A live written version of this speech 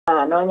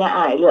เนาะย่า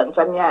อ้ายเรื่อง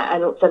สัญญาอ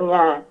นุสัญญ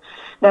า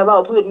แต่เว้า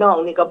พื้นน้อง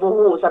นี่ก็บ่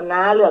ฮู้สำน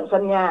าเรื่องสั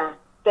ญญา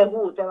แต่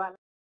ฮู้แต่ว่า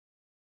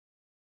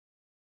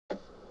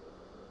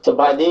ส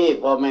บายดี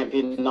พ่อแม่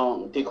พี่น้อง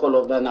ที่เคาร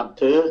พและนับ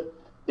ถือ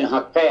ที่ฮั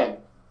กแพง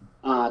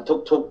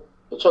ทุก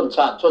ชนช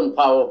าติชนเ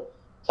ผ่า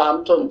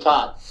3ชนชา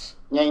ติ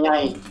ใหญ่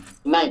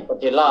ๆในประ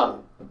เทศลาว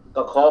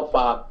ก็ขอฝ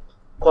าก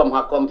ความ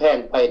ฮักความแพง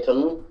ไปถึง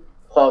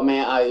พ่อแม่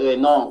อ้ายเอ่ย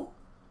น้อง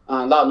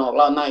ลาวนอก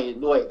ลาวใน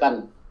ด้วยกัน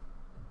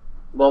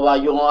บ่ว่า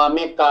อยู่อเม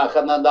ริกาแค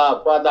นาดา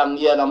ฝรั่ง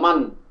เยอรมัน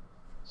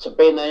สเป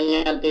นอาร์เจ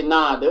นติน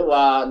าหรือว่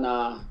า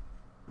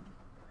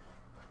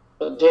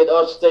ประเทศอ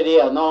อสเตรเลี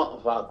ยเนาะ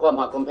ฝากความ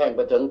หักความแพงไป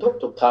ถึง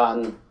ทุกทาน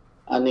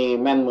อันนี้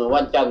แม่นมื้อ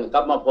วันจันทร์กลั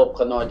บมาพบข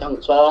น้อยทั้ง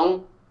สอง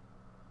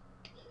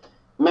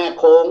แม่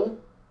โข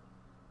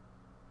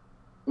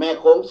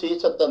งศรี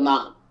สัตนะ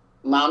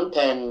น้ำแท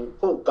ง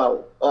ผู้เก่า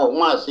ออก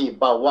มา4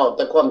เป่าเว้าแ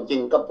ต่ความจริ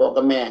งกับพ่อ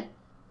กับแม่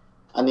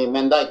อันนี้แ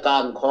ม่นได้กา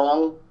รของ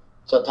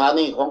สถา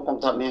นีของกอง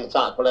ทัพแห่งช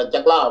าติพระจั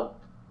กรลาว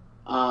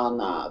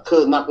คื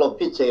อนักรบ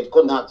พิเศษค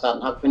นหักษา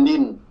หักแผ่นดิ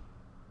น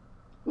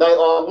ได้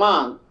ออกมา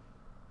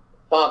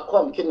ฝากคว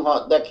ามคิดฮอ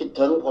ดได้คิด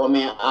ถึงพ่อแ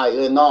ม่อ้ายเ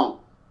อ่ยน้อง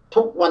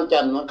ทุกวันจั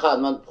นทร์วันอังคาร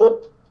วันพุธ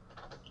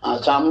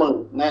3 มื้อ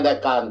ในราย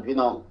การพี่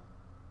น้อง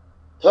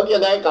เท่าจะ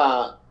ได้กับ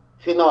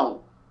พี่น้อง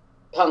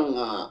ทั้ง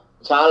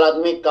สหรัฐ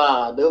อเมริกา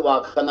หรือว่า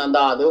แคนาด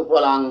าหรือฝ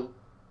รั่ง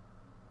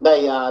ได้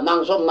นั่ง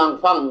ชมนั่ง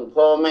ฟัง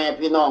พ่อแม่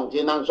พี่น้อง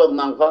ที่นั่งชม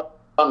นั่ง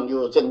ฟังอ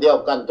ยู่เช่นเดียว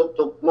กัน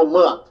ทุกๆเ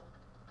มื่อ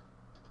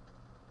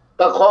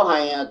ก็ขอให้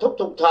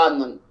ทุกท่าน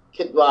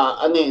คิดว่า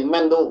อันนี้แ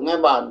ม่นลูกใน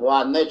บ้านหวา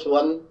นในสว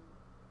น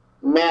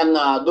แม่น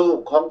ลูก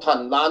ของท่าน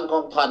หลานข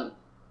องท่าน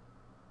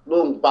ลุ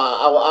งป่า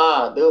เอา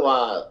หรือว่า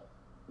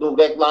ลูก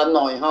เด็กหลานห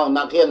น่อยเฮา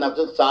นักเรียนนัก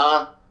ศึกษา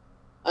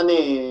อัน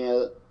นี้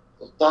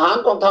ทหาร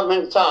กองทัพแห่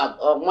งชาติ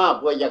ออกมาเ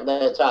พื่ออยากได้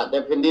ชาติได้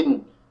แผ่นดิน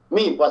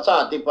มีประชา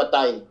ธิปไต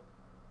ย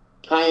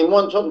ให้มว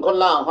ลชนคน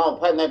ลาวเฮา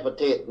ภายในประ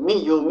เทศมี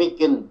อยู่มี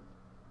กิน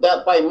ได้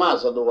ไปมา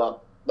สะดวก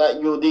ได้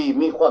อยู่ดี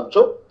มีความ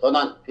สุขเท่า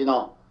นั้นพี่น้อ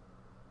ง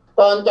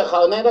ก่อนจะเข้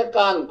าในรายก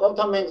ารกอง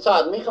ทัพแห่งชา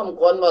ติมีคำ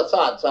ขวัญว่าช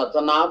าติศาส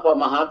นาพระ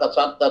มหาก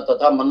ษัตริย์รัฐ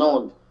ธรรมนู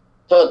ญ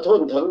เทิดทู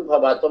นถึงพระ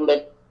บาทสมเด็จ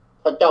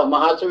พระเจ้าม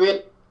หาชวิต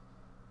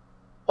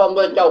พร้อม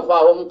ด้วยเจ้าฟ้า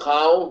ห่มข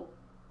าว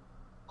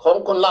ของ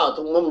คนลาว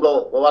ทุกมุมโล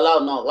กว่าลาว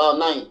นอกลาว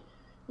ใน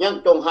ยัง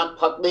จงฮัก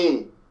ภักดี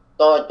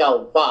ต่อเจ้า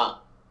ฟ้า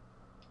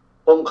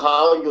ห่มขา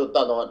วอยู่ต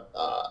ลอ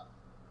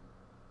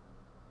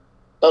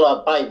ด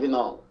ไปพี่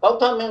น้องกอง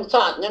ทัพแห่งช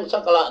าติยังสั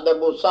กการะได้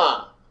บูชา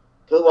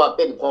ถือว่าเ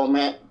ป็น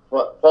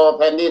พ่อแ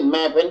ผ่นดินแ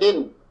ม่แผ่นดิน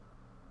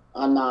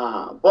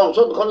พวกช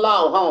นคนลา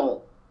วเฮา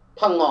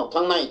ทั้งนอก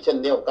ทั้งในเช่น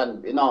เดียวกัน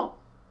พี่น้อง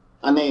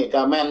อันนี้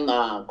ก็แม่น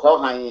ขอ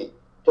ให้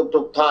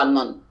ทุกท่าน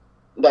นั้น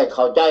ได้เ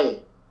ข้าใจ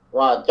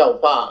ว่าเจ้า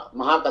ฟ้าม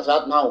หากษัต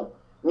ริย์เฮา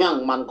ยัง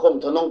มั่นคง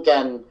ทะนงแก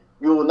น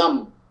อยู่น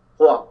ำ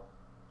พว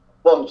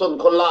กชน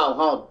คนลาวเ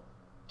ฮา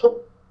ทุก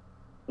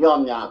ยอม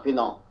หยาพี่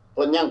น้องเ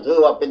พิ่นยังถือ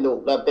ว่าเป็นลูก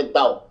และเป็นเ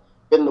ต้า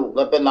เป็นลูกแล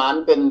ะเป็นหลาน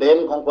เป็นเหลน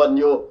ของเพิ่น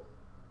อยู่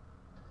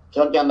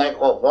ฉันจังได๋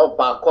ขอฝ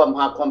ากความ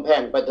ฮักความแพ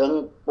งไปถึง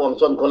ปวง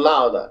ชนคนลา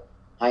วล่ะ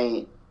ให้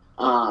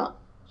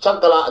สัก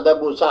การะได้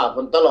บูชาเ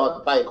พิ่นตลอด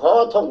ไปขอ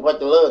ทงพระ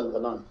เจริญกั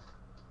นหน่อย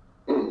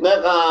แล้ว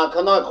ก็ข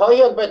น้อยขอเ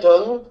ฮียนไปถึ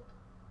ง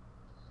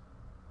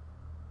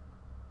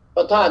ป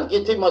ระธานกิ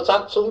ตติมศั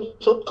กดิ์สูง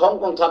สุดของ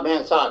กองทัพแห่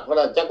งชาติพ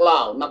ระจักรลา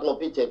วนักรบ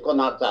พิเศษคน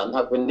หักษา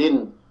หักแผ่นดิน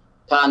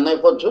ท่านใน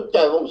พลชุดใจ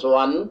วงศ์สว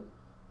รรค์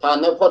ท่าน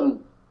ในพล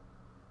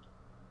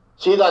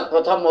ศรีรัตน์พร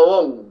ะธรรมว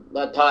งศ์แล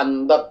ะท่าน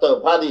ดร.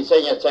ภาดีไส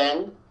ยแสง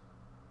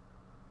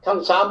ทั้ง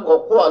3ครอ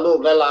บครัวลูก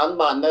และหลาน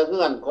บ้านและเฮื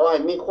อนขอให้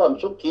มีความ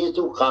สุขี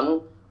สุขขัง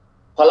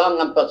พลังง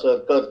านประเสริฐ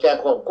เกิดแก่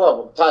ครอบครัวพ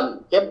วกท่าน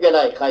เจ็บอย่าไ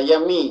ด้ไข้อย่า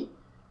มี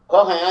ขอ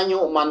ให้อายุ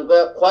มันก็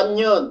ขวัญ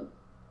ยืน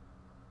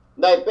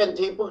ได้เป็น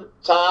ที่ปรึก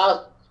ษา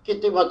กิต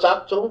ติมศัก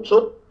ดิ์สูงสุ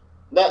ด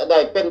และได้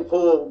เป็น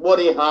ผู้บ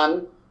ริหาร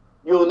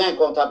อยู่ใน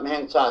กองทัพแห่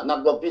งชาตินัก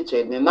รบพิเศ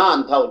ษในนาน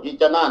เท่าที่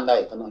จะนานได้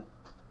ขน้อ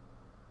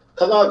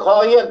ยขอ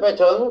เฮียนไป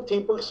ถึงที่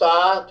ปรึกษา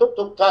ทุ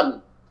กท่าน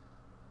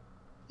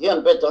เฮียน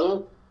ไปถึง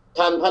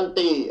ท่านพัน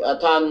ตี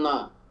ท่าน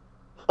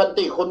พัน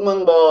ตีขุนเมือง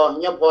บ่อ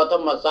ยะพอธร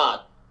รมศาสต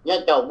ร์ยะ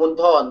เจ้าบุญ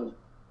ทร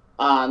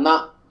นะ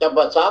จำป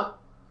าสัก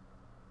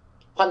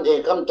พันเอก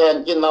คำแทน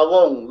จินลาว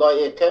งศ์ร้อย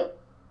เอกเ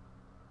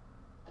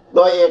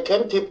ข็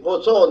มทิพย์โพ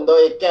โซนโดย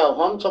เอกแก้วห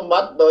อมสมบั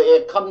ติโดยเอ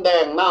กคำแด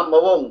งน้ำมะ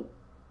วง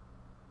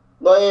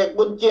โดยเอก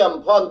บุญเจียม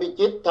พรพิ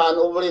จิตรฐาน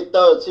อุบลิเต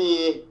อร์4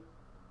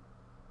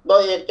โด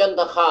ยเอกจันท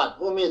ขาด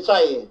ผู้มีไส้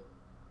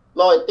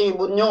ร้อยตี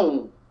บุญยง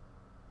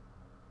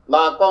ล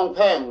ากองแพ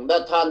งและ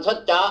ทานสัจ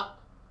จะ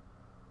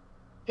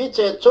พิเศ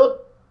ษสุด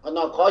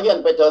ขอเฮียน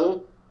ไปถึง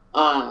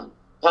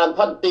ทาน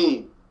พันตี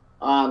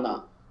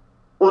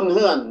อุ่นเ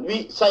ฮือนวิ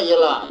ไสย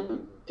ราช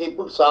ที่ป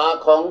รึกษา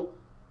ของ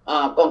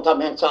กองทัพ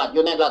แห่งชาติอ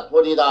ยู่ในรัฐฟลอ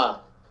ริดา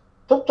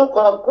ทุกค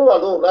รอบครัว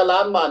ลูกและหลา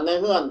นบ้านใน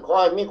เฮือนขอ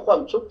ให้มีความ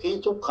สุขี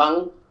สุขขัง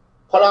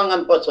พลังงา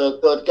นประเสริฐ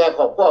เกิดแก่ค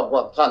รอบครัวพ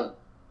วกท่าน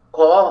ข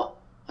อ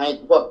ให้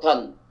พวกท่าน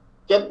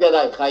เจ็บอย่าไ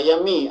ด้ไข้อย่า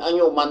มีอา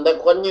ยุมันได้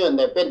ขวัญยืนไ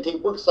ด้เป็นที่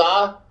ปรึกษา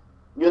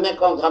อยู่ใน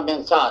กองทัพแห่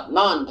งชาติน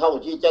านเท่า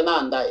ที่จะนา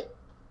นได้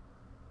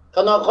ข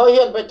ณะขอเ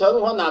ฮียนไปถึง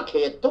หัวหน้าเข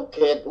ตทุกเข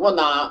ตหัว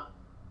หน้า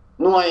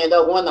หน่วยดา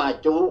วหัวหน้า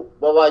จู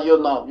บ่ว่าอยู่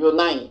นอกอยู่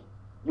ใน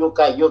อยู่ไ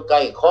กลอยู่ไกล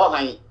ขอใ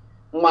ห้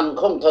มัน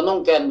คงทะนง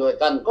แกนด้วย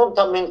กันกอง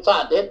ทัพแห่งชา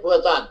ติเฮ็ดเพื่อ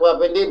ชาติเพื่อแ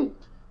ผ่นดิน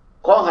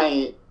ขอให้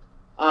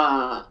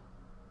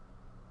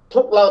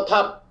ทุกเหล่า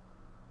ทัพ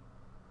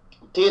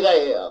ที่ได้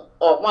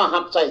ออกมารั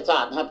บใส่ชา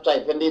ติรับใส่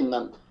แผ่นดิน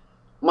นั้น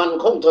มัน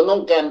คงทะนง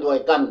แกนด้วย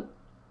กัน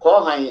ขอ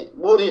ให้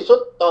บริสุท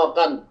ธิ์ต่อ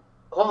กัน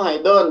ขอให้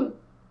เดิน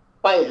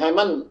ไปให้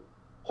มัน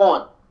ฮอ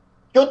ด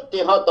จุด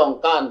ที่เฮาต้อง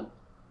การ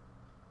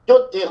จุ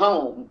ดที่เฮา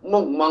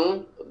มุ่งห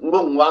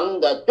วัง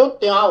แต่จุด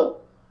ที่เฮา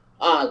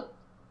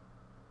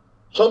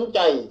สนใจ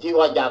ที่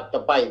ว่าอยากจะ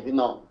ไปพี่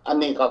น้องอัน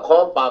นี้ก็ขอ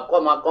ฝากควา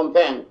มกำแพ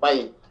งไป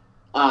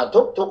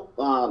ทุก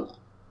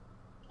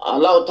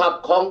เหล่าทัพ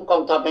ของกอ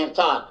งทัพแห่ง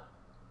ชาติ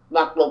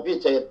นักรบพิ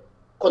เศษ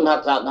คนหั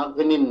กษานัก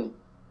พินิน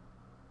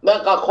และ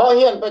ก็ขอเ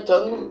ฮียนไปถึ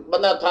งบร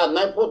รดาท่านน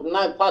ายพุทธน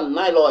ายพันน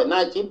ายลอยนา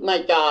ยชิปนาย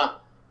จา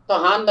ท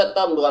หารและต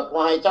ำรวจขอ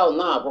ให้เจ้า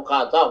หน้าผู้ค้า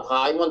เจ้าข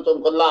ายมวลชน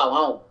คนลาวเฮ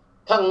า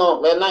ทั้งนอก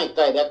และในไก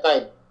ลและไกล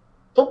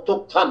ทุก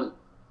ท่าน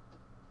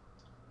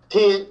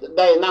ที่ไ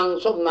ด้นั่ง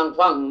ชมนั่ง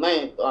ฟังใน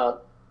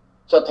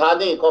สถา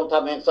นีกองทั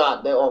พแห่งชาติ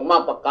ได้ออกมา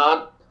ประกาศ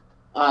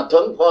ถึ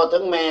งพ่อถึ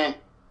งแม่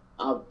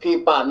พี่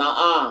ป้านา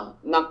อา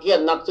นักเรียน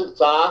นักศึก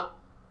ษา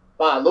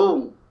ป้าลุง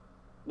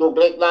ลูก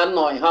เล็กหลาน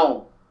น้อยเฮา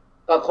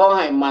ก็ขอใ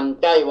ห้มั่น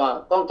ใจว่า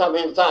กองทัพแ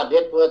ห่งชาติเฮ็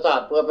ดเพื่อชา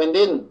ติเพื่อแผ่น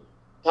ดิน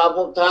ถ้าพ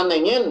วกท่านได้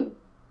ยิน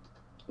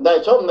ได้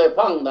ชมได้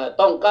ฟังได้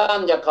ต้องการ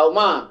อยากเข้า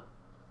มา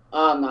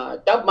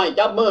จับไม้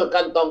จับมือกั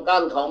นต้องกา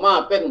รเข้ามา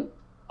เป็น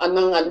อันห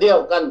นึ่งอันเดียว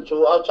กัน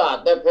สู่เอาชาติ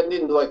ได้แผ่นดิ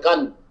นด้วยกัน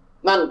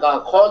นั่นก็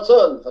ขอเชิ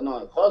ญซะหน่อ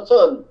ยขอเ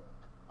ชิญ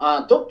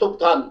ทุก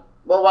ท่าน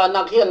บ่ว่า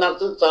นักเรียนนัก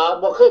ศึกษา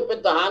บ่เคยเป็น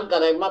ทหารก็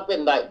ได้มาเป็น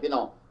ได้พี่น้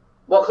อง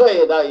บ่เคย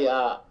ได้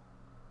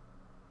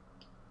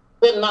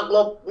เป็นนักร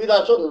บวีร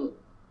ชน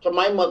ส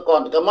มัยเมื่อก่อ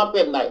นก็มาเ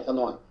ป็นได้ซะห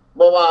น่อย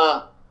บ่ว่า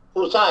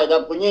ผู้ชายและ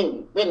ผู้หญิง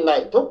เป็นได้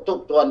ทุก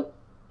ส่วน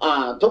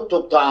ทุ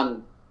กทาน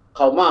เ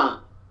ข้ามา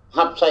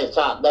รับใช้ช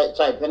าติได้ใ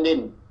ช้แผ่นดิน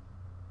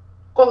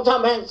กองทัพ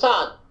แห่งชา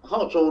ติเฮา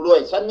สู่ด้วย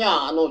สัญญา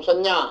อนุสัญ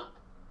ญา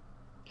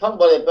เฮา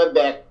บ่ได้ไปแบ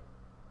ก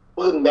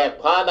ปืนแบก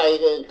พาใด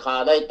ขา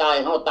ใดตาย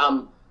เฮาตาม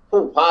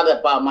ผู้พาได้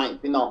ป่าใหม่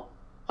พี่น้อง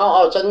เฮาเอ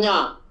าสัญญา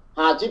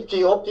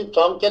54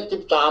 62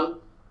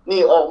 73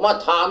นี่ออกมา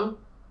ถาม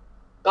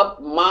กับ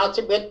หมา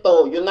11โต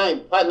อยู่ใน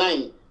ภายใน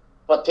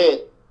ประเทศ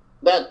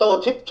และโต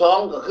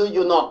12ก็คืออ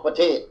ยู่นอกประ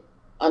เทศ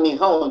อันนี้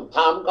เฮาถ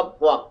ามกับ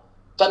พวก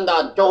สันดา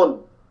นโจร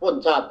ปล้น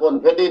ชาติปล้น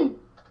แผ่นดิน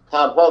ถ้า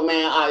พ่อแม่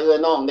อายเอื้อ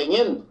น้องได้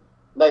ยิน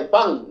ได้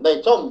ฟังได้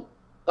ชม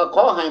ก็ข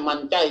อให้มั่น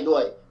ใจด้ว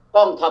ยก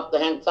องทัพ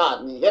แห่งชาติ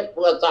นี่เฮ็ดเ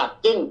พื่อชาติ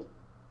จริง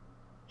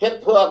เฮ็ด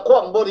เพื่อควา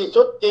มบริ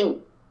สุทธิ์จริง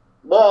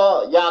บ่อ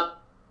ยาก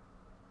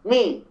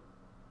มี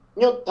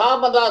ยุทธา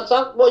บรรดาศั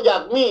กดิ์บ่อยา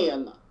กมี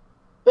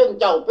เป็น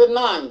เจ้าเป็น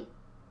นาย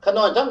ข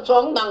น้อยทั้งสอ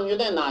งนั่งอยู่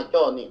ในหน้าจ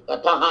อนี่ก็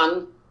ทหาร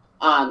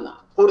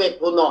ผู้เล็ก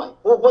ผู้น้อย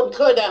ผู้เพิ่นเค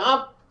ยได้รับ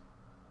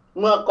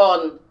เมื่อก่อน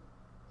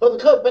เพิ่น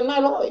เคยเป็นนา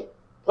ยร้อย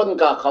เพิ่น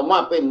ก็เข้ามา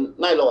เป็น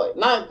นายร้อย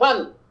นายพัน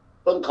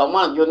เพิ่นเข้าม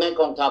าอยู่ใน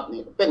กองทัพ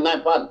นี่เป็นนาย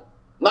พัน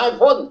นาย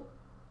พล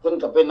เพิ่น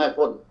ก็เป็นนายพ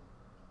ล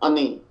อัน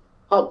นี้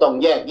เฮาต้อง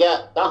แยกแยะ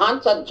ทหาร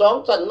ชั้น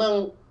2ชั้น110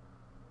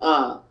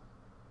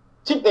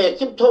เอก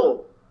10โท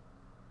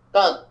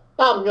ก็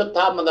ตามยุทธ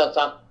าบรรดา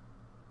ศักดิ์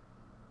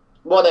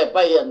บ่ได้ไป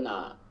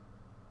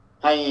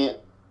ให้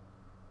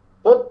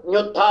พุทธ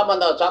ยุทธาบรร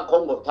ดาศักดิ์ขอ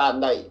งพวกท่าน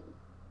ได้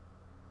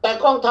แต่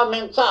กองทัพแ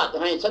ห่งชาติ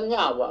ให้สัญญ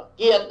าว่าเ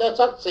กียรติและ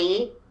ศักดิ์ศรี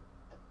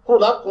ผู้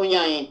รักผู้ให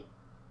ญ่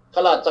ข้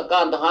าราชกา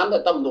รทหารแล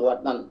ะตำรวจ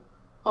นั้น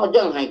เฮา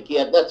ยังให้เกี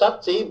ยรติและศัก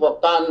ดิ์ศรีพวก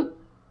ท่าน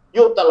อ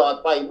ยู่ตลอด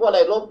ไปบ่ไ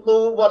ด้ลบห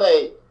ลู่บ่ได้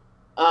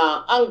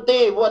อัง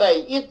ตี้บ่ได้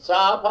อิจฉ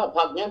าพระ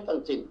พักหยังทั้ง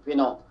สิ้นพี่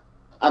น้อง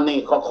อันนี้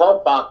ขอ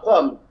ฝากควา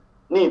ม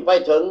นี่ไป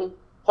ถึง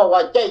เพราะว่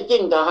าใจจริ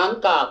งทหาร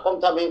กล้ากอง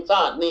ทัพแห่งช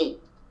าตินี่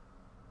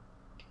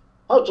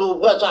เฮาสู้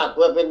เพื่อชาติเ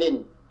พื่อแผ่นดิน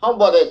เฮา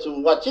บ่ได้สู้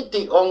ว่าสิท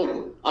ธิของ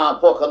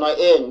พวกขน้อย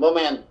เองบ่แ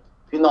ม่น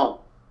พี่น้อง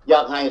อยา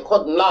กให้ค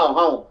นลาวเ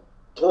ฮา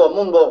ทั่ว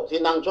มุมโลกที่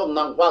นั่งชม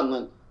นั่งฟัง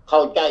นั้นเข้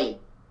าใจ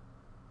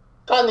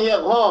การเรีย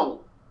กร้อง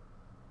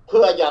เ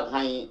พื่ออยากใ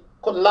ห้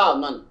คนลาว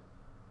นั้น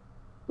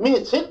มี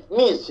สิทธิ์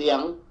มีเสียง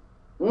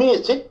มี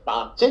สิทธิ์ปา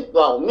กสิทธิ์เ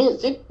ว้ามี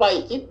สิทธิ์ไป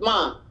สิทธิ์มา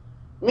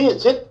มี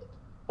สิทธิ์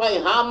ไป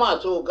หามา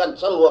สู่กัน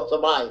สะดวกส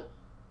บาย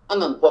อัน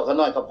นั้นพวกข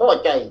น้อยก็พอ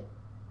ใจ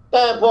แ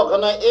ต่พวกข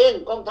น้อยเอง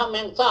กองทัพแ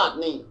ห่งชาติ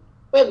นี่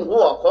เป็นหั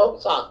วของ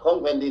ชาติของ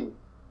แผ่นดิน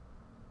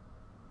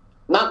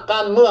นักกา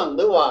รเมืองห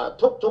รือว่า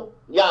ทุก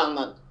อย่าง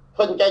นั้นเ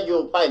พิ่นจะอยู่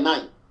ภายใน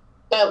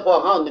แต่พวก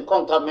เฮานี่กอ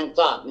งทัพแห่ง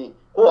ชาตินี่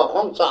หัวข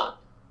องชาติ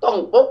ต้อง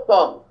ปกป้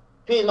อง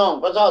พี่น้อง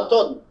ประชาช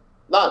น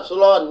ราษ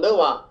ฎรหรือ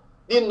ว่า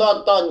ดินดอน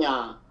ตอนหญ้า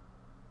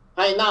ใ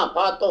ห้หน้าพ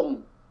าต้ม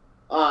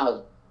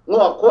งั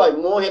วควาย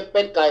หมูเห็ดเ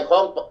ป็ดไก่ขอ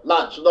งรา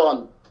ษฎร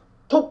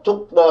ทุก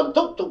บ่อน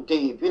ทุกที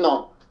พี่น้อง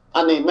อั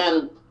นนี้แม่น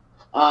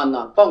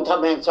กองทัพ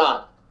แห่งชา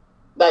ติ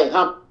ได้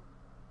รับ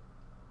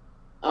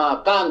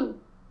การ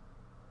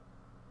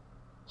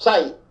ใช้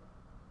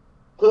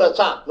เพื่อ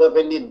ชาติเพื่อแ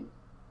ผ่นดิน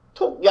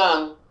ทุกอย่าง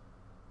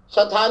ส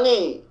ถานี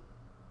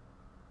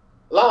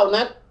ลาวเ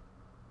น็ต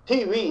ที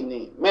วี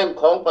นี่แม่น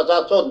ของประชา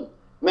ชน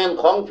แม่น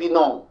ของพี่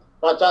น้อง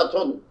ประชาช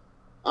น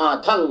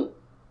ทั้ง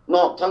น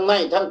อกทั้งใน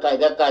ทั้งไกล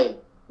และไกล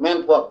แม่น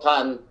พวกทา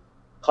น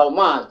เข้า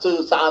มาสื่อ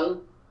สาร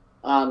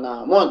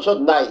ม่วนชน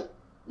ใด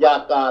อยา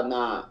กการ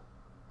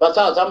ประช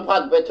าสัมพั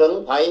นธ์ไปถึง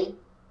ไผ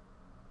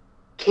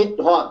คิด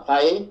ฮอดไผ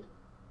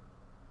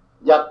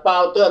อยากเป่า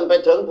เตือนไป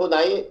ถึงผู้ไหน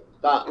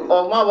ก็ออ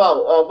กมาเว้า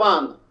ออกมา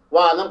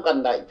ว่าน้ำกัน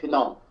ได้พี่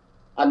น้อง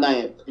อันไหน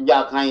อยา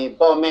กให้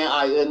พ่อแม่อ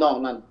ายน้อง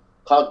นั้น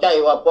เข้าใจ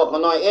ว่าพวกเขา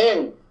น้อยเอง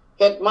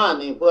เฮ็ดมา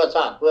นี่เพื่อช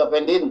าติเพื่อแผ่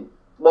นดิน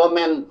บ่แ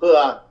ม่นเพื่อ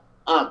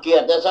เกีย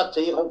รติและศักดิ์ศ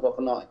รีของพวกเข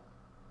าน้อย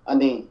อัน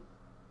นี้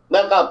แ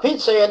ล้วก็พิ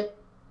เศษ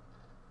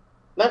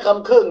ในค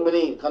ำคืนมื้อ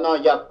นี้เขาน้อย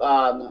อยาก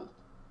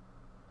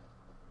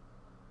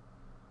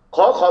ข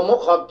อมุก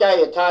ขอบใจ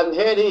ทานเฮ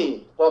ดี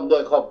พร้อมโด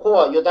ยครอบครัว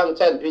อยู่ทั้งเ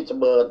ส้นพิจ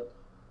เบิร์ด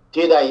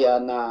ที่ได้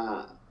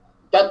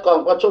จัดกอง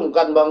ประชุม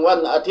กันบางวัน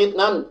อาทิตย์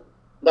นั้น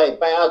ได้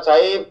ไปอาศั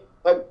ย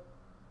ไป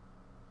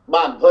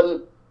บ้านเพิ่น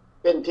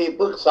เป็นที่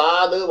ปรึกษา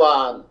หรือว่า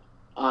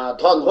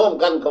ท่อนโฮม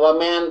กันกับว่า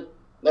แมน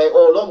ได้โอ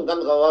ล้มกัน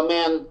กับว่าแม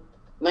น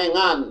ในง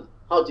าน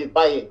เฮาสิไป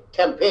แค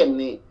มเปญ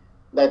นี้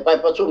ได้ไป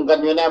ประชุมกัน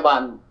อยู่ในบ้า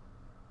น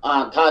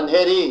ทานเฮ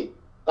ดี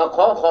ก็ข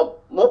อบ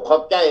มุกขอ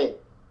บใจ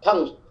ทั้ง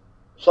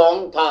สอง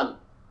ท่าน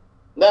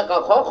และก็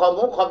ขอบ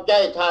มุกขอบใจ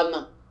ท่าน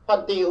พัน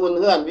ตรีอุ่น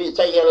เฮือนวิ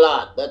ชัยรา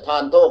ชและท่า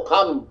นโตค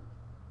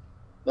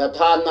ำและ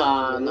ท่าน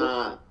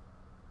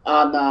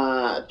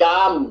จ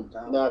าม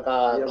แล้วก็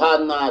ท่าน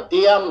เต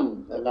รียม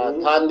แล้วก็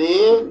ท่านดี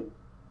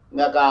แ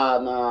ล้วก็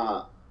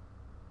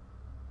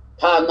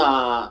ท่าน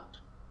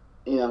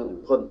อีหยัง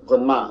ค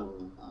นมาก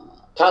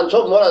ท่านช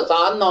มวรส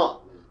ารเนาะ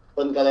เ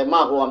พิ่นก็ได้ม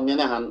าร่วมอยู่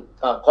ในหั่น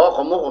ก็ข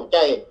อมุกขอบใจ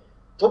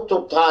ทุ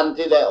กท่าน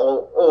ที่ได้โ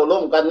อ้ร่ว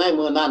มกันใน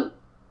มื้อนั้น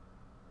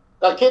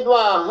ก็คิด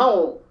ว่าเฮา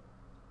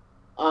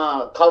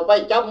เข้าไป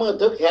จับมือ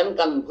ถือแขน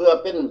กันเพื่อ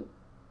เป็น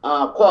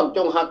ความจ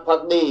งรักภั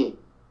กดี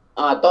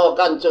ต่อ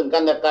กันซึ่งกั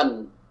นและกัน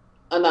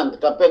อันนั้น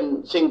ก็เป็น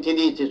สิ่งที่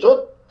ดีที่สุด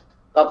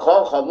ก็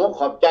ขอมุก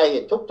ขอบใจ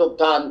ทุก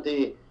ท่านที่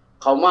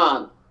เข้ามา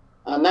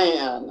ใน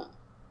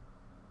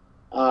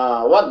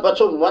วันประ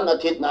ชุมวันอา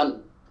ทิตย์นั้น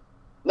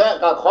และ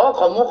ก็ข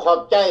อมุกขอ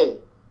บใจ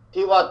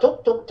ที่ว่า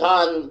ทุกท่า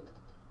น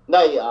ไ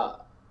ด้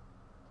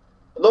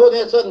โดเน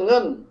ชั่นเงิ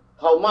น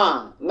เข้ามา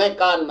ใน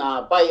การ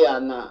ไป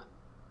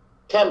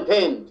แคมเป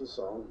ญ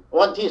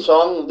วันที่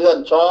2เดือน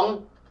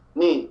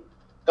2นี่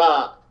ก็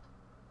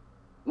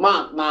มา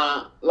ก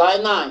หลาย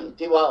นาย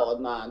ที่ว่า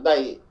ได้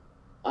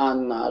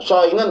ซอ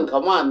ยเงินเข้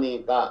ามานี่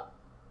ก็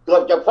เกือ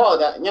บจะพอ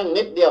แต่ยัง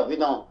นิดเดียวพี่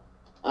น้อง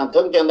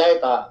ถึงจังได๋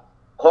ก็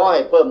ขอใ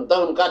ห้เพิ่มเติ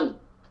มกัน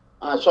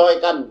ซอย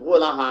กันผู้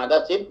ละ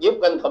5 10ยิบ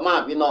กันเข้ามา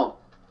พี่น้อง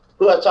เ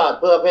พื่อชาติ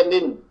เพื่อแผ่นดิ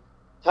น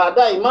ถ้าไ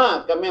ด้มาก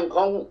ก็แม่นข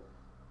อง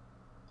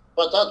ป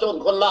ระชาชน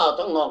คนลาว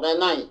ทั้งนอกและ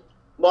ใน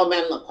บ่แม่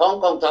นของ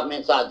กองทัพแห่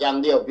งชาติอย่าง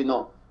เดียวพี่น้อ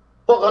ง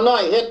พวกเขาน้อ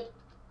ยเฮ็ด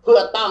เพื่อ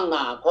ตั้งหน้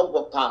าของพ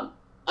วกท่าน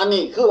อัน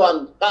นี้คือวัน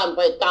การไป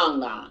ตั้ง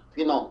หน้า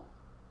พี่น้อง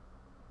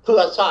เพื่อ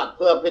ชาติเ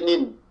พื่อแผ่นดิ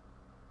น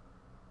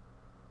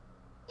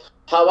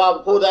ถ้าว่า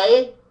ผู้ใด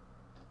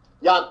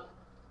อยาก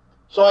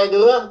ช่วยเห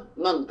ลือ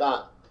นั่นก็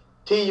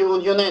ที่อ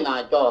ยู่ในหน้า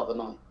จอก็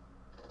น้อย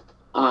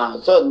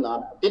เชิญ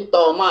ติด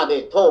ต่อมาได้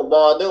โทร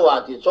บ่หรือว่า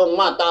ที่ส่ง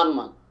มาตาม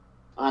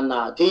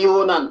ที่อยู่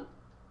นั่น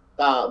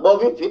ก็บ่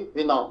มีผิด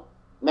พี่น้อง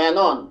แน่น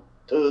อน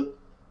ถูก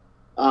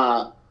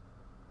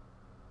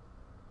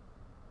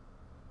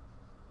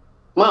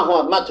มาฮอ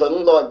ดมาถึง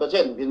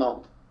 100% พี่น้อง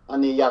อัน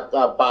นี้อยากจ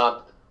ะฝาก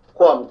ค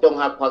วามจง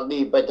รักภักดี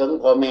ไปถึง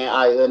พ่อแม่อ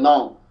ายน้อ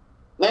ง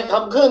ในค่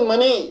ำคืนมื้อ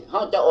นี้เฮา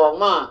จะออก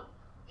มา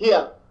เรีย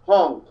กร้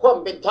องความ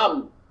เป็นธรรม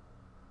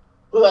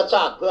เพื่อช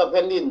าติเพื่อแ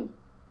ผ่นดิน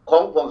ขอ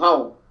งพวกเฮา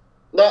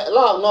และล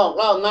าวนอก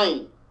ลาวใน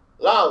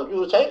ลาวอ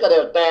ยู่ไสก็แล้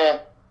วแต่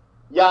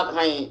อยากใ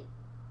ห้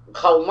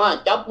เข้ามา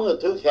จับมือ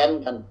ถือแขน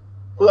กัน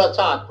เพื่อช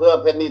าติเพื่อ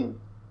แผ่นดิน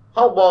เฮ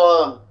าบ่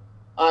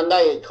ไ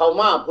ด้เข้า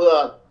มาเพื่อ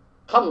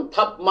คำ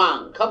ทับม่าง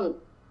ค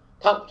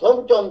ำทับถม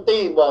โจมตี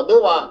บ่หรือ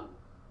ว่า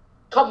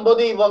คำบ่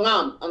ดีบ่งา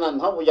มอันนั้น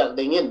เฮาบ่อยากไ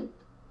ด้ยิน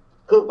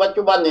คือปัจ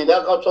จุบันนี่แล้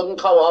วเขาชน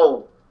เข้าเอา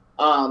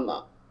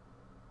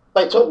ไป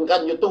ชนกั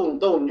นอยู่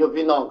ตุ้มอยู่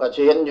พี่น้องก็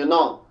สิเห็นอยู่เน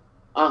าะ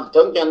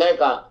ถึงจังได๋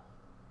ก็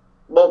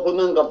บ่ผู้ห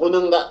นึงกับผู้หนึ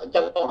งจะ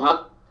ต้องหัก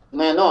แ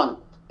น่นอน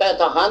แต่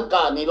ทหารกล้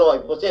านี่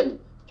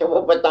 100% จะบ่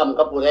ไปต่ำ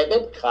กับผู้ใดเด็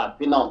ดขาด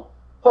พี่น้อง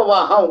เพราะว่า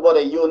เฮาบ่ไ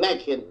ด้อยู่ใน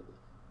เขต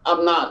อ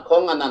ำนาจขอ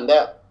งอันนั้นแล้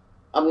ว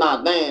อำนาจ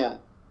ใน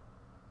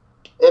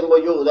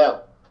MOU แล้ว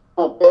เฮ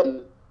าเป็น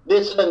ดิ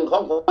สเซนขอ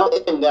งพวกเฮาเอ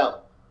งแล้ว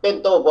เป็น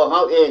ตัวพวกเฮ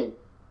าเอง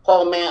พ่อ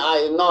แม่อาย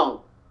น้อง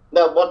แ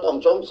ล้วบ่ต้อง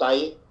สงสัย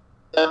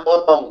แต่บ่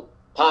ต้อง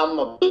ถาม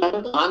ว่า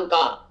ทหารก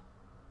ล้า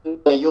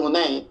ได้อยู่ใน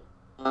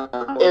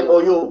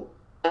MOU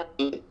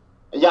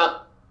อยาก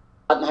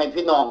ให้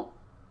พี่น้อง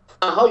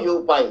ถ้าเฮาอยู่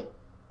ไป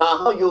ถ้า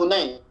เฮาอยู่ใน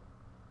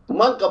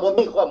มันก็บ่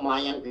มีความหมาย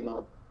หยังพี่น้อ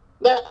ง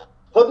และ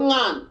ผลง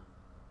าน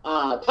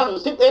ทั้ง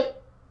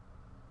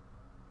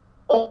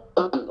11องค์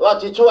ว่า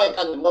สิช่วย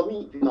กันบ่มี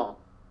พี่น้อง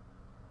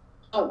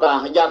เฮาก็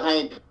อยากให้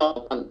พี่น้อง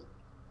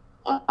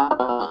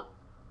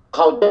เ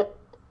ข้าใจ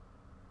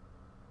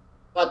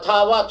ว่าถ้า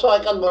ว่าช่วย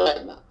กันบ่ได้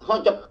น่ะเฮา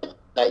จะ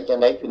ได้จัง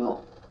ได๋พี่น้อง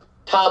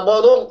ถ้าบ่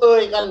ลงเอ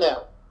ยกันแล้ว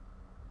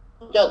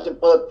จะสิ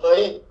เปิดเผย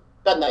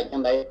กันได้จั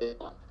งได๋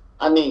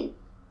อันนี้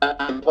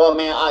พ่อแ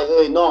ม่อา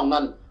ยน้อง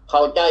นั้นเข้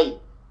าใจ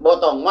บ่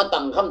ต้องมา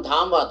ตั้งคำถา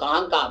มว่าทหา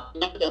รกาบ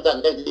ยังจังซั่น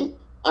จังซี่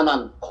อันนั้น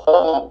ขอ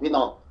พี่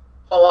น้อง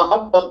เพราะว่าเฮา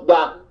บ่อย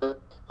า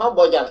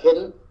กเห็น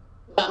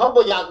เฮา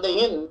บ่อยากได้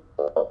ยิน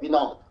พี่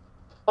น้อง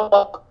เพราะว่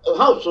าเ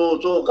ฮา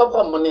สู้กับค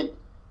อมมิวนิสต์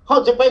เฮา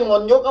สิไปงอ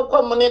นอยู่กับคอ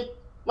มมิวนิสต์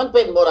มันเ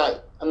ป็นบ่ได้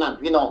อันนั้น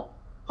พี่น้อง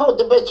เฮาจ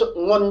ะไป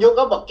งอนอยู่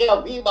กับบักแก้ว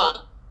พี่บ้า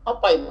เฮา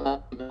ไป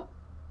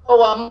เพราะ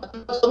ว่า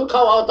สนเข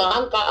าเอาทหา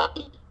รกาบ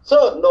เ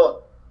ซิร์ชโดด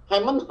ให้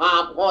มันหา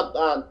บฮอด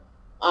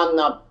อัน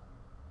น่ะ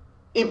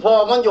อีพอ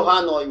มันอยู่ฮา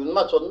นอยมันม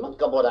าสนมัน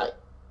ก็บ่ได้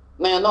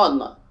แน่นอน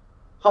น่ะ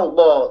เฮา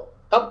บ่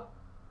กับ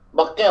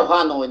บักแก้วฮา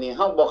นอยนี่เ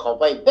ฮาบ่เข้า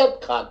ไปเด็ด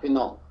ขาดพี่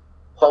น้อง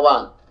เพราะว่า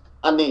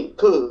อันนี้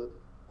คือ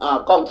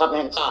กองทัพแ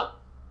ห่งชาติ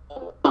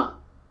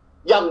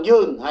ยั่งยื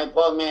นให้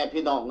พ่อแม่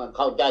พี่น้องนั้นเ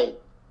ข้าใจ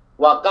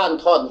ว่าการ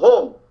ถอนโฮ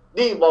ม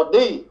ดีบ่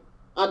ดี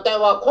แต่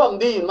ว่าความ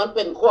ดีมันเ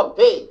ป็นความเ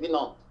พ่พี่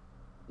น้อง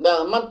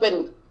มันเป็น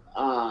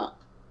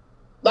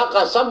ดักก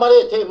ะซัมบารี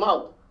เทเมา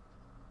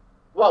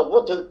ว่าบ่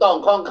ถูกต้อง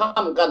ข้องข้า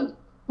มกัน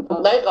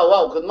ได้ก็เว้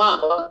าขึ้นมา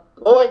ว่า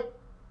โอ้ย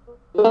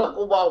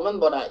กูเว้ามัน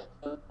บ่ได้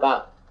ก็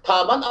ถ้า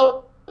มันเอา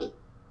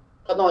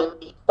ก็น้อย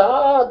สา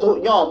ธุ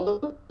ยอม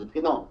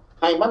พี่น้อง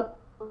ให้มัน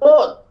โท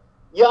ษ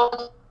อย่า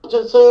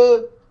ซื่อ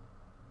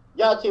อ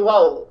ย่าสิเว้า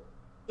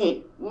นี่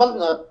มัน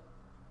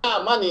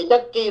มานี่จั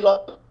กกี่ร้อย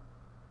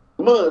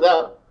มื้อแล้ว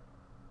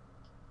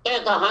แต่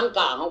ทหารก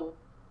ลางเฮา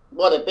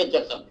บ่ได้เป็นจั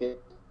งซั่นพี่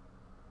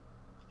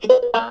เฮ็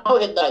ดเฮา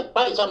เฮ็ดได้ไป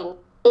ซ้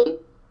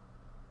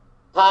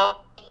ำถ้า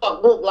พวก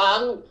ลูกหลา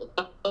น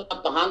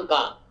ทหารกล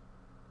าง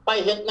ไป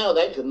เฮ็ดแนวใ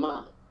ดขึ้นมา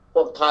พ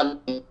วกท่าน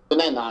อยู่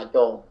ในหน้าจ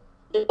อ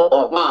อ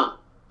อกมา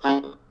ให้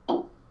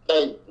ได้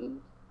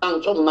นั่ง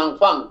ชมนั่ง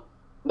ฟัง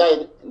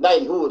ได้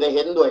ฮู้ได้เ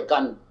ห็นด้วยกั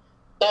น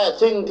แต่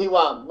สิ่งที่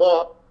ว่าบ่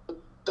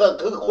ก็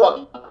คือความ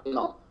เน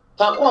าะ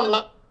ถ้าความ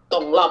รับต้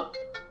องรับ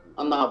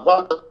อันน่ะเพราะ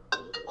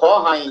ขอ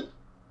ให้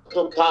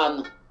ทุกท่าน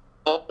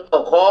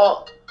ขอ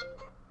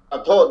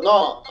โทษเนา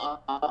ะ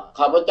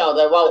ข้าพเจ้าไ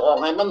ด้เว้าออก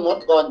ให้มันหมด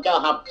ก่อนจะ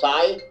หับสา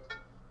ย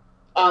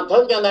ถึ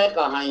งจังได๋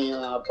ก็ให้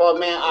พ่อ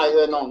แม่อ้ายเ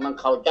อ้ยน้องมัน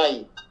เข้าใจ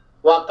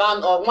ว่าการ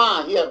ออกมา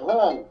เรียกร้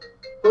อง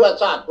เพื่อ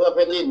ชาติเพื่อแ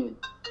ผ่นดิน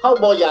เฮา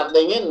บ่อยากไ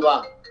ด้ยินว่า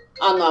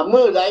อันน่ะ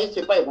มื้อใดสิ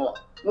ไปฮอด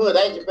มื้อใด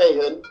สิไปเ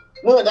ห็น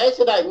มื้อใด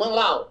สิได้เมือง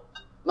ลาว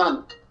นั่น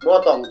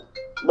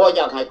บ่อย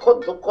ากให้คน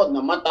ทุกคนน่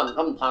ะมาตั้งค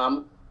ำถาม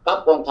กับ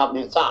กองทัพแ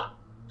ห่งชาติ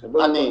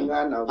อันนี้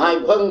ให้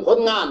เพิ่งผล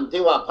งาน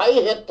ที่ว่าไผ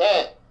เฮ็ดแท้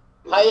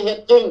ไผเฮ็ด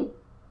จริง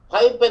ไผ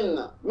เป็น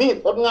มี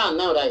ผลงานแ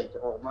นวใด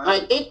ให้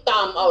ติดตา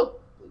มเอา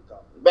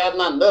แบบ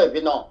นั้นเด้อ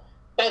พี่น้อง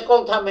แต่กอ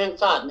งทัพแห่ง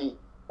ชาตินี่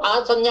ปา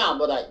สัญญา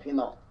บ่ได้พี่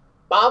น้อง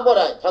ปาบ่ไ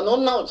ด้ถนน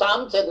เฮา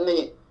3เส้น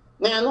นี่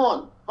แน่นอน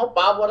เฮาป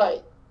าบ่ได้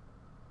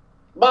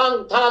บาง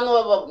ท่านว่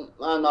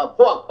าพ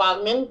วกปาก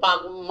เหม็นปาก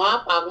หมา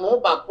ปากหมู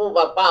ปากปูป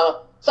ากปลา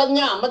สัญ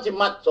ญามันสิ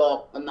มัดศอก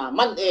น่ะ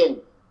มันเอง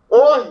โ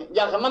อ้ยอย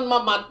ากให้มันมา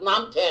มัดน้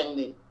ำแทง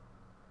นี่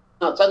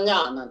สัญญา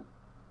นั้น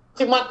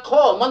สิมัดค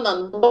อมันนั่น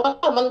บ่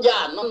มันย่า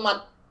นมันมัด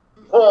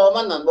คอ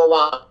มันนั่นบ่ว่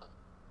า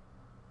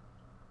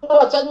เพรา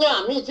ะสัญญา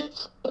มี14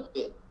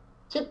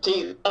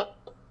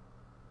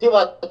ที่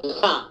ว่า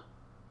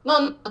นั่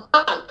น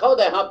เขา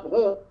ได้รับ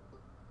รู้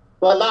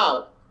ว่าลาว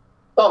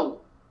ต้อง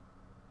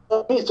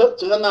มีศึก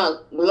เสือหน้า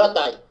เหนือใ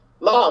ต้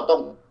ลาวต้อง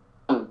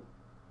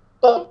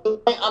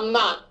ให้อำน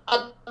าจ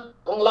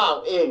ของลาว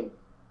เอง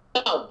ล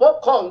าวปก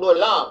ครองโดย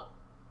ลาว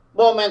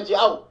บ่แม่นสิ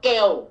เอาแก้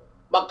ว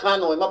บักฮา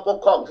นอยมาปก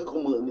ครองคือ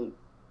คู่มือนี้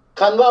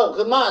คันเว้า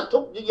ขึ้นมาทุ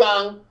กอย่า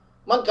ง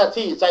มันก็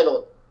สิใส่โล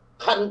ด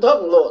คันเทิง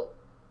โลด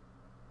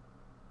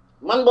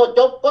มันบ่จ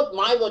บกฎห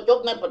มายบ่จบ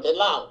ในประเทศ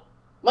ลาว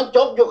มันจ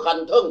บอยู่คัน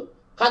เทิง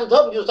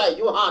อยู่ใส่อ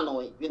ยู่ฮานอ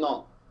ยพี่น้อง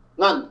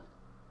นั่น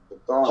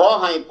ขอ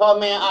ให้พ่อ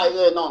แม่อ้ายเ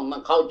อ้ยน้องมั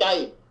นเข้าใจ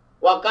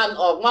ว่าการ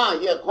ออกมา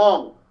เรียกร้อง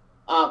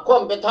ควา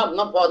มเป็นธรรมน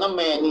ำพ่อนำแ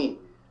ม่นี่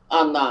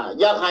น่ะ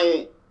อยากให้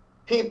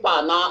พี่ป้า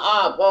นาอา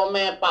พ่อแ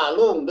ม่ป้า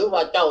ลุงหรือว่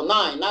าเจ้าน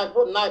ายพ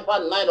ลนายพั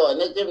นนายร้อย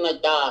นายสิบนาย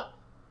จ่า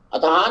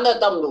ทหารและ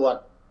ตำรวจ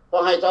ขอ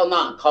ให้เจ้าหน้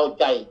าเข้า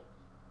ใจ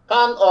ก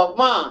ารออก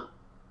มา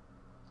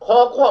ขอ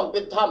ความเ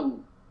ป็นธรรม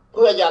เ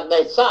พื่ออยากได้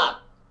ชาติ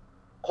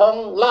ของ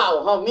ลาว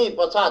เฮามี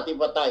ประชาธิ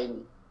ปไตย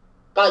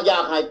ก็อยา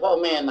กให้พ่อ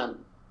แม่นั้น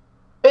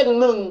เป็น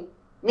หนึ่ง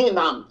มี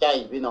น้ำใจ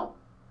พี่น้อง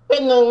เป็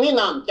นหนึ่งมี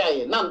น้ำใจห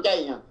ยังน้ำใจ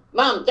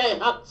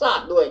ฮักชา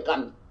ติด้วยกัน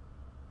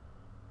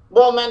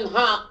บ่แม่น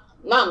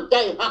น้ำใจ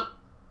ฮัก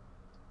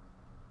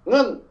เ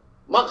งิน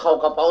มาเข้า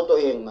กระเป๋าตัว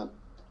เองนั่น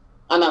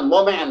อันนั้นบ่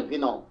แม่นพี่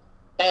น้อง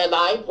แต่หล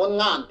ายผล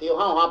งานที่เ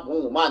ฮารับ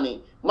รู้มานี่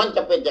มันจ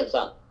ะเป็นจัง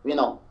ซั่นพี่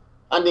น้อง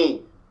อันนี้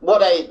บ่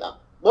ไ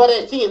ด้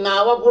ชี้หน้า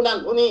ว่าผู้นั้น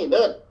ผู้นี้เ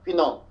ด้อพี่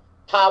น้อง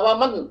ถ้าว่า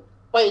มัน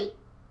ไป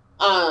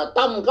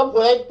ต่ำกับ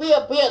ผู้ใดเ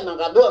ปี้ยนั่น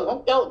ก็เรื่องของ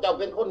เจ้า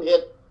เป็นคนเฮ็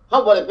ดเฮา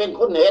บ่ได้เป็น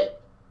คนเฮ็ด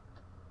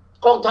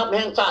กองทัพแ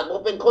ห่งชาติบ่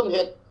เป็นคนเ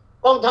ฮ็ด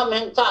กองทัพแ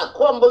ห่งชาติค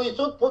วามบริ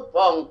สุทธิ์ผุด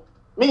ผ่อง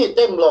มีเ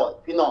ต็มร้อย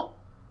พี่น้อง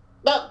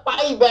แต่ไป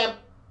แบบ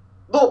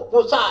ลูก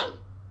ผู้ชาย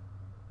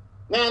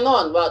แน่นอ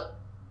นว่า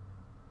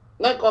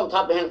ในกองทั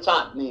พแห่งชา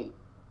ตินี่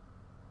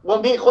บ่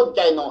มีคนใ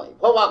จน้อยเ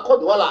พราะว่าคน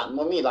หัวหลาน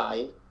บ่มีหลาย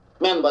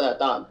แม่นบ่ได้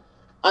ตาม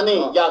อันนี้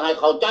อยากให้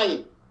เข้าใจ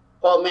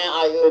พ่อแม่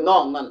อ้ายเอ้ยน้อ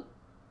งนั่น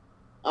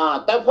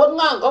แต่ผล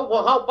งานของพว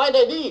กเฮาไปไ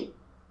ด้ดี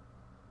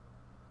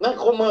ใน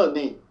คุมื้อ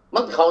นี้ มั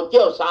นเขาเ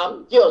จี้ยว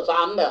3เ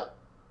นี่ย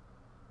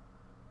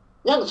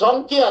ยัง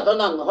2เจี้ยเท่า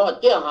นั้นฮอด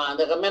เจี้ย5แ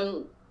ต่ก็แม่น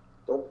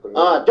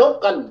จบ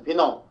กันพี่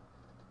น้อง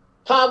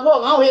ถ้าพวก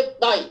เฮาเฮ็ด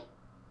ได้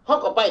เฮา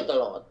ก็ไปต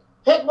ลอด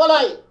เฮ็ดบ่ไ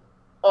ด้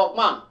ออก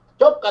มา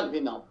จบกัน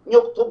พี่น้องย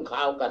กทุ่งข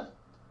าวกัน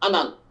อัน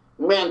นั้น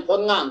แม่นผ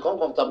ลงานของ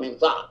กองทัพแห่ง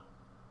ชาติ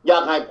อยา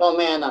กให้พ่อแ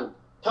ม่นั้น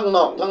ทั้งน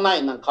อกทั้งใน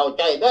นั้นเข้าใ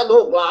จและลู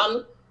กหลาน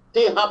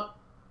ที่รับ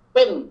เ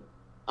ป็น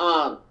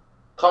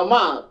เข้าม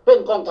าเป็น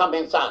กองทัพแ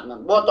ห่งชาตินั้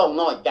นบ่ต้อง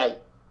น้อยใจ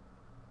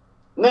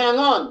แน่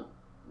นอน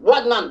วั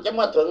นนั้นจะ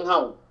มาถึงเฮา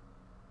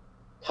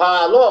ถ้า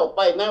รอไป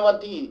ในวัน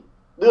ที่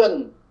เดือน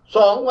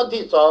2วัน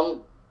ที่2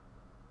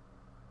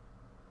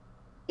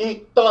อีก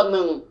ตอนห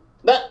นึ่ง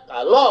และ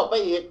รอไป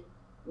อีก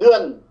เดือ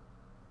น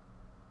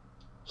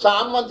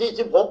3วันที่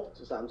16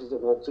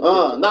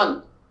นั่น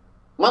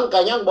มันก็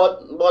ยัง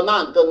บ่นา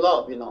นเกินรอ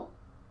พี่น้อง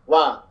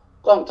ว่า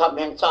กองทัพ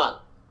แห่งชาติ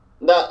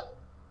และ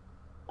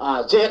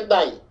เฮ็ดไ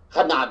ด้ข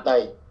นาดใด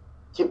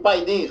สิไป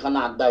ดีขน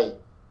าดใด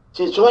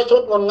สิสวยส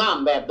ดงดงาม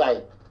แบบใด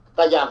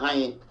ก็อยากให้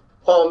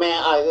พ่อแม่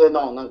อ้าย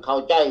น้องนั้นเข้า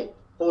ใจ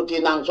ผู้ที่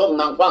นั่งชม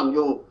นั่งฟังอ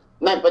ยู่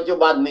ในปัจจุ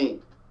บันนี้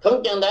ถึง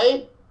จังได๋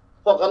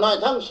พวกน้อย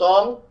ทั้งสอ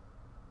ง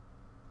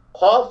ข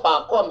อฝา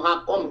กความหัก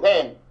ความแพ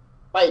ง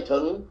ไปถึ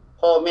ง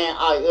พ่อแม่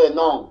อ้าย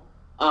น้อง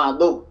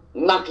ลูก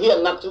นักเรียน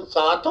นักศึกษ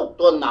าทุก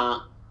ตัวหน้า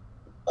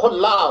คน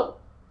ลาว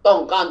ต้อง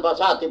การประ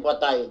ชาธิป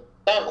ไตย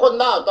แต่คน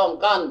ลาวต้อง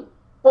การ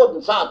ปล้น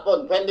ชาติปล้น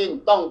แผ่นดิน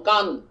ต้องกา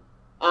ร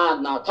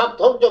ทับ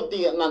ถมโจมตี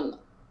นั้น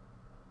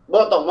บ่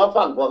ต้องมา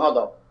ฟังพวกเฮาด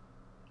อก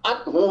อัด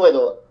หูไว้โด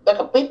ดแต่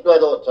ก็ปิดไว้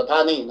โดดสถา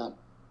นีนั้น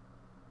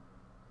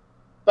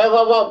แปลว่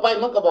าเว้าไป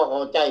มันก็บ่เข้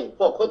าใจพ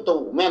วกคนตู้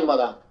แม่นบ่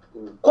ล่ะ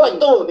คน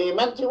ตู้นี่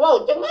มันสิเว้า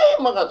จังได๋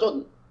มันก็สน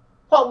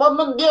เพราะว่า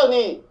มันเดี๋ยว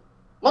นี้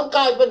มันก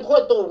ลายเป็นค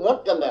นตู้หมด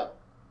กันแล้ว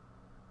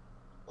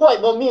ค่อย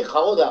บ่มีเข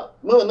าแล้ว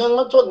มื้อนึง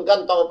มันชนกัน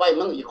ต่อไป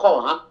มันสิข้อ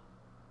หัก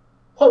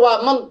เพราะว่า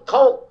มันเข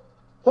า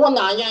หัวห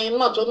น้าใหญ่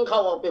มาชนเขา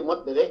เอาไปหมด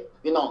เด้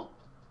พี่น้อง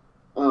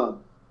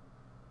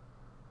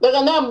แล้ว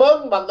ก็แนมเบิ่ง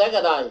บักใดก็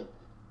ได้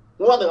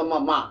หัวเด้อ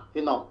มากๆ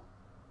พี่น้อง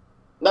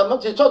แล้วมัน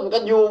สิชนกั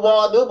นอยู่บ่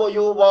หรือบ่อ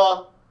ยู่บ่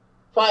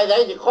ฝ่ายใด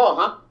สิข้อ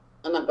หัก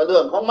อันนั้นก็เรื่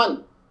องของมัน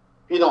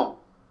พี่น้อง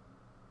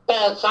แต่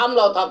3เ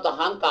ราทำทห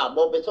ารกล้า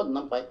บ่ไปชนน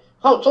ำไป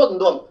เฮาชน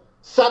ร่วม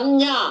สัญ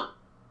ญา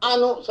อ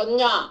นุสัญ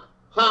ญา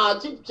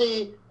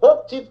54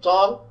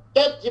 62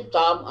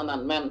 73อันนั้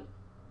นแม่น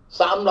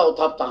3เรา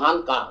ทัพทหาร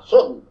กล้า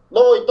ส้นโด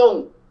ยตรง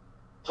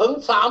ถึง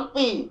3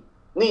ปี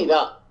นี่ล่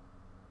ะ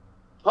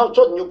เฮาช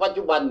นอยู่ปัจ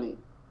จุบันนี่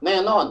แน่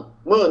นอน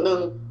มื้อนึง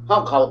เฮา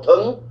เข้าถึ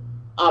ง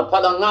พ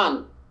ลังงาน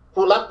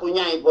ผู้รักผู้ให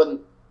ญ่เพิ่น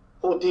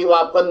ผู้ที่ว่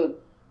าเพิ่น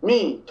มี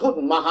ทุน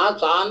มหา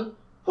ศาล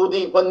ผู้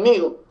ที่เพิ่นมี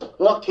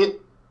หัวคิด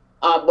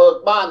เบิก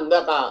บานแล้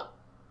วก็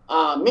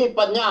มี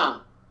ปัญญา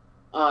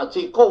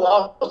สิกู้เอา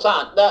ศา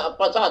สตร์และ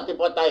ประชาธิ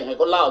ปไตยให้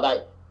คนลาวได้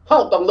เฮา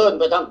ต้องเดิน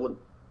ไปทางคุณ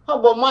เฮา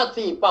บ่มา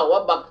สิเป้าว่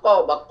าบักก้อ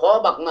บักขอ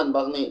บักนั่น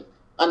บักนี้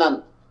อัน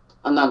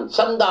นั้น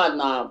สันดาน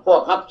พว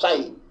กรับใช้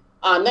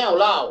แนว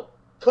ลาว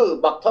คือ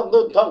บักท่อง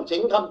รุ่นท่องสิ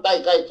งคำไต้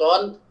ไกรสอ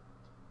น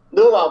ห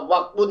รือว่าบั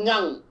กบุญยั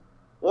ง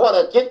วร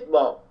จิตบ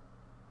อก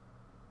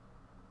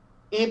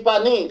อีปา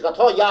นี่ก็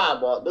ท่อยา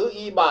บ่หรือ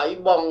อีบ่าอี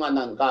บองอัน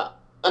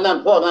นั้น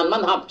พวกนั้นมั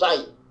นรับใช้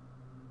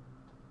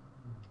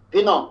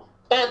พี่น้อง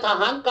แต่ท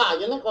หารกล้าอ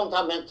ยู่ในกองทั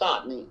พแห่งชา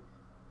ตินี่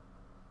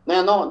แน่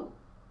นอน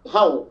เฮ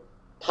า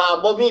ถ้า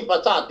บ่มีปร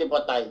ะชาธิป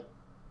ไตย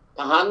ท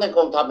หารในก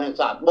องทัพแห่ง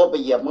ชาติบ่ไป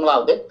เหยียบเมืองลา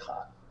วเด็ดขา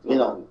ดพี่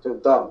น้องถูก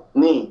ต้อง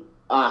นี่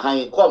ให้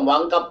ความหวั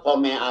งกับพ่อ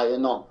แม่อ้าย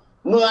น้อง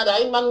เมื่อใด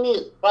มันมี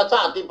ประช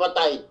าธิปไต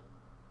ย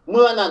เ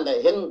มื่อนั้นได้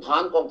เห็นฐา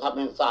นกองทัพแ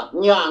ห่งชาติ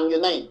ย่างอยู่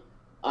ใน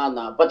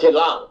ประเทศ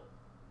ลาว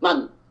นั่น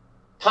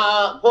ถ้า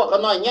พวกเขา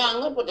น้อยย่าง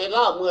ในประเทศล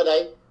าวเมื่อใด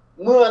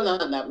เมื่อนั้น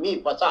น่ะมี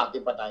ประชาธิ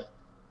ปไตย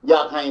อย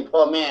ากให้พ่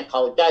อแม่เข้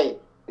าใจ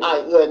อ้าย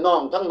น้อ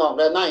งทั้งนอก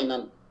และในนั้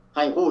นใ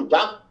ห้ฮู้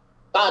จัก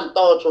การ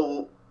ต่อสู้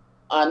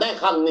ใน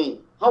ครั้งนี้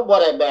เฮาบ่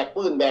ได้แบก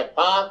ปืนแบกพ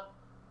า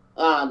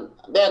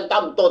แดนต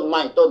ำต้นไ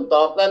ม้ต้นต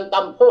อกแดนต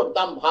ำโพดต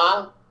ำผา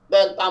แด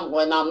นตำห้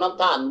วยน้ำน้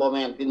ำท่านบ่แ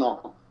ม่นพี่น้อง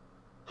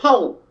เฮา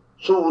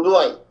สู้ด้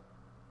วย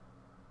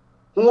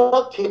หัว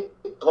คิด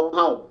ของเฮ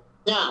า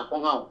ญาของ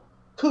เฮา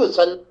คือ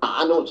สัญญา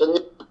อนุสัญญ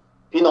า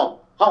พี่น้อง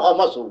เฮาเอา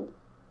มาสู่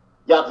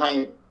อยากให้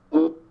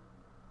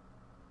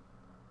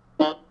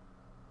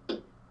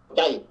ใ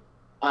จ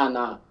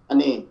อัน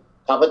นี้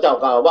ข้าพเจ้า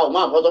ก็เว้าม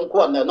าพอสมค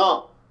วรแล้วเนาะ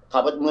ข้า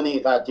พเจ้ามื้อนี้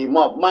ก็สิม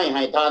อบไม้ใ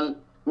ห้ท่าน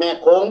แม่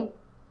คง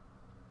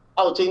เอ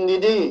าสิ่ง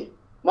ดี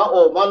ๆมาโอ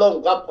บมาลง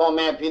กับพ่อแ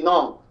ม่พี่น้อ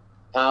ง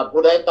ถ้า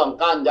ผู้ใดต้อง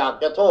การอยาก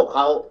จะโทรเข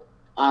า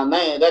ใน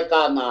รายก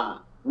าร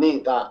นี่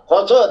ก็ขอ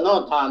เชิญเนาะ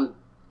ท่าน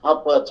เอา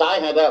เปิดสาย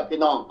ให้แล้วพี่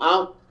น้องเอา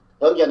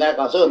ถึงจะได้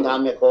ก็เชิญท่าน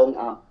แม่คง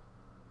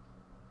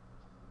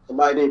ส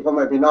บายดีพ่อแ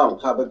ม่พี่น้อง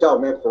ข้าพเจ้า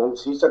แม่คง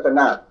ศรีสัต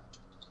นา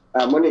ถ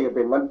มื้อนี้ก็เ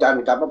ป็นวันจันทร์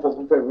กลับมาพบ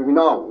กับพี่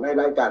น้องใน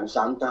รายการ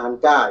3ทหาร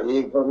กล้าอี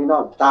กพี่น้อ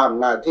งตาม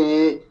หน้าที่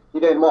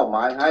ที่ได้มอบหม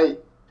ายให้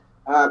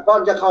ก่อน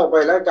จะเข้าไป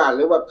รายการห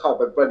รือว่าเข้าไ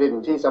ปประเด็น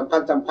ที่สำคั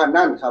ญ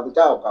นั่นข้าพเ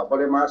จ้าก็บ่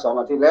ได้มา2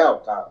อาทิตย์แล้ว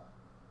ก็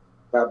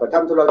ไปท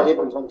ำธุรกิจเ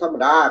ป็นของธรรม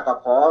ดาก็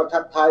ขอทั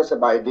กทายส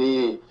บายดี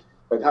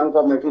ไปทั้งพ่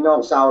อแม่พี่น้อง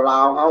ชาวลา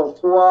วเฮา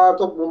ทั่ว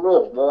ทุกมุมโล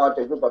กบ่ว่าจ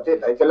ะอยู่ประเทศ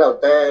ไหนก็แล้ว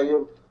แต่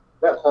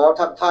และขอ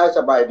ทักทายส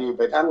บายดีไ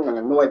ปทั้ง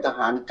หน่วยทห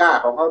ารกล้า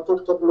ของเฮา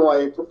ทุกๆหน่วย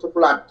ทุก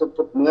ๆรัฐ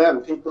ทุกๆเมือง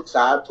ที่ปรึกษ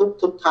า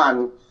ทุกท่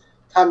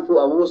านผู้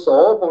อาวุโส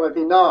พ่อแม่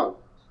พี่น้อง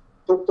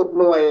ทุก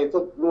หน่วยทุ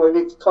กหน่วย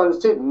วิสคอน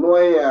ซินหน่ว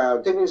ย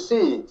เทนเนส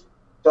ซี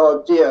จอร์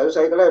เจียหรือไส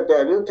ก็แล้วแต่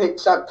หรือเท็ก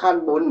ซัสท่าน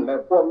บุญและ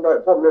พวกด้ว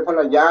ยภร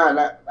รยาแ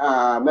ละ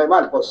แม่บ้า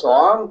นปส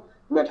อง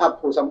แม่ทัพ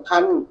ผู้สำคั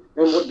ญใน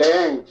มดแด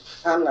ง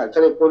ทางแค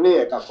ลิฟอร์เนีย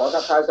ก็ขอทั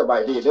กทายสบา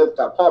ยดีเด้อ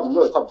กับพ่อ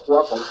ด้วยครอบครัว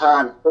ของท่า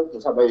นพวก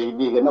สบาย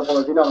ดีกันนะพ่อแ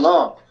ม่พี่น้องเนา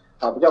ะ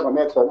ข้าพเจ้ากับแ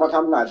ม่ผมมาท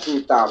ำหน้าที่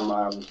ตาม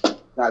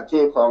หน้า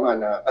ที่ของ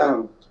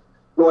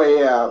หน่วย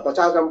ประช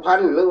าสัมพัน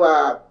ธ์หรือว่า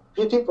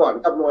พิธีกร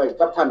กับหน่วย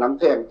กับท่านน้ำ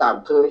แพงตาม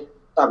เคย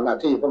ตามหน้า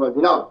ที่พ่อแม่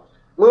พี่น้อง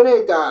มื้อนี้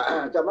ก็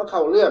จะมาเข้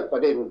าเรื่องปร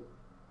ะเด็น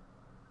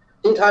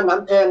ที่ท่านน้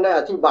ำแพงได้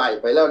อธิบาย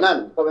ไปแล้วนั่น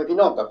พ่อแม่พี่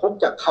น้องก็คง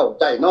จะเข้า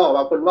ใจเนาะ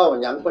ว่าเพิ่นเว้า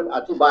หยังเพิ่นอ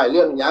ธิบายเ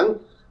รื่องหยัง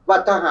ว่า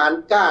ทหาร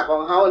กล้าขอ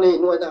งเฮานี่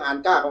หน่วยทหาร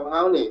กล้าของเฮ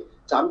านี่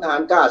3ทหา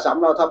รกล้า3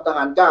เหล่าทัพทห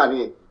ารกล้า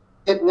นี่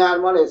เฮ็ดงาน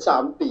มาได้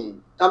3ปี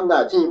ทำหน้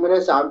าที่มาได้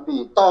3ปี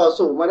ต่อ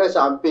สู้มาได้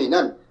3ปี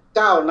นั่น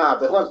ก้าวหน้าไ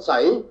ปฮอดไส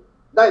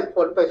ได้ผ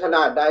ลไปขน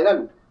าดใดนั่น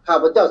ข้า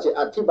พเจ้าสิ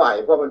อธิบาย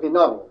พ่อแม่พี่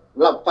น้อง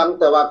รับฟัง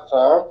แต่ว่าข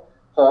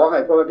อให้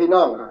พ่อแม่พี่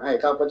น้องให้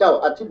ข้าพเจ้า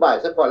อธิบาย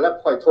ซะก่อนแล้ว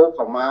ค่อยโทรเ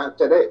ข้ามา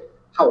จะได้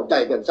เข้าใจ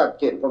กันชัด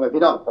เจนพ่อแม่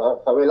พี่น้อง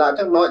ขอเวลา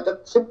จักน้อยจัก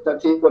10นา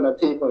ทีกว่านา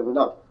ทีพ่อแม่พี่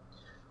น้อง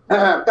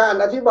การ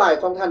อธิบาย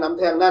ของท่านน้ำ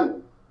แทงนั่น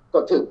ก็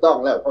ถูกต้อง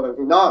แล้วพ่อแม่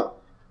พี่น้อง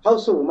เฮา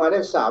สู่มาได้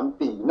3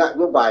ปีนโ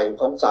ยบาย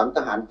ของ3ท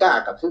หารกล้า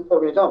ก็คือพ่อ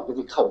แม่พี่น้องก็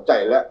สิเข้าใจ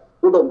แล้ว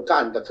อุดมกา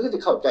รณ์ก็คือสิ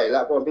เข้าใจแล้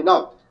วพ่อแม่พี่น้อ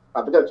งข้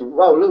าพเจ้าสิเ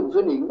ว้าลืม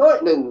ขึ้นอีกน้อย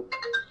นึง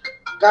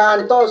การ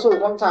ต่อสู้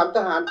ของ3ท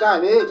หารกล้า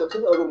นี้ก็คื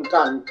ออารมณ์ก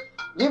าร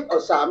ยิบเอา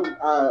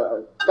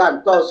การ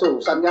ต่อสู้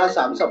สัญญา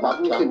3ฉบับ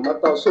นี้ขึ้นมา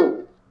ต่อสู้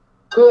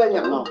เพื่อห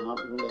ยังเนาะ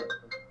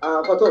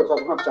ขอโทษขอ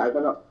รับสายก่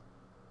อนเนาะ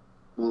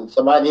ส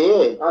บายดี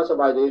ส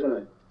บายดีกันหน่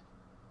อย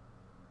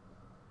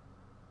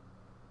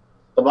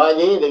สบาย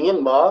ดีได้ยิน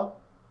บ่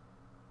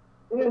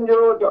ยินอ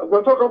ยู่ขอ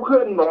โทษกับเพื่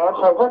อนหมอ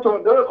ขอโทษ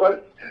เด้อขอ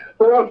เพ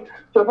ราะว่า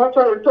เฉพาะเ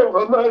จ้าข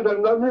องมาดัง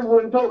นั้นมีบุ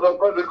ญเท่ากับ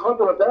คนขอโ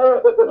ทษเด้อ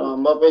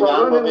บ่เป็นหยัง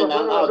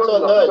เชิ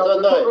ญเลย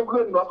เ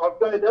พื่อนหมอขอบ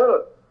ใจเด้อ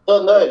เชิ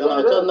ญเลย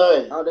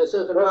ได้ซื้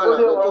อขึ้นมาแล้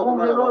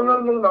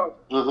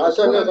วเ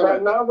ชิญเลยกัน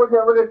นะบ่ไ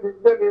ด้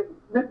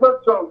นิดบ่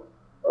จบ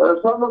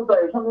สมองใจ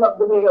สำนัก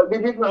นี้ก็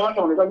ดิๆนะต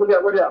รงนี้ก็บ่ไ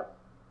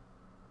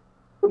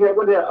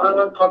ด้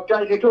ขอบใจ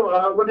ที่ทุก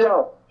บ่ได้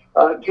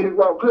ที่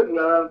ว่าขึ้น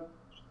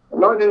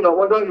น้อยนึงเรา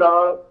ว่าด้วยนะ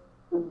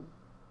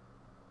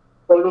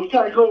คนลูกช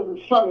ายเขา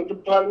สร้างสะ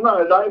พานมา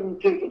ได้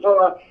ที่เพราะ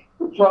ว่า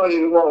พ่อนี่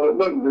ว่า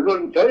รุ่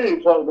นใจ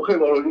พ่อบ่เคย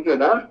บอกเลย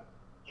นะ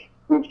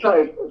ลูกชาย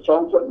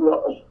2คน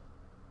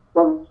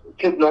ต้อง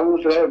คิดน้อง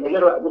เสียไม่ใช่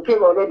ว่าบ่เคย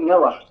บอกรุ่นนะ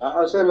ว่ะ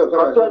เชิญเลยค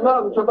รับ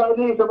สบาย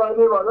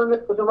ดีว่านั่น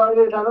สบาย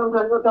ดีทางน้ำแ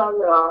ข็งก็ทาง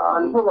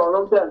ผู้บอกน้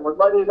องแจ้งหมดส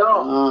บายดีเนาะ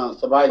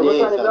สบายดี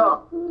ส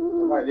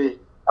บายดี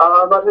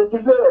บัดนี้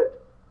ที่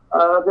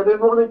จะได้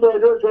พวกนี้ใจ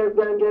เด้อเก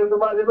ณฑ์ส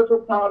บายดีทุ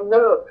กทางเ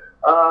ด้อ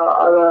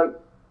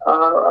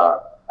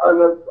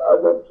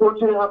ผู้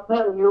ที่ฮับแท้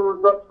อยู่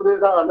รับปริญ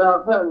ญานะ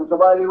แท้ส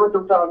บายดีทุ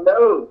กทางเด้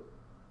อ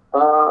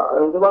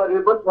สบายดี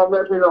พ่อแม่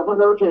พี่น้องคน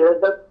เราเฉย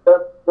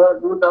จะ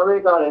ดูตามรา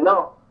ยการเนา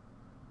ะ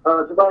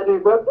สบายดี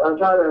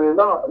ใช่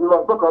เนาะบอ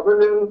กก็ขอเป็น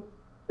เรื่อง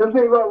ฉัน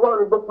คิดว่า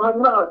บุคคล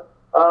น่ะ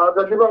แ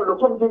ต่ที่ว่าเรา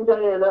คงจริงใจ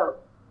แล้ว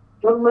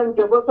ฉันมันจ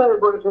ะว่าใช่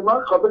บริษัทมา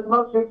ขอเป็นมา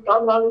สิท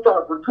ำงานจา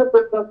กขึ้นเ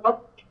ป็นนะครับ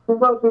ที่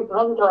ว่าสิท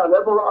ำงานแล้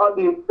วเพราะอ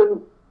ดีตเป็น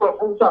ปก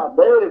ครองศาสตร์ไ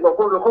ด้บอก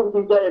ว่าเราคงจ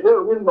ริงใจได้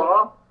ยินหมอ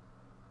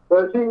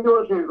สิ่งที่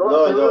ว่าสิ่ง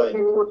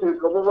ที่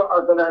เขาบอกว่าอั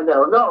นตรายแล้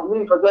วเนาะมี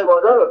เข้าใจบ่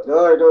ได้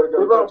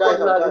ที่ว่าคน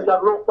นั้นจาก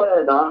โลกไป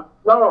นะ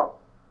เนาะ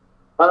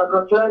ก็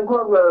เชิญพว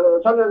ก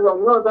ท่านหลวง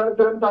เนาะท่านเ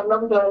ชิญท่านน้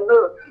ำแดงเนา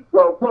ะเร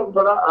าพวกพ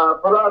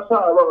ระช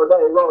าว่าได้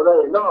เนาะ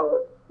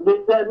ดี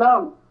ใจน้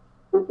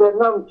ำ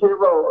ที่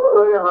ว่า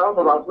หาพ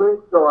ระพุทธ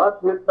เจ้า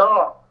คิดเนา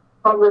ะ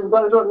ทำเป็นไป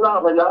จนหน้า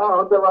พญา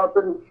แต่ว่าเ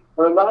ป็น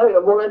หลาย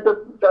โมเมนต์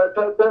แ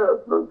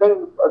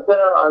ต่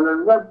อันนั้น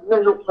ไม่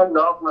ลุกขึ้นด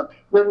อกนะ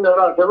เป็นอะไ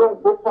รจะลง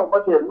ปุ๊บของปร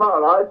ะเทศมา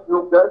หลายลุ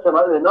กได้ใช่ไหม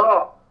เนาะ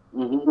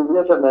เ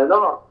นี่ยใช่ไหมเน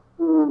าะ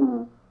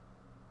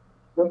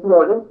นี่คือ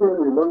เรื่องที่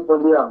มันตัว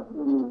เดียว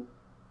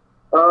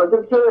จึ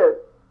งเช่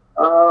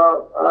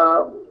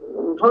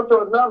เขาจ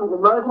ดน้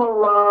ำหมายความ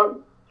ว่า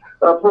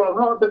พวกเ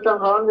ขาเป็นท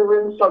หารนี่เป็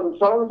นสั่ง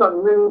สองสั่ง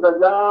หนึ่งสัญ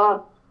ญา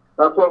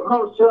พวกเขา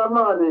เชื่อม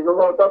านี่ก็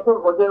บอกแต่พวก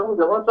คนเดียว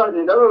จะว่าใช่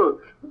ดีเด้อ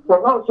พวก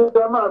เขาเชื่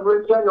อมาเป็น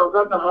เชื่อของก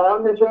ารทหาร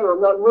ไม่เชื่อของ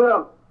การเมือง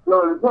เล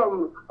ยพวก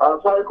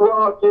ชายคน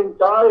จริง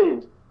ใจ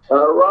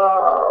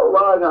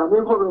ว่าอย่าง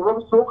นี้คนรู้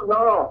สุขเน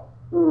าะ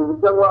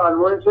จังหวะ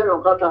ไม่เชื่อขอ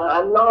งการทหา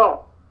รเนาะ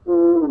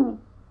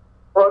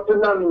เพราะฉะ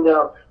นั้นเนี่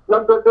ยนั่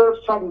นก็จะ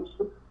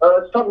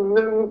สั่งห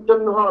นึ่งจ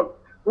นหอด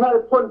ไม่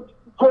พ้น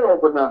โทษ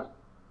นะ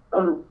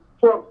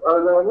พวก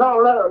เน่า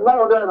ไ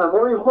ด้นะไม่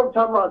มีคนท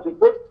ำมาสิ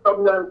บต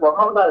ำแหน่งของเ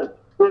ขาได้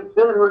เป็นเ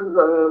ส้น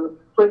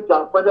เป็นจั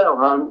บไปแล้ว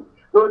หัน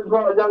โดยเฉพ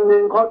าะยังหนึ่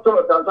งข้อโท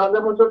ษแต่ทางได้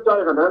ผู้ช่วย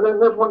ขนาดนั้น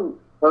ไม่พ้น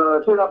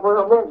ที่รับพ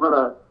ระโมกขน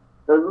าด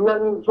นั้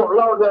นพวกเ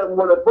ล่าแดง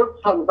บริพุทธ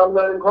สั่งตำแห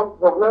น่งของ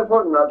พวกไม่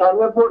พ้นทางไ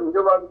ม่พ้นจ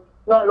ะวัน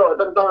ง่ายหล่อ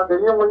ต่างๆแต่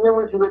ยัง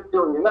มีชีวิตอ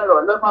ยู่อย่างง่ายหล่อ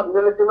และพัน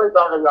นี่เลยที่ไม่ต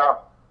ายกันยาว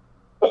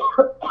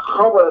เข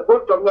าเปิดพุท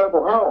ธกำเนิดข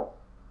องเขา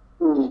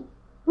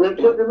เด็ก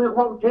จะมีค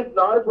วามคิดห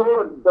ลายค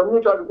นจะมี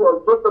การพูด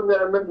พุทธกำเนิ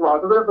ดเป็นหวาน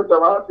เรื่องประจ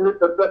ำวันชีวิต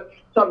แต่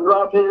ชั้นรา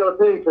ทีเรา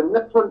ที่เห็น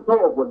นักชนโช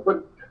คบุญคน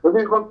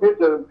มีความคิด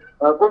อย่าง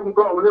คน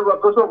ก็เรียกว่า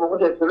ก็ชอบของประ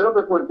เทศแล้วเ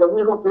ป็นคนจะ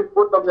มีความคิด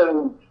พุทธกำเนิด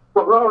พ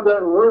วกเราเดิ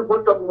นพุท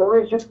ธกำเนิ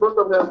ดคิดพุทธก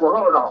ำเนิดของเร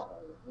าเนาะ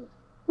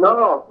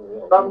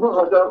ตามผู้เข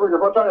าจะผู้เฉ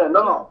พาะท่านเ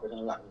นาะ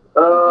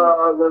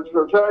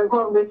แสดงคว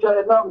ามดีใจ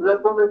น้ำแสดง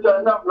ความดีใจ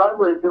น้ำหลายห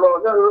น่วยที่บอก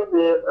เนี่ยเรื่อง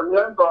นี้อัน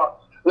นี้ก็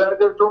อยาก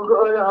จะชมห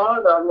า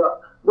เนี่ย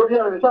บุญญ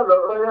าณชาติห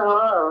า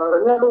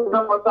เนี่ยลูกธร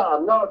รมศาสต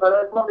ร์เนาะแสด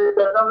งความดีใจ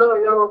น้ำเลย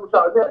ยังภาษ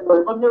าเนี่ยหน่วย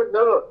คนยืดเน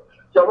อะ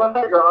จะว่าใ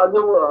ห้กับอา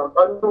ยุม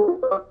าดู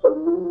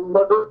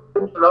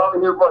เรา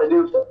นิ้วก้อย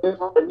นิ้ว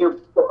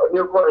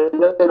ก้อย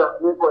เนี่ยนะ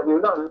นิ้วก้อยนิ้ว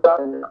นั่งได้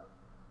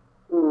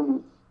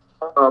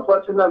เพราะ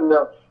ฉะนั้นเนี่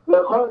ยแล้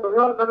วเขาเ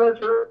นี่ยก็ได้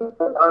ชื่อ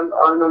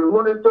อันม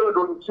อนิเตอร์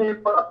ดุนชี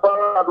ปะ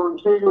ดุน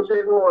ชีอยู่ที่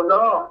โน่นเน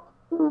าะ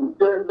เ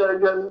จนเเ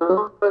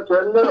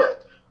นี่ย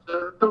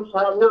ทุกท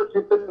างเนี่ย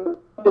ที่เป็น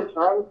ที่ท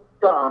าง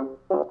การ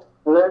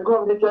แล้วก็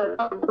มีใจ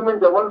มัน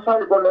จะวันไส้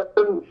ก็แล้วเ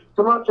ป็นส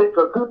มาชิก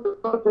ก็คือ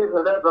ที่แส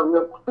ดงแบบเ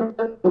นี่ย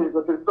ที่ก็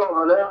ติดต่อม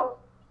าแล้ว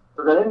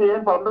แต่ทีนี้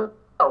พอ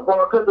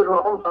ขึ้นเป็นหัว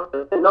ห้องสังเก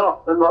ตเนาะ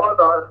เป็นหมอ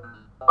ตอน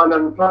อันนั้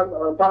น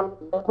ทาง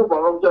ผู้บอก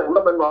เราแจ้งว่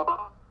าเป็นหมอ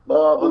บ่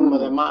เพิ่งมา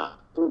ได้มา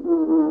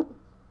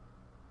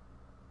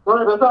ว่า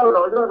จะเศร้าหร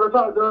อจะเศ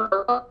ร้าจะ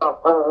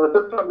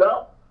ทำแล้ว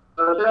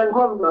แสดงค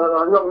วาม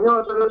ย่องย่อ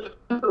จะ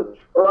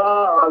ว่า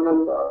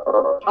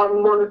ทาง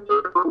มูลนิธิ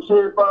ชี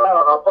พ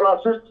ปรา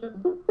ชิก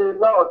ที่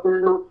เล่าที่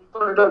อยู่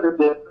ได้เ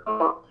ด็ด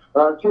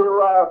ชื่อ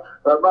ว่า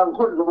บางค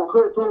นก็เค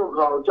ยทูกเข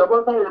าจะว่า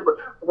ให้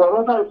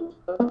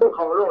เข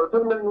าโลดซึ่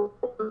งมัน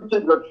จริ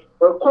ง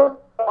ๆคน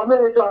อเม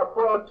ริกาพ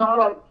อชา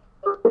ติ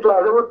กล่าว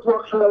ว่าทัว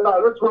ร์เชียร์ได้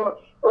แล้วทัวร์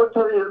เฉ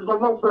ลี่ยคน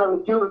ต้องฟัง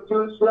ชื่อเ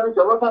สียงจ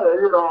ะว่าให้อะ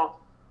ไรหรอ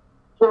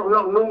พวกน้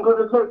องนุ่งเขา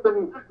จะเคยเป็น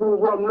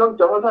ความน้อง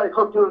จะว่าให้เข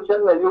าชื่อเสียง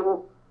อะไรอยู่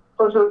เข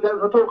าชื่อเสียง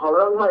เขาทูกเขาแ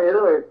ล้วไม่เ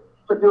ลย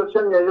เขาชื่อเสี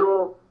ยงอะไรอยู่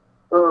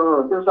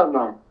เจ้าสั่งห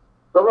น่อย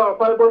แต่ว่าไ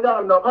ฟบริยา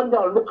นเนาะขั้นย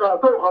านลูกค้า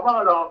โทรเข้ามา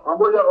เนาะ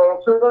บริยานออก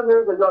ซื้อก็นี่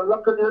ก็ย้อนรั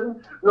กกันยืน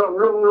น้อง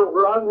ลูก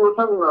ร้านอยู่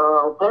ทั้ง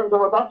แพงธร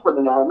รมทัศน์คน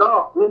ไหนเนาะ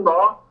นี่บอ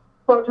ก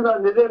เพราะฉะนั้น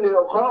ในเรื่องนี้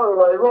เขาอะ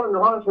ไรว่า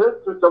ห้องเช็ด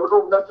จะมาดู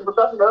นักธรรม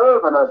ทัศน์เด้อ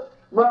ขนาด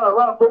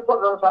ว่าพวก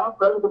รักษาแ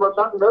พงธรรม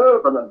ทัศน์เด้อ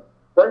ขนาด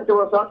แพงธรร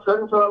มทัศน์แพง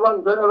สวรร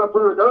ค์แพงอะไร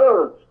พื้นเด้อ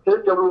เช็ด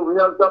จะดูเ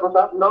นี่ยธรรม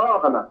ทัศน์เนา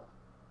ะขนาด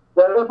แ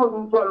ต่แล้วพวก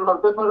คนมัน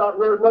เป็นพลัง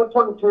เนี่ยแล้ว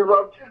พ้นที่ว่า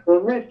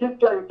มีจิต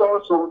ใจต่อ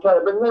สู้ใช่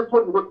เป็นไม่พ้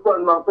นบุญคน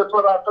มันเป็นพ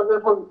ลังก็ไม่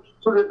พ้น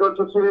สุริโดน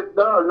สุริไ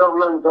ด้ลอง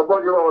นั่งกับพ่อ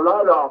โยล้า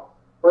ดอก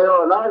พ่อโย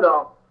ล้าดอ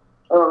ก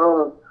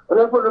แ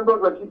ล้วพวกนั้น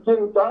ก็จริ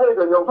งใจ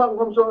กันอย่างฟัง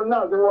คำสอนน่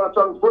าจะว่า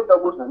จังพุทธ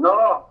บุตรเนา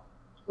ะ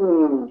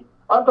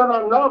อัน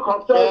นั้นเนาะขอ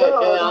บใจ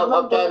ขอ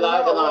บใจหลาย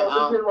กันหน่อยเอ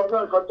า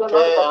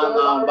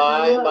บ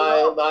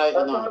าย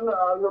กันหน่อย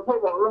พวก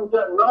บอกลงแ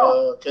จ้งเนาะ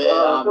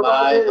บ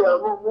าย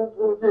มุ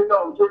กที่น้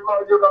องที่คอย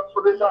อยู่กับสุ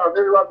ริยาไ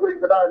ด้รับเอง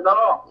ก็ได้เนา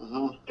ะ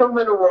ช่างไ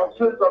ม่รู้ว่า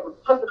ชื่อกับ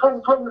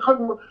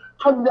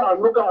ขั้นยาน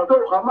ลูกกาโท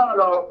ษขามา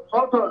เราเขา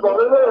ตรวจบอกเ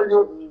รื่อยๆอ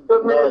ยู่จน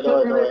มีชื่อ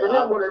ที่ไม่ไ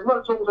ด้หมดเลยเมื่อ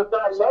ทรงสัจ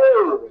จ์แล้ว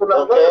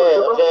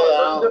โอเค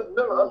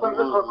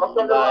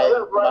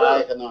บาย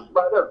กันหน่อย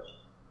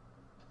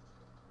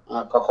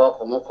ก็ขอ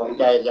ของ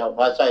ใจเจ้าพ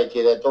ระไส้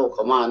ที่ได้โทษเ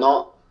ข้ามาเนาะ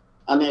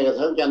อันนี้ก็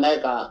ถึงจะได้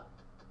กับ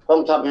กอ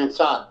งทัพแห่ง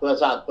ชาติเพื่อ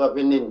ชาติเพื่อแ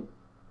ผ่นดิน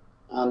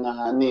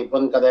อันนี้เพิ่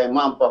นก็ได้ม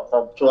าประกอ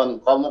บส่วน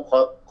ขอมุ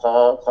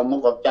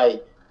ขอบใจ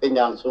เป็นอ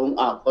ย่างสูง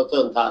ขอเชิ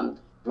ญท่าน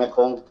แม่ค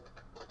ง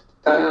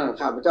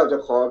ข้าพเจ้าจะ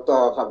ขอต่อ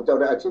ข้าพเจ้า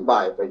ได้อธิบา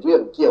ยไปเรื่อ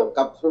งเกี่ยว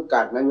กับโครงก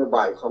ารนโยบ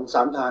ายของ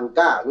3ทหารก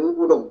ล้าหรือ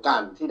อุดมกา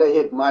รณ์ที่ได้เ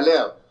ฮ็ดมาแล้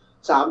ว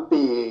3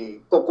ปี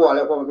กว่าๆแ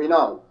ล้วพ่อแม่พี่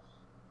น้อง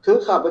คือ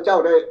ข้าพเจ้า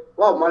ได้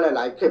ว่ามาห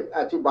ลายๆคลิป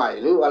อธิบาย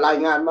หรือว่าราย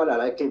งานมาหล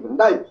ายๆคลิปมัน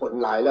ได้ผล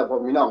หลายแล้วพ่อ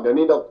พี่น้องเดี๋ยว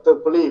นี้ดร.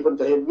พลีเพิ่น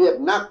จะเฮ็ดเวียก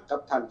นักกับ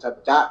ท่านสัจ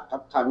จะกั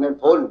บท่านนาย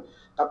พล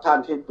กับท่าน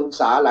ที่ปรึก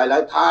ษาหลา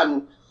ยๆท่าน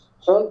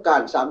โครงกา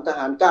ร3ทห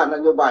ารกล้าน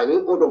โยบายหรือ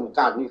อุดมก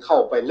ารณ์นี้เข้า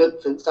ไปลึก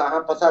ถึงสห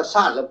ประชาช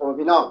าติแล้วพ่อ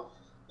พี่น้อง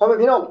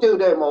จื้อ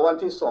ได้เมื่อวัน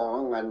ที่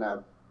2งั้นน่ะ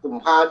กุม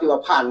ภาพันธ์ที่ว่า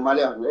ผ่านมาแ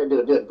ล้วเ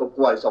ดือนก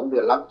ว่าๆ2เดื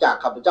อนหลังจาก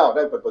ข้าพเจ้าไ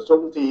ด้ไปประชุม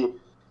ที่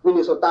มิน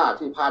นิโซตา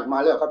ที่ผ่านมา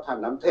แล้วกับท่าน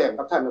น้ำแทง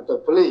กับท่านดร.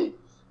พลี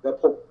และ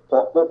พบ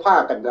ผ้า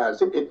กัน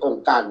11อง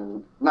ค์การ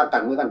นักกา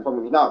รเมืองกันพ่อ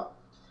พี่น้อง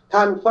ท่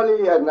านฟลี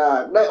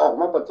ได้ออก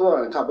มาประท้วง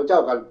ข้าพเจ้า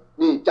กัน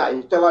ดีใจ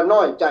แต่ว่าน้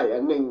อยใจอั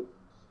นนึง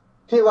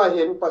ที่ว่าเ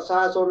ห็นประช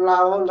าชนลา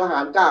วทหา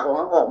รกล้าของ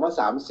ออกมา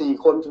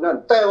 3-4 คนเท่านั้น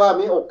แต่ว่า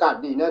มีโอกาส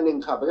ดีนะนึง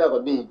ข้าพเจ้าก็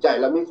ดีใจ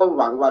และมีความ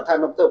หวังว่าท่าน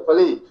ดร.ฟ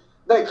ลี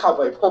ได้เข้าไ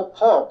ปพบ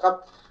พ่อกับ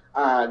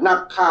นัก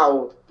ข่าว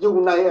ยุ่ง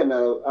ใน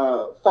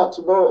Fox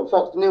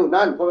News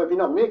นั่นพ่อพี่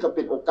น้องนี่ก็เ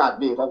ป็นโอกาส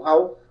ดีของเขา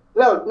แ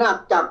ล้วนับ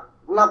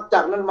จ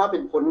ากนั้นมาเป็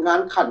นผลงาน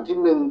ขั้นที่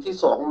1ที่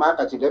2มา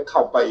ก็สิได้เข้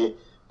าไป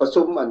ประ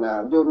ชุม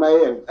อยู่ใน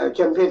แค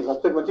มเปญของ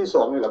เป็นวันที่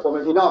2นี่แหละพ่อแ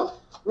ม่พี่น้อง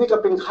นี่ก็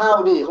เป็นข่าว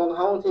ดีของเ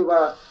ฮาที่ว่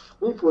า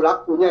มีผู้รัก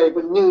ผู้ใหญ่เ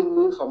พิ่นยื่น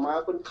มือเข้ามา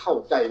เพิ่นเข้า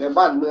ใจใน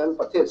บ้านเมือง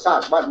ประเทศชา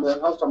ติบ้านเมือง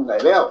เฮาสำใด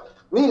แล้ว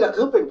นี่แหละ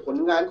คือเป็นผล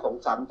งานของ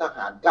3ทห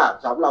ารกล้า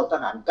3เหล่าท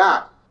หารกล้า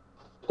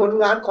ผล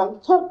งานของ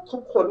ทุ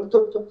กคน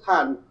ทุกท่า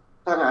น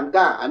ทหารก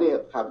ล้าอันนี้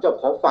ข้าพเจ้า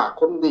ขอฝาก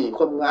คนดี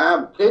คนงาม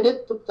เครดิต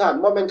ทุกท่าน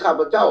ว่าเป็นข้า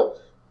พเจ้า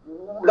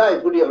ได้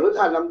ผู้เดียวหรือ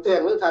ท่านลำแทง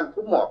หรือท่าน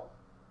ผู้หมอก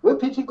หรือ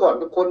พิธีกร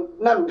ทุกคน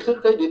นั่นคือ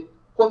เครดิต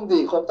ความดี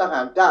ของทห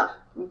ารกล้า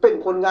เป็น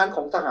ผลงานข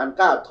องทหาร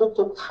กล้า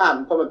ทุกท่าน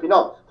พ่อแม่พี่น้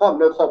องพร้อม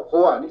ในครอบค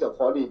รัวนี่ก็ข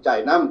อดีใจ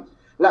น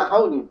ำและเฮ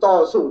านี่ต่อ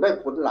สู้ได้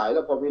ผลหลายแ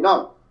ล้วพ่อพี่น้อง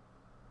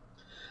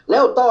แล้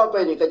วต่อไป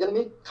นี่ก็ยัง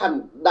มีขั้น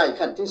ได้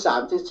ขั้นที่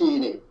3ที่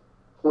4นี่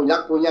ผู้ยั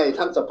กษ์ผู้ใหญ่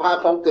ทั้งสภา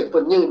ของเกิดเ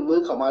พิ่นยื่นมือ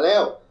เข้ามาแล้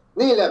ว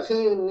นี่แหละคื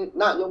อ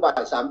นโยบาย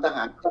3ทห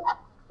าร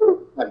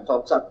กันขอ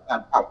งสัตว์กา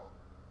รขับ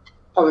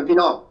พ่อแม่พี่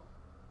น้อง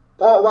เ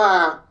พราะว่า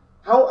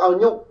เฮาเอา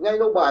ยกน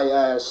โยบาย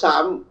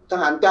3ท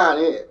หารกล้า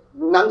นี่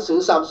หนังสือ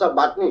3ฉ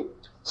บับนี่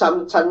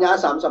สัญญา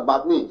3ฉบับ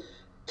นี่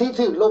ที่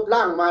ถูกลบล้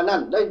างมานั่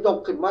นได้ยก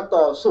ขึ้นมา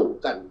ต่อสู้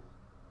กัน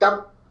กับ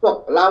พวก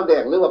ลาวแด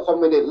งหรือว่าคอม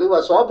มิวนิสต์หรือว่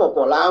าสปป.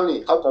ลาวนี่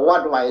เขาก็วา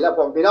ดไว้แล้ว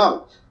พ่อพี่น้อง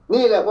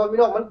นี่แหละพ่อพี่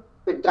น้องมัน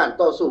เป็นการ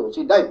ต่อสู้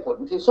ที่ได้ผล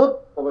ที่สุด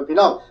พ่อพี่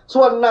น้อง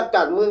ส่วนนักก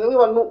ารเมืองหรือ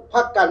ว่าพร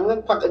รคการเมือง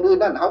พรรคอื่น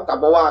ๆนั่นเฮาก็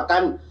บ่ว่ากั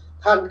น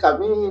ท่านก็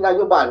มีนโ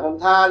ยบายของ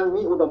ท่าน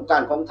มีอุดมกา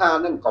รณ์ของท่าน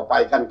นั่นก็ไป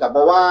กันก็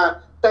บ่ว่า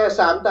แต่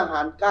3ทหา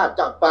รกล้า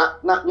จับปะ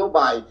นโยบ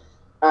าย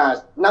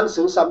หนัง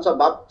สือ3ฉ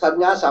บับสัญ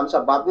ญา3ฉ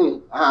บับนี่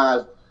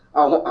เอ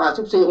า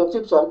54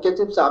 62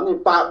 73นี่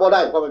ปะบ่ไ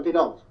ด้พ่อแม่พี่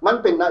น้องมัน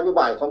เป็นนโย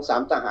บายของ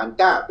3ทหาร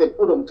กล้าเป็น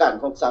อุดมการณ์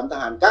ของ3ท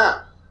หารกล้า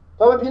เพ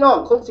ราะว่าพี่น้อง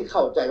คงสิเ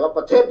ข้าใจว่าป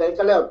ระเทศใด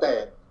ก็แล้วแต่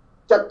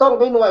จะต้อง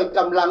มีหน่วยก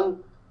ำลัง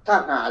ท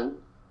หาร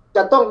จ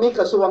ะต้องมีก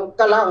ระทรวง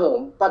กลาโหม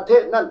ประเท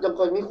ศนั้นจึง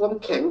ค่อยมีความ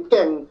แข็งแก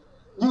ร่ง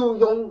อยู่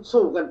ยง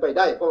สู้กันไปไ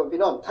ด้พ่อแม่พี่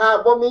น้องถ้า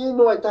บ่มีห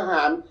น่วยทห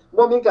าร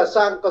บ่มีกระ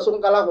ทรวง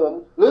กลาโหม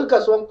หรือกร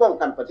ะทรวงป้อง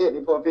กันประเทศ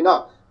นี่พ่อแม่พี่น้อง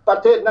ประ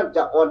เทศนั้นจ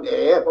ะอ่อนแอ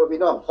พ่อแม่พี่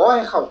น้องขอใ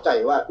ห้เข้าใจ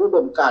ว่าอุด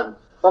มการณ์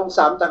ของ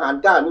3ทหาร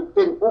กล้านี่เ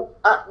ป็น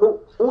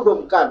อุดม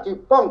การณ์ที่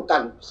ป้องกั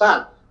นชา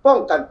ติป้อง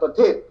กันประเ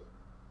ทศ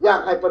อยา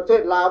กให้ประเท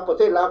ศลาว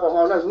ของเร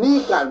านั้นมี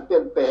การเปลี่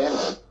ยนแปลง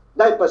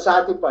ได้ประชา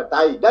ธิปไต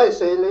ยได้เ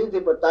สรี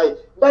ธิปไตย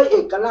ได้เอ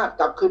กราช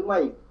กลับคืนมา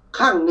อีกค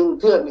รั้งหนึ่ง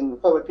เทื่อหนึ่ง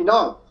พ่อแม่พี่น้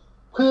อง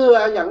เพื่อ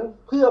อย่าง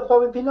เพื่อพ่อ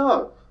แม่พี่น้อง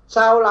ช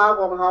าวลาว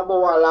ของเราบ่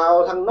ว่าลาว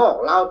ทางนอก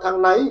ลาวทาง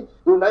ไหน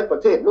อยู่ในประ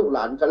เทศลูกหล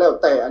านก็แล้ว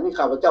แต่อันนี้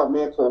ข้าพเจ้าแ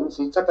ม่โขงศ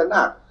รีสัตน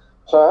าค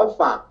ขอ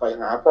ฝากไป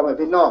หาพ่อแม่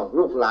พี่น้อง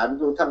ลูกหลาน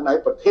อยู่ทางไหน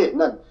ประเทศ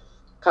นั้น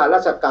ข้าร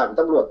าชการต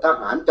ำรวจท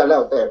หารก็แล้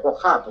วแต่พวก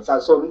ข้าประชา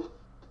ชน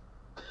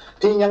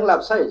ที่ยังรั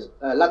บใช้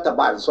รัฐ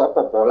บาลสป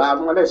ป.ลาว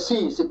มาได้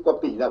40กว่า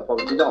ปีแล้วพ่อ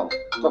พี่น้อง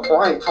ก็ขอ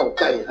ให้เข้า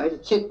ใจให้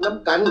คิดน้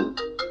ำกัน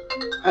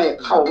ให้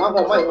เข้ามาพ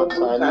อไม่พอ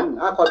กัน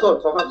ขอโทษ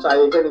ขอรับใส่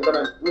แค่นึงก็ไ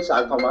ด้นิสั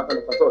ยเข้ามาก็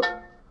ขอโทษ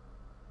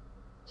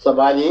ส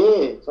บายดี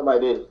สบาย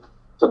ดี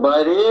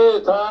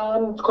ท่า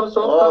นโฆษ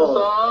กทั้งส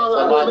องส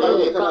บายดี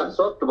ท่านส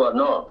ดบ่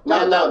เนาะแม่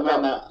นแล้ว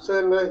เชิ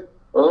ญเลย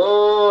โอ้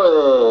ย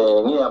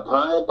เงียบห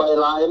ายไป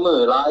หลายมื้อ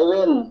หลายเ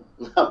ว้น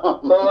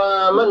เพราะว่า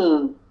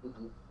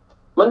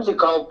มันสิ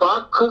เข้าปั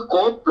กคือก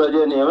บเลยเ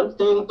ดี๋ยวนี้มัน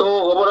ติงโต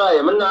ก็บ่ได้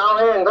มันหนาว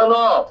แห้งข้างน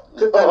อก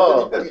คือกันห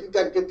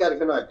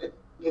น่อย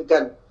คือกั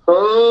นโ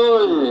อ้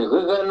ยคื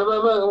อกันมัน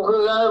คื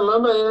อกันมัน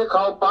ไม่เข้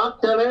าปัก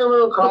จะไหนมั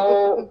นเข้า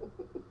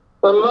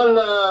มัน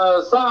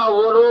ซาโว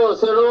โร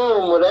ซิโร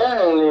หมดแด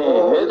งนี่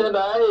เฮ็ดไ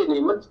ด้นี่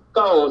มัน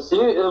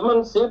90มัน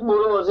10โว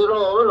โรซิโร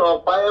มันออก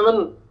ไปมัน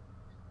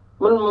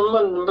เ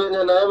ป็น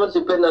จังไดมันสิ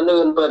เป็นอัน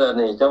อื่นไปล่ะ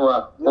นี่จังว่า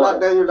อยู่ลาด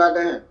ใด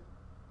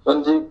มัน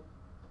สิ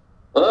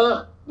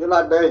อยู่ล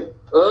าดใด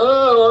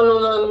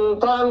นั่น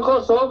ทานข้อ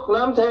ศก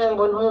น้ำแทงเ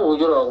พิ่นฮู้อ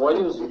ยู่หรอกว่าอ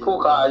ยู่ผู้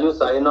ขาอยู่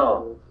ไสเนาะ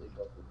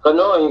ก็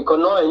น้อยอ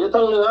ยู่ท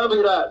างเหนือ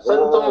พี่ล่ะสั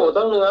นโตท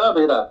างเหนือ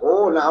พี่ล่ะโอ้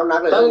หนาวนัก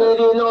เลยทางนี้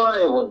ดีน้อย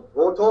พุ่นโ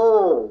อ้โธ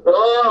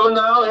มันห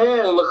นาวแห้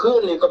งเมื่อคื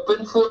นนี่ก็เป็น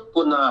ฟุต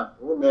พุ่นน่ะ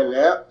โอ้แม่นแ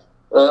ล้ว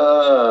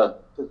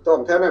ถูกต้อง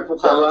แท้แม่ผู้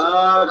ขาว่า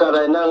ก็ไ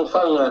ด้นั่ง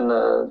ฟังกัน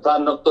ท่าน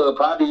ดร.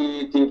พาดี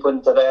ที่เพิ่น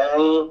แสดง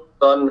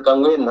ตอนกลาง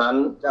เว้นหัน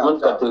มัน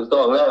ก็ถูกต้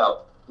องแล้ว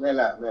แม่น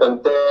ล่ะตั้ง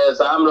แต่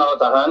3เรา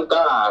ทหารก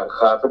ล้า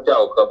ข้าพเจ้า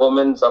ก็บ่แ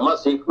ม่นสมา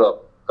ชิกหรอก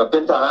ก็เป็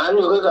นทหารอ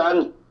ยู่คือกัน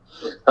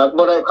หาก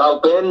บ่ได้เข้า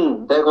เป็น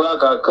แต่ว่า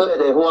ก็เคย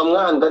ได้ร่วมง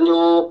านกันอ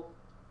ยู่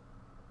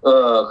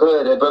เคย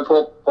ได้ไปพ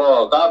บพ่อ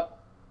กับ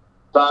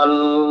ท่าน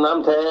น้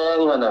ำแทง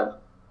หั่นน่ะ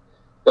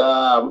ก็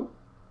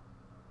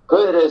เค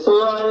ยได้ช่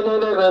วยเ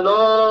ล็กๆ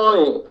น้อย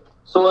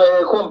ๆช่วย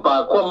ความปา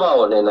กความเว้า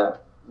นี่นะ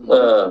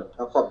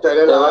ขอบใจหล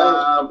ายๆแต่ว่า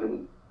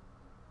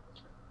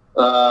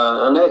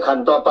ในขั้น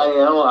ต่อไป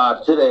เฮาอาจ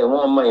สิได้ร่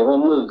วม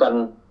มือกัน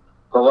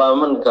เพราะว่า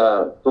มันก็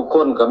ทุกค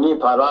นก็มี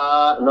ภาระ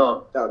เนาะ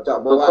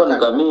ทุกคน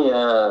ก็มี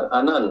อั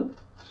นนั้น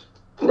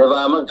แต่ว่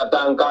ามันก็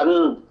ต่างกัน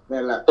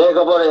นั่นแหละแต่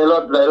ก็บ่ได้ล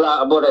ดได้ละ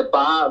บ่ได้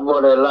ป้าบ่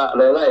ได้ละไ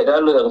ด้ไล่ได้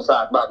เรื่องศา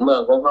สตร์บ้านเมือ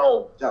งของเฮา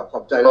ขอ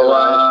บใจเพราะว่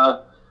า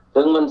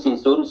ถึงมันสิ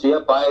สูญเสีย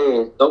ไป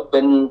ตกเป็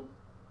น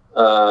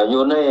อ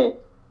ยู่ใน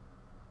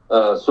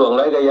ส่วงไ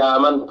ร้กะยา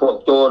มันพวก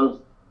โจร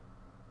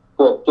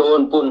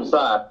ปุ่นศ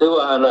าสตร์หรือ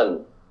ว่าอันนั้น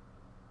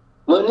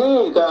มื้อนี้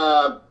ก็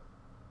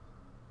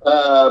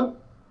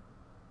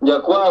อยา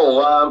ก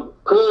ว่า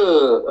คือ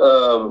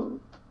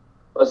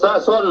ประชา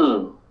ชน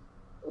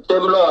เต็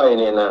มร้อย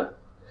นี่นะ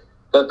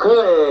ก็เค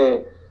ย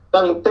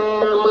ตั้งแต่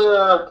เมื่อ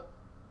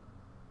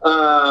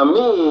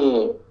มี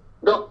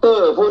ด็อกเตอ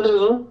ร์ผู้หนึ่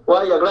งว่า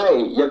อยา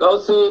กเอา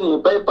ซื้อนี่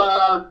ไปป่า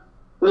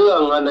เรื่อ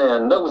งอันนี้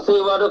ต้องซื้อ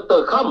ว่าด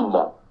ร.ค่ำบ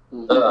อก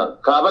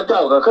ข้าพเจ้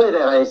าก็เคยไ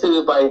ด้ให้ซื้อ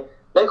ไป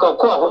ในครอบ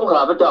ครัวของข้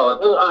าพเจ้า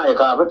อ้าย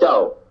ข้าพเจ้า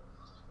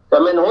แต่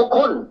เป็น6 ค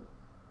น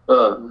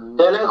แ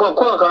ต่ในครอบ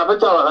ครัวข้าพ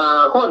เจ้า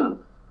5 คน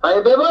ให้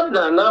ไปวัด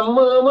น่ะนำ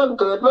มือมัน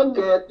เกิด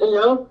อ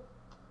ย่าง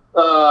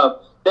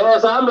แต่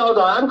3เราท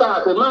หารกล้า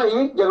ขึ้นมา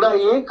อีกอย่างไร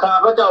อีกข้า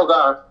พเจ้าก็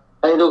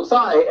ให้ลูกช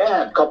ายแอ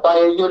ดเข้าไป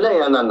อยู่ใน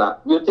อันนั้นน่ะ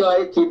อยู่ที่ไอ้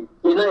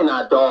ที่ในหน้า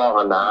จอ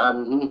หั่นน่ะ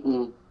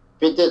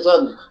พีเตอร์สั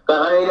นก็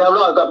ให้เรียบ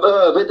ร้อยกับ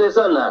พีเตอร์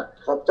สันน่ะ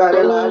ขอบใจ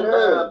หลาย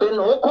ๆเป็น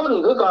6 คน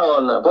คือเก่า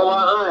น่ะเพราะว่า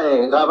อ้าย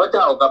ข้าพเ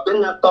จ้าก็เป็น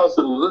นักต่อ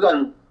สู้คือกัน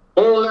เอ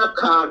งนัก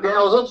ฆ่าแก้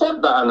วสด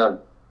ๆอันนั้น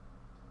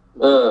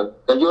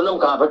ก็อยู่น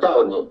ำข้าพเจ้า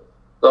นี่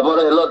ก็บ่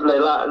ได้ลดเลย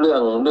ละเ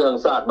รื่อง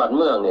ศาสตร์บ้านเ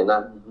มืองนี่น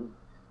ะ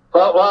เพ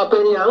ราะว่าเป็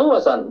นหยังว่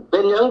าซั่นเป็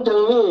นหยังจึง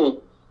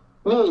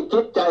มีจิ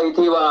ตใจ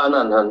ที่ว่า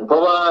นั่นหั่นเพรา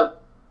ะว่า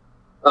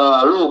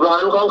ลูกหลา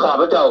นของข้า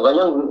พเจ้าก็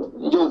ยัง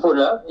อยู่พุ่น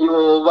แล้วอยู่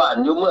บ้าน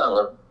อยู่เมือง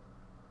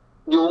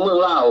อยู่เมือง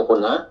ลาวพุ่น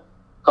นะ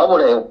เขาบ่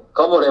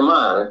ได้ม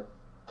า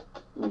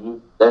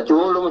แต่จู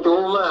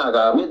มา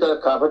ก็มีแต่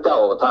ข้าพเจ้า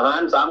ทหา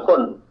ร3 ค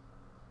น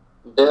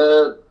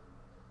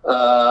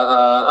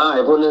อ้าย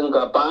ผู้หนึ่ง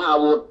ก็ปาอา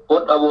วุธปล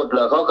ดอาวุธแ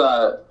ล้วเขาก็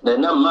ได้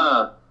นำมา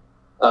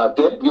เ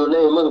ก็บอยู่ใน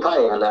เมืองไทย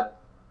นั่นแหละ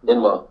เห็น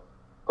บ่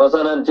เพราะฉ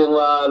ะนั้นจึง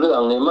ว่าเรื่อ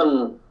งนี้มัน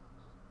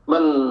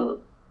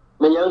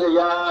ไม่ยังกะ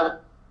ยา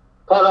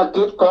ภาร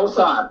กิจของศ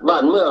าสตร์บ้า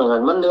นเมืองหั่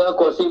นมันเหนือ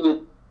กว่าชีวิต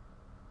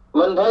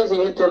มันไผสิ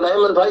เฮ็ดจังได๋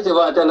มันไผสิ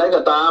ว่าจังได๋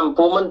ก็ตาม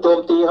ผู้มันโจม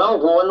ตีเฮา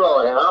ผู้มันว่า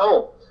ให้เฮา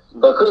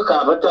ก็คือข้า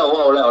พเจ้าเ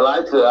ว้าแล้วหลาย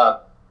เทื่อ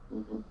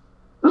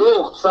ลู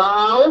กสา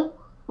ว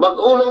บัก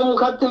อุลม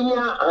คติย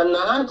ะอันน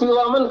ะที่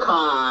ว่ามันฆ่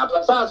าปร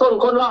ะชาชน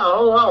คนลาวข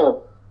องเฮา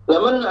แล้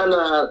วมันอัน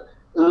น่ะ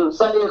ใ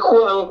ส่ค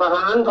วงประห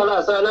ารพระรา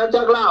ชอาณา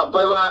จักรลาวไป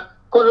ว่า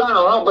คนลาว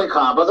เฮาไป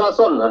ฆ่าประชาช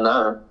นหั่นนะ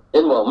เห็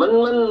นบ่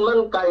มัน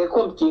ไกลค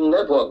วามจริงไ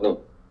ด้พวกนี้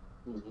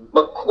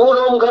บักอุ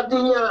ลมค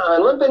ติยะ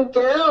มันเป็นแ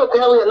ก้ว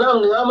เวียดนาม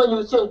เหนือมาอ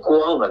ยู่เชียงขว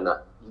างหั่นน่ะ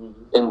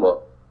เห็นบ่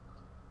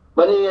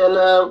บัดนี้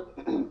นะ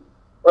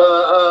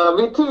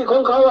วิธีขอ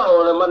งเขาเอา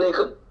น่ะ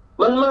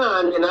มันมา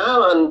นี่นะ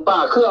มันป้า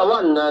เครือวั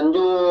นนั่นอ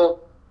ยู่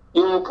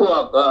พว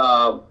ก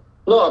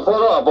นอก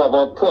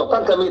พวกพั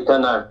นธมิตร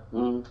น่ะ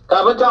ข้า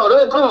พเจ้าเล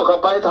ยโทรเข้า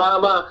ไปถาม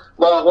ว่า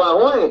บอกว่าโ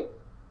อ้ย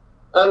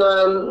อัน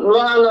นั้น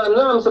ว่าน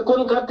ามสกุ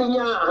ลคติย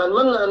ะหัน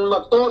มันนั่นบั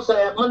กโตแส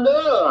บมันเ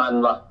ด้อหัน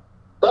ว่า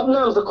กับน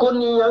ามสกุล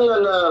นี้ยังอั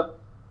น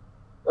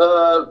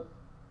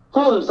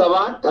พุ่นส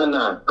วัสดิ์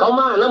น่ะเขา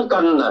มานำกั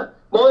นน่ะ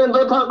บ่แม่นไป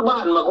พักบ้า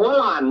นมาหัว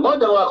หลานบ่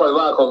จังว่าข่อย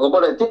ว่าเขาก็บ่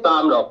ได้ติดตา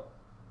มดอก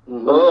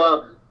เพราะว่า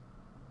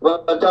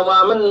จะว่า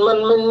มัน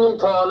มี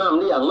พอน้ำ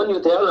เลี้ยงมันอ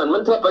ยู่แถวนั้นมั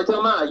นเทื่อไปเทื่อ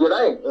มาอยู่ไ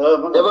ด้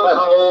แต่ว่า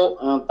เขา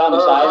ตาม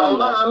สาย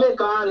มาอเมริ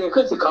กานี่คื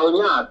อสิเขา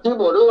ยากที่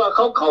บอกด้วยว่า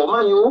เขามา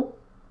อยู่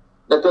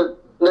แต่ก็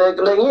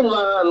ในยิน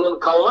ว่า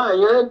เขามา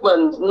เยอะเหมือน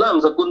นาม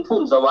สกุลพุ่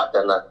นสวัสดิ์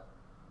น่ะ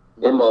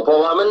เห็นบ่เพราะ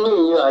ว่ามันมี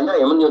เยื่อใย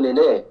มันอยู่ใน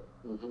นี้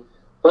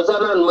เพราะฉะ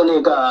นั้นมื้อนี้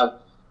ก็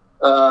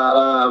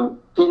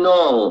พี่น้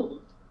อง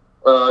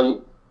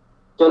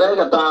จังได๋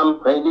ก็ตาม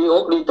ให้ดีอ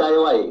กดีใจ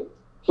ไว้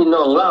พี่น้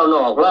องลาวน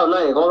อกลาวใน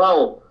ของเรา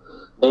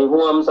ให้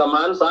ร่วมสม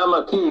านสามั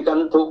คคีกัน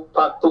ทุกพ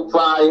รรคทุก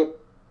ฝ่าย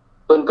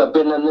เพิ่นก็เ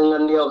ป็นอันหนึ่งอั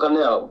นเดียวกันแ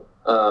ล้ว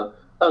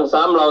ตั้ง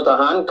3เราท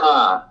หาร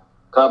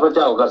ข้าพเ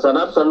จ้าก็ส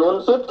นับสนุน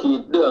สุดขี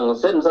ดเรื่อง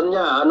เส้นสัญญ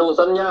าอนุ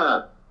สัญญา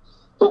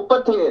ทุกปร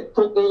ะเทศ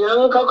ทุกหยัง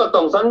เขาก็ต้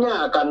องสัญญา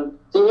กัน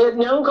สิเฮ็ด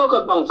หยังเขาก็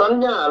ต้องสัญ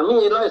ญามี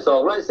รายศอ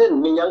กรายเส้น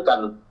มีหยังกั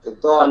น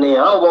อันนี้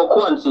เฮาบ่ค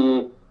วร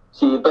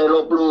สิไปล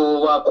บลู่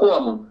ว่าควา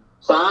ม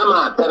สาม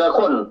ารถแต่ละค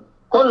น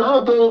เฮา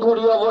เก่งผู้เ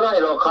ดียวบ่ได้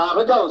หรอกข้าพ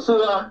เจ้าเ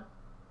ชื่อ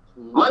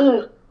มัน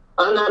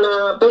อันนั้น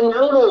เป็นห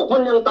ยังลูกมั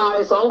นยังตาย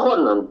2 คน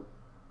นั่น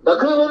ก็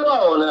คือเรา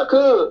น่ะ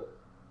คือ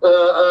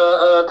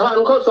ท่าน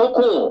เขาสก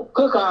ฮู้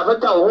คือข้าพ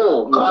เจ้าฮู้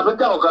ข้าพ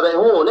เจ้าก็ได้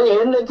ฮู้ได้เ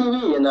ห็นในที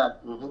วีน่ะ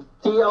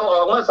ที่เอาอ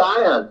อกมาฉาย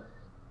น่ะ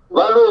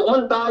ว่าลูกมั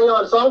นตายย้อ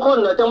น2 คน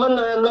น่ะจังมัน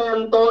แล่น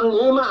ตนห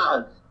นีมา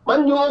มัน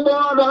อยู่บ่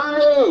ได้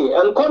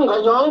อันคนข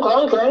ยองขอ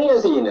งแข็งจัง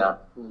ซี่เนี่ย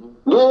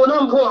อยู่น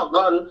ำพวก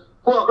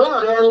ลาว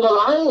แดงบ่ห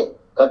ลาย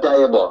เข้าใจ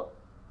บ่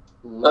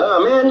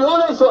แม่นอยู่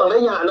ในช่วงระ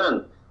ยะนั้น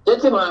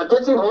75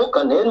 76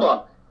กันเห็นบ่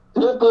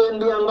ถือปืน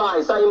เบียงบ่าย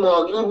ใส่หมว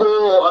กอีโบ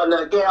อันน่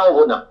ะแก้ว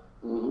พุ่นน่ะ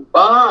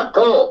ป้าโท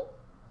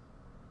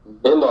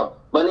เห็นบ่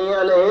บัดนี้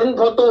อันเห็นพ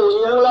อตู้อี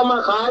หยังเรามา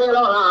ขายเร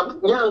าหาบ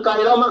ย่างไก่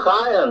เรามาขา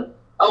ยอัน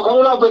เอาของ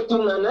เราไปกิ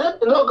นน่ะนะ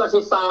เราก็สิ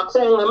สาบแ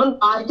ช่งให้มัน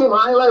ตายจิบห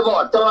ายไว้วอ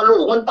ดจะว่าลู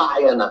กมันตาย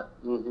อันน่ะ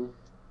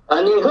อั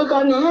นนี้คือกั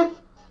นอีก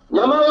อ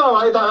ย่ามาว่า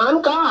ให้ทหาร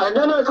กล้า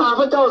นั่นข้า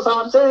พเจ้าสา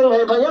บแช่งใ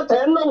ห้พญาแถ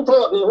นลงโท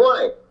ษนี่ห้ว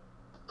ย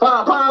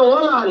ผ้าหัว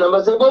ล้านน่ะมั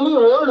นสิบ่มี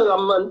หัวเหลือ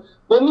มมัน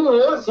บ่มี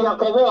หัวเสีย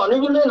กบ่นี่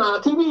อยู่ในหน้า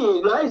ทีวี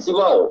หลายสิเ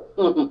ว้า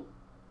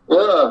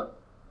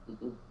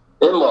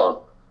เห็นบ่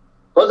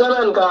เพราะฉะ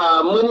นั้นก็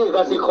มื้อนี้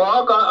ก็สิขอ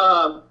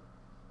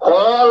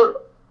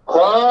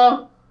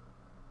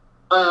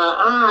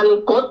อ่าน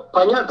กฎพ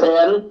ญาแถ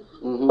น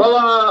เพราะ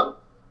ว่า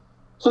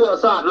เชื้อ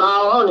ชาติลา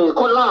วเฮานี่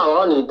คนลาวเฮ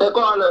านี่แต่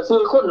ก่อนน่ะชื่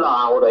อคนลา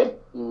วเด้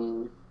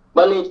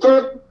บัดนี้เ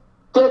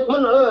จ็ดมั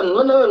นเอิ้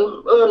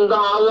นล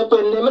าวเป็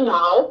นนี่มันล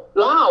าว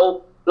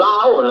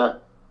น่ะ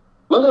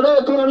มันก็เลย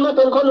เปลี่ยนมาเ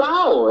ป็นคนลา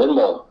วเห็น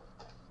บ่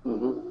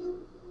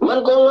มัน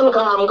โกงเงินข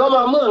ามเข้าม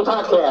าเมืองท่า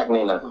แขก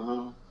นี่นะ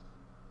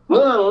เ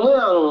มือ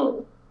ง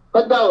พร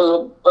ะเจ้า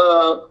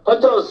พระ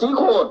เจ้าศรี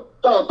โคต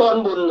เจ้าตอน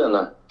บุญน่ะน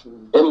ะ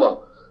เห็นบอก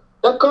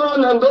แต่ก่อน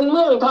นั้นเป็นเ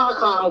มืองท่า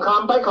ขา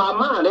มไปขาม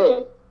มาเด้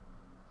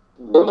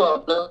เห็นบอก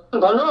นะ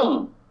พนม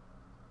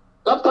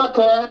กับท่าแ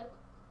ขก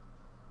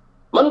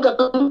มันก็เ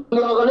ป็นเ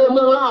ดียวกันเลยเ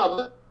มืองลาว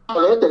เล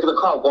ยแต่จะ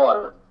เข้าก่อน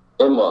เ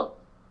ห็นบอก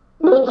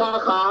เมืองท่า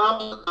ขาม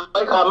ไป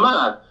ขามมา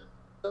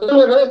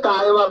เลยกลา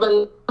ยมาเป็น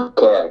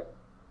แขก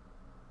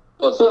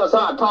เสื้อซ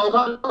าดเท่า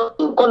พัน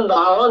ก้นด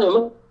าวนี่มั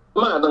น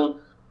มาตั้ง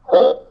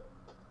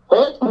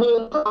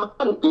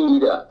60,000 ปี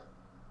เด้อ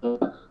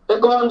แต่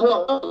ก่อนพวก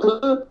คือ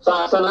ศา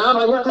สนาพ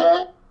ญาแถน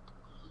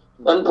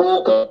มันผู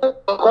ก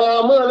คอ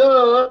เมื่อเลิ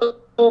ก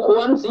ข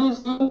วนสี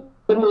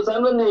เป็นมือสัน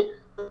วันนี้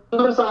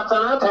เป็นศาส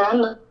นาแถน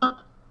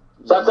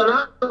ศาสนา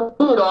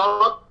ที่ดอ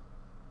ก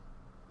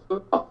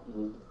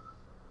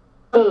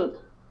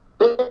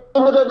พระ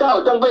พุทธเจ้า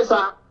จังไปส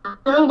า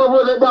ยังพระพุ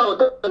ทธเจ้า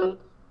จะเป็น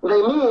ใน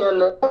มีอั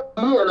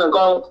นก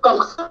องกับ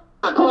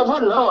ท่อพั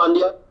นเอาอันเ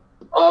ดียว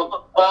ออก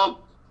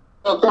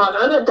จาก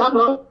อันนั้นจับ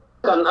น้อง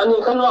กันอันนี้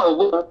ขั้นว่า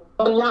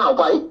มันยาว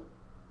ไป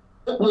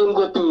10,000 ก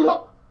ว่าปีหรอ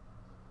ก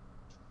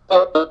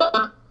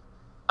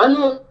อัน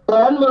นี้แท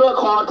นมัน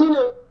ขอที่ห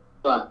นึ่ง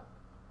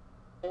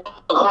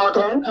ขอแท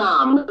นหา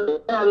ม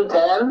แท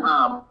นหา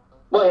ม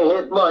บ่ให้เฮ็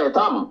ดบ่ให้ท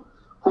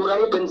ำผู้ใด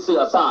เป็นเสื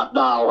อศาสตร์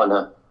ดาวน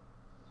ะ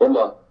เห็น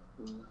บ่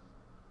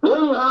หนึ่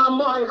งหาม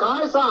บ่ให้ขา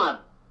ยศาสตร์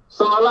ส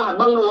อราช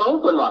บังหลวง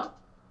เพิ่นว่า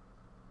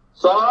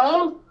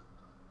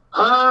2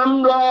ห้าม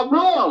หลอกล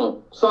วง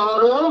สอ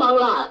หลวงบาง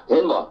ลาดเห็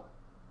นบ่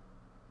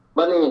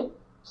บัดนี้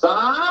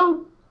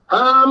3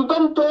ห้ามเป็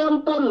นโจร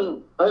ปุ้น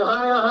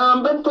ห้าม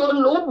เป็นโจร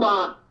อุบา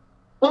ท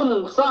ปุ้น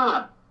ซา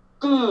ด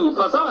จี้ป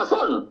ระชาช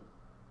น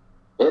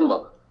เห็นบ่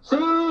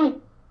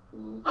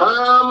4ห้า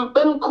มเ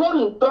ป็นคน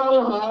จอง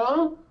หอง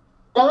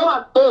เพราะว่า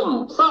ต้ม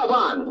เศร้า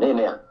บ้านนี่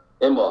เนี่ย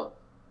เห็นบ่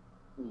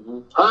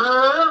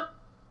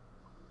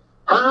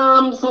ห้า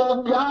มสูบ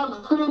ยา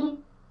ฟิน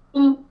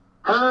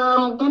ห้า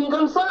มกินกั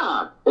นซ่า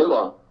เห็น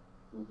บ่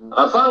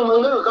ฟังมึง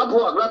เด้อกับพ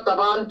วกรัฐ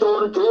บาลโจ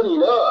รชูนี่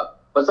เด้อ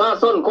ประชา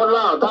ชนคนล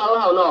าวท่าล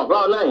าวนอกล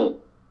าวใน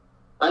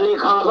อันนี้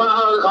ข้า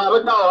พ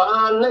เจ้าอ่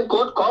านในก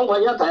ฎของพ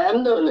ญาแถน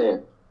เด้อนี่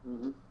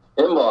เ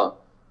ห็นบ่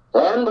แถ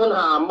นเพิ่น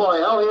ห้ามบ่ให้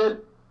เอาเฮ็ด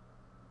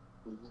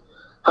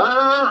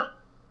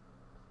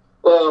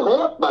โห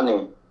ดบัด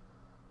นี้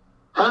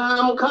ห้า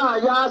มฆ่า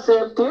ยาเส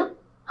พติด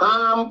ห้า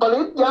มผ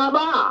ลิตยา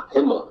บ้าเห็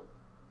นบ่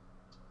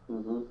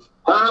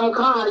ห้าม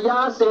ฆ่าย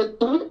าเสพ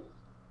ติด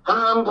ห้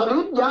ามผลิ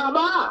ตยา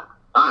บ้า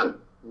อ่าน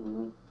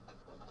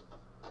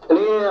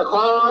นี่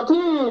ข้อ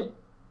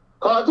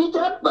ที่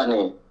7บัด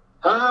นี้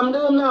ห้าม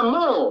ดื่มน้ำเม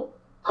า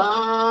ถ้า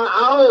เอ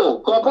า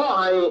ก็เพราะ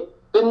ให้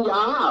เป็นย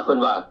าเพิ่น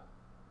ว่า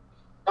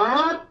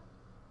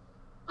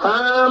8ห้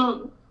าม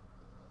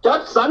จั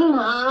ดสรรห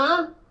า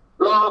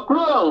หลอกล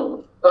วง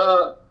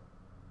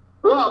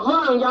รอบว่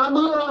างยาเ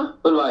บื่อ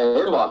เพิ่นว่าเ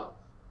ห็นบ่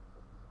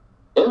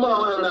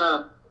มันนะ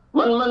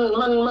มั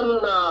น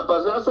ปร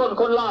ะชาชน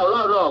คนลาว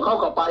เขา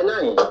ก็ไปไหน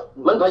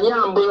มันพยายา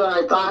มเบื่อใ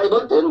ห้ตายเบิ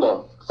ดเห็นบ่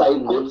ใส่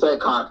กุดใส่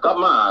ขาดกลับ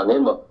มาเห็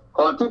นบ่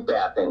ข้อที่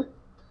8เนี่ย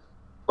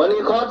วัน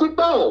นี้ข้อที่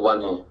9วัน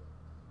นี้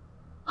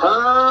ห้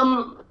าม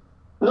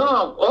นอ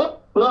กอก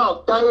นอก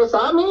ใจส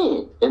ามี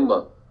เห็นบ่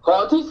ข้อ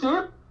ที่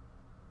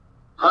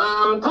10ห้า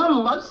มท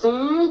ำบัตรสี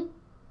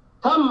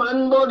ทำอัน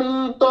บ่ดี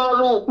ต่อ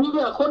ลูกเมี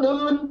ยคน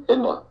อื่นเห็น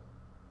บ่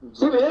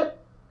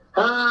11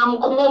ห้าม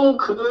ข่ม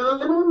ขื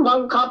นบั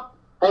งคับ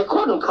ให้ค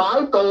นขาย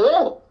โต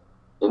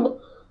เห็นบ่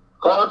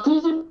ข้อที่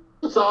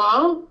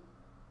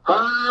12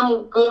ห้าม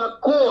เกือก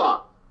ขั้ว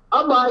อ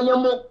บาย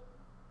มุข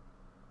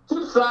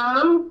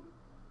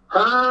13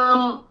ห้าม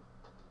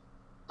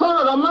ท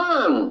รมา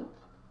น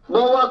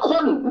บ่ว่าค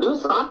นหรือ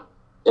สัตว์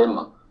เห็น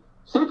บ่14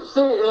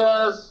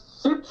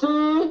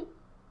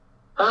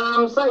ห้าม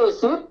ใส่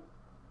สิทธิ์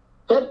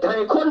เฮ็ดให้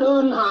คน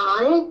อื่นหา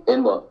ยเห็น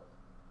บ่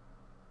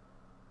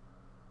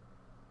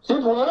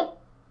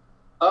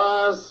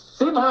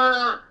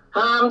15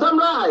ห้ามท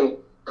ำร้าย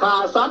ฆ่า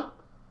สัตว์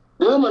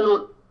หรือมนุษ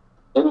ย์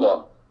เห็นบ่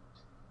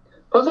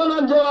เพราะฉะนั้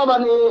นจะว่าบั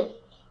ดนี้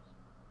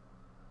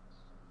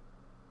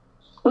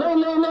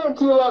ใน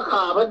ที่ว่า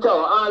ข้าพเจ้า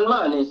อ่านมา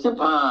นี่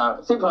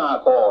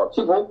15ข้อ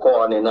16ข้อ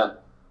นี่นะ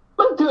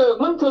มันถูก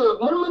มันไ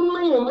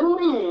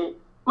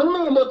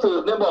ม่บ่ถู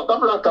กในบอกกับ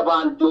รัฐบา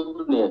ลจุ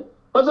นี่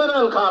เพราะฉะนั้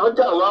นข้าพเ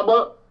จ้าว่าบ่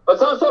ประ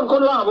ชาชนค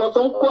นลาวบ่ส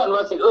มควรว่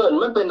าสิ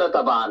มันเป็นรัฐ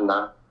บาลน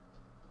ะ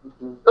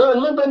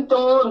มันเป็นโ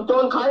จ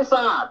รขายศ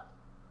าสตร์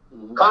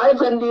ขายแ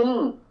ผ่นดิน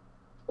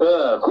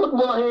ขุด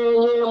บ่เฮ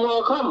เยมอ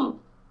ค่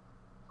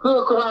ำคือ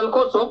การโค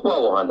ตรศพเว้า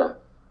หั่นน่ะ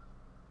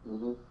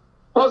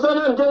เพราะฉะ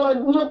นั้นจะว่า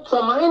ยุคส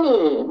มัยนี้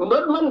เบิ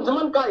ดมั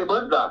นใกล้เบิ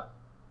ดล่ะ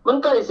มัน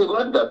ใกล้สิเ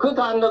บิดล่ะคือ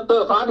การดร.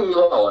ฟ้าดีเ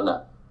ว้าน่ะ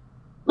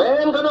แม่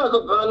นก็ได้ก็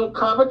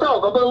ข้าพเจ้า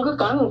ก็เบิ่งคือ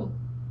กัน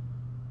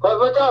ข้า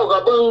พเจ้าก็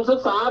เบิ่งศึก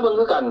ษาเบิ่ง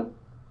คือกัน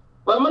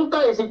ว่ามันใก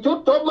ล้สิจุด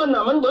จบมันน่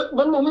ะมันเบิด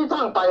มันบ่มีท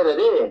างไปเลย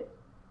เด้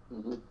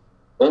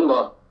เห็นบ่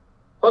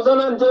เพราะฉะ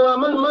นั้นจะว่า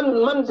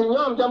มันสิย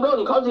อมจำร่น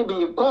เขาสิบี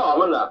บคอ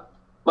มันล่ะ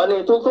บัดนี้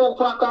ทุกๆ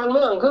พรรคการเ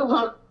มืองคือพร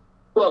รค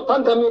พวกพั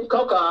นธมิตรเข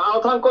าก็เอา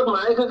ทางกฎหม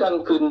ายคือกัน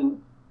ขึ้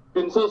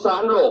นสู่ศา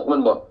ลโลกมั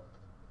นบ่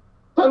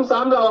ทั้ง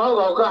3เราเขา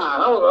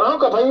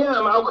ก็พยายา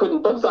มเอาขึ้น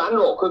ทั้งศาลโ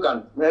ลกคือกัน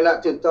นั่นแหละ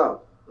ถูกต้อง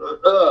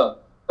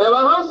แต่ว่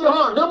าเขาสิฮ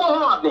อดหรือบ่ฮ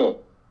อดนี่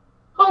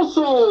เขา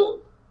สู้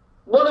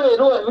บ่ได้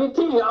ด้วยวิ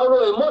ธีเอาด้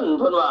วยมนต์เ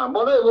พิ่นว่าบ่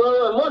ได้ด้ว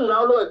ยมนต์เอ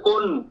าด้วยก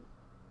ล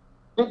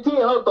วิธี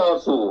เฮาต่อ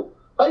สู้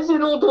ไปสิ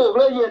ดูถูก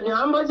ละเอียดหยา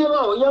มไปสิเว้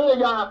ายังก็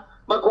อย่า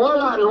บักหัว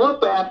ล้านหัว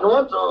แปดหั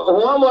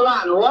วบ่ล้า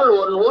นหัวโหล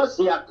นหัวเ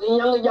สียก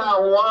ยังก็อย่า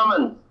หัวมั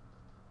น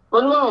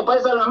เว้าไป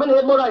ซะละมันเฮ็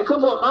ดบ่ได้คือ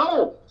พวกเขา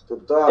ถู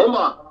กต้องเห็น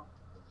บ่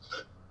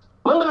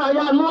มันก็ญ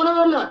าติหมู่นั่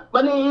นน่ะบั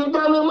ดนี้อีกอ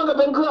ย่างนึงมันก็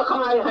เป็นเครือ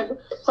ข่ายให้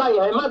ใส่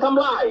ให้มาท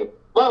ำลาย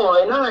ว่าไ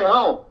ว้นายเฮ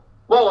า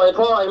ว่าไว้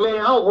พ่อไอ้แม่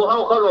เฮาพวกเฮา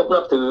เคารพ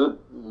นับถือ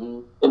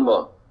เห็นบ่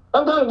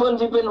ทั้งเพิ่น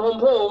สิเป็นโฮม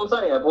โพโฮมไส้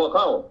ให้พวกเข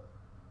า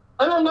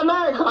อันนั้นก็ไ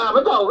ด้ข้าพ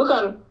เจ้าคือกั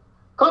น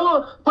เขา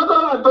พระต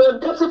ลาดเปิด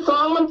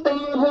72มันตี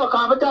พวก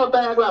ข้าพเจ้าแต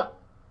กล่ะ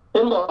เ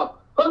ห็นบ่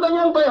เพิ่นก็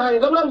ยังไปให้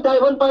กำลังใจ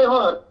เพิ่นไปฮ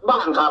อดบ้า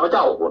นข้าพเ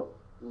จ้าพุ่น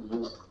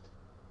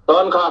ตอ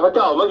นข้าพเ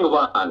จ้ามาอยู่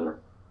บ้าน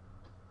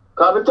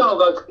ข้าพเจ้า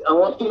ก็เอา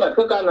เกียรติ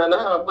คือกันน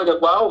ะบ่อยาก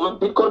เว้ามัน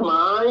ผิดกฎหม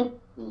าย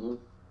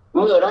เ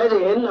มื่อใดได้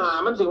เห็นหน้า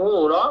มันสิฮู้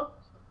เนาะ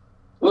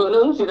มื้อ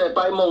นึงสิได้ไป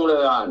มงเล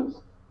ย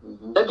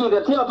ตะกี้ก็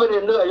เที่ยวไป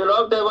เรื่อยๆอยู่แล้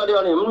วแต่ว่าเดี๋ย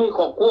วนี้มันมีค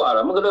รอบครัวแ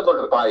ล้วมันก็เลยบ่ไ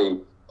ด้ไป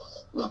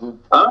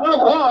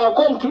ขอค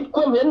วามคิดค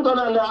วามเห็นเท่า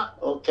นั้นนะ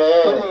โอเค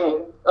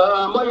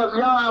บ่อยาก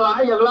ย่าหลาย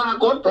อยากลา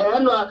กดแผ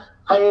นว่า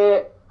ใ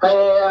ห้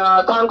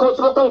ทางโฆ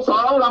ษกทั้งส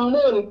องดำเ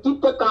นินกิ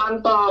จการ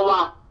ต่อว่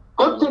า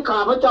กฎที่ข้า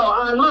พเจ้า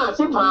อ่านมา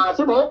15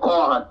 16ข้อ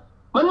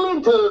มันมี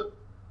ถูก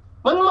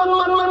มัน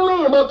มี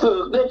บ่ถู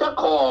กในจัก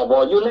ข้อบ่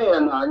อยู่ใน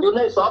อยู่ใ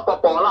นสป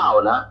ป.ลาว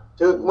นะ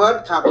ถูกหมด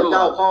ข้าพเจ้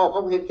าข้อคว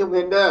ามเห็น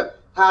เด้อ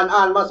ท่าน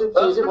อ่านมา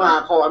14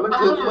 15ข้อมัน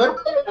ถูกหมด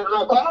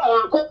ขอ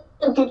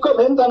คิดก็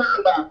เห็นตะนาน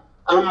น่ะ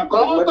ข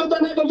อก็จะ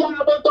ได้ก็ยา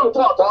บ่ต้อง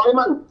ท้อถอย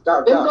มัน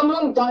เป็นกำ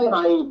ลังใจใ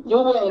ห้อยู่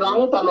เบื้องหลัง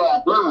ตลอด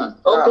มา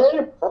โอเค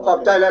ขอบ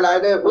ใจหลาย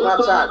ๆเด้อผู้รับ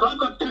ทราบ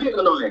ขอบใจ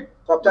กันหน่อย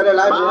ขอบใจห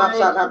ลายๆผู้รับ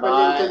ทราบครับเป็น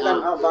เช่นกัน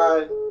เอาไป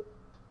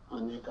อั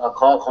นนี้ก็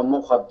ขอมุ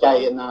กขอบใจ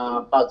นะ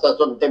ประชาช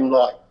นเต็ม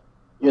ร้อย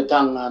อยู่ทา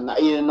ง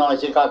อิลลินอยส์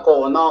ชิคาโก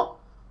เนาะ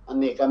อัน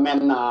นี้ก็แม่น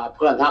เ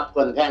พื่อนฮักเ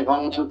พื่อนแพงของ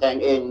น้ำแทง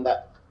เองแหละ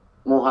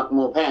หมู่ฮักห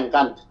มู่แพง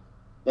กัน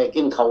ได้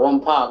กินข้าวหอม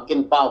ผ้ากิน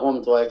ปลาหอม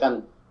สวยกัน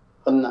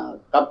เพิ่น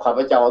กับข้าพ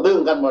เจ้าลืม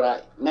กันบ่ได้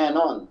แน่น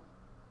อน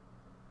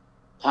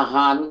ทห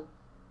าร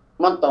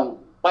มันต้อง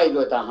ไปด้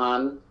วยทหาร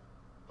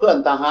เพื่อน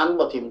ทหาร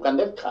บ่ถิ่มกันเ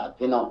ด็ดขาด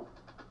พี่น้อง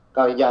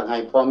ก็อยากให้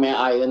พ่อแม่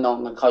อ้ายน้อง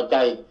เข้าใจ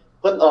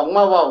เพิ่นออกม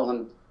าเว้าหั่น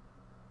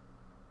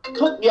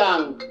ทุกอย่าง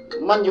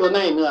มันอยู่ใน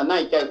เนื้อใน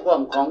ใจควา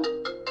มของ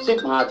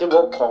15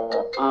 16ข้อ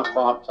ข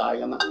อรับสาย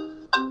กันนะ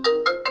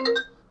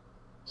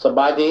สบ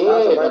ายดี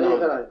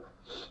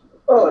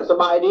ส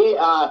บายดี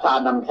ท่าน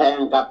น้ำแข็ง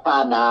กับท่า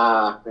น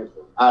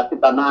ติ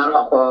ตนาเร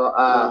าก็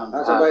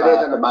สบาย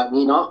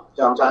ดีเนาะส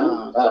องท่าน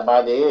สบา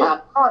ยดี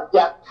ก็อย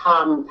ากถา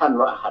มท่าน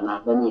ว่าขนาด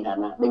นี้น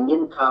ะได้ยิ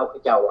นข่าว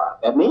เจ้าว่า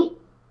แบบนี้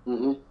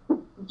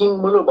จริง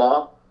บ่รู้บ่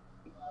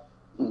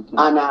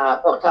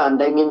พวกท่าน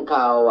ได้ยิน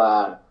ข่าวว่า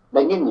ไ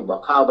ด้ยินนี่บ่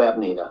ข่าวแบบ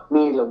นี้ล่ะ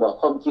มีหรือบ่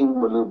ความจริง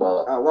บ่รู้บ่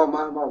ว่าม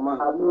า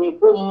มี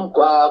กลุ่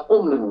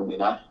มนึงนี่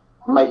นะ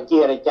ไม่เจ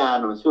รจา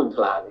หนสุนท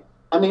รานี่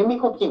อันนี้มี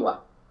ความจริงว่ะ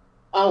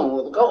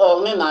เขาออก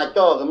ในหน้าจ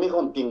อก็มีค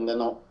วามจริงแล้ว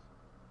เนาะ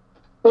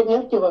เป็นยั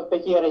งจะว่าไป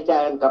เจรจา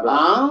กันกับเร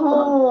า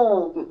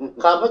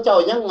ข้าพเจ้า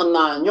ยังมันน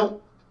ายก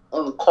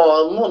ข้อ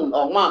มูลอ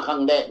อกมาครั้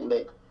งแรกเล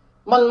ย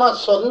มันมา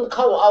สนเ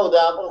ข้าเอาด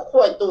าค่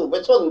อยตู้ไป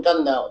ชนกัน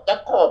แล้วจัก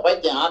ข้อไป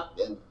จัก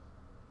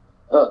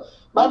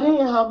บัดนี้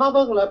เฮามาเ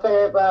บิ่งแล้วไป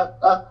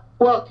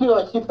พวกที่ว่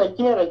าสิไปเ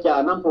จรจา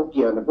นำผู้เ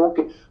กี่ยวน่ะ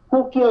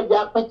ผู้เกี่ยวอย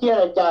ากไปเจ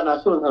รจาน่ะ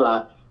สุนท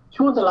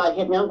ราเ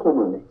ฮ็ดหยังคุ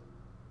มื้อนี้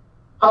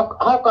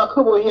เฮาก็คื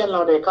อบ่เห็นเร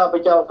าได้ข้าพ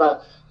เจ้าก็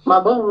มา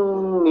เบิ่ง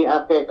นี่อา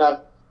เกก็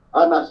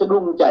น่าสะ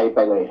ดุ้งใจไป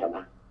เลยหั่นน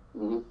ะ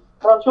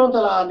เพราะสุนท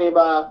รานี่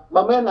บ่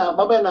แม่น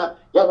น่ะ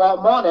อยากว่า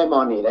หมอได้หมอ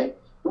นี่ได้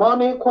หมอ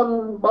นี่คน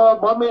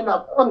บ่แม่นน่ะ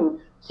คน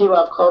ที่ว่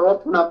าเคารพ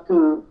นับถื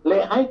อและ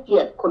ให้เกี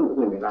ยรติคน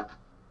อื่นนี่นะ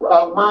อ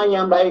อกมาย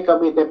ามใดก็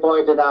มีแต่ปล่อย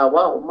แต่ด่า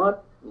ว่าหมด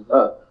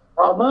เ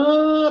อาหม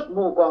ดห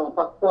มู่กองพ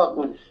รรคพวก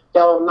เ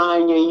จ้านาย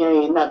ใหญ่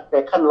ๆนักแต่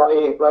ขั้นร้อยเ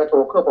อกร้อยโท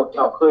คือพวกเ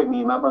จ้าเคยมี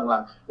มาเบื้องหลั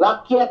งรัก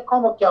เกียรติของ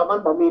พวกเจ้ามัน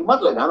บ่มีหมด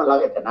เลยนะมันรัก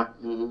เอกนะ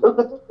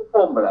ก็โก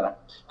มไปแล้วนะ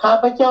ข้า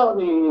พเจ้า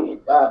นี่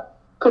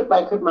ขึ้นไป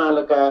ขึ้นมาแ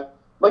ล้วก็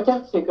บ่จัก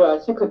สิ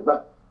ขึ้นว่า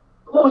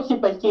ผู้สิ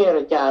ไปเจร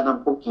จาน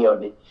ำผู้เกี่ยว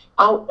นี่เ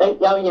อา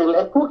อย่างแ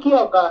ล้วผู้เกี่ย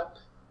วก็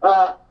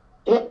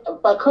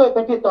เคยไป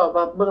ติดต่อม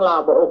าเมืองลาว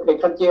บอกโอเค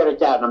คันเจร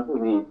จานำผู้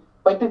นี้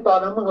ไปติดต่อ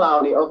นำเมืองลาว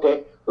นี่โอเค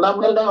ลำ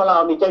แล้วลา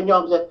วนี่จะยอ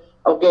มจะ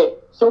โอเค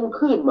ส่ง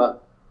คืนบ่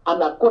อ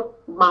นาคต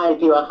หมาย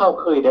ที่ว่าเฮา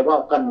เคยได้เว้า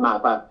กันมา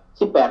ว่า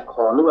18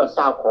ข้อหรือว่า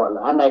20ข้อ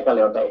อันใดก็แ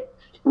ล้วแต่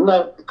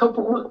เขา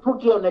ผู้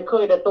เกี่ยวในเค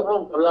ยได้ตกล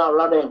งกับเรา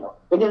ได้บ่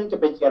เป็นยังจะ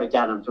ไปเจรจ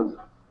านำสุน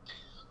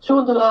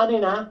ทรานี่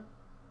นะ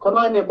คน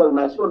น้อยในเบิ่ง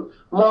นะ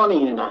มอ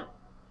นี่นะ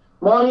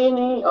มอ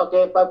นี่โอเค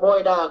ไปบ่อย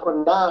ด่าคน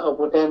ด่าเขา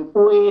ผู้แทน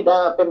ปุ้ยด่า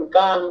เป็นก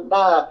ลาง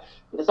ด่า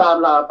สาม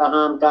ลาวทห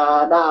ารกา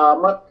ด่า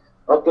หมด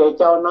โอเค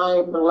เจ้านาย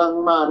เมืองลัง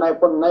มานาย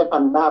พลนายพั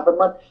นด่าเป็นห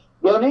มด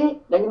เดี๋ยวนี้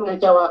ได้ยิน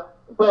เจ้าว่า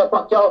เพื่อพ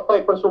วกเจ้าเคย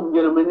ประชุม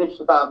ยูนิมินิส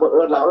ตาเบอ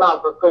ร์แล้วเรา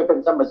ก็เคยเป็น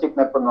สมาชิกใ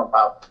นพลของเป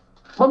ล่า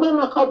เพราะไม่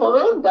มาเข้าเบอ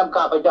ร์จำ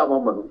ข้าพเจ้ามา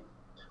หมด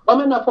เพราะไ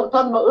ม่มาพวกท่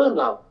านมา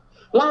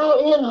เรา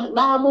เอง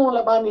ด่ามูแล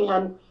ะบ้านนี้หั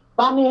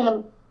น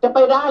จะไป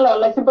ได้แล้วอ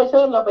ะไรซึ่งไปเ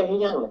ชิญเราไปให้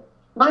ยังเลย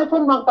นายพ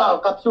ลของเปล่า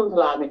กับชุนท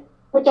ลาเนี่ย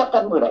รู้จักกั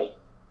นเมื่อไหร่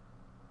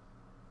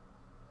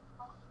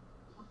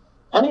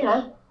อันนี้นะ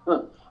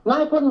นา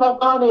ยพลของ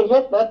เปล่าเนี่ยเฮ็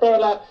ดแต่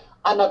ละ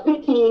อันนั้นพิ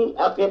ธี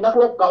เป็นนัก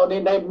รบเก่า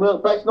ในเมือง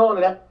เฟรชโน่เล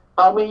ยนะเ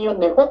อาไม่ยืน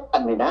ในคุกอั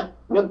นนี้นะ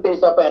เงินเต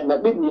สเปนเนี่ย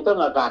บินอยู่ตั้ง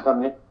อากาศตอน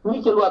นี้มี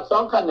จรวด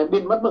2 คันเนี่ยบิ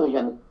นมัดมือ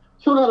ยัน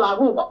ชุนลา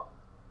ผู้บอก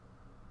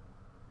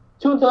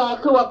ชุนลา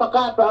คือว่าประก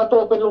าศเอาตั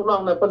วเป็นลูกน้อ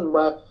งในพล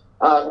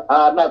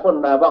นายพล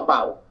ว่างเปล่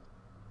า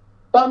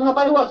ตอนเขาไป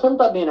ว่าสม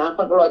ตอนนี้นะ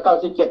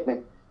1997เนี่ย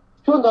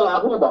ชุนลา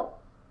ผู้บอก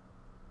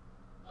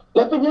แ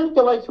ล้วเป็นยังจ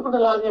ะไว้ชุน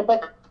ลาเนี่ยไป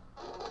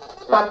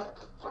การ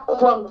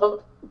ควง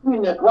พี่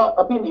เนี่ยว่า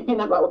พี่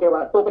นักว่าโอเคว่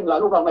าตัวเป็น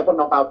ลูกน้องในพล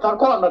น้องเปล่าการ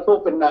ข้อมาตัว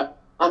เป็น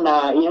อัน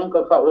ยังก็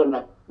เขาเอิ้นน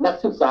ะนัก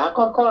ศึกษา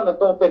ข้อนะ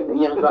ตัวเป็น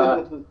ยังก็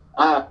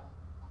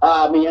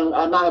มียัง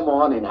นายหมอ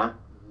นี่นะ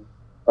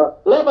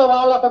แล้วไปว่า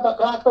เราไปประ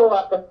กาศตัว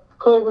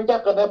เคยรู้จั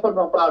กกันในพล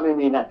ของเปล่า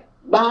นี่นะ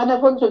ด่าใน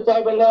พลสนใจ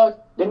ไปแล้ว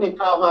เดี๋ยวนี้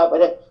ข่าวมาไป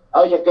เลยเอ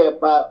าอย่าเก็บ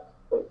ว่า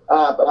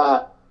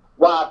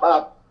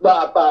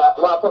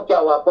พวกเจ้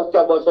า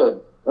บ่เซิน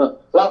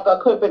เราก็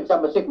เคยเป็นส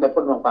มาชิกในพ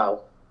ลของเปล่า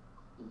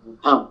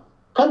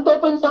คันตัว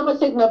เป็นสมา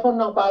ชิกในพล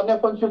ของเปล่าใน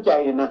พลสนใจ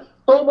นะ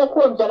ตัวบ่ค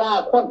วรจะด่า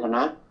คน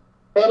นะ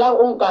แต่แล้ว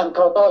องค์การเข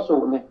าต่อสู้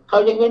เนี่ยเขา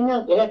ยังเห็นยั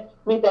งแต่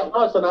มีแต่เข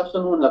าสนับส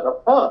นุนแล้ว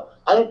ก็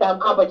อะไรตาม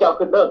ข้าพเจ้า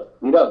ขึ้น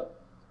นี่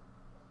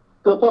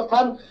คือพวกท่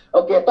านโอ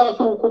เคต่อ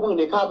สู้คู่มือใ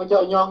นข้าพเจ้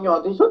ายอง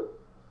ที่สุด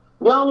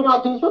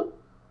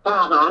ท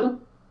หาร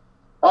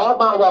ออก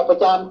มาว่าประ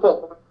จานพวก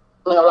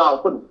แนวเรา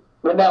คุณ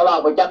เป็นแนวเรา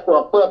ประจักษ์พว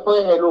กเพื่อ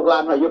ให้ลูกหลา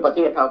นอายุประเท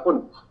ศเขาคุณ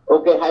โอ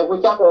เคให้ผู้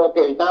จักโอเค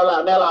แนวเรา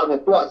เนี่ย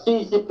ตัว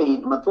40 ปี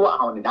มันตัวเอ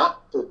าเนี่ยนะ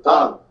ถูกต้อ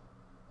ง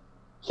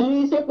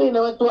40 ปีเ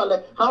นี่ยมันตัวเลย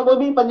เขาไม่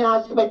มีปัญญา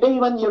ไปตี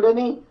มันอยู่เดี๋ยว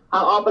นี้เ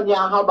อาปัญญ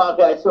าเขาบาแ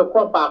ก่เสือข้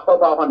อปากข้อ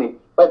เบาคนนี้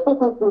ไปป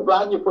ลูกร้า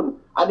นอยู่คุณ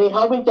อันนี้เข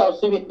าเป็นเจ้า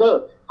ชีวิตเด้อ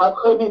เขา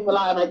เคยมีพล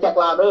าในจักร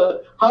ลาเด้อ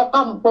เขา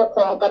ตั้มปกค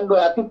รองกันโด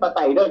ยอธิปไต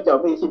ยเด้อเจ้า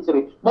มีสิท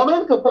ธิ์โมเมน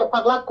ต์คือพวกพร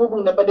รครัฐกูมึ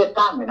งในประเด็น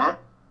ก้านเนี่ยนะ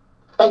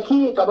ไป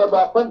ขี้กับไปบ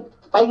อกเพิ่น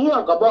ไปเงี้ยว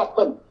กับบอกเ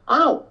พิ่น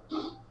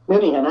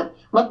นี่นะ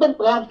มันเป็น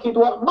การคิด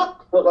ว่ามัด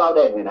พวกเราแด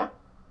งเลยนะ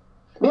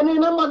นี่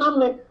น้ำมันน้ำ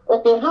เลยโอ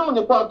เคเฮ้าใน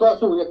พอตัว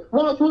สู่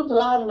ว่าชุด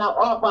ลาเนี่ย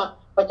ออกมา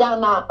ประจาน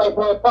นาไปป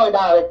ล่อยไ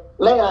ด้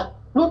เลย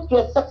ลุกเกี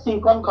ยรติศักดิ์ศรี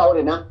ของเขาเล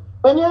ยนะ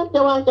เป็นยังจะ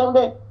ว่าจังเล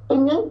ยเป็น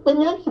ยัง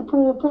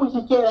ผู้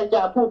เจรจ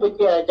าผู้ไปเ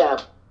จรจา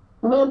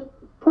เมื่อ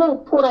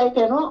ผู้ใดแ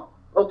ต่เนาะ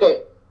โอเค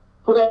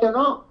ผู้ใดแต่เน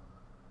าะ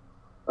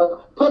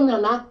เพิ่น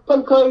นะเพิ่น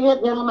เคยเฮ็ด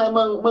ยังในเ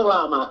มืองล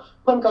าวมา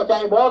เพิ่นเข้าใจ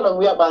บ่เรื่อง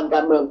วิทยาบาลกา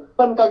รเมืองเ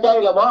พิ่นเข้าใจ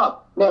แล้วบ่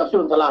แนวชุ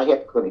นทลาเฮ็ด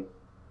คือนี่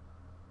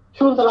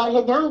ชุนทลาเฮ็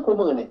ดยังคู่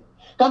มือนี่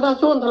การ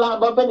ชุนทลา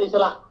บ่เป็นอิส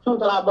ระชุน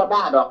ทลาบ่ด่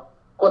าดอก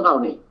คนเฮา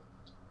นี่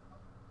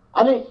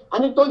อัน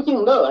นี้ตัวจริง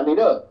เด้ออันนี้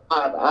เด้อ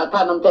ท่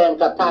านน้ำแดง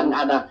กับท่าน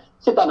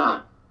สิตนา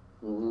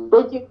ตั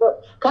วจริง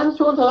การ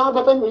ชุนทลาบ่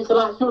เป็นอิสร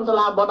ะชุนท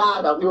ลาบ่ด่า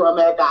ดอกอยู่อเ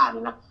มริกา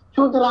นี่นะ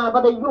ชุนทลาบ่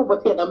ได้อยู่ประ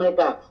เทศอเมริ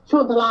กาชุ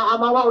นทลาเอา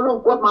มาเว้าเรื่อง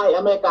กฎหมาย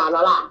อเมริกาแ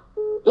ล้วล่ะ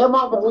แล้วม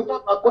องบ่รู้จัก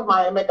กฎหมา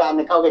ยอเมริกาเ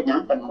นี่ยเขาเฮ็ดหยั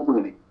งกันของมือ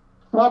นี่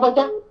มองบ่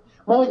จัก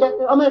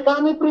อเมริกา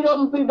นี่ฟรีดอม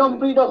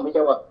ไม่ใ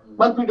ช่ว่า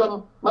มันฟรีดอม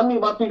มันมี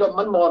ว่าฟรีดอม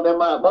มันบ่ได้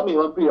มาบ่มี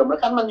ว่าฟรีดอมแล้ว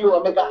คันมันอยู่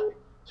อเมริกา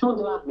ชุน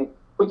ทลานี่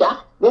ผู้จัก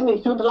เดี๋ยวนี้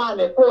ชุนทลาเ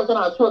นี่ยโฆษณ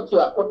าชวนเชื่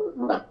อคน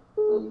นะ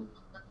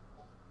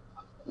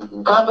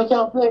ข้าพเจ้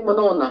าเพื่อนมโ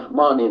นนะม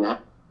อนี่นะ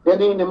เดี๋ยว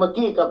นี้เนี่ยเมื่อ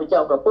กี้ข้าพเจ้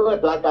าก็เปิด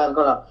รายการข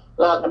องเรา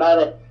ลาก็ได้เ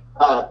ลย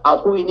เอา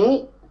คุยนี้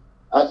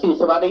สี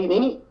สวัสดี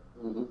นี้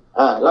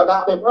เราได้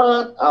เป็นว่า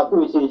เอาคุ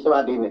ยสีสวั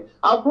สดีนี่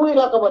เอาคุยแ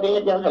ล้วก็บ่ได้เ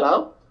ฮ็ดหยังให้เรา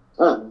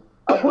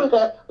เอาคุย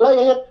กันเรา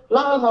เฮ็ดเร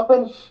าเขาเป็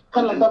นค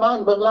ณะกรรมการ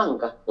เบื้องหลัง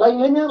กันเรา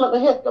เฮ็ดหยังเราก็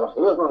เฮ็ดกับ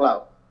เรื่องของเรา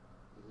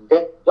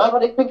เราบ่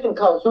ได้ไปกิน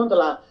ข้าวชุนท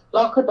ลาเร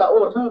าขึ้นแต่โอ้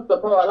ถือก็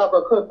เพราะว่าเราก็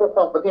เคยปกคร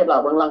องประเทศเรา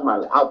เบื้องหลังมา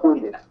เลยเอาคุย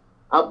นี่นะ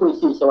เอาคุย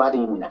สีสวัส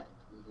ดีนี่นะ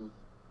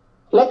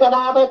แล้วก็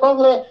ด่าไปกอง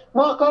เลยหม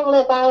อกองเล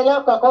ยตายแล้ว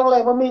ก็กองเล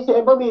ยบ่มีเสีย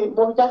บ่มี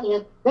บ่จักอี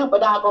หยังไป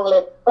ด่ากองเล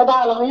ยไปด่า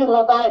เรายังเร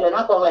าตายเลยน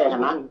ะกองเลยหั่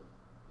นนะ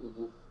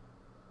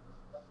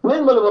แม่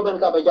นบ่รู้ว่าเป็น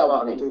ข้าพเจ้าเอ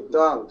านี่ถูก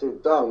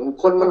ต้อง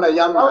คนมันระย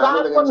ำเจ้าด่า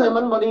คนเนี่ย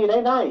มันบ่ดี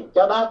ได้เ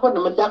จ้าด่าคนเ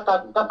นี่ยมันจักก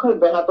ลับคืน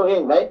ไปหาตัวเอ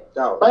งได้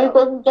ไปเ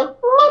ป็นจัก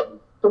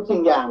ทุกสิ่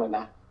งอย่างเลยน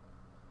ะ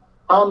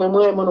เอาเ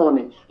มื่อยมโน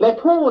นี่และ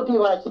ผู้ที่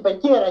ว่าสิไป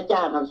เจรจา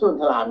ทางสุน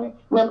ทรนี่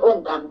แม่นอง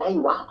ค์การได้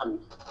ว่าอัน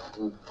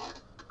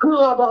คือ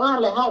ว่าบ่งาน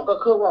เลยเฮาก็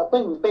คือว่าเ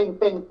ป่ง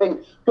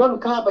จน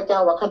ข้าพเจ้า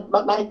ว่าคันบั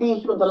กได้ตี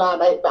สุนทรา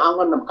ได้ไปเอาเ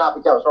งินนำข้าพ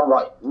เจ้า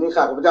200นี่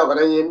ข้าพเจ้าก็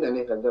ได้ยินอัน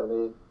นี้ข้าพเจ้าได้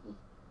ยิน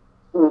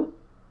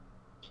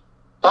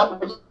ครับ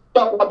เ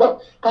จ้าก็บอก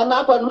คณะ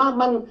เพิ่นมา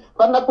มัน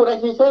คณะผู้ใด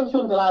สิเชิญสุ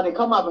นทรานี่เ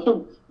ข้ามาประชุม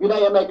อยู่ใน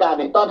อเมริกา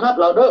นี่ตอนรับ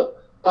เราเด้อ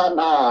ท่าน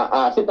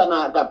สิตนา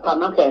กับท่าน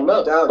น้ำแข็งเด้อ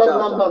ต้ม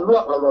น้ำร้อนลว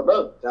กเราเด้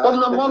อต้ม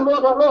น้ำร้อนลว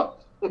กเรา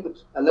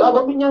เรา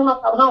บ่มีหยังมา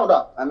กับเฮาดอ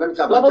กอันนั้น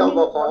ข้าพเจ้า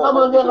บ่ขอเรา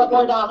บ่เรียนเราปล่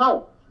อยด่าเฮา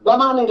เรา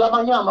มานี่เราม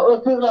าย่ามา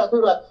ถึงแล้ว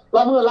เร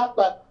าเมื่อรัก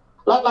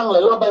ลังเล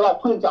ยเราไปว่า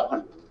พื้นเจ้าหั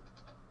น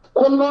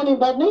คนโน่นนี่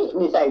แบบนี้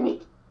นี่ใส่นี่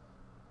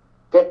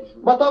เค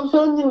บ่ต้องเ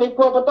ชิญยังดีก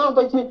ว่าบ่ต้องไป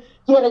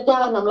เจรจา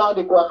นำเรา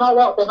ดีกว่าเฮาเ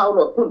ว้าแต่เฮาโล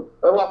ดพุ่น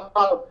ไปว่าเ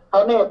ฮา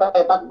แน่ไป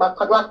บัก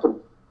พักรักพุ่น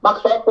บัก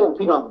แซ่โป่ง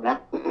พี่น้องนะ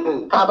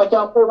ข้าพเจ้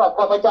าพูดว่า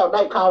ข้าพเจ้าไ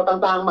ด้ข่าว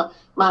ต่าง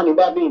ๆมานี่แ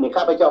บบนี้นี่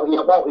ข้าพเจ้าอย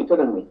ากเว้าอีกเทื่อ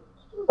นึงนี่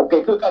โอเค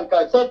คือการ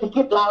เศรษฐ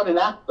กิจลาวนี่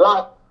นะลาว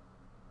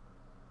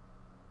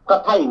กับ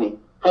ไทยนี่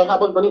ให้ข้า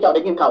เบิ่งตัวนี้เจ้าไ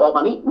ด้กินข่าวออกม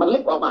านี่มันเล็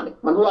กออกมานี่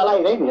มันหัวอะไร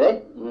ได้นี่เด้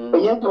ไป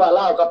ยังที่ว่า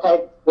ลาวกับไทย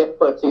เ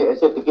ปิด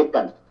เศรษฐกิจ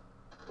กัน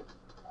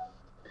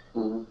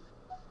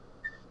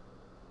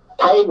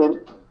ไทยเนี่ย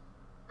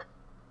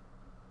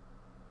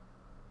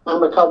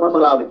มันเข้ามาเมื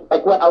องเราเนี่ยไป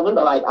กวดเอาเงิน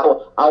ดอลลาร์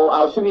เอ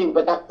าสวิงไป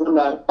ตักเงิน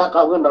เอ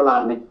าเงินดอลลา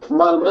ร์นี่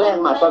มันแรง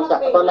มาตอ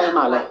นแรงม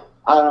าเลย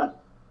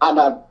อัน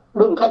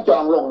ดึงข้าจอ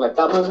งลงเลย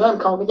กับมือเงิน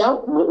เขาไม่เจ้า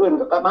มืออื่น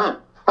ก็มา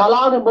ถ้าเร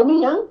าเนี่ยบ่มี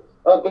หยัง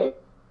โอเค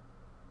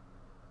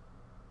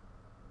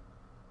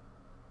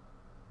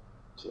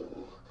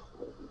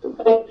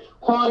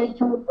คอย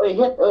ชูเ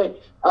ฮ็ด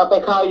เอาไป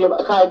ขาย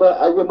เบอร์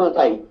อยู่เมืองไ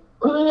ทย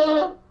เพื่อ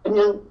อัน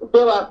ยังแปล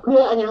ว่าเพื่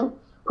ออันยัง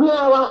เพื่อ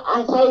ว่าอา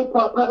ศัยพ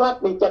อภาครัฐ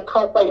นี่จะเข้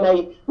าไป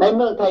ในเ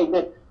มืองไทย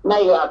ใน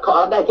เขา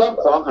ได้แค่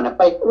ของนะ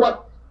ไปก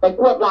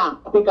วดล้าง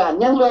อธิการ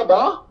ยังเลยบ่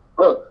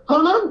เท่า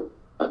นั้น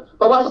เ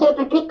พราะว่าเศรษ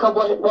ฐกิจเขา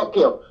บ่เ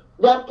กี่ยว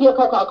อยากเกี่ยวเ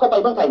ข้าไป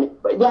เมืองไทยนี่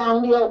อย่าง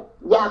เดียว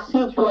อยาก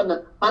ซื้อชวน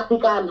อธิ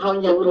การเฮา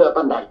ยังเหลือป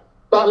านใด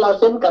ตอนเรา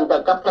เซ็นกัน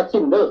กับทักษิ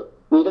ณเด้อ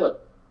นี่เด้อ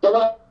จะ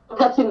ว่า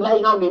ทักษิณไล่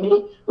เฮานี่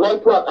ไล่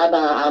พวก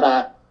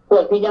พว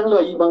กที่ยังเหลื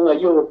ออยู่เมือง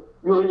อ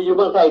ยู่เ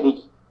มืองไทยนี่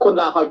คน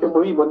ลาวเขาจะบ่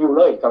มีบ่อยู่เ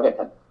ลยเขาเฮ็ด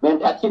กันแม่น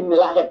ทักษิณนี่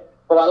ล่ะเฮ็ด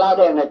เพราะว่าลาวแ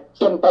ดงน่ะเ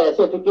ชื่อมแต่เ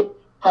ศรษฐกิจ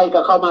ไทยก็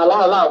เข้ามาล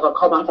าวก็เ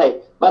ข้ามาไทย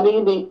บัดนี้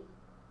นี่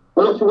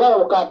เราถือว่าโ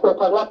อกาสตัว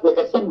ภาครัฐเนี่ย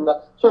ก็สิ้นแล้ว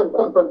ช่วงค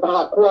นเป็นภ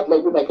าคควดเลย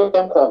อยู่ในแค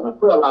มป์ของ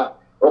เพื่อว่า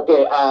โอเค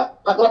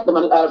ภาครัฐ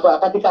มัน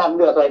อธิการเ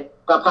ลือกอะไร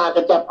ก็พา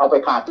กันจับเอาไป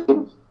ขาดกิน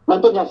มัน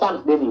เป็นอย่างสั้น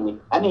เดี๋ยวนี้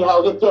อันนี้เรา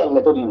แจ้งเล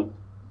ยตัวนี้นี่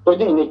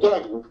แจ้ง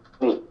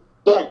นี่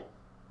แ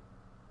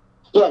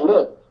จ้งเลื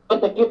อกเศรษ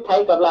ฐกิจไทย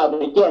กับลาว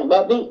นี่แจ้งแบ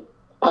บนี้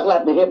ภาครั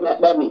ฐนี่เฮ็ด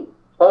แบบนี้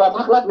เพราะว่าภ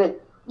าครัฐเนี่ย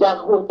อยาก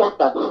รู้จัก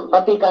กับป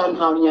ฏิการเ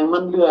ฮาอย่างมั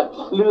นเรือ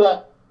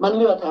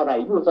เท่าไหร่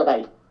อยู่เท่าไหร่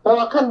เพราะ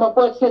ว่าขั้นบ่เ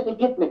ปิดเศรษฐ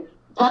กิจนี่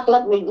ภาครั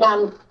ฐนี่ยัง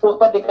พวก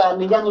ปฏิการ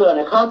นี่ยังเรือเ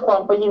นี่ยข้ามคลอง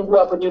ไปยิงหั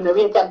วไปอยู่ในเ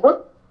วียงจันทร์พุทธ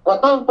ก็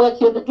ต้องเปิด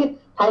เศรษฐกิจ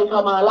ไทยเข้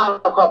ามาลาว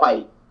เข้าไป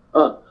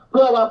เ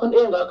พื่อว่าเพิ่นเอ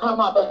งก็เข้า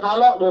มาไปค้า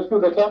เลาะเดินอยู่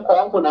ในแคมป์ขอ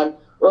งคนนั้น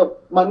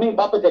มันมี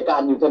บัตรราชกา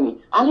รอยู่เท่านี้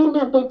อันนี้แ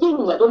ม่นตัวจริง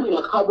แหละตัวนี้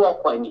ล่ะเขาบอก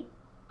ข่อยนี่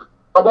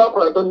เขาบอก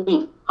ข่อยตัวนี้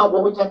เขาบ่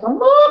รู้จักทั้ง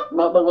หมดม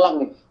าเบิ่งหลัง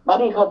นี่บัด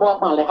นี้เขาบอก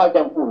มาแล้วเขา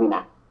จังฮู้นี่น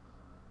ะ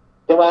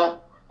แต่ว่า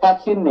ทัก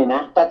ษิณนี่นะ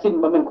ทักษิณ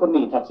บ่แม่นคน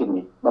นี้ทักษิณ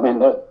นี่บ่แม่น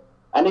เด้อ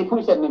อันนี้ผู้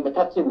เช่นนี้เป็น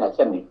ทักษิณน่ะเ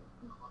ช่นนี้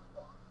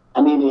อั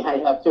นนี้นี่ให้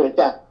ครับช่ว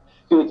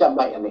ยจำไ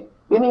ว้อันนี้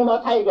ทีนี้มา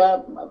ไทยก็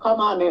เข้า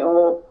มาใน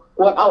ก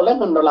วดเอาแล้ว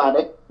เงินดอลลาร์เ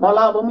ด้มาล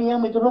าวบ่มีหยัง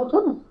มีแต่ลงทุ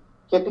น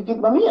เศรษฐกิจ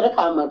บ่มีราค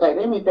าเมืองไทยไ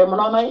ด้มีแต่มา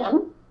นอนในอัน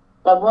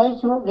กับไว้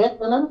ชูเฮ็ด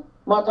นั้น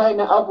มาไทย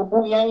น่ะเอาปู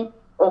ใหญ่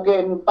โอเค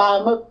ปลา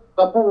หมึก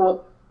กับปู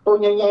ตัว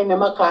ใหญ่ๆเนี่ย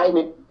มาขาย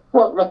นี่พ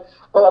วก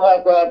เพราะว่า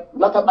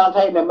รัฐบาลไท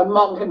ยเนี่ยมันม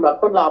องขึ้นแบบ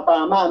คนลาวปลา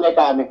มาใน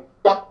การนี่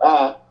จัก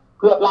เ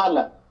พื่อล้าน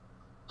ล่ะ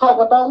เขา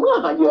ก็ต้องเมื่อ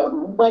หาเหยื่อ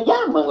เมื่อย่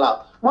างเมืองเรา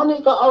มันนี่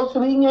ก็เอาส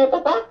วิงไงป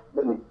ะตัก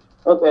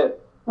โอเค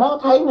มอ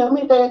ไทยเนี่ย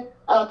มีแต่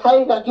ไทย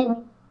ก็กิน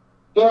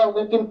แก้ว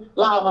ก็กิน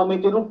ลาวมันมี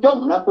แต่ลูกจม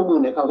นะคู่มือ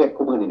เนี่ยเขาเฮ็ด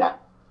คู่มือนี่นะ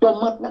จม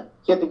หมดนะ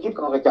เศรษฐกิจ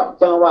ของกระเจ้า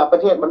จังว่าปร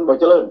ะเทศมันบ่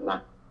เจริญนะ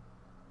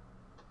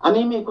อัน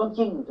นี้มีความจ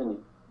ริงตัวนี้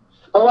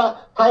เพราะว่า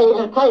ไทย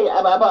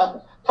แบบว่า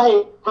ไทย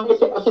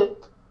เศรษ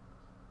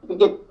ฐ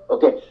กิจโอ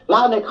เคล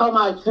าวเนี่ยเข้าม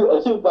าซื้อ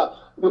ว่า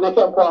อยู่ในแค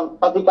มป์ของ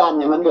ปฏิการ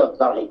อย่างนั้นเรื่อง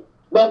อะไร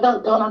แบบนั้น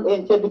เท่านั้นเอง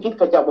เศรษฐกิจ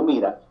กระเจ้าบ่มี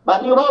ละบัด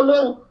นี้ว่าเรื่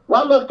อง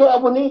แก้ว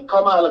พวกนี้เข้า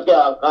มาแล้วแก้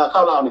วเข้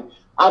าลาวนี่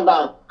อันนั้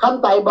นค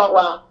ำไต่บอก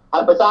ว่าอั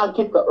นภาษาอังก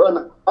ฤษก็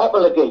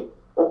obligate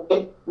โอเค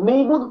มี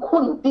บุญคุ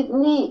ณติด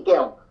หนี้แก้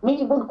วมี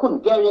บุญคุณ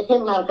แก้วอย่าเฮ็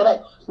ดงานก็ได้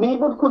มี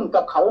บุญคุณ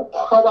กับเขา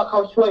เพราะว่าเขา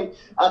ช่ว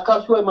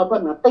ยมาเพิ่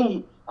น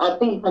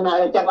ตีพนา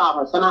จากลาว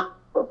ชนะ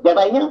อย่าไป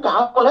ยังกล่า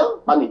วแล้ว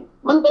บัดนี้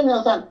มันเป็นจั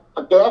งซั่น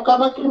แก้วก็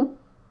มากิน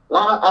ล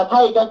าวไท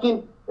ยก็กิน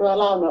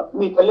ลาวเนี่ย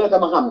มีแต่เลือดก็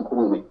มาหำคุ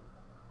มนี่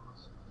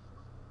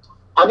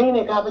อันนี้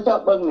นี่ข้าพเจ้า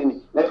เบิ่งนี่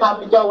ในข้า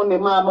พเจ้านี่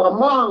มาม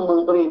องเมือง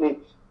ตัวนี้นี่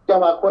จัง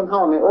ว่าคนเฮ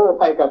านี่โอ้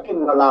ไปกับกิน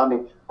กับลาวนี่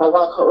เพราะว่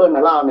าเขาเอิ้น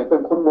ลาวนี่เป็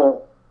นคนโง่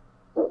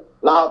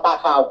ลาวตา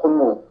ขาวคนโ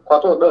ง่ขอ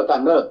โทษเด้อท่า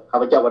นเด้อข้า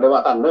พเจ้าบ่ได้ว่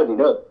าท่านเด้อนี่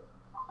เด้อ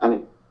อัน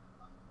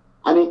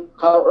นี้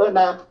เขาเอิ้น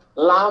นะ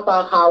ลาวตา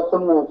ขาวค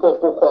นโง่พวก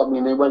ปกครอง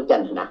นี่ในเมืองจั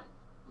นทน์นะ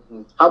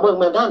เอาเบิ่งเ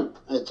หมือนกัน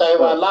ใจ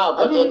ว่าลาว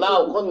ประเทศลาว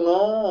คนโ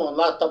ง่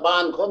รัฐบา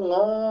ลคนโ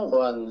ง่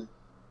ก่อน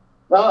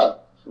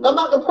ก็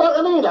มักกับพวก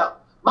อันนี้แหละ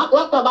มัก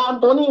รัฐบาล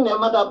ตัวนี้เนี่ย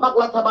มันจะมัก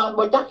รัฐบาล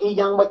บ่จักอีห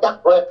ยังบ่จัก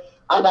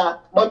อันน่ะ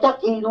บ่จัก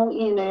อีนุ่ง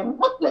อีแหนม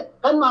หมดเลย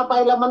กันมาไป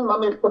แล้วมัน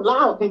เป็นคนลา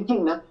วจริง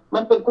ๆนะมั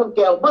นเป็นคนแ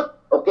ก้วหมด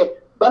โอเค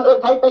บ้าน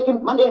ไทยไปกิน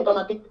มันเองก็ม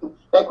ากิน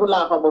แต่คนล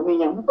าวเขาบ่มี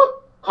หยัง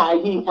ขาย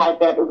ที่ขาย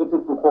แต่อุป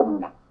ถุคม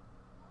นะ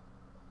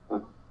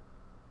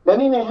เดี๋ยว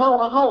นี้ในเฮา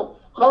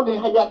ได้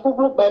ให้ญาติ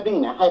ทุกๆแบบนี้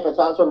นะให้ประ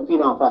ชาชนพี่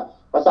น้อง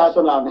ประชาช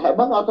นเราให้เ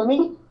บิ่งเอาตัว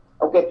นี้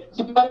โอเค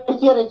สิไป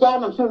เจรจา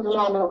นำชื่อทล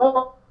าเนี่ย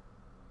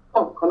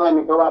ขน้อย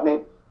นี่ก็ว่านี่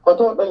ขอโ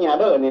ทษด้วยหยา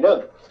เด้อนี่เด้อ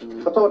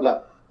ขอโทษแล้ว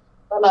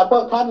ขณะพว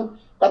กท่าน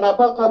ขณะ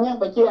พวกท่านยัง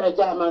ไปเจร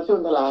จามาสุน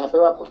ทรายไป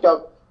ว่าพวกเจ้า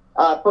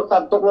พวกท่า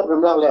นตกลงกัน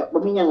แล้วแหละบ่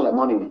มีหยังแหละหม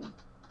อ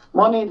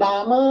นี่ด่า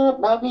เมื่อ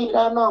ด่าพี่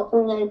ด่าน้องผู้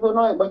ใหญ่ผู้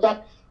น้อยบ่จัก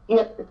เกี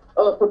ยรติ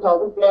ผู้เฒ่า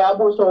ผู้แก่อา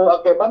วุโสโอ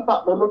เคบรรพ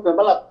บุรุษเนี่ย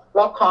บ่ล่ะเร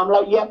าขามเรา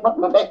เหยียบ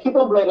มันได้คิด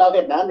ว่าเลยเราเ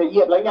ฮ็ดนะเหยี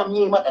ยบแล้วย่ำ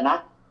ยีหมดนะ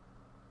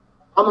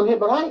เอามันเฮ็ด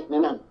บ่ได้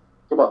นั่น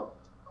จะบอก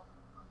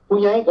ผู้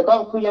ใหญ่ก็ต้อง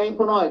ผู้ใหญ่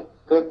ผู้น้อย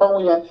เคยต้อง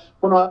ผู้ใหญ่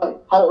ผู้น้อย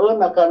เฮาเอิ้น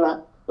กันนะ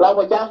เรา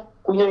บ่จัก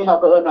ผู้ใหญ่เฮา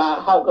ก็เอิ้น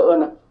เฮาก็เอิ้น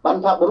บรร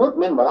พบุรุษ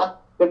แม่นบ่ล่ะ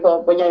เป็นตัว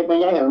ผู้ใหญ่แม่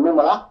น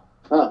บ่ล่ะ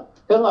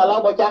ถึงว่าเรา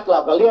บ่จักเรา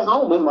ก็เลี้ยงเฮา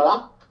แม่นบ่ล่ะ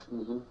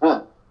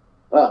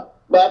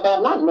แบบ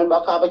นั้นแม่นบ่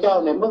ข้าพเจ้า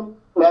เนี่ยมึง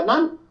แบบนั้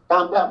นตา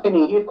มแบบเป็น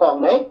ฮีตของ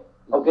ไหน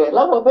โอเคเร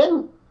าบ่เป็น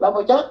เรา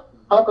บ่จัก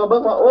เฮาก็เบิ่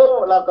งว่าโอ้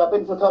เราก็เป็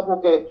นผู้เฒ่าผู้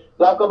แก่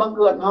เราก็บังเ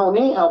กิดเฮา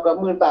นี้เฮาก็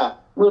มือ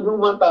รู้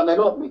มันตาใน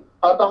โลกนี่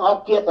เอาต้องเอา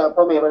เกียรติพ่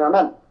อแม่ไปทาง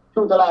นั้นชุ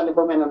มตลาดนี่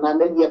พ่อแม่นั้น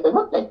ได้เหยียบไปหม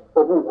ดเลยผ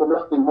มรู้ผม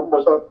รักนี่ผมบ่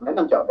สนแม่น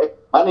ำเจ้าเด้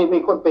อันนี้มี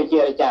คนไปเจ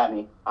รจา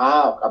นี่อ้า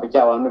วข้าพเจ้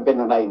ามันเป็น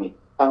จังไดนี่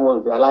ทางเวิร์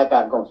กรายกา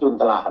รของชุม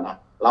ตลาดนะ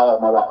เราออก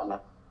มาเว้านะ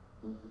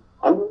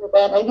อันนี้แปล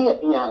ไอเดีย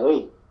อีหยังเอ้ย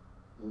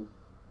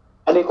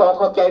อันนี้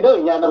ขอบใจเด้อ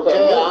อย่านำแต่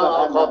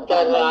ขอบใจ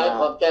หลา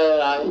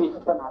ยมีศา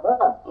สนาเด้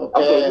อโอเ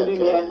คอยู่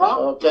ดีๆเนาะ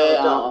โอเค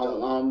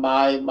บา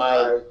ย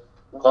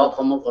ขอบ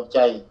คุณขอบใจ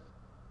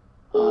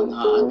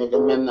อันนี้ก็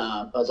แม่น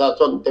ประชาช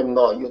นเต็ม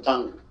ร้อยอยู่ทาง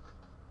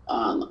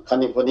แค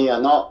ลิฟอร์เนีย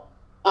เนาะ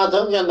ถึ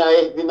งจังได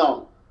พี่น้อง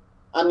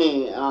อันนี้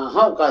เฮ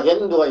าก็เห็น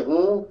ด้วยหู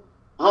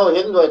เฮาเ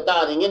ห็นด้วยตา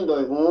ได้ยินด้ว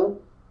ยหู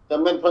แต่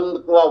แม่นเพิ่น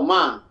เว้าม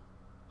า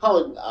เฮา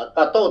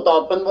ก็โต้ตอบ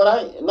เพิ่นบ่ได้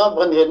เนาะเ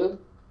พิ่นเห็น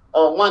อ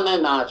อกมาใน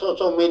หน้าโซเ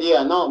ชียลมีเดีย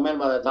เนาะแม่น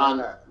บ่ล่ะท่าน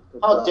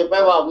เฮาสิไป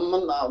ว่ามั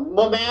น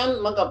บ่แม่น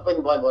มันก็เป็น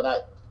บ่ได้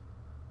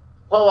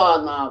เพราะว่า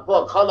พว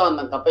กเขา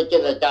นั่นก็ไปเจ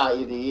รจา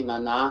อีหลีนั่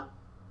นนะ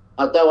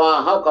แต่ว่า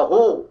เฮาก็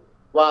ฮู้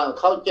ว่า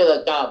เขาเจร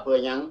จาเพื่อ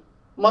หยัง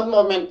มันบ่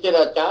แม่นเจร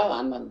จา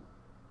อันนั้น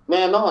แ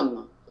น่นอน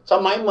ส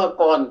มัยเมื่อ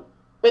ก่อน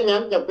เป็นหยั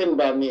งจะเป็น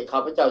แบบนี้ข้า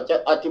พเจ้าจะ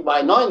อธิบาย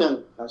น้อยหนึ่ง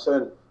เชิ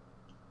ญ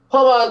เพรา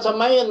ะว่าส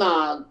มัย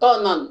ตอน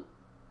นั้น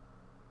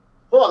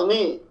พวก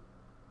นี้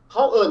เข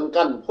าเอิ่น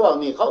กันพวก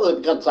นี้เขาเอิ่น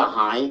กันสห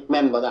ายแ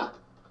ม่นบ่ล่ะ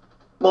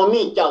บ่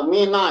มีเจ้า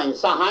มีนาย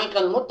สหายกั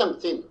นหมดทั้ง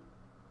สิ้น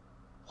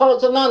เพราะ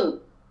ฉะนั้น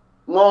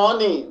หมอ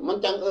นี่มัน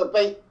จังไป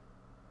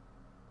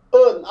เ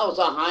อิ้นเอา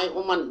สหายข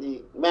องมันอี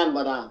กแม่น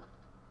บ่ล่ะ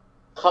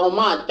เข้า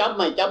มาจับไ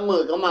ม้จับมื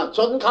อเข้ามาช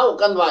นเข้า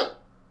กันไว้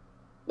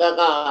แล้ว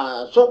ก็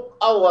สุก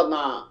เอา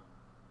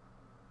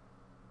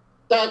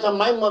แต่ส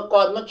มัยเมื่อก่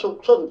อนมันสุก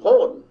ส้นโพ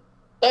น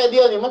แต่เ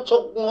ดี๋ยวนี้มันสุ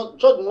ก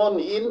ส้นงอน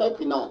หินได้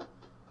พี่น้อง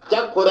จั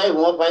กผู้ใด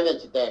หัวไฟเนี่ย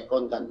สิแตกค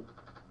นกัน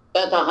แ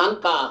ต่ทหาร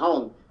กล้าเฮา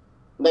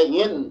ได้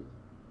ยิน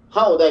เฮ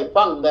าได้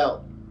ฟังแล้ว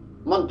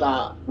มันก็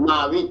น่า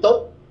วิตก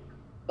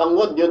กังว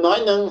ลอยู่น้อย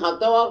นึง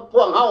แต่ว่าพ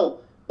วกเฮา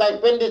ได้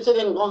เป็นดิสซิเด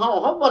นของเฮา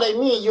บ่ได้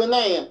มีอยู่ใน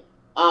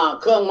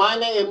เครื่องหมาย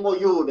ใน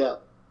MOU เด้อ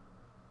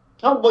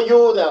เฮาบ่อ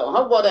ยู่แล้วเฮ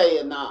าบ่ได้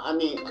อัน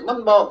นี้มัน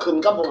บ่ขึ้น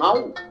กับพวกเฮา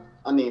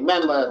อันนี้แม่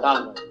นบ่ท่า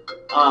น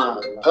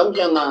ถึง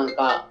จังนั้น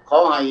ก็ขอ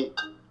ให้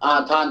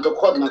ท่านทุก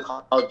คน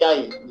เข้าใจ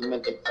นี่มั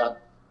นติดสัตว์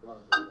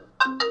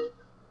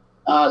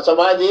ส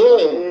บายดี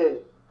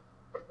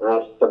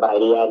สบาย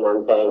ดีน้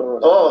ำแตง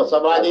โอ้ส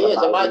บายดี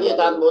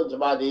ท่านบุญส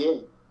บายดี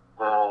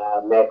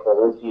แม่ของ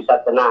ศรีสั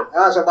ตนา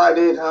สบาย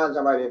ดีท่าน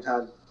บ่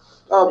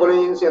ได้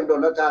ยินเสียงโดน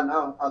แล้วท่าน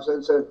เอาเ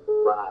ชิญ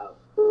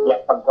อยา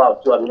กประกอบ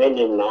ส่วนนิด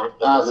นึงนะ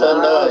เชิญ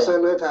เล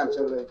ยท่านเ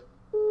ชิญเลย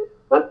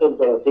มันเป็น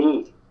จังซี่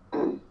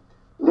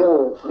เ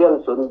รื่อง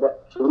ศูน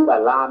ย์ดา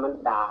รามัน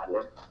ด่าน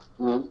ะ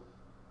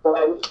เพราะ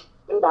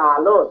มันด่า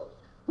โลด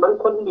มัน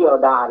คนเดียว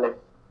ด่านะ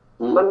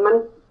มัน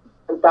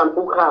ตาม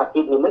ผู้ฆ่าคิ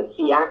ดนี่มันเ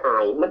สียหา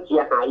ย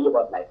อยู่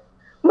บ่ไหน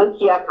มันเ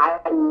สียหาย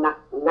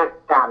นัก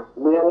การ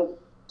เมือง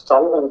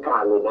2องค์กา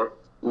รเลยนะ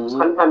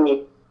พันธมิต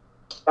ร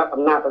กับอ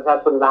ำนาจประชา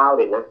ชนลาวเ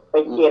ลยนะไป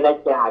เจร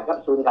จากับ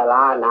ศูนย์ดาร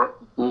านะ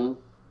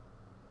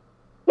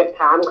จะ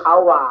ถามเขา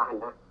ว่า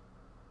นะ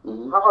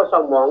เขาเอาส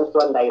มองส่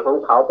วนใดของ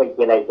เขาไปเจ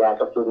รจา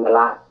กับศูนย์ดาร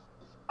า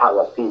เอา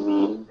ว่าทีวี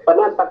เพราะ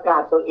นั้นประกา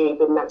ศตัวเองเ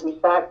ป็นนักวิ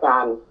ชากา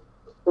ร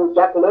ผู้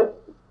ยักษ์นึก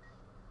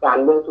การ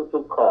เมือง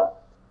ทุกๆข้อ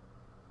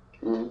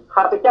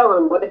ข้าพเจ้ามั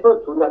นบ่ได้พูด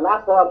ศูนย์ดารา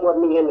เพราะว่าหมวด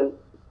นี้นั่น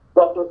บ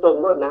อกตรง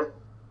ๆโลดนะ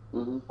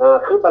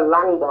คือบัล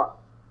ลังก์บ่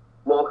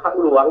หมอค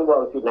ำหลวงบ่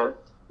สินะ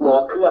หมอ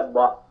เคลือบ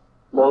บ่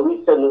หมอวิ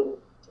ษณุ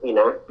นี่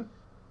นะ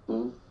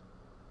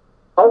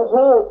เขา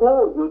ฮู้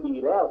อยู่ดี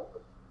แล้ว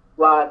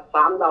ว่า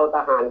3ดาวท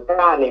หารก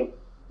ล้าเนี่ย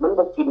มัน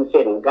บ่กินเ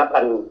ส้นกับ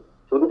อัน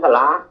สุนทร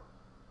า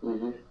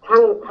ทั้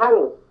ง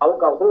เขา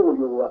ก็ฮู้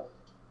อยู่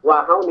ว่า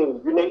เฮานี่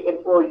อยู่ใน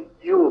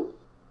MOU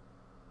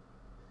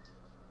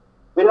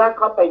เวลาเ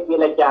ขาไปเจ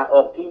รจาอ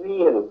อกทีวี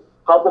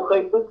เขาบ่เค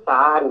ยปรึกษ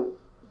า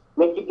ไ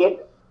ม่คิดเก็ต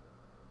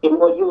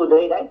MOU เล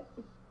ยได้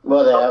บ่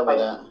แล้ว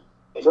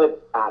ด้วย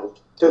การ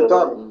ถูกต้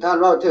องท่าน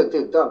ว่า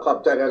ถูกต้องขอบ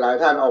ใจหลาย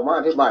ๆท่านออกมา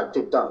อธิบาย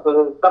ถูกต้อง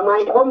ทำไม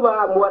ผมว่า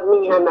หมวด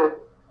นี้นะ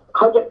เข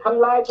าจะท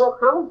ำลายพวก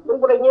เขามัน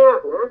บ่ได้ยาก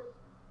นะ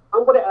เขา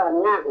บ่ได้อ่าน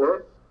ยากนะ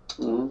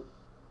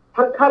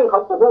ท่านเขา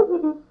ก็พูดอยู่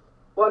ดี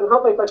ก่อนเขา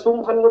ไปประชุม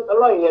พันธุ์อ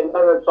ร่อยเนี่ยต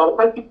อน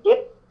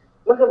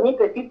2017มันก็มีแ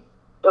ต่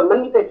มัน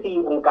มีแต่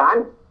4องค์การ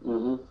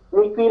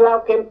มีฟรีเรา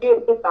เข้มเก้น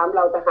ที่3เร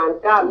าทหาร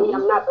กล้ามีอ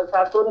ำนาจประช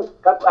าชน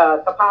กับ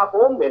สภาโฮ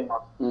มเป็นบ่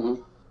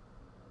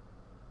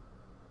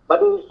บัด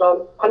นี้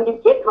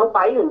2027เขาไป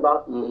เห็นบ่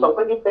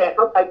2028เข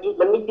าไปอีก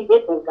มันมี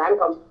11องค์การเ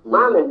ขาม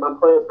าเหมือนมา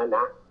เพิ่มน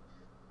ะ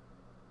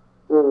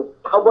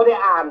เขาบ่ได้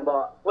อ่านบ่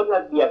กฎร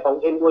ะเบียบของ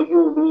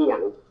MOU มีหยั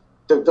ง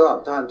ถูกต้อง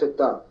ท่านถูก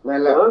ต้องแม่น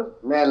แล้ว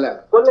แม่นแล้ว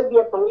กฎระเบี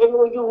ยบของ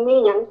MOU มี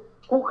หยัง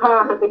ผู้ค้า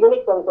ก็อยู่ใน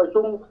กองประ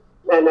ชุม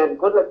นั่น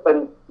กฎระเบียบ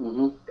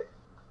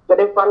จะ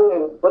ได้ฟัง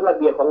กฎระ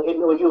เบียบของ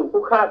MOU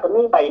ผู้ค้าก็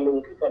มีใบหนึ่ง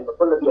คือกัน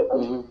กฎระเบียบของ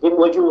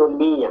MOU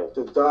มีหยัง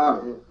ถูกต้อง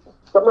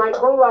สมัย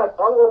ของว่า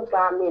2องค์ก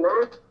ารนี่นะ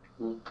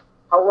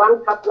เขาวาง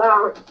ทับล่า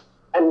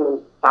อัน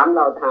3เห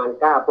ล่าทหาร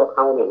กล้าพวกเข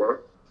านี่นะ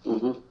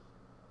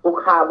ผู้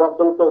ค้าบอก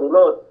ตรงๆโล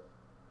ด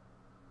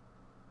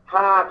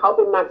ถ้าเขาเ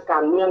ป็นนักกา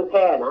รเมืองแ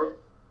ท้นะ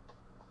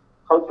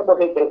เขาจะบ่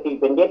เฮ็ดจังซี่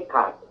เป็นเด็ดข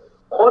าด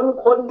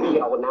คนเดี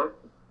ยวนะ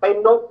ไป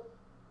นก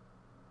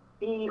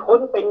ตีคน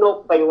ไปนก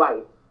ไปไหว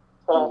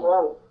พอห้อ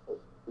ง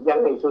ยัง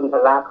ให้สุนท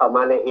ราเข้าม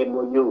าใน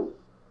MOU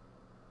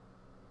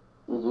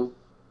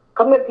เข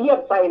าไม่เทียบ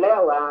ใส่แล้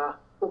วว่า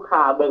ผู้ค้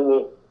าเบิ่ง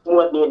นี่หม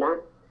วดนี้นะ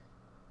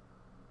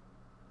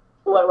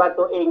อวดว่า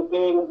ตัวเองเ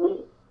ก่งมี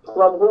ค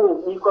วามรู้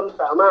มีความ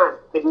สามารถ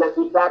เป็นนัก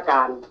วิชาก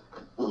าร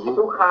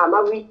ผู้ค้ามา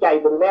วิจัย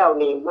เบิ่งแล้ว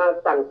นี่มา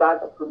สั่งสอน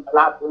กับสุนทร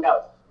าพุ่นแล้ว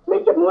ใน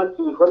จำนวน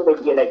4คนไป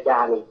เจรจา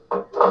นี่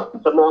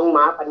สมองหม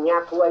าปัญญา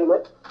ป่วยหม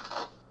ด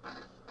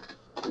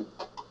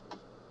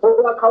เพราะ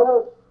ว่าเ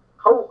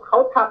ขา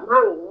ทับห้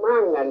าง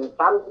เงิน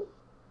ตาม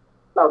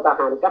เราทห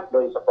ารกับโด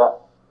ยเฉพาะ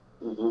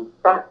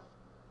แต่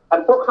อั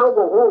นพวกเขา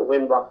บ่ฮู้เว้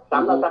นบ่ตา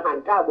มเราทหาร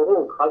กล้าบ่ฮู้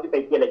เขาสิไป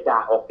เจรจา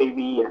ออกที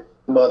วีน่ะ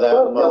บ่ได้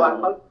บ่ว่า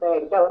เขาแต่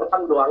งเจ้าค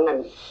ำหลวงนั่น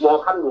หมอ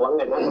คำหลวง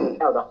นั่น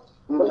เจ้าดอก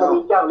มันมี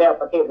เจ้าแล้ว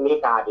ประเทศอเมริ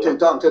กาดิถูก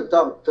ต้อง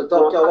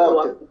เจ้าว่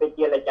าไปเ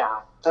จรจา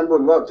ท่านบุ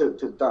ญว่า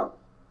ถูกต้อง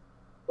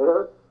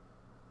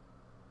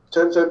เ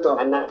ชิญต่อ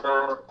อันนั้น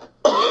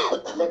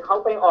แล้วเขา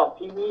ไปออก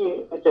ทีวี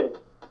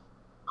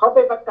เขาไป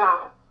ประกา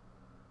ศ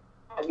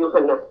อยู่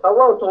หั่นน่ะเขา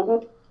ว่าสม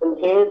เป็น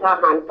เทท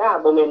หารกล้า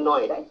บ่แม่นน้อ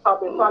ยได้เขา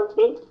เป็นฟัง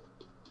สิ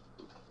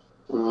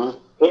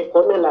เหตุผ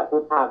ลนั่นแหละ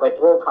ผู้พาไปโ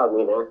ทษเขา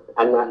นี่นะ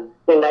อันนั้น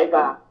จังได๋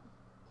ก็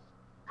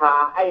ถ้า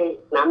ไอ้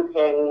น้ำแท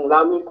งเรา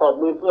มีข้อ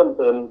มูลเพิ่มเ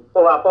ติมเพรา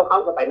ะว่าพวกเขา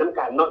ก็ไปน้ำ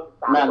กันเนาะ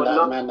3คนเ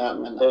นาะ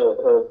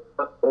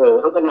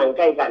เขาก็นั่งใ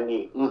กล้กันอี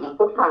กพ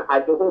วกทางอา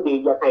จจะฮู้ดี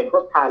อยากให้พ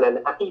วกทางนั้น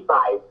อธิบ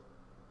าย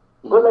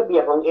กฎระเบี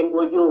ยบของ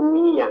MOU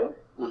มีหยัง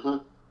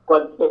ก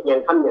ฎเฮ็ดหยัง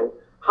ทำหยัง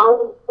เฮา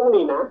พวก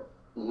นี้นะ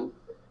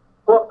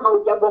พวกเขา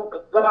จะบ่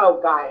ก้าว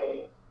ไกล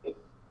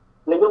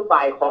นโยบ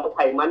ายของไผ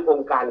มันอ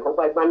งค์การของไ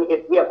ผมันเฮ็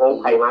ดเวียกของ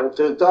ไผมัน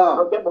ถูกต้องเ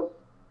ขาจะบ่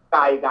ก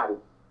ายกัน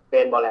เป็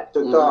นบ่แหละ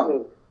ถูกต้อง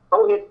เขา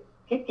เฮ็ด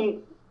ทิศ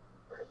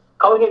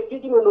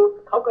ที่มนุษย์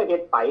เขาก็เฮ็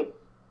ดไป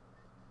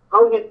เขา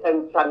เฮ็ด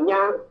สัญญ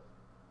า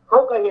เขา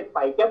ก็เฮ็ดไป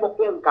จะบ่เ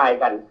กี่ยวกาย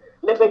กัน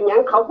แล้วเป็นหยัง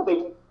เขาก็ไป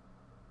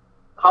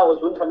เข้า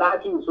สุนทร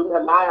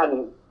อัน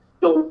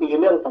โจมตี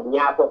เรื่องสัญญ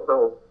าพวกเขา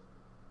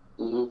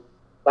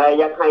แต่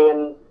อยากให้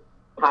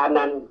ทาน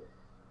นั้น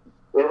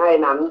อยากให้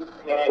น้ำ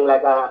แทงแล้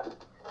วก็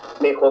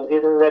ในโครงที่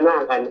จะหน้า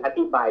กันอ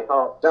ธิบายพ่อ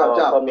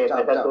เมธอ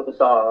าจารย์ตุน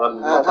ต่อ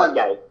ท่านใ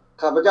หญ่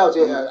ข้าพเจ้า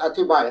สิอ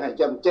ธิบายให้แ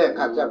จ่มแจ้ง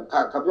ข้าพเ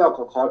จ้า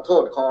ขอโท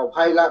ษขออ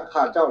ภัยละข้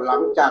าเจ้าหลั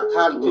งจาก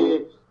ท่านที่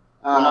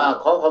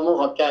ขอข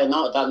อบใจเน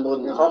าะท่านบุญ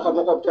ขอ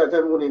ขอบใจท่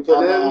านบุญอีกที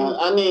นึง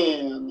อันนี้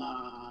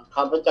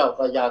ข้าพเจ้า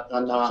ก็อยากกั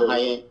นให้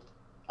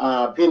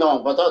พี่น้อง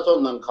ประชาชน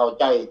นั้นเข้า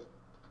ใจ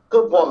คื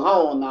อพวกเฮา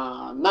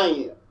ใน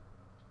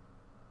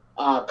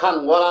ครั้ง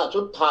วาระ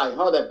สุดท้ายเฮ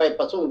าได้ไป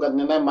ประชุมกัน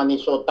ในมานิ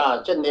โซตา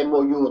เช่น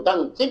MOU ตั้ง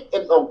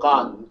11องค์กา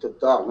รถูก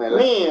ต้องแม่น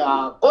มี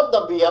กฎร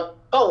ะเบียบ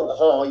9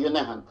ข้ออยู่ใน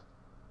หั่น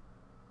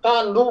กา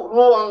รลุ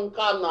ล่วง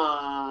การ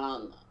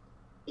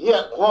เรีย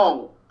กร้อง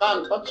การ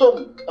ประชุม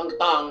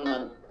ต่างๆนั้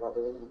น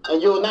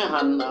อยู่ใน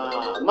หั่น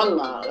มัน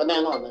ก็แน่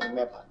นอนแ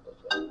ม่ผ่าน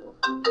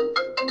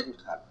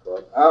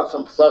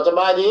ส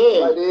บายดี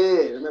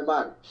แม่บ้า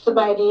นสบ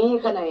ายดี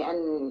ขณะอัน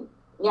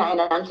ใหญ่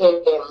น้ำเท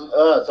ม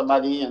สบา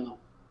ยดีเนาะ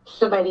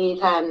สบายดี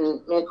ท่าน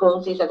แม่คง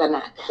ศรีสัตน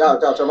ะ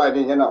เจ้าสบาย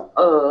ดีเนาะ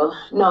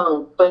น้อง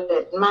เปิ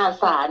ดมา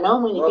สาเนาะ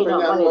มื้อนี้พี่น้อง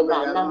มาเล่นบ้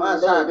านนั่งมา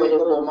สาพี่ก็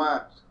บ่มา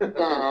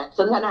จ้ะส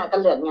นทนากัน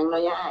เรื่องหยังเนา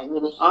ะยายมื้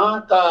อนี้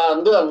ก็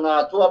เรื่อง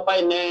ทั่วไป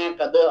แน่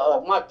ก็เด้อออ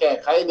กมาแก้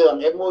ไขเรื่อง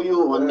MOU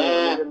หั่นแน่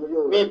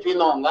มีพี่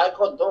น้องหลายค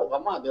นโทรเข้า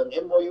มาเรื่อง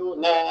MOU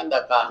แน่แล้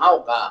วก็เฮา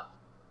ก็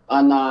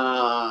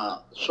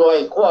ช่วย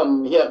ความ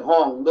เรียกร้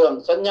องเรื่อง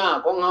สัญญา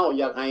ของเฮา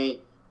อยากให้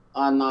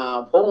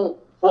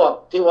พวก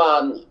ที่ว่า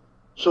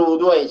สู่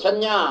ด้วยสัญ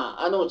ญา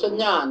อนุสัญ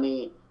ญานี่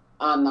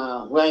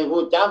ให้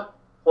ฮู้จัก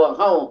พวก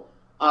เฮา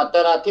แต่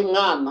ละทีมง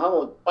านเฮา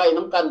ไปน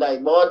ำกันได้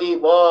บ่ดี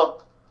บ่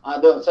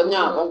เรื่องสัญญ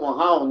าของพวก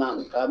เฮานั่น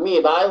ก็มี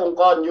หลายองค์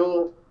กรอยู่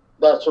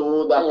สู่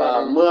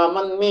เมื่อ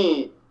มันมี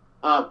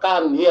กา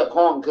รเรียก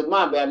ร้องขึ้นม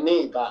าแบบนี้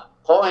ก็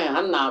ขอให้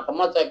หันหน้าเข้า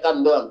มาใส่กัน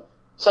เรื่อง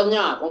สัญญ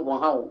าของพวก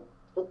เฮา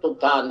ทุก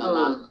ท่าน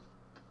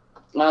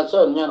มาเ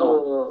ชิญเนี่ยเนาะ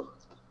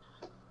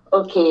โอ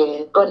เค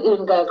ก่อนอื่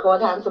นก็ขอ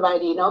ถามสบาย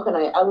ดีเนาะขณ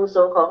ะอาวุโส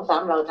ของ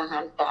3เหล่าทหา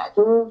รกะ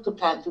ทุก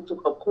ท่านทุก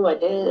ครอบครัว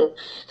เด้อ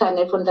ท่านใน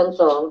คนทั้ง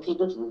สองที่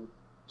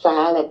ษา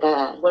และก็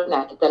หัวหน้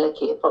าแต่ละเ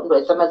ขตพร้อมด้ว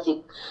ยสมาชิก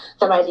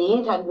สบายดี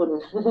ท่านบุญ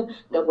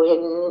ก็บ่เห็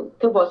น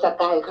คือบ่ส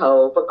กายเขา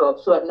ประกอบ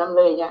ส่วนนำเ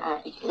ลยยา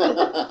ย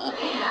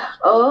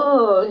โอ้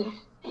ย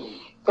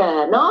ก็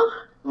เนาะ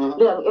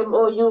เรื่อง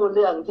MOU เ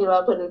รื่องที่ว่า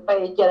เพิ่นไป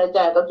เจรจ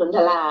ากับสุนท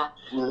รา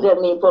เรื่อง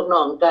นี้พวกน้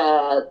องก็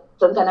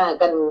สนทนา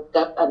กัน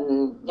กับอัน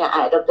ยาอ้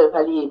ายดร.ภ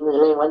ารีมื้อ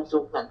แรงวันศุ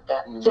กร์นั่นก็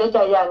เสียใจ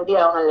อย่างเดี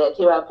ยวนั่นแหละ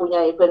ที่ว่าผู้ให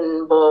ญ่เพิ่น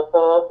บ่ข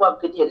อความ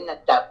คิดเห็น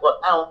จากพวก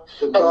เอา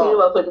ก็คือ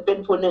ว่าเพิ่นเป็น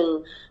ผู้หนึ่ง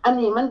อัน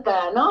นี้มันก็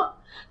เนาะ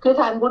คือ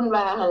ท่านบุญ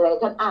ว่าหั่นแหละ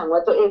ท่านอ้างว่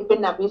าตัวเองเป็น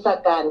นักวิชา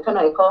การเขาห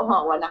น่อยขอฮ้อ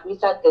งว่านักวิ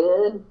ชาเกิ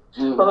น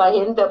เพราะว่าเ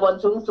ห็นแต่บน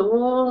สู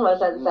งๆว่า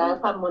สันสา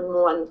ความม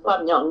วลๆความ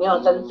หย่องย่อ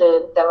สันเสริ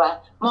ญแต่ว่า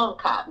มอง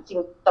ข้ามจริง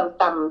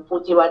ต่ำๆผู้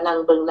ที่ว่านั่ง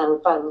เบิ่งนั่ง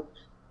ฟัง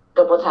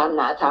ก็บ่ถามห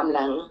น้าถามห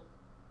ลัง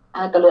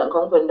ก็เรื่องข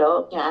องเพิ่นดอ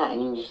กยาย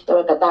แต่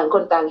ว่าก็ต่างค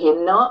นต่างเห็น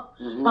เนาะ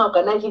เฮา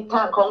ก็ในทิศท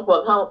างของพว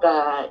กเฮาก็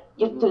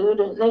ยึดถือ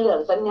ในเรื่อง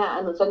สัญญาอ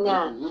นุสัญญา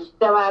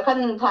แต่ว่าคัน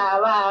ถ้า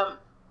ว่า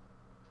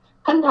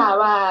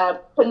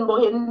เพิ่นบ่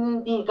เห็น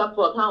ดีกับพ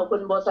วกเฮาเพิ่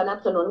นบ่สนับ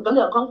สนุนก็เ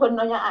รื่องของเพิ่นเ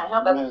นาะยายเฮา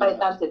ก็ไป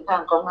ตามเส้นทา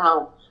งของเฮา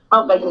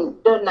ก็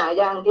เดินหน้า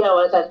อย่างเดียว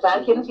ว่าสัจจะ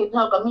เข็มทิศเฮ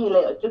าก็มีแ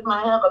ล้วจุดหมา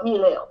ยเฮาก็มี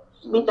แล้ว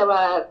มีแต่ว่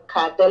าข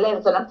าดแต่แรง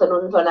สนับสนุ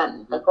นเท่านั้น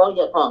ก็ขออ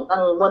ยากของทั้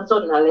งมวลช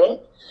นนั่นแหละ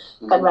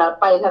กันว่า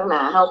ไปทางหน้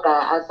าเฮาก็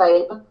อาศัย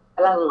พ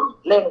ลัง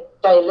แรง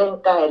ใจแรง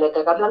กายแล้ว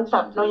ก็กำลังท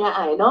รัพย์เนาะย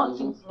ายเนาะ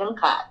สิ่งที่ยัง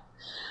ขาด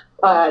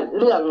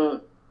เรื่อง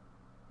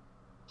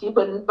ที่เ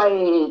พิ่นไป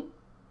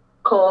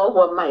ขอ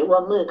หัวใหม่หัว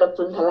มือกับ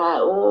สุนทรา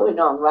โอ้ย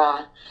น้องว่า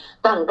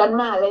ตั้งกัน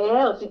มาแล้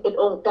ว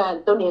11องค์การ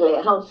ตัวนี้แหละ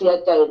เฮาเสีย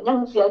ใจยัง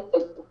เสียใจ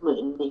ทุกมื้อ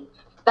นี้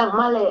ตั้ง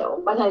มาแล้ว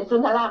บัดให้สุ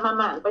นทรามา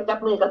มั่งไปจับ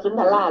มือกับสุน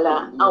ทราล่ะ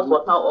เอาพว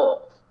กเฮาออก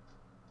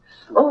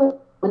โอ้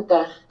มัน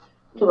ก็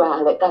คือว่าอ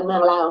ะไรการเมื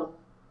องลาว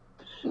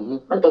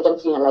มันก็จัง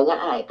ซี่อะไรยะ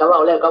อ้ายก็เว้า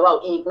แล้วก็เว้า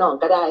อีกน้อง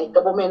ก็ได้ก็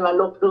บ่แม่นว่า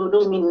ลบดู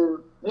หมิ่น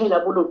วีร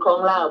บุรุษของ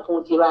ลาวผู้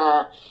ที่ว่า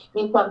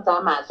มีความสา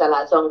มารถสละ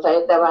สงสัย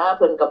แต่ว่าเ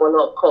พิ่นก็บ่ร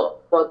อบคอบ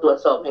บ่ตรวจ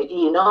สอบให้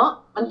ดีเนาะ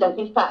มันจัง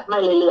ผิดพลาดมา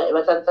เรื่อยๆว่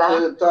าซั่นซะ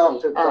ถูกต้อง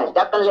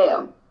จับกันแล้ว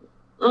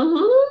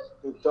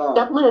ถูกต้อง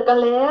จับมือกัน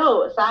แล้ว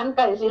ศาลไ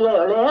ก่สิแ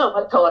ล้วพ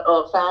อถอดออ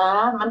กซะ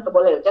มันก็บ่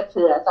แล้วจักเ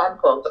ทื่อศาล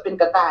ของก็เป็น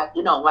กระตาคื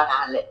อน้องว่าอ่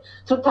านแหละ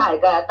สุดท้าย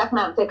ก็ตัก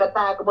น้ำใส่กระต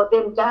าก็บ่เต็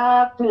มจั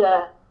กเทื่อ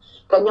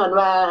ก็ย้อน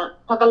ว่า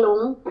พะกะหล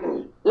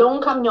ง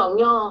คำหย่อง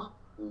ย่อ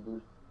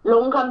หล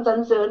งคำสรร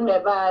เสริญแบ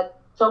บว่า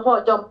สพ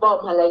จอมปลอม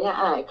อะไรเนี่ย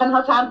อ้ายคันเฮ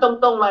าถามตร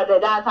งๆว่าได้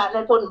ด่าท่านใน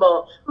พล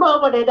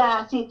บ่ได้ด่า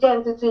ชี้แจง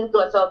ซื่อๆตร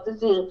วจสอบ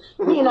ซื่อ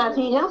ๆมีหน้า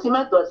ที่หยังสิม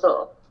าตรวจสอ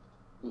บ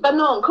แต่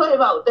น้องเคย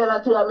เว้าแต่ละ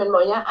เทื่อแม่นบ่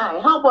ยะอ้าย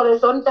เฮาบ่ได้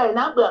สนใจน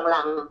ะเบื้องห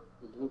ลัง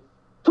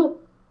ทุก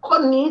ค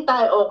นนี้ตา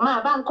ยออกมา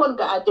บางคน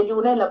ก็อาจจะอยู่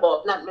ในระบบ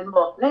นั้นแม่น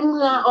บ่ในเ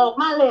มื่อออก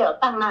มาแล้ว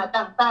ตั้งหน้า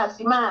ตั้งตา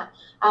สิมา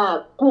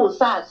กู้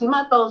ซาสิมา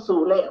ต่อ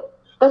สู้แล้ว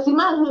ก็สิ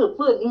มาฮือ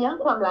ฟื้นอีหยัง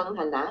ความหลัง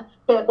หั่นนะ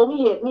แต่บ่มี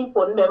เหตุมีผ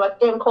ลแบบว่า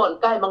แกงข้อน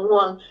ใกล้บางง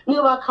วงหรื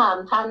อว่าข้าม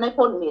ทานใน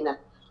พ้นนี่น่ะ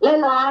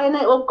หลายๆใน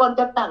องค์กร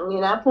จัดตั้งนี่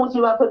นะผู้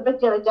ที่ว่าเพิ่นไป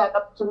เจรจา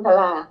กับสุนท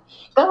รา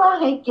ก็ว่า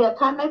ให้เกียรติ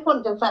ทานในพ้น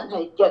จังซั่นใ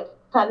ห้เกียรติ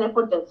ทานใน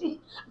พ้นจังซี่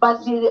บาด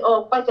สิออ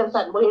กไปจัง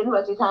ซั่นบ่เห็นว่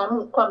าสิถาม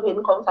ความเห็น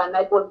ของทานใน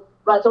พ้น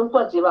ว่าสมค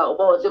วรสิเว้า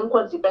บ่สมค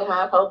วรสิไปหา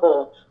เขา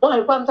บ่ใ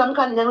ห้ความสำ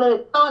คัญหยังเลย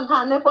ตอนทา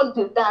นในพ้น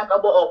ถึงด่าก็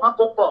บ่ออกมา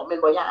ปกป้องแม่น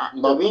บ่ย่า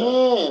บ่มี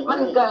มั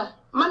น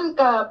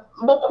ก็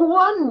บ่ค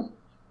วร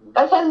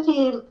ก็ทันที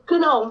คือ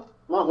น้อง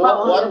ว่า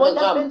บ่จ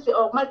ำเป็นสิ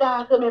ออกมาด่า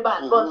คือแม่บ้า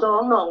นป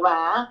.2น้องว่า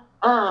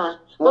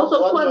บ่ส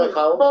มควร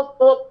ป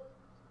ก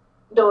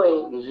โดย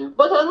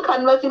บ่ถึงขั้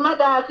นว่าสิมา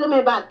ด่าคือแม่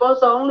บ้านป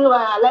.2หรือ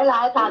ว่าหลา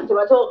ยๆท่านที่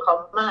ว่าโทรเข้า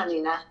มา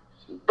นี่นะ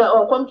ก็อ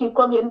อกความคิดค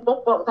วามเห็นปก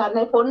ป้องท่านใ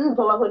ห้พ้นเพ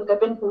ราะว่าเพิ่นก็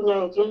เป็นผู้ใหญ่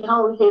ที่เฮา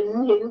เ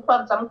ห็นควา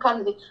มสำคัญ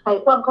ให้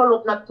ความเคาร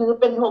พนับถือ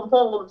เป็นโฮมโพ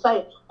โฮมไส้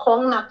ของ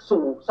นัก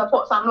สู้เฉพา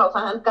ะ3เหล่าท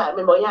หารกายแ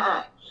ม่นบ่ย่าอ้า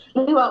ยห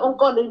รือว่าองค์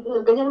กรอื่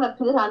นๆก็ยังนับ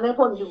ถือท่านให้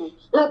พ้นอยู่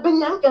แล้วเป็น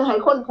หยังจังให้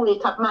คนผู้นี้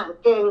ทับหมาง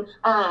เก่ง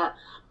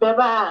แปล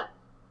ว่า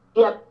เ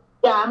กียรติ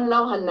ยามเรา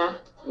หั่นนะ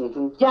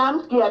ยาม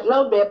เกียรติเรา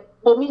แบบ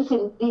บ่มีสิ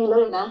นดีเล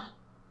ยนะ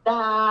ด่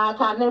า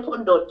ทานในพ้น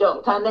โดดจ่อง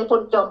ทานในพ้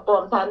นจอมปลอ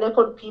มทานใน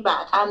พ้นผีบ้า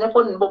ทานใน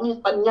พ้นบ่มี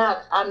ปัญญา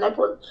ทานใน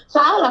พ้นส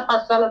ารพั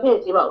ดสารเพศ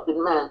ที่เว้าขึ้น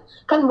มา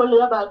คันบ่เหลื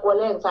อบากลัว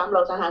แรง3เร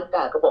าทหารก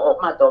ล้าก็บ่ออก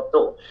มาตอบโ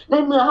ต้ใน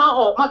เมื่อเฮา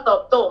ออกมาตอ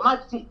บโต้มา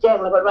ชี้แจง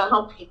แล้วว่าเฮา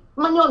ผิด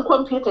มันย้อนควา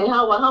มผิดให้เฮ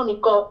าว่าเฮานี่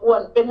ก่อกว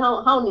นเป็นเ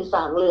ฮานี่ส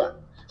ร้างเรื่อง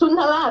สุน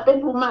ทราเป็น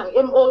ผู้มั่ง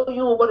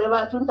MOU บ่ได้ว่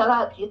าสุนทรา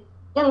ผิด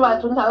ยังว่า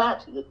สุนทรา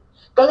ถูก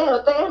ก็แล้ว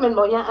แต่แม่น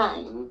บ่ย่าอ้าย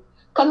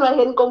คันว่าเ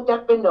ห็นกงจัก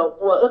เป็นดอก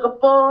บัวก็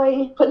ปล่อย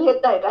เพิ่นเฮ็ด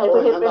ได้ก็ให้เพิ่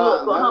นเฮ็ดไปโลด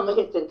ตัวเฮามาเ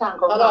ฮ็ดเส้นทาง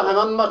ของเฮาให้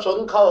มันมาชน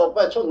เข้าไป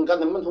ชนกัน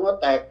มันหัว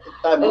แตก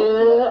ตายหมด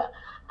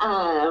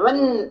มัน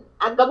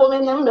ก็บ่แม่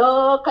นหยังดอ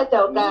กเขาเจ้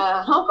าก็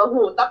เฮาก็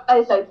ฮู้ตับไต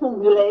ใส่พุง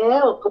อยู่แล้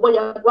วก็บ่อย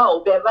ากเว้า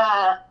แบบว่า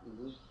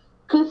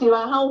คือสิว่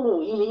าเฮาฮู้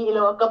อีหลีแ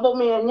ล้วก็บ่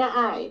แม่นย่า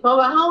อ้ายเพราะ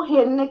ว่าเฮาเ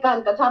ห็นในการ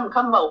กระทำค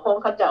ำเว้าของ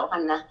เขาเจ้าหั่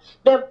นนะ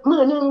แบบมื้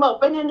อนึงเว้า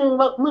ไปแนวนึง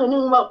เว้ามื้อนึ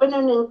งเว้าไปแน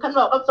วนึงคันเ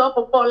ว้ากับสป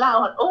ป.ลาว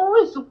หั่นโอ้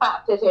ยสุภาพ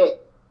แท้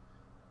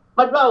ๆ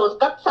บัดเว้า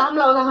กับ3เ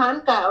หล่าทหาร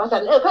กะว่าซั่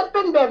นคันเ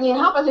ป็นแบบนี้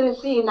เฮาก็สิ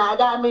ซี่หน้า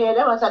ด่าแม่แ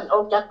ล้วว่าซั่นอ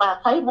อกจากปาก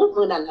ไผบุ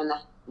มื้อนั้นหั่นน่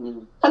ะ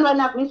คันว่า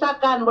นักวิชา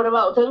การบ่ได้เ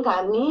ว้าถึงขั้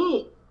นนี้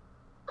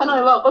คันน้อ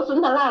ยเว้าก็สุน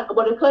ทราก็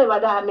บ่ได้เคยว่า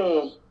ด่าแม่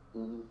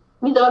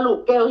มีแต่ว่าลูก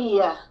แก้วเหี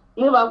ยห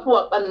รือว่าพว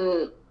ก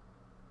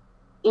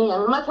อีหยั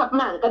งมาทับห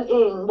มางกันเอ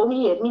งบ่มี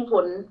เหตุมีผ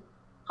ล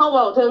เฮาเ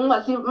ว้าถึงว่า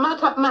สิมา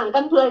ทับหมางกั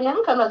นเพื่อหยัง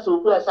คันว่าสู่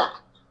เพื่อสะ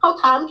เฮา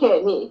ถามแค่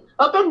นี้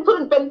ว่าเป็นพื้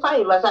นเป็นไฟ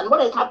ว่าซั่นบ่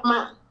ได้ทับหมา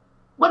ง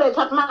บ่ได้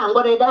ทับหมาง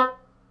บ่ได้ด่า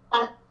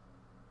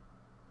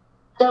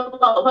จะ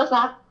เว้าภาษ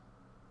า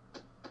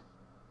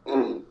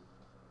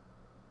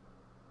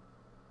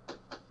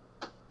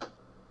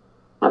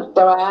แ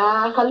ต่ว่า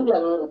คันเรื่อ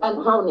งบ้าน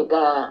เฮานี่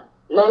ก็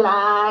หล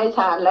ายๆช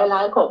าติหล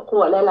ายๆครอบครั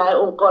วหลาย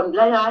ๆองค์กร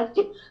หลาย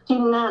ๆที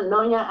มงานน้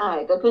อยยาอาย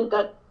ก็ขึ้นก็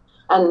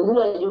อันเ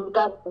รื่อยอยู่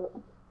กัน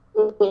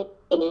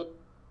นี่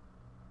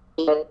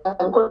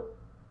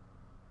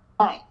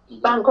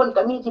บางคน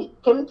ก็มี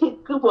เข็มทิศ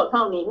คือพวกเฮ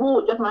านี่ฮู้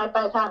จดหมายปล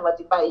ายทางว่า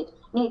สิไป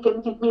มีเข็ม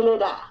ทิศมีเร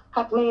ดาร์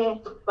คัดแน่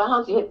ว่าเฮา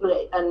สิเฮ็ดเรื่อ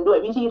ยอันด้วย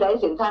วิธีใด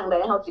เส้นทางใด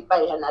เฮาสิไป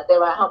หั่นน่ะแต่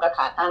ว่าเฮาก็ข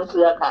าดทางเสื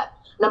อขาด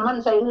น้ำมัน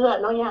ใส่เรือ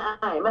น้อยยา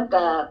อายมัน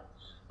ก็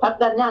พัก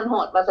ดันย่านห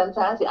อดว่าสัน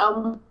ช้าสิเอา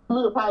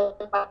มือพาย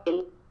ไป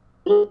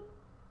ห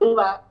รือ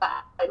ว่าตา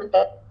ไปมันแ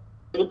ต่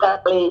อยู่กลาง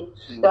ทะเล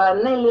แต่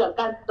ในเรื่อง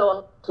การต่อ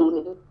สู้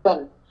นี่กัน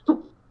ทุก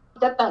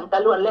จะตั้งตะ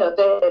ล้วนแล้วแ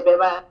ต่แบบ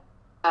ว่า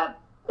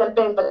กันเ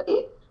ป็นประเท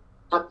ศ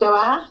หักจะ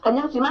ว่าคัน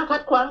ยังสิมาคั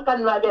ดขวางกัน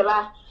ว่าแบบว่า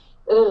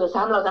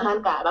3เราทหาร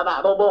กะบ้า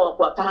ๆบ่ๆพ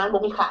วกทหารบ่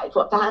มีขายพ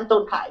วกทหารต้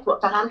นขายพวก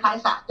ทหารขาย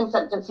สาจัง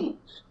ซั่นจังซี่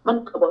มัน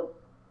ก็บ่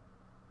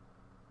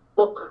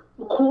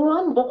ค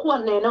วร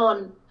แน่นอน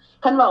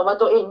คันเว้าว่า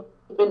ตัวเอง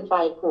เป็นฝ่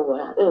ายผัว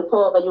พ่อ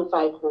ก็อยู่ฝ่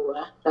ายผัว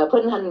แต่เพิ่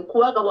นหันครั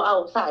วก็บ่เอา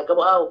สายก็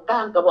บ่เอาก้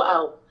างก็บ่เอา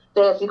แ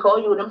ต่สิขอ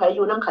อยู่นำไผอ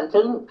ยู่นำขัน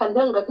ทึง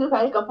ก็คือไผ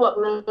กับพวก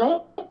นั้นแหละ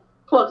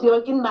พวกที่ว่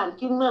ากินบ้าน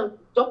กินเมือง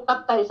จกตับ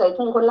ไตใส่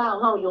พุงคนลาว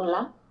เฮาอยู่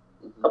ล่ะ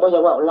ก็บ่อยา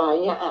กเว้าหลาย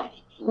อ้าย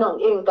น้อง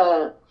เองก็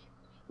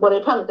บ่ได้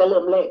พังแต่เริ่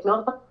มแรกเนาะ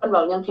มันเว้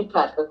ายังผิดพล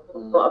าดก็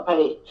ขออภั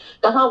ย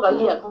ก็เฮาก็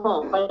เรียกห้อง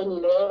ไปนี่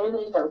แหละใน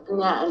สัญ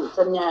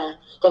ญา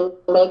จัง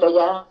ได๋ก็อ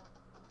ย่า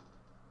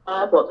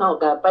พวกเฮา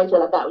ก็ไปเทื่อ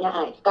ละก้าวอย่า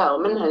อ้ายก้าว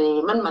มันให้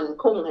มันมั่น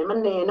คงให้มัน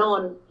แน่นอ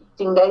น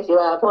จริงได้สิ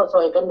ว่าพอซ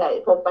อยกันได้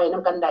พอไปน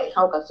ำกันได้เฮ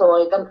าก็ซอ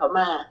ยกันเข้าม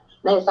า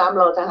ใน3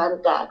เราทหาร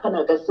กะขณะ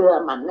ก็เชื่อ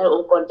มั่นในอ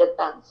งค์กรจัด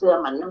ตั้งเชื่อ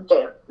มั่นน้ำเ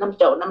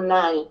จ้านำน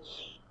าย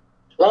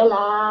หล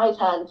ายๆ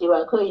ท่านที่ว่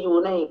าเคยอยู่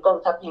ในกอง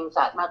ทัพแห่งช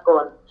าติมาก่อ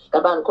นก็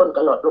บางคน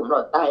ก็หลอดหลุมหล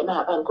อดตายมา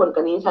บางคน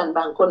ก็หนีทัน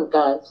บางคน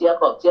ก็เสีย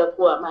ครอบเสียค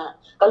รัวมา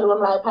ก็รวม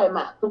หลายภัยม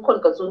ากทุกคน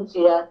ก็สูญเ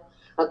สีย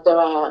แต่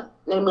ว่า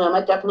ในเมื่อม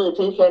าจับมือ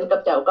ถือแขนกับ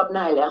เจ้ากับน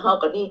ายแล้วเฮา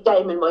ก็ดีใจ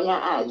แม่นบ่ย่า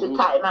อ้ายสุด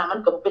ท้ายมามัน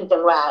ก็เป็นจั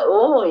งหวะโ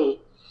อ้ย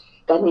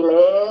ก็นี่แหล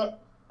ะ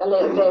ก็แล้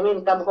วแต่เวร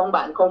กรรมของ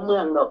บ้านของเมื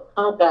องดอกเฮ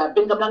าก็เ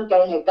ป็นกำลังใจ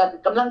ให้กัน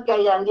กำลังใจ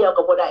อย่างเดียว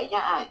ก็บ่ได้ย่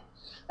าอ้าย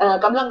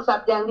กำลังทรัพ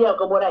ย์อย่างเดียว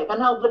ก็บ่ได้คัน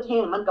เฮาเบิดแฮ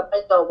งมันก็ไป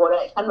ต่อบ่ไ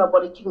ด้คันว่าบ่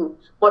ได้กิน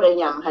บ่ได้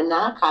ยำหั่นน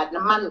ะขาด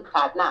น้ำมันข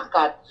าดน้ำข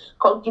าด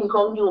ของกินข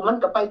องอยู่มัน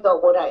ก็ไปต่อ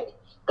บ่ได้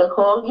ก็ข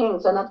อแห่ง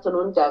สนับสนุ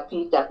นจาก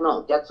พี่จากน้อง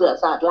จากเสื้อ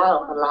ชาติลาว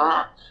หั่นล่ะ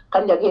คั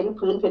นอยากเห็น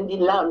พื้นแผ่นดิ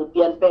นลาวนี่เป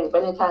ลี่ยนแปลงไป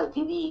ในทาง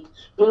ที่ดี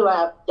หรือว่า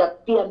อยาก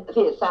เปลี่ยนประเท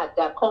ศชาติ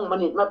จากคงม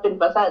นิตมาเป็น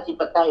ประชาธิ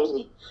ปไตย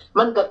นี่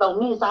มันก็ต้อง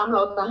มี3เร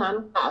าทหาร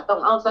ต้อ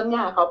งเอาสัญญ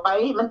าเข้าไป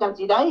มันจัง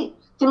สิได้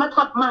สิมา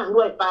ทับมั่ง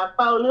ด้วยปากเ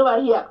ปล่าหรือว่า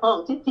เรียกร้อง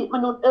สิทธิม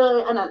นุษย์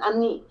อันนั้นอัน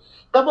นี้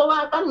ก็บ่ว่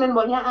ากันแม่น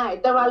บ่ย่าอ้าย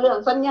แต่ว่าเรื่อง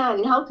สัญญา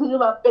นี่เฮาถือ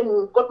ว่าเป็น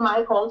กฎหมาย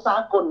ของสา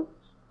กล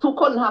ทุก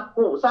คนรับ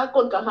รู้สาก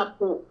ลก็รับ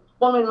รู้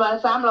บ่แม่นว่า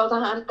3เราท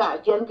หารกะ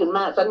เขียนขึ้นม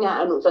าสัญญา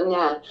อนุสัญญ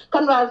าคั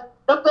นว่า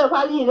ดร.ภ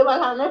าลีหรือว่า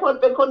ทางนายพล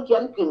เป็นคนเขีย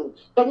นขึ้น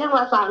ก็ยัง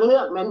ว่าสร้างเรื่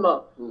องแม่นบ่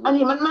อัน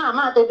นี้มันม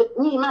าแต่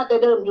นี่มาแต่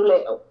เดิมอยู่แ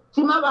ล้ว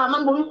สิมาว่ามั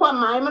นบ่มีความ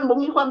หมายมันบ่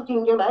มีความจริง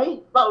จังได๋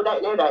เว้าได้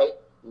แนวใด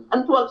อัน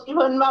พวกที่เ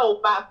พิ่นเว้า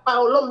ปากเป่า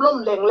ล่ม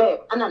ๆแหลก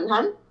ๆอันนั้น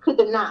หั่นคือแ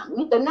ต่น้ำ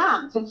มีแต่น้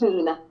ำซื่อ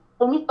ๆนะ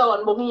บ่มีตอน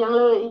บ่มีหยัง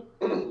เลย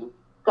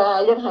ก็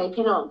ยังให้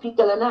พี่น้องพิ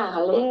จารณาห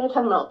าแล้ว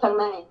ทั้งนอกทั้ง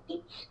ใน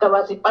ก็ว่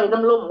าสิไปน้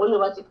ำล่มหรื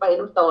อว่าสิไป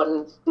น้ำตอน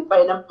สิไป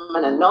น้ำมั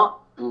นน่ะเนาะ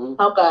เ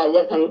ฮาก็อย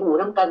ากให้หู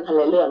นำกันหั่นแห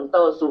ละเรื่อง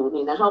ต่อสู้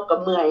นี่นะเฮาก็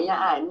เมื่อยย่า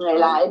อ้ายเมื่อย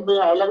หลายเมื่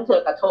อยลังเทื่อ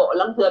ก็ท้อ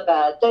ลังเทื่อก็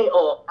ใจอ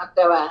อกแ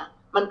ต่ว่า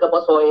มันก็บ่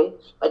ถอย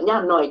ปัญญา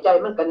น้อยใจ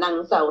มันก็นั่ง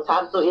เศร้าถา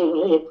มตัวเองอ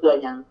ยู่เฮ็ดเพื่อ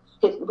หยัง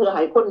เฮ็ดเพื่อใ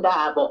ห้คนด่า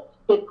บ่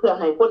เฮ็ดเพื่อ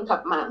ให้คนทั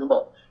บหมาง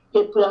บ่เ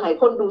ฮ็ดเพื่อให้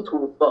คนดู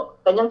ถูกบ่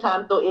ก็ยังถาม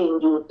ตัวเอง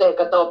อยู่แต่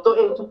ก็ตอบตัวเ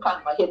องทุกครั้ง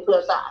ว่าเฮ็ดเพื่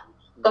อชาติ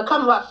ก็ค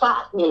ำว่าชา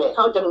ตินี่แหละเฮ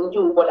าจังอ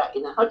ยู่บ่ได้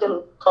นะเฮาจัง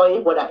ถอย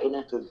บ่ได้น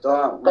ะถูกต้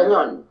องก็ย้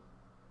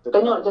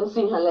อนจัง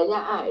ซี่หั่นแหละย่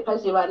าอ้ายไผ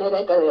สิว่าในใด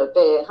ก็แล้วแ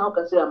ต่เฮา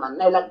ก็เชื่อมั่น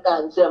ในหลักกา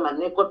รเชื่อมั่น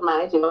ในกฎหมา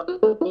ยที่ว่า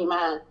มีม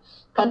า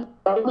คัน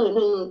ใดมื้อ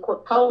นึง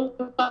เขา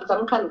ส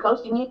ำคัญเขา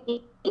สิมี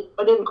ป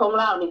ระเด็นของ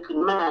ลาวนี่ขึ้น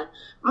มา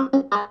มัน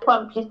ควา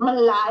มผิดมัน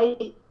หลาย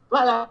ว่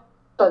าละ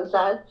ตอนซ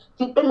ะ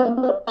สิเป็นละเ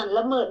มิดนั่นล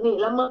ะเมิดนี่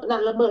ละเมิดนั่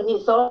นละเมิดนี่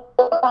ซอ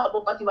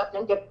บ่ปฏิบัติห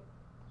ยังจะ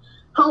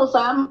เฮาส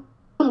าม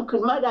ขึ้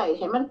นมาได้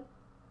ให้มัน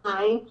หา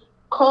ย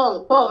คล้อง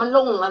พ่อมันล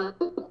งมัน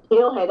เที่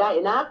ยวให้ได้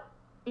นะ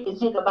พี่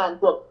สิกบาล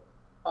พวก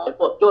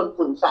โจร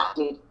ฝุ่นสา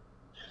นี่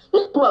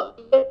พวก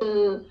เป็น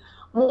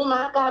หมูหมา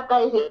กาไก่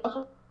สิ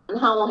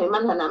เฮาให้มั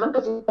นหั่นน่ะมันก็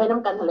สิไปน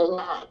ำกันหั่นแหละ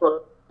ง่ายพวก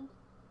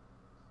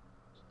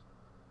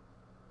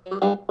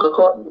ก็ข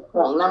อ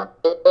ห่วงน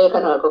ำข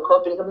นาดก็ขอ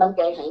เป็นกำลังใ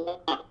จให้นะ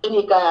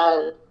นี่ก็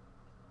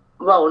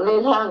เว้าใน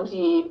ทาง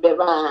ที่แบบ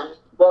ว่า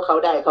บ่เข้า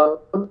ได้เขา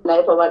ได้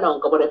เพราะว่าน้อง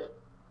ก็บ่ได้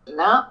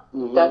เนาะ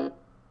ก็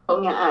ของ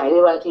ย่าอ้ายหรื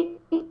อว่าที่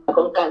ข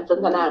องการสน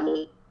ทนา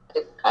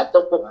ขาดต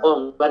กบกพร่อง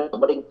วัน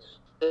บ่ได้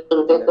ตึ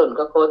งแต่ต้น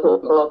ก็โคถูก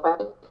โคไป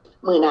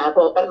มือหนาโค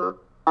กัน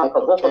ขอ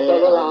งพวกขอบใจ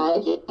ได้หลาย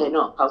ให้เน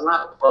าะเขามา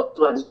ขอบ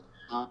ส่วน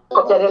ข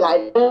อบใจได้หลาย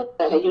เด้อ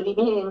ให้อยู่ดี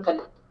มีเองกัน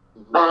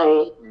บาย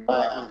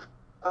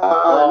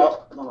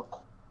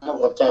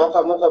ขอค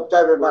ำขอบใจ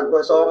เป็นบันก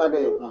วยซองอัน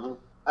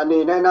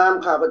นี้ในนาม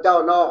ข้าพเจ้า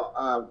เนาะ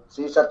ศ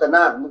รีสัตน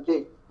าถเมื่อ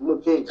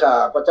กี้ข้า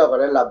พเจ้าก็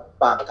ได้รับ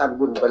ปากท่าน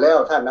บุญไปแล้ว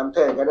ท่านน้ำแ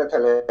ท่งก็ได้แถ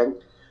ลง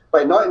ไป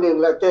น้อยนึง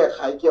แล้วแก้ไข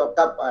เกี่ยว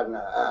กับ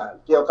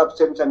เกี่ยวกับเ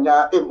ซ็นสัญญา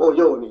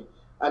MOU นี่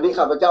อันนี้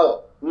ข้าพเจ้า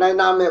ใน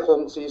นามแม่คง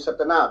ศรีสั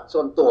ตนาถส่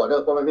วนตัวเด้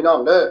อพ่อแม่พี่น้อง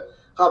เด้อ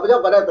ข้าพเจ้า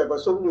ก็ได้ไปปร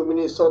ะชุมอยู่มิน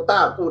นิโซตา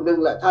ผู้นึง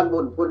แหละท่านบุ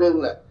ญผู้นึง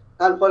แหละ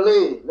ท่านฟอล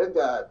ลี่แล้ว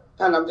ก็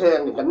ท่านน้ำแท่ง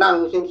นี่ก็นั่ง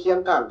เคียง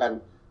ข้างกัน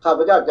ข้าพ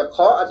เจ้าจะข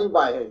ออธิบ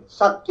ายให้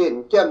ชัดเจน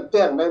แจ่มแ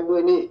จ้งในมื้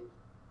อนี้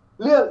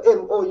เรื่อง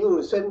MOU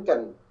เซ็นกั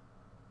น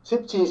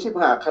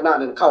14-15คณะ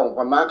นั้นเข้าป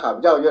ระมาข้าพ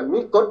เจ้าย้อนมี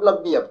กฎระ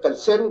เบียบกัน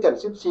เซ็นกัน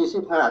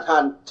14-15ท่า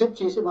น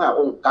14-15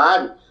องค์การ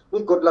มี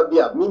กฎระเบี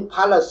ยบมี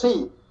policy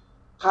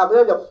ข้าพเ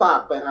จ้าจะฝาก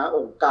ไปหาอ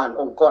งค์การ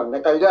องค์กรใน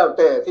ใครแล้วแ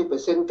ต่ที่ไป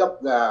เซ็นกับ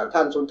ท่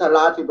านสุนทร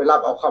าที่ไปรั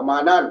บเอาเข้ามา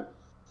นั่น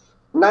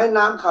ในน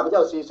ามข้าพเจ้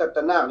าศรีสัต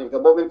นาถนี่ก็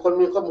บ่เป็นคน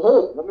มีความรู้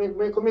บ่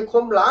มีคว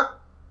ามรัก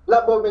และ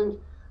บ่เป็น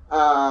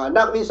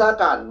นักวิชา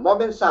การบ่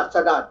เป็นศาสต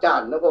ราจา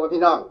รย์นะพ่อ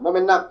พี่น้องบ่เ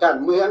ป็นนักการ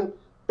เมือง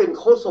เป็น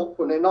โฆษก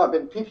ผู้น้อยๆเป็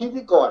นพิ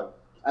ธีกร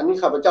อันนี้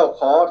ข้าพเจ้าข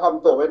อท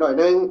ำตัวไว้หน่อย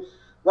นึง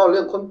ว่าเ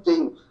รื่องความจริ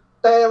ง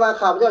แต่ว่า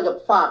ข้าพเจ้าจะ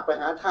ฝากไป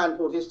หาท่าน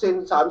ผู้ที่เซ็น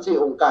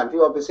 3-4 องค์การที่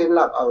ว่าไปเซ็น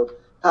รับเอา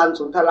ท่าน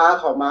สุนทรา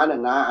เข้ามานั่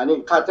นนะอันนี้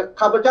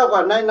ข้าพเจ้าก็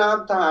ในนาม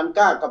ทหารก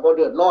ล้ากับบ่เ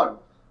ดือดร้อน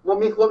บ่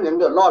มีความหยัง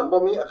เดือดร้อนบ่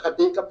มีอค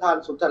ติกับท่าน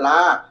สุนทรา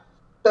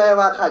แต่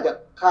ว่า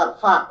ข้า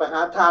ฝากไปห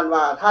าท่าน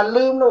ว่าท่าน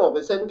ลืมนะว่าไป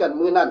เซ็นกัน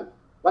มื้อนั้น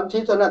วัน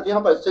ที่เท่านั้นที่เฮ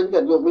าไปเซ็นกั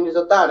นอยู่มินนิโซ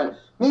ตานั่น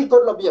มีก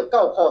ฎระเบียบ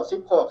9ข้อ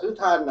10ข้อคือ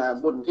ท่าน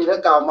บุญที่ได้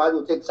กล่าวมาอ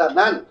ยู่เท็กซัส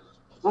นั้น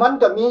มัน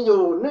ก็มีอ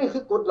ยู่นี่คื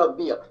อกฎระเ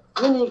บียบ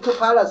นี่คือ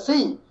พารา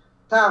ซี่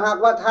ถ้าหาก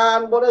ว่าทาน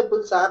บ่ได้ปรึ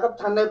กษากับ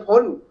ท่านนายพ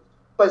ล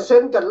ไปเซ็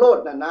นกันโลด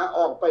น่ะนะอ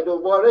อกไปโดย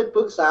บ่ได้ป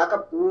รึกษากั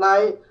บนา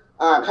ย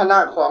คณะ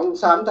ของ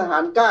3ทหา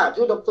รกล้า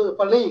คือดร.ฟ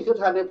ารี่คือ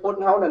ท่านนายพล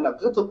เฮานั่นน่ะ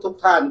คือทุก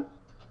ท่าน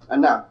อั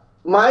นน่ะ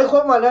หมายควา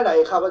มว่าไหน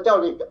ข้าพเจ้า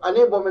นี่อัน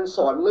นี้บ่แม่นส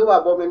อนหรือว่า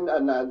บ่แม่น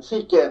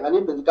ชี้แจงอัน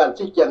นี้เป็นการ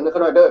ชี้แจงนะค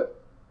รับเด้อ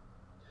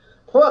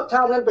พวกท่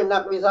านนั้นเป็นนั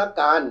กวิชา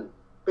การ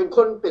เป็นค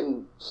นเป็น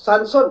ชั้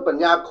นส้นปัญ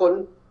ญาคน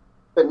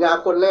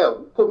แล้ว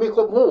ผู้มีค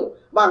วามรู้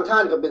บางท่า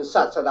นก็เป็นศ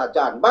าสตราจ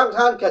ารย์บาง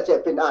ท่านแค่จะ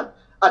เป็น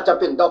อาจจะ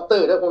เป็นด็อกเตอ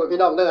ร์แล้วพ่อพี่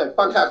น้องเด้อ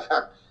ฟังคั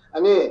กๆอั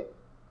นนี้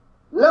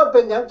แล้วเป็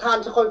นหยังท่าน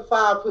จะค่อย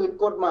ฝ่าฝืน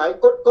กฎหมาย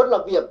กฎร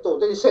ะเบียบตัว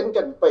ที่เซ็น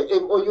กันไป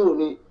MOU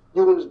นี่อ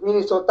ยู่มิน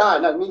นิโซตา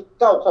นั่นมี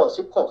9ข้อ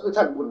10ข้อคือ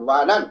ท่านบุญวา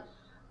นั่น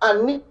อัน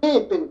นี้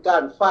เป็นกา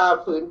รฝ่า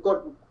ฝืน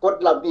กฎ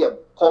ระเบียบ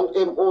ของ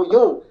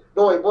MOU โ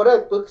ดยบ่ได้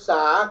ปรึกษ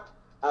า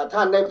ท่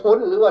านนายพล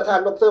หรือว่าท่า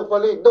นดร.ฟอ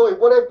รี่โดย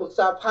บ่ได้ปรึกษ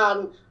าผ่าน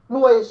ห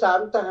น่วย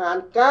3ทหาร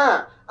กล้า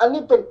อัน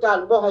นี้เป็นการ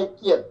บ่ให้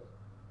เกียรติ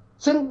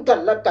ซึ่งกัน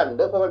และกันเ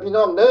ด้อพ่อแม่พี่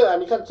น้องเด้ออัน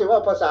นี้คันสิว่า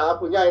ภาษา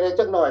ผู้ใหญ่ได้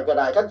จักหน่อยก็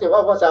ได้คันสิว่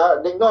าภาษา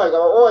เด็กน้อยก็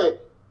ว่าโอ้ย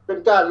เป็น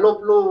การลบ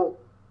ลู่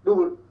ดู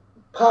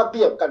ภาพเป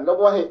รียบกันแล้ว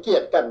บ่ให้เกีย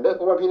รติกันเด้อ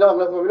พ่อแม่พี่น้องเ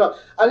ด้อพ่อแม่พี่น้อง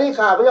อันนี้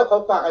ข้าพเจ้าขอ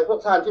ฝากให้พวก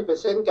ท่านที่ไป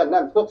เซ็นกัน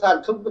นั่นพวกท่าน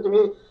คือมันจะ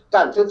มีก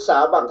ารศึกษา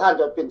บางท่าน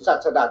จะเป็นศาส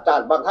ตราจาร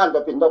ย์บางท่านจ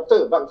ะเป็นด็อกเตอ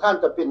ร์บางท่าน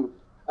จะเป็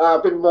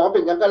นหมอเป็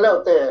นหยังก็แล้ว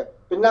แต่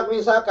เป็นนักวิ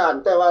ชาการ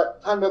แต่ว่า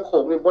ท่านแม่โข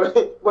งนี่บ่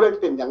ได้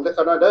เป็นหยังเด้อค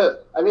รับเด้อ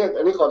อัน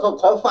นี้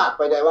ขอฝากไ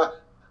ปได้ว่า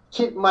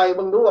คิดใหม่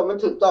มึงดูว่ามัน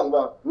ถูกต้อง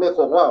บ่แม่โข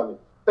งว่านี่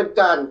เป็น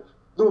การ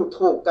ดู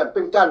ถูกกันเ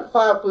ป็นการ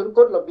ฝ่าฝืนก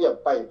ฎระเบียบ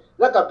ไป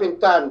แล้วก็เป็น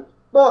การ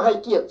บ่ให้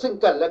เกียรติซึ่ง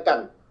กันและกัน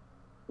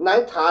ใน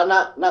ฐานะ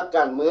นักก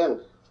ารเมือง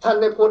ท่าน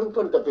นายพลเ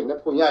พิ่นก็เป็น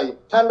ผู้ใหญ่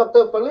ท่านด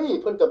ร.ฟารี่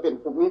เพิ่นก็เป็น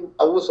ผู้มี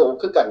อาวุโส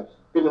คือกัน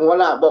เป็นหัว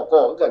หน้าบก.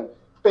คือกัน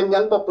เป็นหยั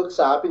งบ่ปรึกษ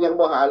าเป็นหยัง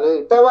บ่หาเลย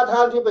แต่ว่าท่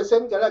านที่ไปเซ็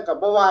นกันแล้วก็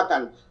บ่ว่ากั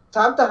น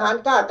3ทหาร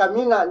กล้าก็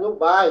มีนโย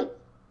บา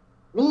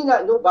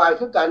ย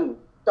คือกัน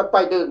จะไป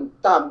เดิน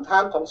ตามทา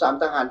งของ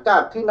3ทหารกล้า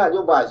คือนโย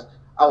บาย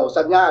เอา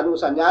สัญญาอนุ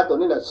สัญญาตัว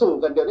นี้แหละสู้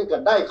กันเดี๋ยวนี้ก็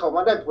ได้เข้าม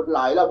าได้ผลหล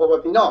ายแล้วพ่อ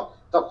พี่น้อง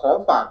ก็ขอ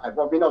ฝากให้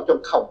พ่อพี่น้องจง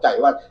เข้าใจ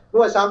ว่าห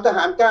น่วย3ทห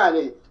ารกล้า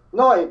นี่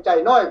น้อยใจ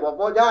น้อย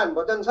บ่ย่าน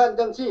บ่จังซั่น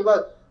จังซี่ว่า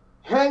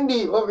แห้งดี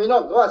พ่อพี่น้อ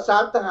งว่า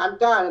3ทหาร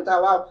กล้านี่ถ้า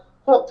ว่า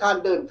พวกท่าน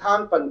เดินทาง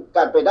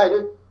กันไปได้ด้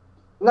วย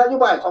นโย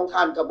บายของท่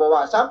านก็บ่ว่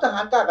า3ทหา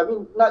รกล้าก็มี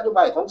นโยบ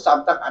ายของ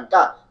3ทหารกล้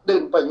าเดิ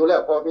นไปอยู่แล้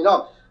วพ่อพี่น้อง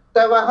แ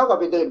ต่ว่าเขาก็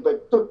ไปเดินไป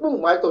จุดมุ่ง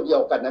หมายตัวเดีย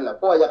วกันนั่นแหละเ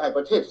พราะว่าอยากให้ป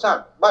ระเทศชา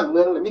ติบ้านเมื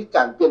องมีก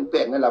ารเปลี่ยนแปล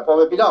งนั่นแหละพ่อ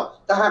พี่น้อง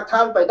แต่หากท่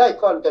านไปได้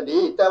ก่อนก็ดี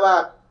แต่ว่า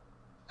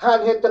ท่าน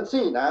เฮ็ดจัง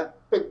ซี่นะ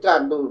เป็นกา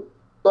รดู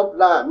ตบ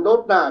หน้าโน้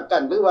ตหน้ากั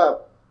นหรือว่า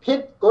ผิด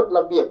กฎร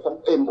ะเบียบของ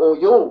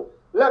MOU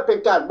และเป็น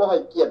การบ่ให้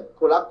เกียรติ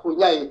ผู้หลักผู้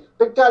ใหญ่เ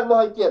ป็นการบ่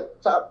ให้เกียรติ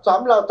สา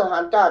มเหล่าทหา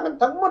รกล้ากัน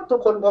ทั้งหมดทุก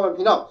คนพ่อ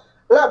พี่น้อง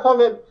และพ่อแ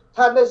ม่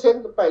ท่านได้เซ็น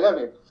ไปแล้ว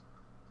นี่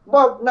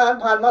บ่นาน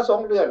ผ่านมา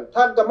2เดือน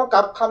ท่านก็มาก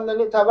ลับคำนั้น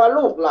นี่ถ้าว่า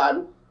ลูกหลาน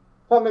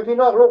พ่อแม่พี่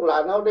น้องลูกหลา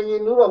นเฮาได้ยิ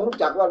นรู้ว่ารู้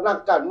จักว่านัก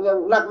การเมือง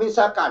นักวิช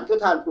าการคือ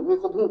ท่านผู้มี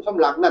ความรู้ความ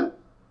หลักนั่น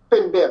เป็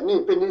นแบบนี้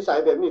เป็นนิสัย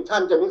แบบนี้ท่า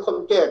นจะมีคน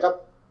แก้ครับ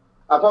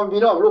พ่อ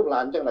พี่น้องลูกหล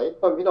านจังได๋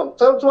พ่อพี่น้อง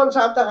ส่วน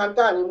3ทหารก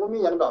ล้านี่บ่มี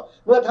หยังดอก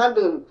เมื่อท่านเ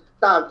ดิน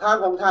ตามทาง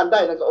ของท่านได้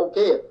นั่นก็โอเค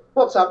พ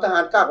วก3ทหา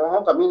รกล้าของเฮ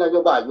าก็มีนโย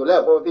บายอยู่แล้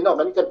วพ่อพี่น้อง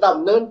มันก็ด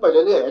ำเนินไปเ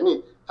รื่อยๆอันนี้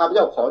ข้าพเ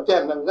จ้าขอแจ้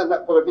งดังนั้นน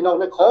ะพ่อแม่พี่น้อง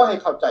ได้ขอให้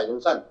เข้าใจดั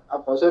งสั้นเอา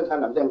ขอเชิญท่าน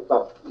นำแจ้งต่อ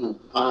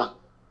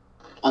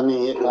อัน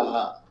นี้ก็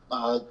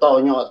ต่อ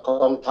ยอดขอ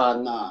งทาน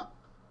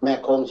แม่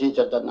คงศรี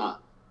จันทนา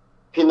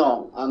พี่น้อง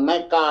ใน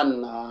การ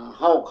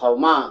เฮาเข้า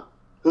มา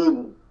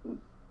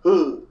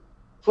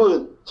ฟื้น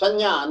สัญ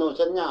ญาโน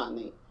สัญญา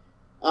นี่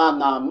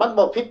มัน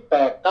บ่ผิดแป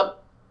ลกกับ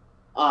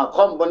ค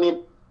อมมิวนิส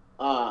ต์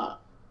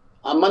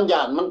มันย่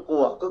านมันกลั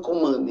วคือของ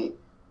มือนี่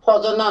เพราะ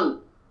ฉะนั้น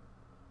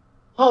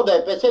เฮาได้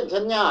ไปเซ็น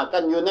สัญญากั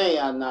นอยู่ใน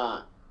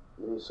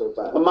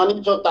มานิ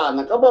โซตาน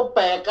ะก็บ่แป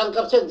ลกกัน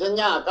กับเซ็นสัญ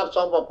ญากับส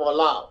ปป.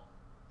ลาว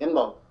เห็น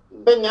บ่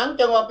เป็นหยัง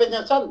จังว่าเป็น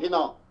จังซั่นพี่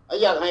น้อง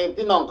อยากให้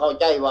พี่น้องเข้า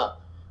ใจว่า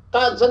ก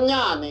ารสัญญ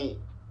านี่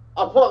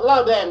พวกลา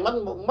วแดง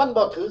มัน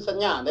บ่ถือสัญ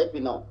ญาได้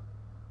พี่น้อง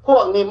พว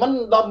กนี้มัน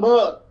ละเมิ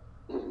ด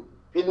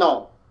พี่น้อง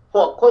พ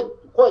วก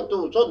ค่อย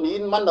ตู้ชนนี้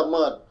มันละเ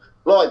มิด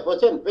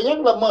 100% ไปยัง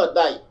ละเมิดไ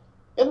ด้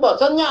เห็นบ่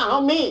สัญญาเฮ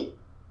ามี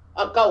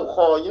9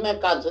ข้ออยู่ใน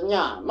การสัญญ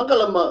ามันก็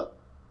ละเมิด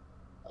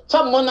ซ้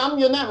ำบ่นำ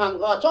อยู่ในหัน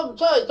ก็ส้ม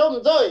เซ้ย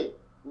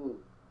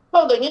เฮ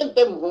าได้ยินเ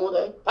ต็มหูเล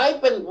ยไผ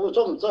เป็นผู้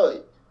ส้มเซ้ย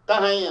ก็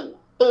ให้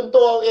ตื่น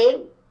ตัวเอง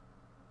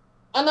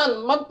อันนั้น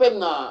มันเป็น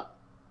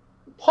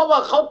เพราะว่า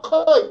เขาเค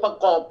ยประ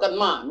กอบกัน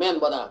มาแม่น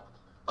บ่ล่ะ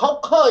เขา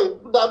เคย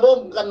ดาดม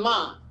กันมา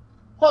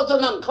เพราะฉะ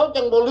นั้นเขา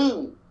จังบ่ลืม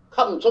ค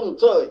ำส้ม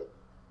เซ้ย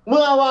เ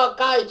มื่อว่า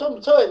กายส้ม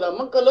เซ้ยแล้ว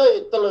มันก็เลย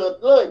เตลิด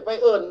เลยไป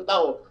เอิ้นเด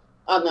า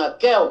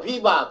แก้วพี่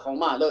บาของ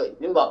มาเลย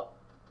เห็นบ่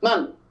นั่น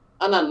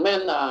อันนั้นแม่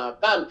น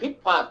การผิด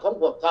พลาดของ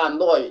พวกท่าน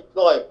100%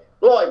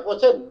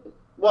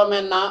 บ่แม่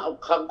นนะ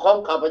ของ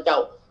ข้าพเจ้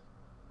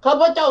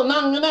า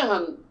นั่งอยู่ใน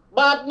หั่นบ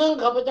าทนึง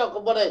ข้าพเจ้าก็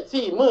บ่ได้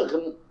ซี่มือขึ้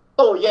นโ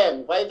ต้แย้ง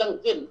ไปทั้ง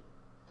สิ้น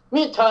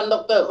มีท่านดอ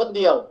กเตอร์คนเ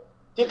ดียว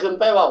ที่ขึ้น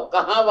ไปเว้าก็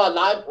หาว่าห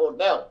ลายโพด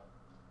แล้ว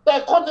แต่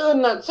คนอื่น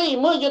น่ะซี่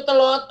มืออยู่ต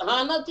ลอด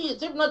5นาที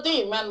10นาที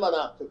แม่นบ่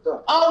ล่ะ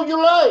เอาอยู่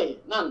เลย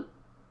นั่น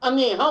อัน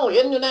นี้เฮาเ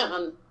ห็นอยู่ในหั่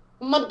น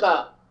มันก็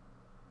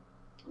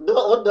เดือ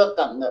ดเดือด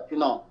กันเนี่ยพี่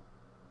น้อง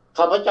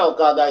ข้าพเจ้า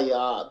ก็ได้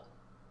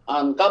อ่า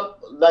นกับ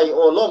ได้โอ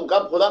ล้มกั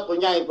บผู้รักผู้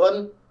ใหญ่เพิ่น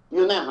อ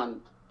ยู่ในหั่น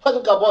เพิ่น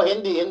ก็บ่เห็น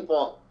ดีเห็นพอ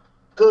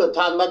คือ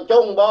ท่านบรรจ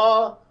งบ่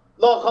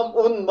รอคำ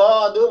อุ่นบ่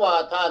หรือว่า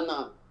ท่าน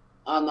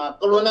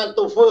กรุณา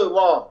ตุฟื้อ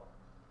บ่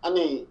อัน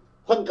นี้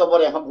เพิ่นก็บ่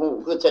ได้รับรู้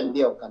คือเช่นเ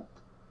ดียวกัน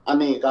อัน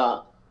นี้ก็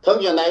ถึง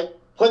อย่างไหน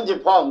เพิ่นสิ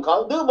พร้อมเขา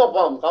หรือบ่พ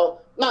ร้อมเขา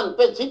นั่นเ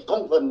ป็นสิทธิ์ขอ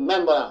งเพิ่นแม่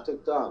นบ่ล่ะถูก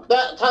ต้องแต่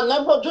ท่านนั้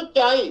นเพิ่นสุดใ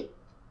จ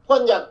เพิ่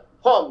นอยาก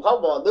พร้อมเขา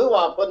บ่หรือ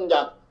ว่าเพิ่นอย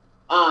าก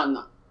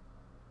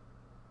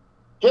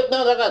เฮ็ดแน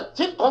วใดก็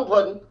สิทธิ์ของเ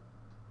พิ่น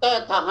แต่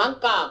ทหาร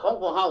กล้าของ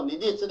พวกเฮานี่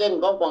ดิสเดน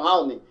ของพวกเฮา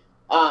นี่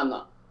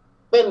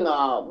เป็น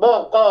บ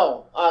ก.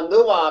หรื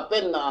อว่าเป็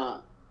น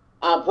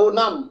ผู้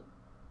น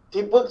ำ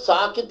ที่ปรึกษา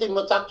กิตติม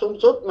ศักดิ์สูง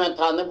สุดแม่น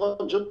ท่านนายพ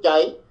ลสุดใจ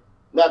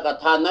แล้วก็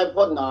ท่านนายพ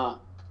ล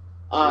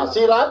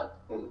ศิรัตน์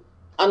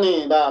อันนี้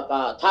แล้วก็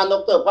ท่านด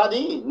ร.พา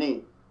ดีนี่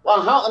ว่า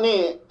เฮาอันนี้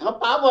เฮา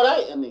ปาบ่ได้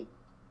อันนี้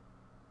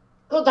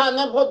คือท่านน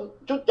ายพล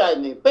สุดใจ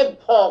นี่เป็น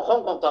พ่อของ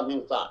กองทัพแห่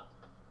งชาติ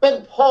เป็น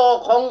พ่อ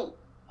ของ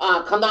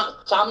คณะ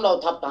3เหล่า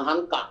ทัพทหาร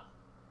กะ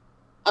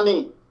อันนี้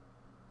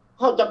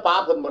เฮาจะปา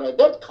เพิ่นบ่ได้เ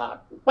ด็ดขาด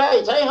ไป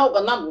ใช้เฮา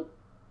ก็น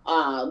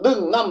ำดึง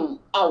น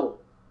ำเอา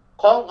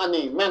ของอัน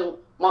นี้แม่น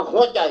มาหั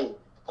วใจ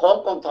ของ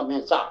กองทัพแห่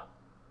งชาติ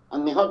อัน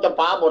นี้เฮาจะ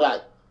ปาบ่ได้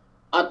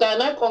แต่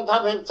ในกองทั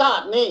พแห่งชา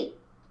ตินี่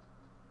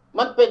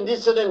มันเป็นดิ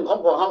สเดนของ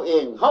พวกเฮาเอ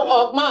งเฮาอ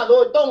อกมาโด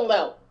ยตรงแ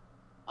ล้ว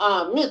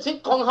มีสิท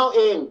ธิ์ของเฮาเ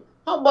อง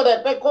เฮาบ่ได้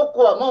ไปกก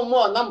ลัว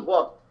มั่วๆนำพว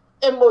ก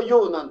MOU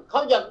นั่นเข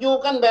าอยากอยู่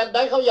กันแบบใด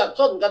เขาอยาก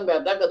ซ่นกันแบ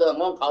บใดก็เรื่อง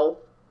ของเขา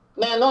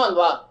แน่นอน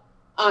ว่า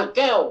แ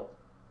ก้ว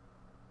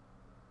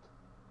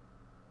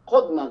ค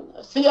นนั้น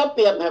เสียเป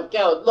รียบให้แ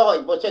ก้ว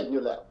 100% อ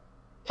ยู่แล้ว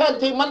แทน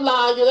ที่มันลา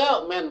อยู่แล้ว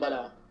แม่นบ่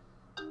ล่ะ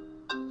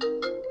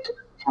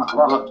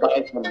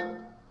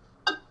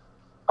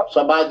ส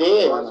บายดี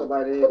สบา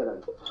ยดี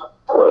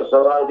โอ้ยส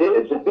บายดี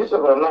สิพิส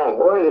บ่น้อง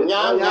โอ้ย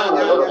ยัง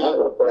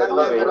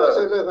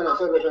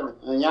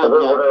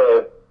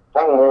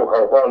ทั้งหมู่เขา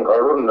คนเขา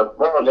รุ่น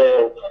บ่ได้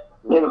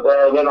ยินแต่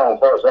ยน้อง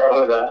พ่อสอง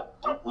ก็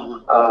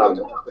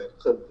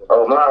เอา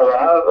มาว่า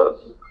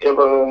เก็บ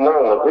โม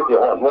งที่สิ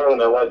ฮอดโมง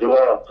แล้วว่าสิว่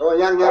า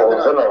ยัง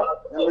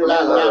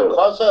ข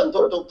อเชิญ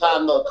ทุกท่าน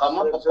โดดเข้าม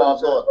าประกอบ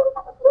โดด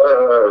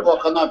พวก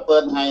คณะเปิ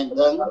ดให้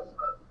ถึง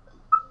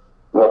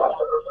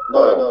โด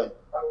ย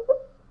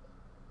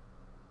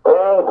โอ้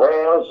ขอ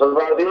ส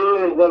วัสดี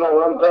ยน้อง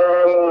ลำแพ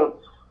ง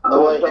โด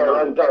ยเจ้า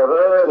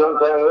น้ำแ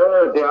พง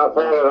ที่อาแพ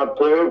งรับ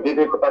ถือพิ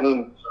ธีกร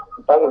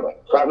ต้อง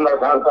สามใน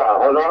ทางกล่าว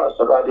เนาะส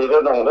วัสดี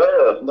น้องโด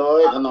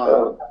ยขนอย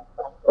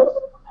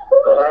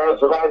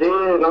สวัสดี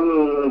น้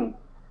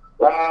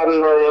ำการ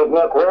แ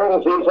ม่โค้ง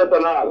ศรีสัต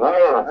นาให้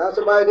ส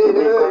บายดี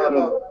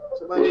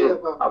สบายดี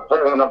อาแพ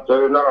งรับถื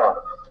อเนาะ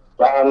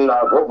การ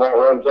ผู้บอกเ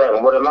รื่องแจ้ง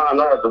บริมาเ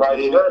นาะสบาย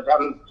ดีเด้อท่า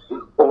น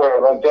ผู้บอก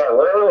เรื่องแจ้ง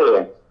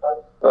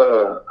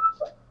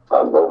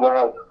ผู้บอ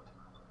ก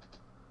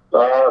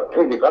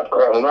ที่คัดข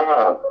องนะ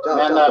แ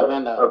ม่น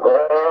ก็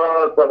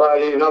สบาย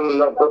ดีน้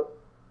ำพุทธ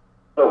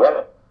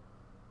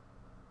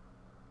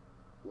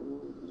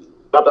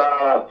ตา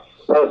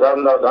ได้ท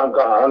ำเราทางก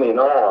านี่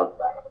เนาะ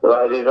สบา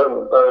ยดีทั้ง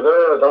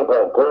ทั้งคร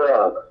อบครัว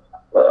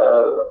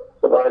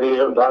สบายดี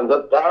ท่านสั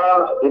จจา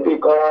พิธี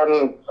กร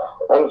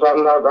องค์สัน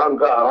เราท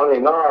ำกล่าว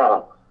นี่เนาะ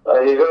ไอ้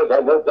เรื่องท่า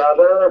นสัจจาเ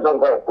ด้อทั้ง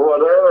ครอบครัว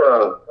เด้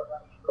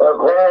อ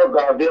ขอก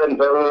ราบเรียน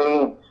ถึง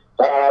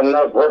ท่านน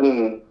ายพล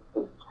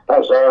ทั้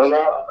งสองเน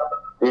าะ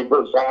ที่ปรึ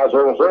กษา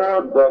สูงสุ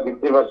ดโดยกิต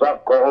ติมศัก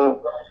ดิ์ของ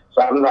ส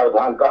ามนายท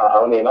างกล่าว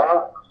นี่เนาะ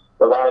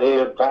สบายดี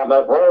ท่านนา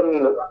ยพล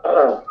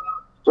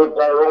สุดใ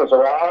จวงส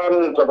วรร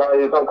ค์สบาย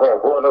ดีทั้งครอบ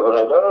ครัวเด้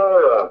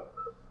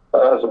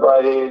อสบาย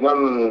ดีน้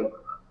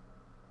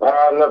ำท่า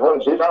นนายพล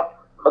ศรีทัพ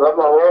พระ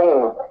มวงศ์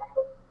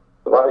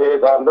สบายดี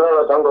ท่านเด้อ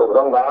ทั้งลูก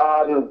ทั้งหลา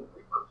น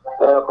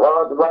ขอ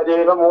สบายดี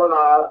น้ำมูน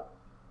า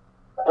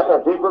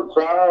ที่ปรึกษ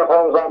าขอ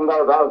งสามดา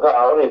วทางข่า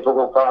วนี่ทุก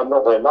ฝ่ายน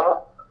กเห็นเนาะ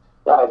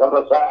ได้ธรรม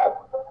ชาติ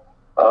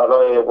โด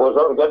ยผู้ท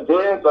รงกันที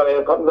โดย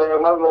คำแดง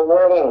มันมว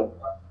ง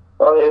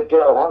โดยเ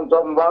กี่ยวห้องจ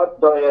มวัด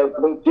โดย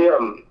มึงเจีย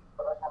ม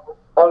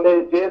ห้องนี้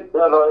จิต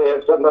โดย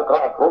สมณ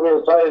ะผู้มี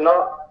ไส้เนา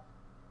ะ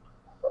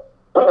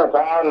พระท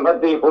านป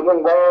ฏิคุณมึง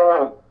บ่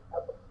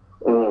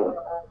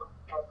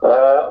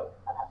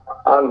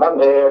อันพัน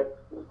เอก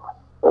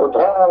อุท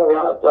องเนี่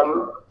ยจ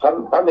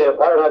ำพันเอกไ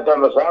ปนะจ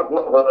ำมาซัก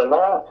นึกเลยเน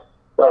าะ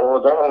แต่อุ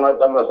ทองนะ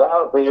จำมาซั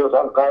กไปอยู่ท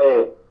างไกล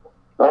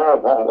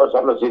ผมก็ส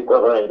ำสิทธิ์ก็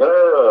เลยเด้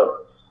อ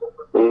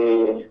ที่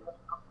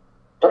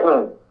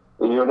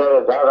อยู่ใน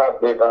สาระ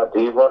เอก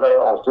ที่พอได้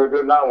ออกสื่อด้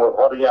วยน้ำว่าข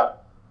ออนุญาต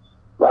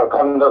มาค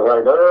ำก็เล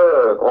ยเด้อ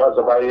ขอส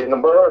บายน้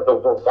ำเบอร์ทุ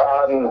กท่า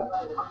น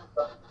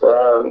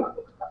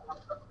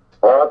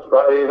ขอสบ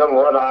ายน้ำ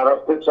หัวหน้ารับ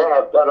ผิดชอ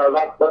บจะได้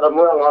รับจะได้เ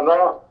มืองเน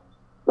าะ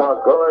มา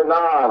เคยห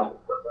น้า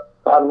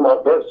ท่านหมด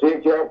เพชรสี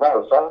เขียวภาค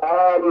สา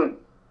ม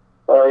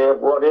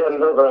บัวเรียน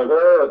เรื่อยๆเ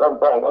ด้อค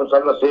ำฟ้องของส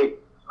มาชิก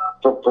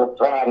ทุก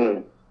ท่าน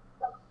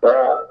แ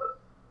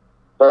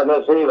ต่ใน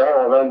สิ่งแล้ว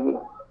มัน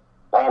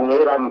ทาน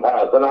นี้รำผ่า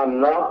สนั่น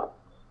เนาะ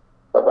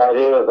สบาย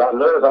ดีท่าน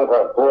เด้อทั้งคร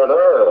อบครัวเ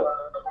ด้อ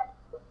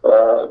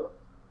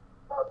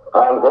ท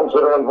างของสุ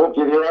รนภู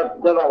กิริยะ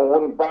ยะน้อง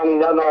วุ่นปัน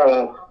ยะน้อง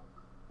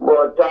บั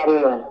วจันท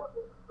ร์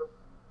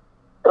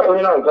ก็มี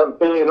น้องกัน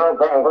ปีน้อง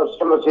ของเขาส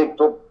มาชิก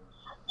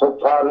ทุก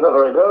ท่านเล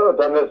ยเด้อแ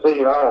ต่ในสิ่ง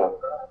แล้ว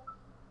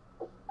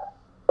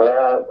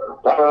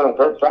ทางเพ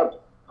ชรชัด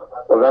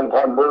วันท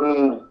ำบุญ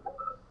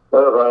เ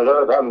ด้อ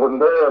ทำบุญ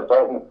เด้อต้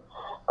อง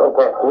ก็ค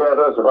รอบครัวเ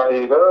ด้อสบาย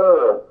เด้อ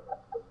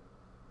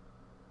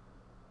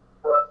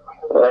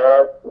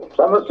ส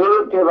มาชิ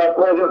กที่มา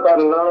คุยกัน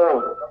เนาะ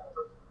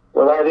ส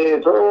บายดี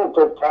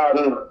ทุกท่าน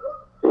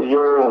ที่อ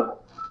ยู่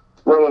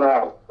เมืองนอ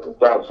ก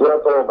จากเสือ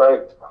โตไป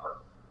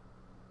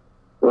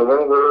เมือ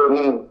งอื่น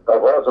ก็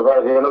ขอสบาย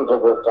ดีน้ำ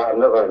ทุกท่าน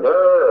แล้วกันเ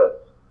ด้อ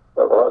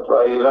ก็ขอสบ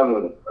ายน้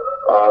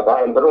ำทา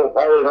นตรุไป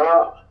เนาะ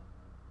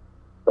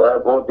แต่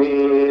ผู้ที่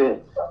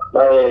ไ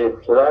ด้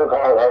แสดงข่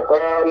าวของ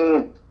กัน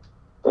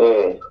นี่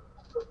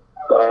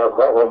ขอข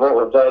อบ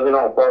คุณใจพี่น้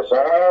องปอส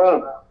อง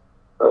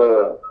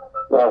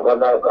น้องกัน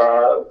ได้ก็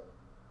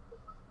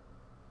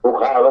ผู้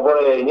ข่าวก็ไม่ไ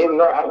ด้ยิ้ม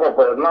นะก็เ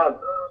ปิดมา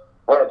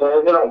พอใจ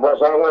พี่น้องปอ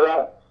สองไว้แล้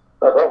วแ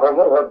ต่ขอขอบ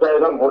คุณใจ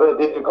น้ำผู้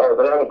ที่เขาแส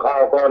ดงข่า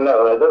วก่อนเนี่ย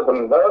อะไรด้วยกัน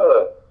เด้อ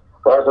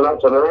ขอสนับ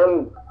สนุน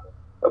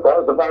ขอ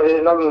สบายดี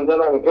น้ำจะ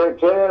น้องเ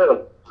ก๋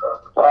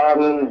ๆตอน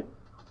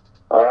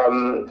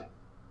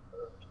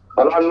ต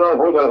อนนั้นน้อง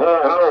ผู้จังแท้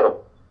เขา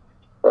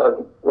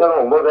น้อ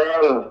งบัวแด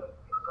ง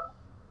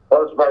ขอ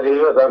สบายดี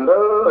ด้วยกันเ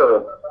ด้อ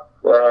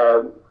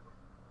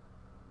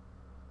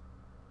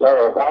แล้ว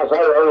ข้าใช้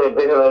อะไรเ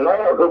ป็นอะไรเนา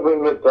ะคือมี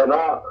มิตรเน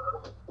าะ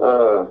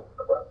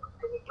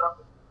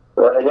แ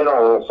ล้วน้อ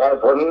งสาย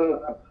ฝน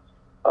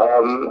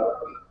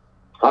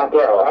หาแ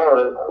ก้วเอา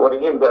วันนี้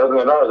ยิ้มเดินเ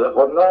งินเนาะสายฝ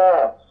นเนาะ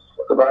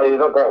สบายดี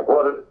น้องก็คว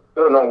รเ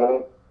ด้อน้อง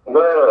เ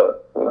ด้อ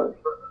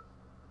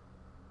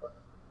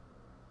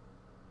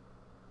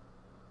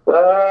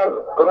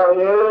ก็เลย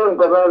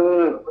ก็เป็น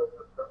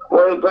ไ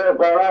ม่เคยไ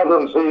ปร้านด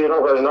นตรีเรา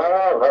เคยเนา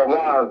ะเขาม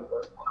า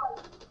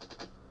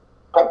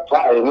ขับ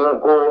ถ่ายเมือง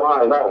กูให้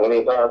น้อง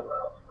นี่ก็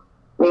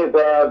มีแ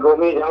ต่กู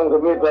มีทั้งก็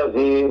มีแต่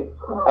สี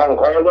ห้อง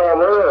คอยย่อ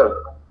มือ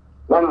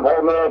น้ำพ่อ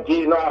แม่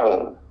พี่น้อง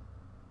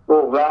ลู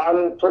กหลาน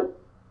ทุก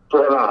ตั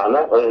วหน้าเน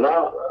าะเคยเนา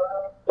ะ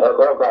แต่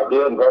ก็กลับเรี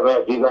ยนพ่อแม่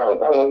พี่น้อง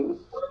ทั้ง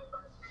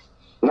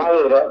ใน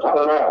และทั้ง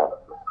นอก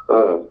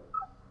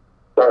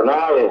เจ้าน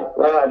าย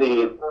ในอดี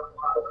ต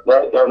และ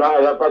เจ้านาย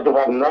และปัจจุ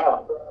บันเนาะ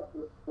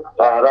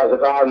ราช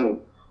การ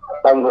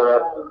ตำรว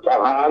จท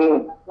หาร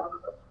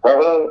ขอ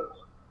ง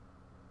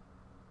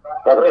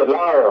ประเทศล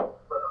าว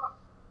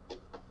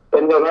เป็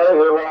นอย่างไร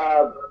คือว่า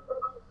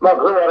เมื่อ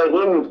คืนอะไร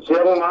ยินเสี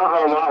ยงหมาเห่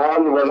าหมาหอน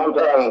อยู่บนน้ำแ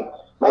ทง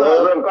มัน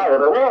เริ่มใกล้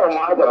แต่ว่าหม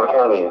าจะเห่า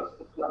นี่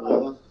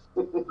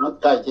มัน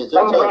ใกล้ที่สุดท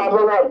ำการเพร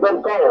าะว่าเป็น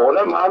เก้าแ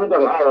ล้วหมาไม่จะ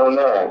เห่าแ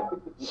น่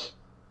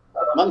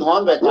มันหอน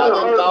ไปชาเ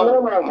รื่องเก่า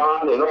มา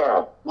เนี่ยเนา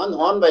ะมันห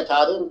อนไปชา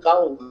เรื่องเก่า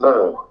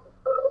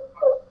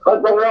เขา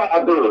จะว่าอ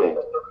ดีต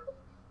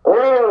โอ้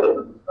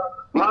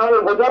มาเล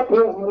ยก็ยัก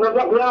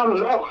ย้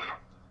ำเนาะ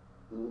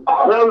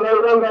เรื่องใด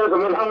ก็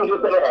ไม่ทำอยู่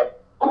ตลอด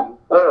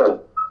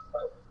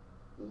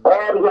พอ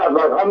ที่จะม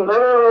าทำเ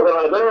ด้ออะไ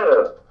รเด้อ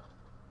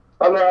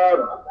ตอนนี้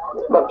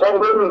บอกช่าง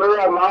เรื่องเรื่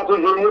องมาที่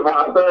นี่ผ่า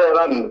นไป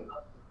นั่น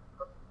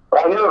ต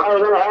อนนี้ใคร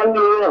ยังหันอ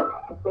ยู่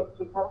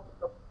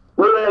เ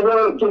มื่อยั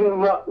งกิน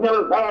ยัง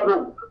พาดู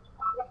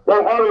ต้อ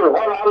งเขาอยู่เข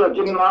าเรา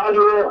กินหมาอ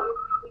ยู่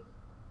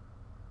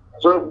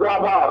สูบยา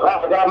บ้าฆ่า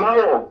ยาเมา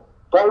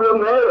เขาเรื่อง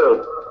นี้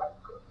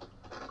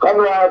เขา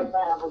ว่า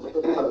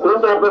ถึง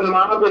จะเป็นหม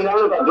าเป็นยัง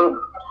แต่สูบ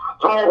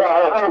เข้าไป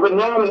เอาเป็น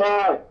ย่ำแน่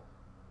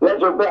แล้ว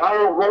สูบไปเอา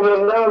คนหนึ่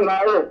งย่ำไหน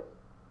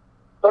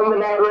ต้องมา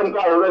เรียนเ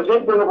ก่าเลยคิ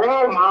ดเป็นเพรา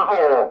ะหมาเอา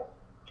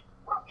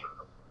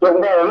จง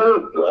ได้มัน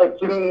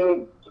กิน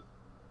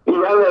อีก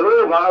อะไรรู้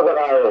มาก็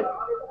ได้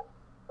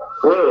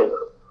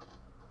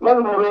มัน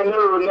ไม่เ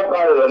รื่องนี้ไป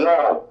เลยนะ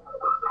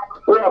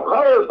ว่าเขา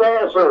แต่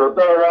สู่แ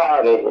ต่ว่า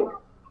นี่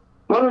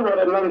มันไม่ไ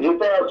ด้มันที่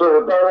แต่สู่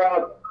แต่ว่า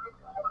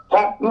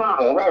ทับมั่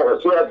งว่า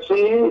เสียด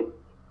สี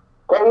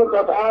ของส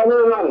ถานี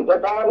นั่นส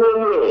ถานี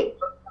นี่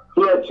เ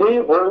สียดสี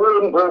ผู้อื่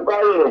นผู้ไกล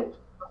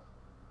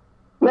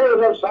ไม่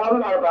ได้สาม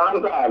ในทาง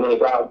การนี่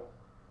ครับ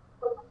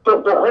ทุก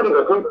คน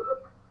ก็คือ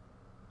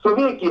สุ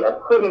วิเกียรติ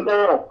ขึ้นแต่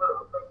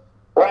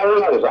ว่าอย่าง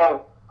ไรซะ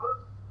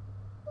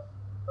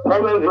ไม่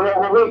เป็นเรื่อง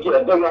สุวิเกียร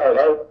ติยังไงเ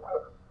ลย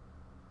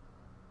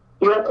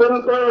เกียรติเป็น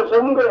เตส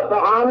มเด็จท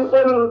หารเ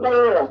ป็นเต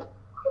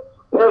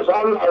ในสา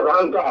มในทา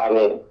งการ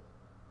นี่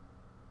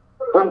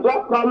ผู้จั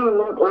กมัน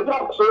ผู้จั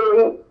กสิ่ง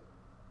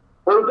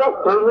ผู้จัก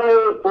ผู้ใหญ่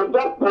ผู้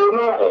จักผู้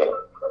น้อย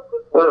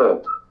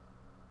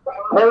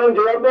ไม่เป็นเ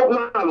รื่องตก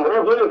น้ำเรา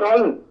เพื่อนกัน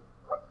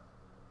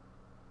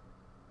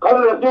เขา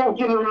จะจู้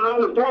กินน้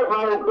ำจู้เขา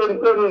เป็น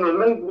นี่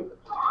มัน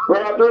เว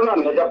ลาตัวนั้น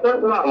จะตก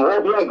น้ำเรา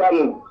เพื่อนกัน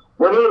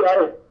วันนี้เลย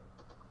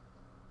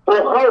พว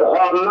กเขาคว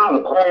ามน้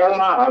ำคลอง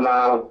มานา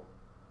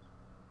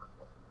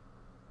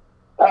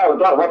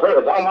เจ้าพระเทศ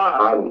เจ้ามา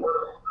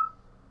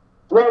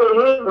วัน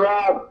นี้ว่า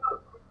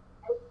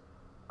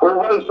ผู้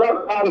บัญชา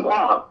การภ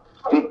าค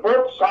ที่พ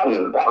บสั่น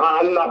ทหา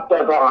รนับแต่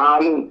ทหา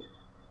ร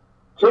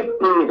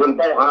10 ปีขึ้นไ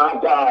ปหา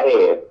จ่าเอ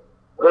ก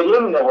ก็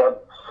ยิ้มเลยว่า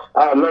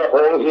แม่อ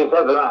งค์ที่ศา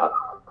สนา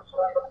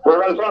ผู้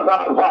บัญชากา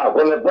รภาคเ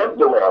ป็นเด็ก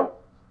อยู่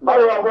เขา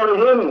ว่าบริ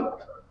หิน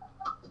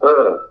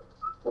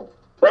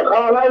แต่ข้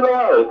าไม่ร้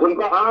อยคุณ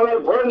ก็หาไม่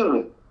พ้น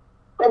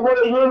ก็บ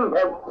ริหิน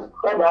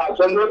ก็บา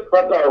สนิทพร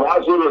ะเจ้าหา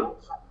ชีวิต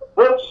พ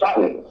บสั่น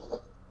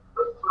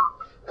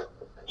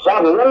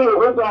นั่นอยู่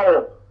พระเจ้า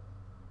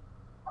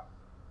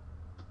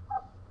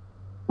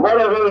ไม่ไ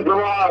ด้เป็นตั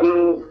ว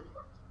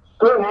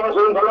คือหมอ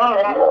สุนทรเรา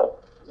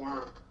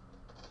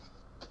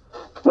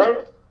เนี่ย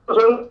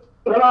สุน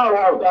ทรเร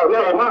าจาก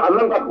นี้มาอัน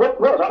นั้นกับ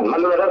พวกสั่นมัน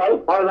เลยอะไร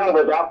พอยังไป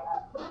จับ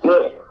นี่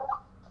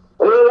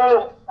เลย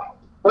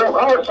พวกเข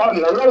าสั่น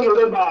นั่นอยู่ใ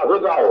นบ้านพระ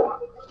เจ้า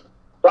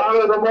ตาย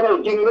ก็ไม่ได้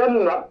กินเงิน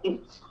นะ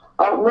เ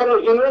อาไม่ได้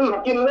กินเงิน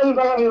กินเงินต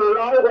อน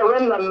ร้อยกว่าเงิ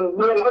นนั่นเ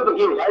งินเขาตะ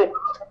กี้ใคร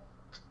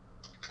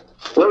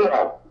เห็นไหม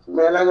แ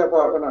ม่แล้วจะพ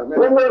อขนาดแม่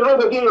ไม่รู้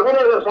ตะกี้เขาไ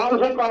ด้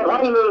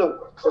38,000เลย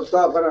ทร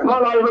าบขนาดมาอ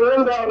ะไรเงิ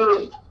นแดง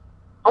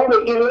เขาไป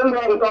กินเงินแด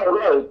งต่อเล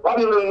ย1,000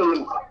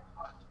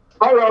เ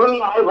ขาเราไม่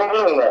หลายพัน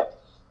เลย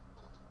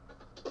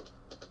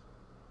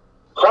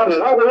สั่น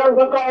เขาก็ยัง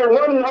เก่าเ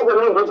งินเขาก็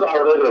ยังเก่า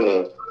เลยนี่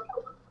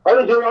ไอ้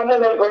ที่ว่าไม่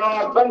ได้ก็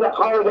เป็นจะเ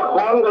ข้าจะค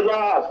ล้องก็ย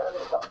าก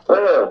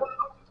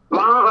ม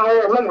าเอา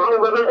มันเอา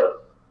ไปเลย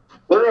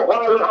เดี๋ยวความ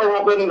เอา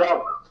เป็นแบบ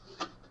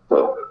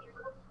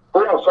พ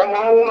วกสม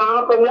องมา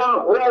เป็นยาก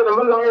เลย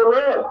มันเอาเล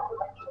ย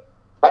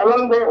แต่มั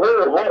นโอ้โห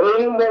พอเห็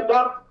นโม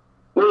จับ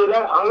นี่แหล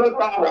ะอันนั้น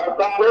ตาบอด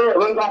ตาเลย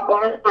มันก็ปล่อ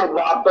ยตัวบ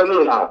าปตัว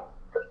นี้นะ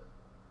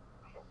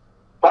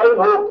ไป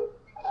ถูก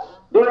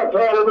เดี๋ยวแ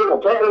ค่ลู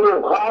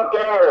กขาแ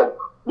ก้ว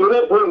อยู่ใน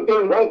พื้นที่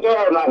ของแก้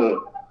วนั่น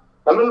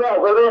แต่มันเอา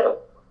ไปเลย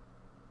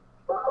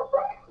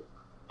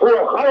พว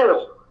กเขา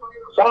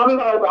สาม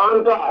ดาวอัน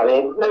ตราย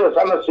ในส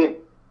มาชิก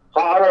ส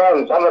าวร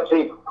สมา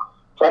ชิก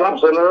สนับ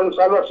สนุนส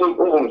มาชิก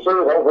อุ้มซื้อ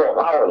ของพวกเ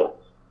ขา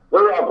หรื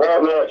อว่าพ่อ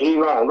แม่พี่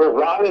น้องลูก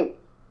หลาน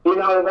ที่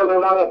นั่ง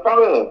ฟั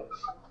ง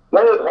ใน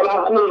ขณะ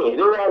นี้ห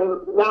รือว่า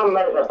น้ำใน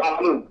ประจ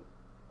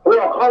ำพ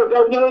วกเขาจะ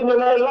ยืนอยู่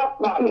ในรัก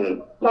มัน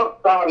รัก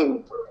กัน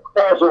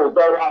ต่อสู้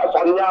ต่อว่า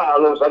สัญญา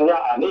ลงสัญญ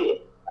านี่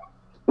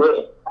53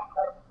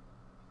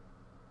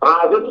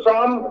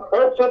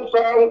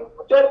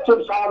 62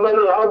 73ไม่ไ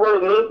ด้เอาไว้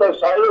นี้ไป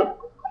ใส่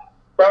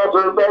ต่อ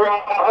สู้ต่อว่า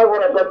เอาไว้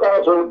ไปต่อ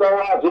สู้ต่อ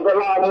ว่าที่เป็น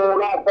ลามู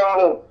ลาฟอง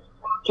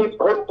คิด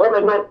คนทร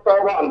ยศต่อ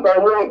บ้านต่อ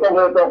เมืองต่อเ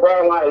มืองต่อแปล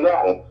งง่ายแร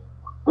ง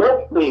ยก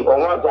ปีของ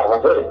ว่าจากประ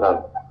เทศนั้น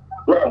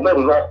แลกเล่น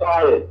แลกใจ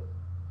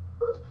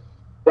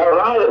เจ้า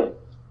ร้าย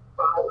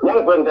ยัง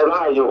เป็นเจ้าร้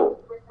ายอยู่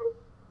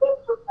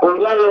ผู้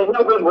ใหญ่ยั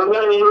งเป็นผู้ให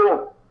ญ่อยู่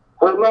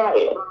ผู้น้อย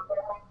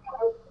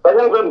แต่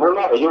ยังเป็นผู้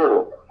น้อยอยู่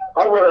เข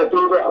าก็เลย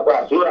ตีด้วยกว่า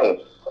เสียง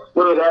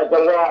นี่แหละจั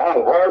งหวะ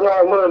ขอย่อ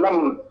มือน้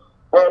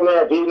ำพ่อแม่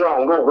พี่น้อง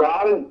ลูกหลา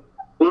น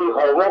ที่เข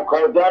าวกเข้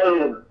าใจ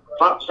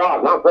ทักษะ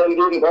นักเป็น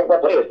ดินของประ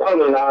เทศเท่า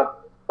นี้นะ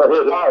ประเท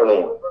ศลาว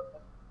นี่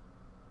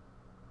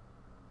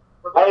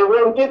ให้ร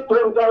วมจิตร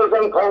วมใจกั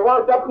นเขาว่า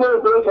จับมือ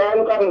ถือแขน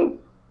กัน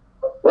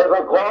แล้วก็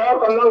ขอ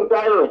กำลังใจ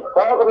ข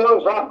อกำลัง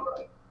ทรัพย์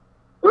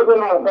ที่เป็น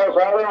องค์ประส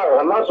าเรา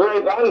มาช่วย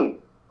กัน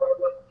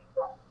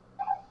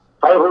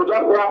ให้ผู้จั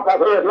กว่าประ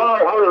เทศลาว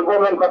ให้บ่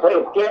แม่นประเทศ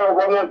แก้ว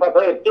บ่แม่นประเท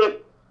ศจิต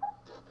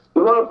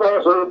เมื่อต่อ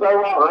สู้แต่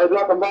ว่าให้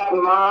รัฐบาล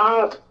มา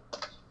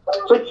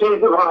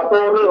14-15 ตั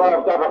วนี้ออก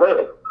จากประเทศ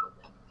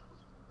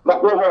บอก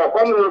ระบบค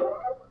นนี้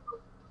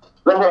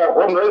ระบบค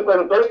นนี้เป็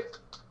นติ๊ก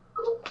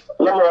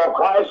ยังบอก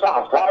ขายศาส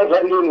ตร์ขายแผ่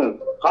นดิน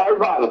ขาย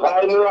บ้านขา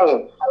ยเมือง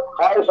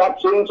ขายทรัพ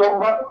ย์สินสม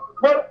บัติ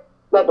เบิด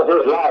ในประเท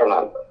ศลาว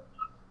นั่น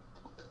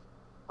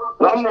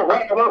น้ำมัน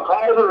มาข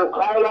ายลูก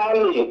ขายร้าน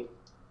นี่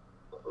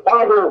ถ้า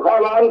ลูกขาย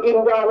ร้านกิน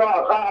ยาว่า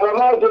ข้าละไ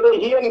ม่จะได้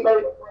เฮี้ยนไป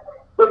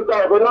เป็นเจ้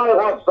าเป็นนาย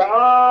หัดสา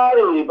ย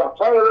บักใ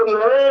ช้เรื่อง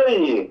เลย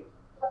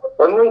แ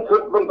ต่มึงคิ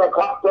ดมันตะ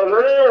ขับเล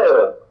ย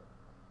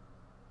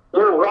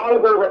ลูกร้าน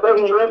กูก็ต้อง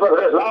อยู่ในประเท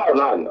ศลาว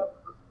นั่น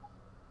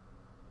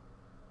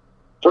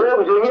ช่วย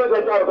สิ่งนี้จะ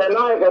เจ้าแต่น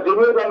ายกับสิ่ง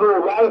นี้จะลู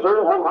กร้านสูง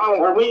ผู้ห้าง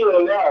ผู้มีเล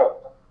ยแล้ว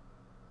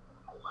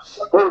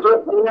ผู้ชุบ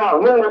ผู้ยาก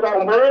มึงไม่ต้อง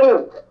มึง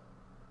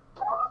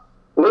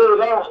นี่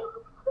นะ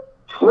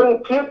มึง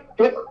คิ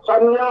ดสั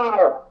ญญา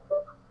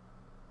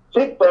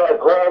คิดแต่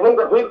คอมึง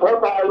ก็คิดพอ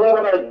ตายมึงก็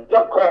ได้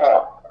จับคอ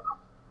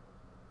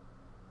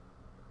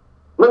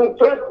มึง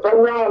คิดสัญ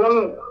ญานั้น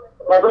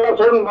ประชา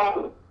ชนบ้าน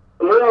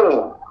เมือง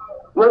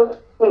มึง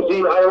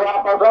สี่ไอ้ว่า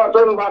ประชาช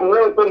นบ้านเมื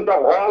องเป็นเจ้า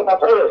ของประ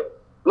เทศ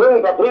มึง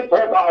ก็คิดพ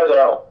อตายแ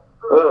ล้ว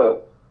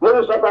มึง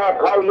สกัด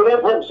เขาอยู่ใน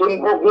พวกสิ่ง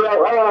พวกเดียว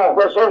เขาไป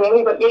ส่งมึ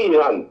งตะกี้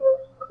นั่น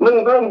มึง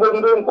ร่วมบุญ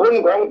ร่วมคุณ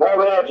ของพ่อ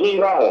แม่พี่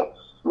น้อง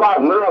บ้าน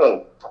เมือง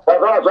ประ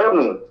ชาชน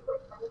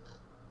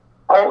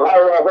เอาใคร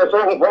ออกไป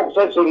ส่งพวกเ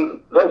ส้นสิ่ง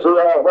เส้นเสือ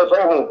ออกไป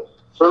ส่ง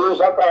สื่อ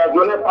สกัดอ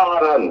ยู่ในป่า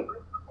นั่น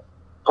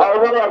เขา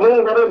ว่ามึง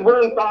จะได้บุ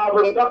ญตา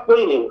บุญจัก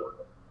ปี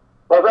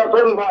ประชาช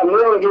นบ้านเ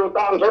มืองอยู่ต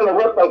ามชนบ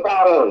ทต่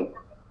าง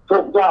ๆถู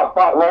กจับป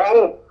ากหมอง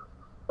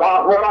ปา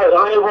กว่าไร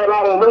ให้ว่า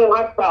รังมึง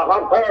รักษาควา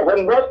มพ่อเป็น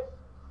บด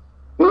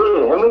นี่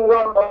มึงว่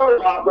าเขา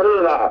ปากไปเล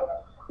ยนะ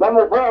แล้ว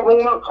มึงพ่อมึง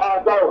มาขา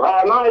เจ้าขา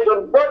นายจน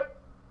บด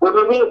กูจ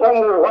ะมีของ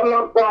หมู่คน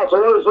นักกว่า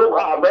สุข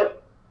าเบ็ด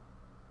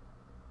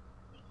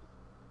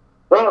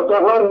เราจา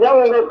กนั้นยัง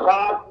ไม่ข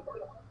าด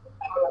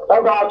พระ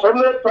บาทสม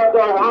เด็จพระเ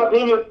จ้าอยู่หัว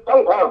ที่ทั้ง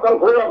ขอบทั้ง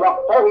เพื่อบัก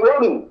ท้องรุ่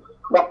น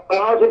บัก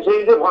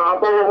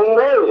14-15ตัวมึง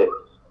เลย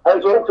ไอ้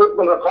สูงสุด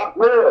มันก็ขับ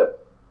เลย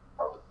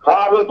ข้า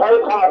เป็นไทย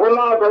ข้าคนห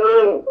น้าตัวเอ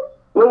ง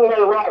มึงไม่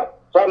ว่า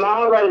ชนะ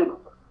ไป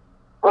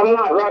คนห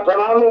น้าว่าช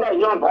นะมึงได้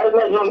ย้อนไทยไ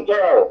ด้ย้อนแ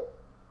ก้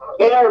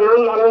วนึง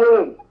นังนึง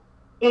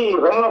ที่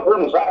ของคุ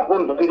ณสาคุ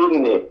ณแผ่นดิน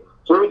นี่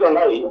ช่วยจังไง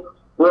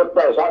เพื่อแ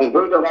ต่สั่น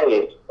ช่วยจังไง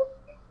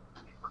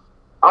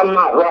อำน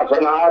าจวาส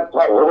นาเ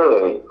ท่าเล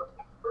ย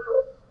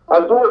อั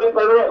นทุกข์ไป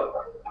เลย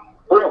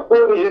พวก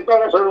ผู้ที่ต้อ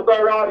งสู้ต้อง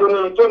ว่าอยู่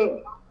นี่จน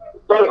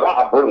ใจขา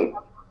ดพุ่ง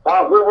ถ้า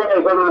กูไม่ได้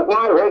สรุปไ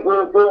ม้ของ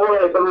กูไม่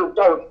ได้สรุปเ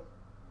จ้า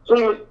ชี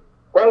วิต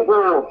ของกู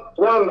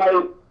งานใด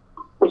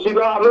กูชิ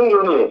ดามึงอ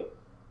ยู่นี่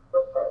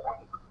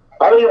ใ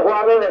ครจะว่า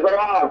ได้ก็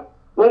ว่า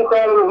มึงแ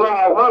ต่งลูกเรา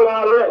ข้างหน้า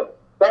เลย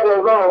แต่งลู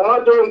กเรามา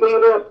โจมตี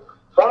เลย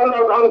ตอนเรา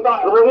ทำตา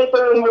มึงไม่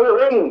ตื่นมึง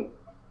เห็น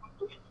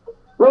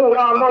มึงร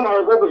ำมาใหม่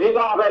กูชิด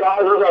าไปได้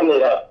ทุกอย่างนี่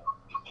แหละ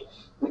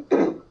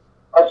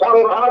สัง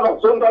ขารบอก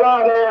สุนทรา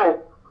เนี่ย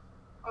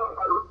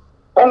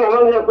เพราะมั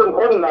นยังเป็นค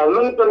นน่ะ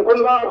มันเป็นคน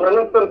ร้าย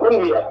มันเป็นคน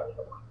เหี้ย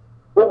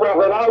กูบอกไ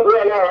ปแล้วเพื่อ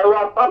นเลยว่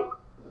าตัด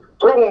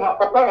ทุ่งมา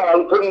ตะก้อน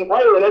ถึงไฟ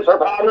ในส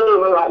ถานีเ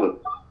หมือนกัน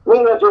มึง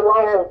จะช่ว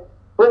ย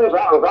ทุ่งส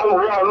ร้างทำ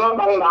หัวมา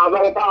บังหน้า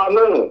บังตา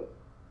มึง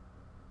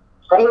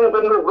ฉันเป็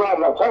นลูกรอบ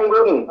แบบช่อง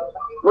รุ่น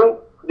มึง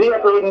เดีย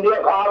ตีนเดีย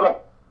ขาแบบ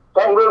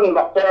ช่องรุ่นแบ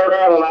บแกแร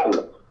งนั่น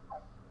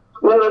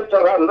มึงจะ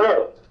ทำได้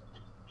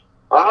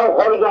เอาค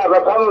นอยากจะ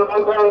ทำ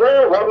ทางนี้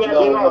ผมมี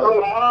ที่นอกทั้ง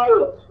หลาย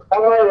ทั้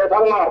งในและ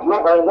ทั้งนอกมา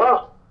ไปเนาะ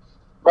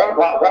ขอ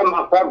ฝากความห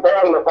มักความแพ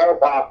งขอ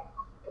ฝาก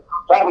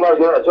ความไม่เ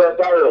ชื่อ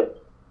ใจ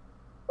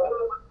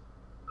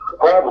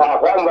ขอฝาก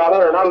ความหวัง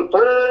นั้น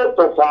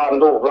ทุกฝ่าย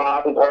ลูกหลา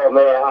นพ่อแ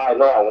ม่ให้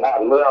น้องบ้า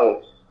นเมือง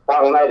ทั้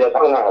งในและ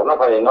ทั้งนอกมา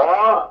ไปเนา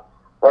ะ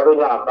ขออนุ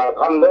ญาต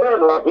ทำเด้อ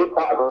เราพิพ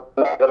าก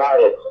ษาได้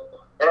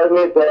แต่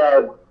มีแต่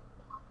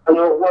อา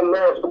ยุวันโล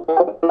กสุ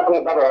ขนั่ง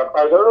ตลอดไป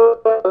เด้อ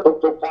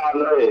ทุกฝ่าย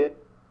เลย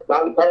น้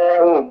ำแท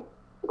ง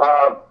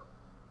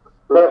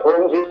และค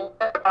งที่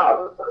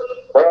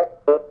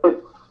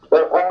แล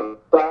ะความ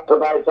ส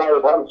บายใจ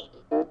ความ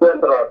เพื่อน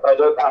ตลอดไปโ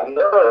ดยการเ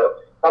ด้อ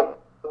ทั้ง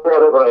ตัว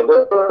เลยเด้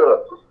อ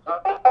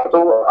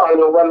ตัวอา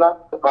ยุวันละ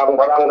ฟัง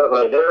พลังเล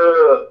ยเด้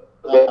อ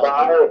เดี๋ยวไ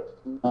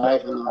ป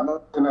ขนาด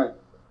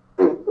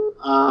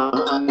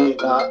อันนี้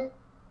ครับ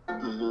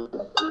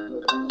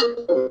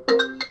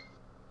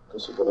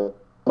ส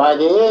บาย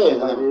ดี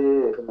สบาย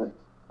ดี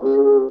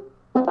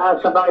ท่าน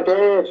สบายดี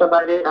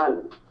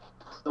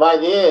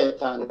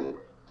ท่าน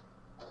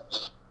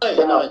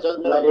ส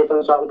บายดีทั้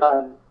งสองท่าน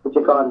พิ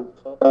ธีกร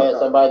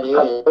สบายดี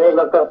เรื่องเ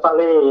ราเกิดปา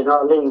รีเรา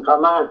ลิงเข้า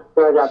มาเ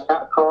พื่ออยากจะ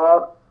ขอ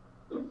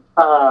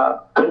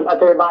อ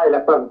ธิบายและ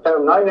เพิ่มเติม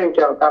น้อยนึงเ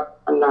กี่ยวกับ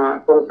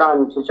โครงการ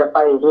ที่จะไป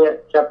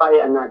แ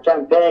ค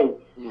มเปญ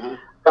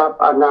กับ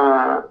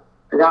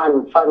งาน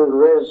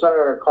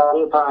fundraiser ของ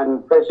ท่าน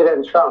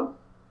President Trump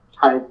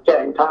ให้แจ้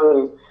งทาง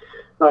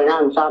หน่วยงา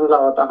น3เหล่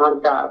าทหาร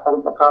กะของ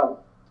พวกเขา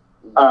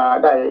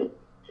ได้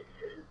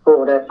ผู้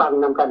ได้ฟัง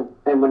นำกัน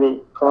ในมื้อนี้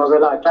ขอเว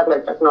ลาจักเล็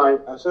กจักน้อย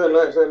เชิญเ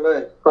ลย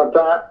ก่อน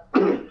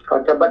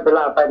จะบัดเวล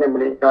าไปในมื้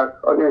อนี้ก็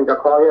อื่นจะ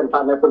ขอเรียนท่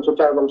านในคุณสุใ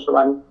จวงศ์สว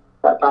รรค์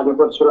และท่านใน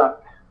คุณสุรักษ์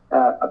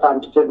ประธาน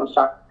จิตติม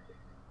ศักดิ์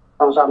ข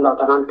อง3เหล่า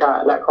ทหารกะ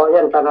และขอเรี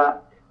ยนคณะ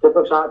ที่ป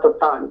รึกษาทุก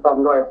ท่านพร้อม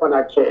ด้วยหัวหน้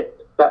าเขต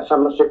และส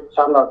มาชิก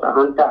3เหล่าทห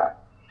ารกะ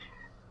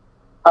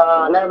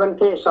ในวัน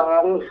ที่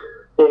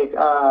2อีก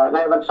ใน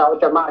วันเสาร์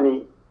จะมานี้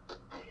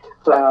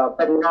เ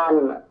ป็นงาน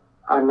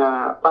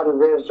ฟัน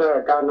เรเซอ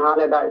ร์การหา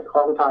รายได้ข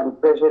องท่าน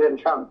President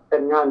Trump เป็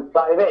นงาน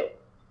private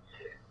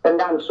เป็น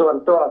งานส่วน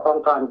ตัวของ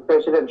ท่าน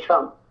President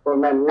Trump บ่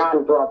แม่นงาน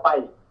ตัวไป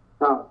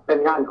เป็น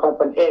งานของเ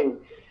พิ่นเอง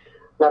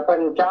และเพิ่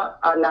นจะ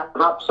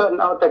หับเชิญ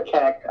เอาแต่แข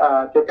ก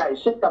ที่ใกล้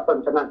ชิดกับเพิ่น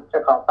เท่านั้นจะ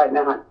เข้าไปน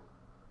ะฮะ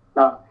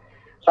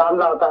สามเ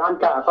หล่าทหาร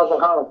กล้าเขาก็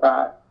เข้าก็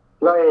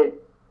เลย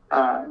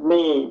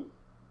มี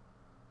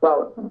เ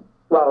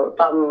ว้า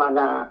ตาม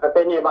ประเพ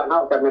ณีบ้านเฮ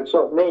าก็เป็นโช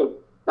คดี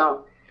เนาะ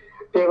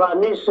ที่ว่า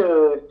มีสื่อ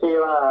ที่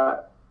ว่า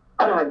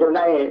อยู่ใ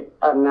น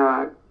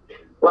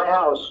White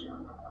House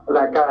แ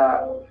ล้วก็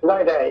ไ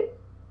ด้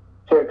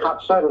ถือขับ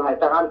เชิญให้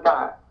ทหารกล้า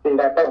ที่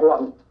ได้ไปร่ว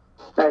ม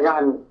ในงา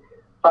น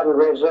ฟันเ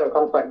รเซอร์ข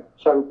องเพิ่น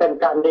ซึ่งเป็น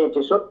การดี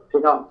ที่สุด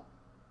พี่น้อง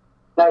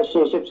ใน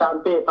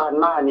43ปีผ่าน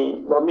มานี่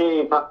บ่มี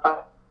พรรค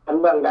การ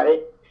เมืองใด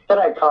จะ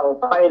ได้เข้า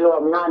ไปร่ว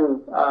มงาน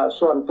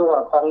ส่วนตัว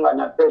ของ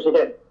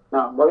President เน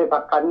าะบ่มีพร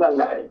รคการเมือง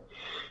ใด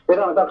พี่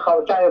น้องต้องเข้า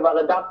ใจว่า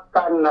ระดับก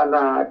า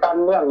ร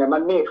เมืองเนี่ยมั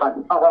นมีขัน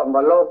เฮาเรียกว่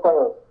าโลโก้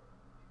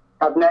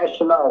กับ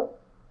national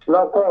โล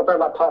โก้แปล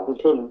ว่าท้อง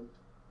ถิ่น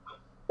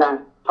นะ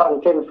ท้อง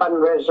ถิ่นฟัน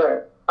เรเซอ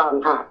ร์ต่าง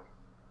หาก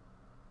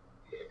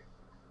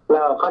แ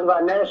ล้วคำว่า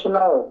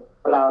national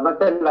เรามัน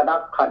เป็นระดั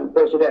บขัน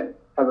president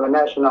คำว่า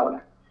national น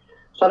ะ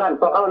ฉะนั้น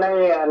พวกเขาใน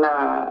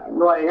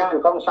หน่วยงาน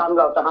ของซ้ำเ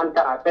ราทหารก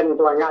ล้าเป็น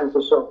หน่วยงาน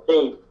ที่สุด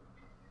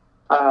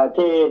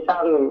ที่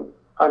ตั้ง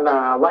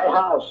White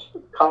House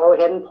เขา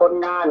เห็นผล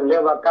งานเรี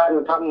ยกว่าการ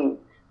ท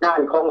ำงาน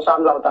ของซ้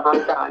ำเราทหาร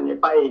กล้านี่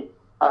ไป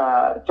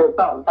ถูก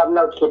ต้องตามแน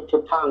วคิดทิ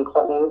ศทางข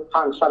องท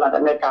างสหรัฐ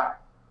อเมริกา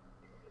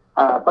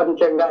เพิ่น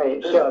จึงได้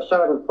เ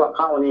ชิญพวกเ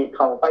ขานี่เข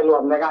าไปรว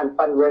มในงาน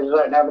ฟันเรเซ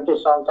อร์ในวันที่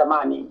2จะมา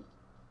นี้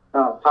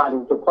ท่าน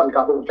ทุกคน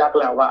ก็รู้จัก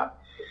แล้วว่า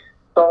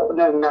โต๊ะ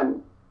หนึ่งนั้น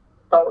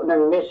โต๊ะหนึ่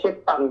งมี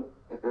10ตังค์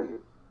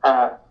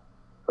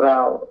แล้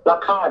วรา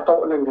คาโต๊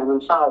ะหนึ่งมัน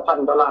$20,000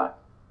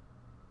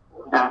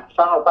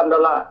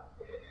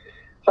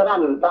 $20,000ฉะนั้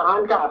นทหา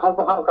รกล้าของพ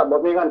วกเขาก็บ่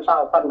มีเงิน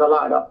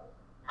$20,000 ดอก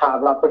ถ้า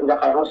ว่าเพิ่นจะ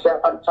ให้เฮาเสีย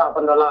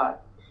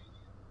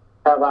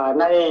$20,000แต่ว่า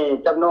ใน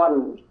จำนวน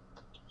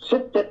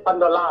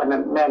$17,000นั้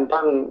นแม่น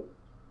ทั้ง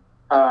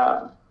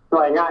ห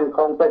น่วยงานข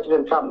อง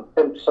President Trump เ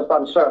ป็นสปอ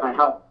นเซอร์ให้เ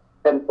ฮา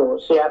เป็นผู้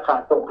เสียค่า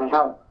โต๊ะให้เฮ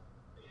า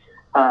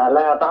แ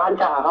ล้วทหาร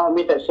กล้าเฮา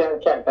มีแต่เสีย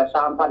แค่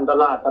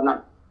$3,000เท่านั้น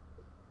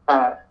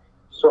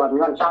ส่วนเ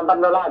งิน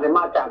$3,000นี่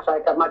มาจากไส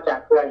ก็มาจาก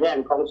เครือแห่ง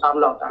ของ3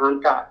เหล่าทหาร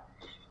กล้า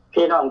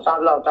พี่น้อง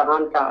3เหล่าทหา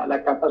รกล้าและ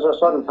ก็ประชา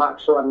ชนภาค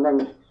ส่วนหนึ่ง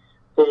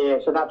ที่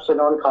สนับส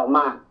นุนเข้าม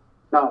า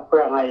เนาะเพื่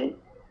อให้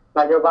น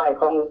โยบาย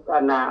ของ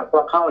พ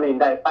วกเขานี่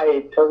ได้ไป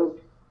ถึง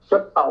จุ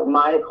ดเป้าหม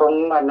ายของ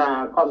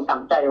ความตั้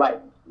งใจไว้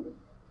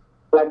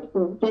และ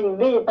ยิ่ง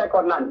ดีไปก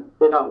ว่านั้น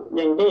พี่น้อง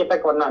ยิ่งดีไป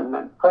กว่านั้น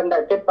เพิ่นได้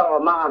ติดต่อ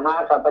มาหา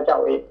ข้าพเจ้า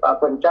อีกว่าเ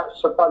พิ่นจะ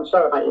สปอนเซอ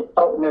ร์ให้โ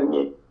ต๊ะนึง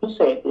อีกพิเศ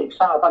ษอีก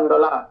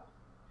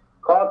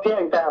$20,000ขอเพีย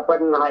งแต่เพิ่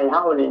นให้เฮ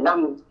านี่น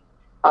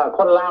ำค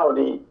นลาว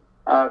นี่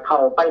เข้า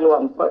ไปรว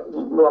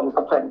ม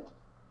กับเพิ่น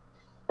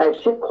ได้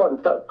10คน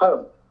เพิ่ม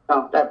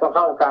แต่พวกเข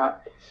าก็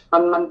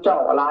มันจ่อ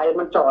หลา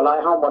ย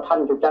เฮาบ่ทัน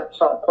ที่จะ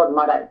สอบคนม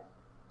าได้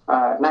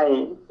ใน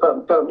เพิ่ม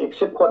เติมอีก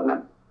10คนนั้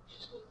น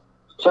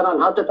ฉะนั้น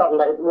เขาจะต้อง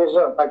ได้รีเ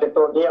ซิร์ฟไปแค่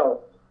ตัวเดียว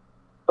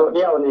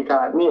นี่ก็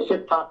มี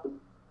10พรรค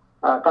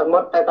ทั้งหม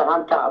ดในทหา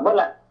รกล้าหมดแ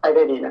หละไปไ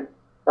ด้ดีนะ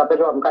เราไป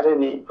รวมกันได้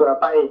นี่เพื่อ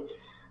ไป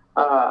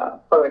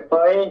เปิดเผ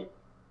ย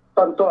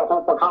ต้นตัวของ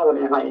พวกเขา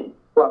นี่ให้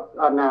พวก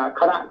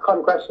คณะคอน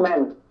เกรสแม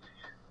น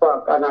พวก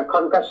ค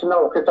อนเกรสโน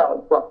คือเจ้า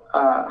พวก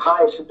ไฮ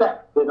สเตป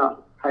พี่น้อง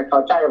ให้เข้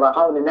าใจว่าเฮ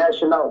านี่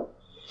national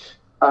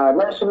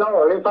national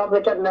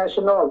republican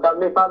national กับ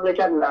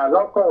republican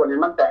logo นี่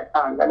มันแตก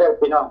ต่างกันเด้อ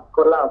พี่น้องค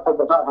นลาวพวก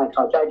เขาให้เ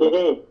ข้าใจ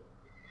ดี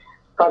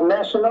ๆกับ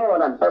national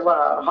นั่นแปลว่า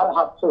เฮา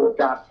รับสู้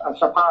จาก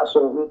สภา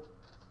สูง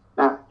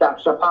นะจาก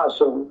สภา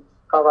สูง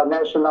ก็ว่า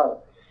national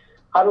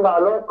คันว่า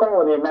โลโก้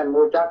นี่แม่น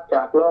รู้จักจ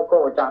ากโลโก้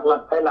จากรั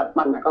ฐไทยรัฐ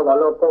มันเขาว่า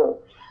โลโก้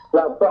แ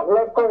ล้วพวกโล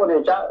โก้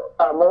นี่จะ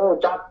บ่รู้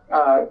จัก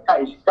ไก่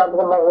กัน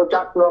บ่รู้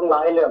จักลวงหล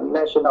ายเรื่อง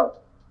national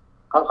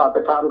เขาไป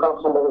ถามเขา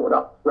บ่รู้ด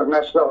อกเรื่อง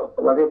national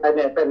ว่าที่ไทยเ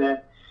นี่ยเป็นไง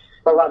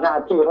เพราะว่าหน้า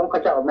ที่ของเขา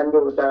เจ้ามันอ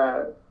ยู่แต่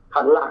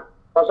ขันล่าง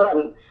เพราะฉะนั้น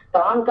ท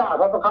หารกล้าเ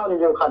พราะพวกเขา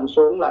อยู่ขัน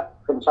สูงแหละ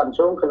ขึ้นชั้น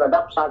สูงขึ้นระ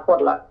ดับสากล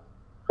ละ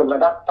ขึ้นระ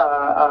ดับ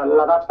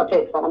ประเท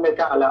ศของอเมริ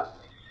กาแล้ว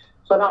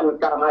ฉะนั้น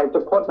การให้ทุ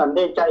กคนนั้น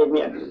ดีใจเ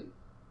มียน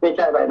ดีใ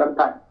จไว้นำ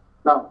กัน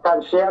เนาะการ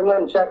เสียเงิ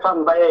นเสียค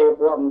ำไป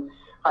รวม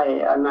ให้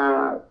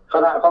ค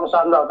ณะของ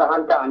3เหล่าทหา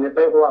รกล้าเนี่ยไป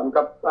รวม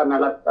กับ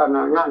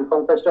งานของ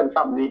President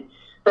Trump นี้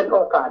เป็นโอ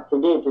กาสที่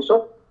ดีที่สุ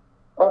ด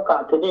โอกา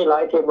สที่ดีหลา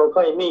ยที่บ่เค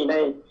ยมี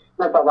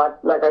ในประวัติ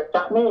และก็จ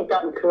ะมีก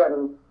ารเคลื่อน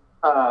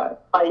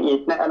ไปอีก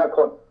ในอนาค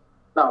ต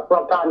เนาะพว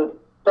กการ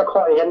จะค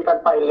อยเห็นกัน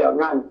ไปเรื่อง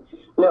งาน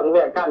เรื่อง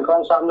งานของ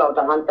3เหล่าท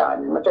หารกล้า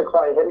นี่มันจะค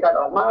อยเห็นกัน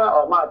ออกม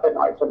าเป็นห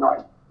น่อย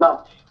เนาะ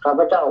ข้า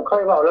พเจ้าเค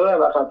ยเว้าเลย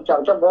ว่าข้าพเจ้า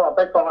จะบ่ไป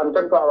ก่อนจ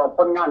นกว่าผ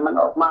ลงานมัน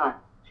ออกมา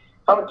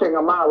เขาจึงเอ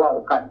ามาเว้า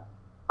กัน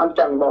มัน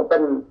จังบ่เป็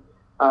น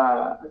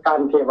การ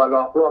ที่ว่าหล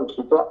อกลวง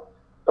ขี้ตัว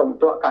ตรง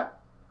ตัวกัน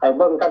ให้เ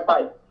บิ่งกันไป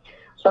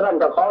ฉะนั้น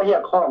ก็ขอเรีย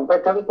กร้องไป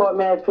ทั้งพ่อแ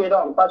ม่พี่น้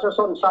องประชาช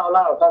นชาวล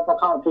าวของพวก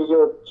เขาที่อ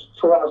ยู่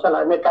ทั่วสหรั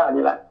ฐอเมริกา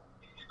นี่แหละ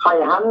ให้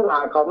หันหน้า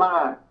เข้ามา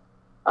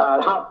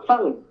รับฟั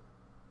ง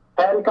แผ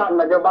นการ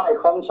นโยบาย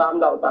ของ3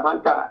เหล่าทหาร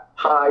กะ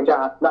ทายจ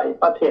ากได้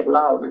ประเทศล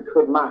าวนั้น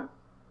ขึ้นมา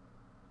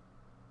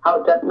เขา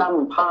จะน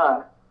ำพา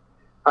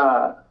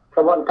ก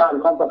ระบวนการ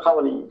ของพวกเขา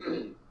นี้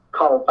เ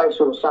ข้าไป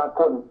สู่สา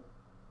กล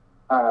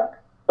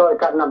โดย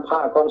การนำพา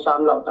ของ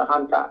3เหล่าทหา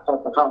รกะของ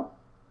พวกเขา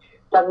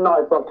จังน้อย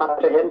พวกท่าน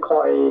จะเห็นค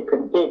อยขึ้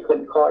นดีขึ้น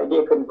คอยดี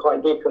ขึ้นคอย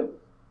ดีขึ้น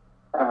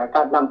ก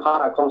ารนำพา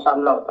ของ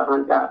3เหล่าทหา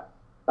รกะ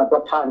และพว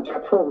กท่านจะ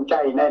ภูมิใจ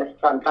ใน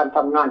การท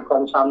ำงานขอ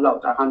ง3เหล่า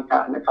ทหารกะ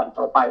ในขั้น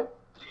ต่อไป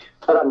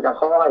ฉะนั้นก็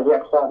ขอให้เรีย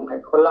กร้องให้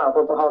คนลาวพ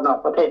วกเขานอก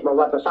ประเทศบ่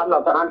ว่าจะ3เหล่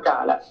าทหารกะ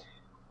แหละ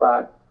ว่า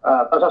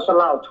ประชาชน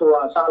ลาวทั่ว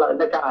สหรัฐอ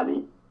เมริกา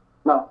นี่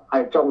เนาะให้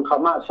จงเข้า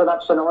มาสนับ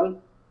สนุน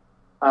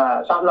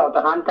3เหล่าท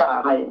หารกะ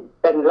ให้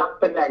เป็นหลัก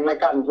เป็นแหล่งใน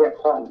การเรียก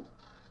ร้อง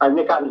ให้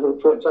มีการ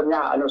ฝืนสัญญ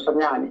าอนุสัญ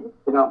ญานี่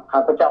พี่น้องข้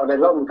าพเจ้าได้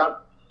ร่วมกับ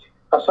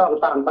กระทรวง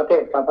ต่างประเท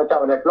ศข้าพเจ้า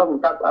ได้ร่วม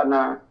กับ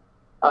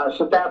ส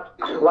เตฟ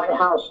ไวท์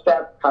เฮาส์สเต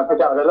ฟข้าพเ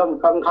จ้าได้ร่วม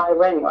กับไทย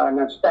เร่ง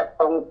สเตฟข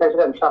องประธา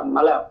นาธิบดีทรัมป์ม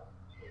าแล้ว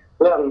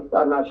เรื่อง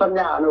สัญ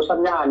ญาอนุสัญ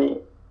ญานี่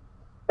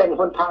เป็น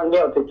หนทางเดี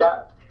ยวที่จะ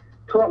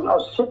ท่วงเอา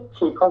สิท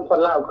ธิของคน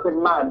ลาวขึ้น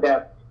มาแบ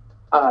บ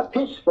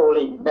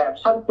peacefully แบบ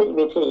สันติ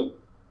วิ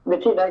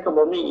ธีใดก็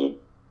บ่มี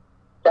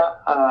จะ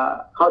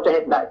เขาจะเ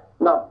ฮ็ดได้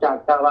นอกจาก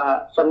แต่ว่า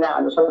สัญญาอ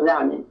นุสัญญา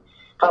นี้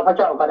ข้าพเ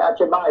จ้าก็ได้อ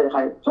ธิบายใ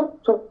ห้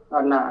ทุก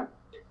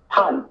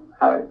ท่าน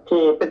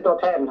ที่เป็นตัว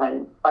แทนให้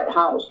ไปเฮ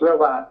าส์เรียก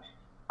ว่า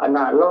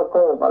โลโ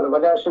ก้หรือว่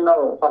า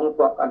national ของพ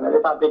วก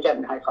Republican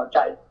ให้เข้าใจ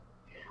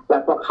และ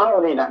พวกเขา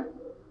นี่นะ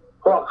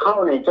พวกเขา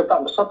นี่จะต้อ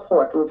ง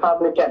support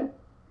Republican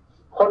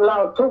คนเรา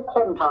ทุกค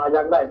นถ้าอย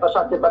ากได้ประช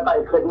าธิปไตย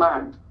ขึ้นมา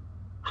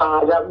ถ้า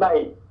อยากได้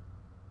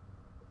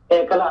เอ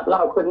กราชล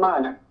าวขึ้นมา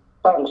น่ะ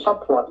ต้อง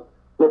support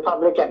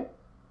Republican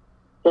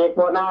เอกโ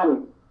บนาน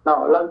เนา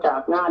ะหลังจาก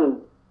งาน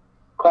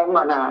ของ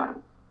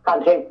การ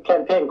แค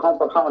มเปญของ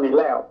พวกเขานี่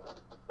แล้ว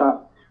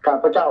ข้า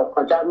พเจ้า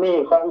ก็จะมี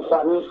ของข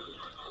วัญ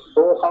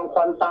ของข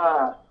วัญตา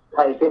ใ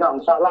ห้พี่น้อง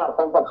ชาวลาวข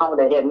องพวกเขาไ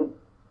ด้เห็น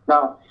เนา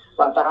ะ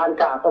ว่าทหาร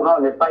กาของเขา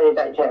เนี่ยไปไ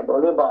ด้แท้บ่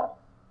หรือบ่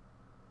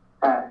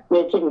มี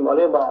จริงบ่ห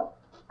รือบ่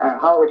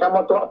เฮาจะ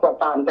บ่ตัวตก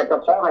ตามแต่ก็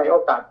ขอให้โอ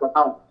กาสพวกเข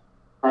า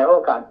ให้โอ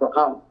กาสพวกเข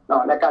าเนา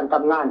ะในการท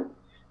ำงาน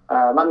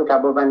มันก็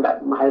บ่แม่นได้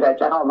ให้ได้ใ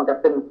จเฮามันก็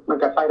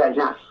ไปได้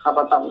ยากครับ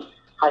ก็ต้อง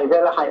ให้เว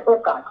ลาให้โอ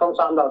กาสของ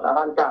3เหล่าทห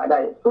ารกาได้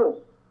สู้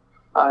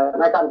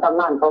ในการทำ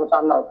งานของ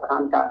3เหล่าทหา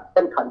รกาเ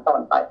ป็นขั้นตอ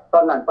นไปต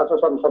อนนั้นประชา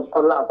ชนค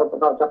นลาวพวก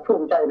เขาจะภู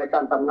มิใจในกา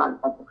รทำงาน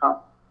ของพวกเขา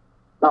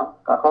เนาะ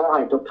ก็ขอใ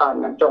ห้ทุกท่าน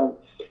จง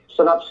ส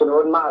นับสนุ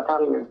นมาทา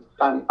ง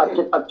การ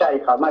ปัจจัย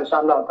เข้ามา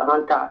3เหล่าทหา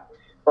รกา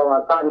เพราะว่า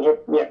การเฮ็ด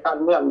เวียกการ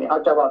เมืองนี่เอา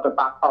จะว่าแต่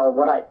ปากเอา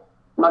บ่ได้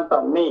มันต้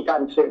องมีกา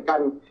รซื้อกั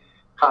น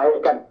ขาย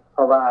กันเพ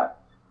ราะว่า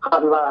คั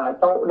นว่า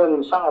โต๊ะนึง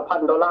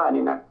$20,000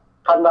นี่นะ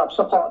คันแบบเฉ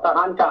พาะทห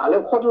ารกาหรื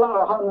อคนลาว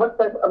เฮาหมดไ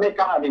ปอเมริ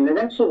กานี่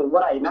ยังซื้อบ่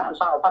ได้นะ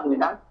$20,000นี่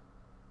นะ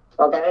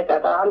โอเคแต่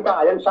ทหารกา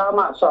ยังสาม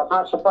ารถสอบหา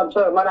สปอนเซ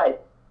อร์มาได้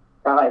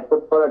ก็ให้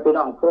พี่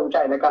น้องภูมิใจ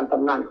ในการท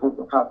ำงานของพ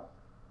วกเขา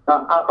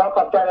ขอข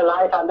อบใจหลา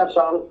ยๆท่านทั้งส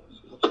อง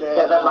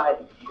บ๊ายบาย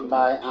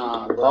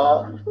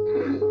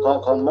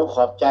ข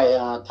อบใจ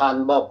ท่าน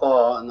บก.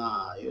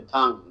อยู่ท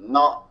างเน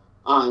าะ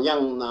ยัง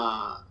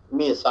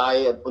มีสาย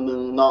ผู้นึ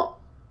งเนาะ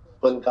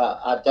เพิ่นก็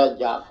อาจจะ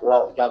อยากเว้า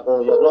อยาก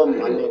ร่ม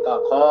อันนี้ก็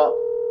ขอ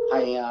ให้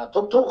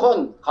ทุกคน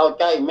เข้า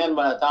ใจแม่น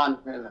บ่ล่ะท่าน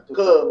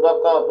คือบ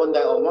ก.เพิ่นไ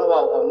ด้ออกมาเว้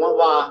าออกมา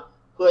ว่า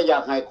เพื่ออยา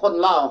กให้คน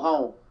ลาวเฮา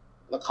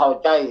เข้า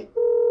ใจ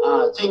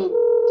สิ่ง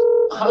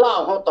ลาว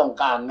เฮาต้อง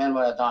การแม่น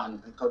บ่ล่ะท่าน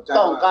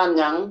ต้องการ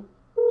หยัง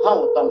เฮา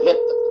ต้องเฮ็ด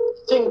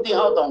สิ่งที่เ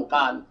ฮาต้องก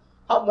าร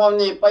เฮาบ่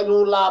นี่ไปรู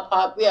ลาพ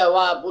าเปีย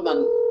ว่าผู้นั้น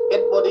เฮ็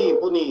ดบ่ดี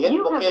ผู้นี้เฮ็ด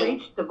บ่เก่ง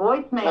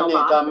อัน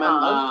นี้ก็แม่น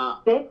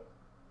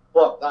พ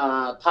วก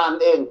ท่าน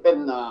เองเป็น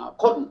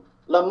คน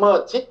ละเมิด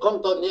สิทธิ์ของ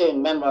ตนเอง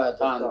แม่นบ่ล่ะ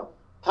ท่าน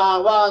ถ้า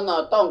ว่า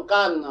ต้องก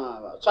าร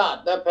ชาติ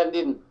และแผ่น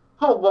ดิน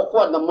เฮาบ่ค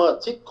วรละเมิด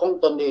สิทธิ์ของ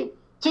ตนเอง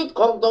สิทธิ์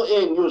ของตัวเอ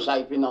งอยู่ไส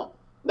พี่น้อง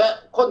และ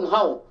คนเฮ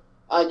า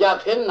อยาก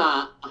เห็นหน้า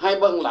ให้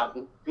เบิ่งหลัง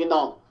พี่น้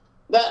อง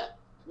และ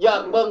อยา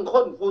กเบิ่งค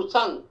นผู้ส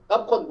ร้างกั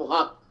บคนผู้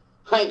ฮัก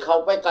ให้เขา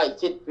ไปใกล้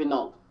ชิดพี่น้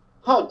อง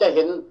เฮาจะเ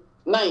ห็น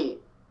ใน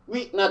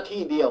วินาที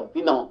เดียว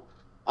พี่น้อง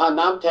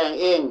น้ำแทง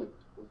เอง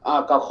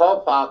ก็ขอ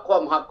ฝากควา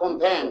มฮักความ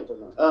แพง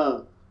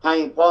ให้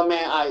พ่อแม่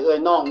อ้ายเอ่ย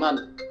น้องนั่น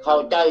เข้า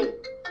ใจ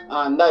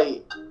ได้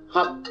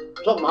ฮับ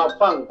ชมฮับ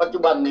ฟังปัจจุ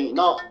บันนี้เ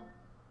นาะ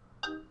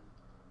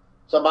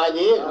สบาย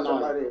ดีหน่อ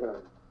ย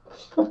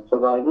ส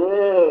บายดี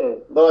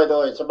โด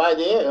ยสบาย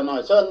ดีหน่อ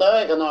ยเชิญเล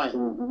ยหน่อย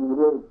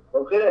โอ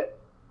เค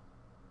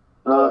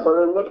ตอน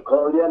นี้ขอ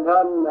เรียนท่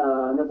าน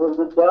ในผู้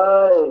สุดใจ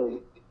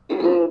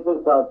ที่ปรึก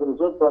ษาสูง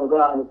สุดของท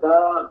หารก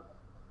า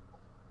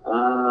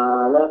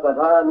และประ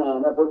ธาน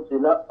ในผู้ศิ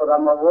ลปรา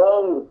มว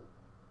งศ์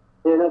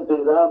ที่นักศึ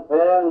กษาแพ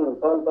ง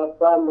กองทัพ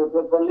การบุพ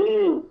เพลี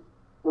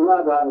งา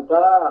นทหารก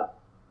า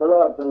ตล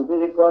อดถึงพิ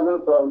ธีกรทั้ง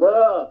สองเด้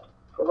อ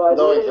สบาย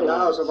ดี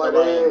สบาย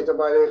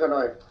ดีขน่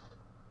อย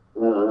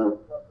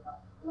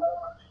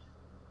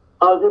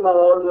เอา ที่มาเ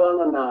อาเรื่อง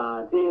น่ะ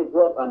ที่พ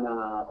วก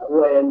เว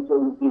นจุ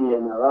นปี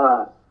นะว่า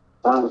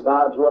ทางกา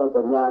รช่วง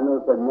สัญญาโน่น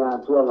สัญญา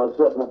ช่วงเราเ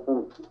ชือกมาพู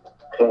ด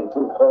แข่ง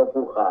ผู้คอ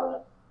ผู้ขา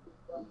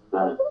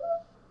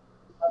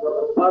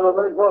มันไ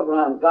ม่พวกง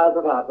านการส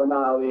ถาปนา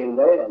เอาเองไ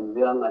ด้เ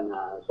รื่อง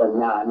สัญ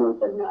ญาโน่น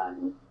สัญญา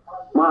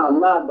มาอ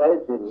ำนาจได้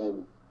สิ่งหนึ่ง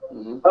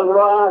ทั้ง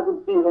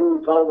154มัน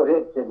เข้าประเท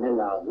ศเสร็จให้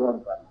เราร่วม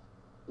กัน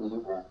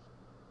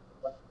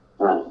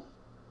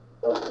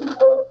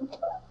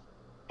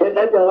เห็นไ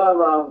ด้จังว่า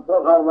พว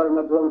กเขาม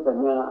าทวงสัญ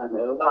ญาเห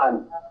นือบ้าน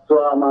ตั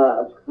วมา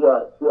เ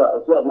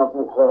สื้อมา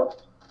ผูกคอ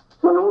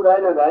มันรู้ได้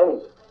เลยไง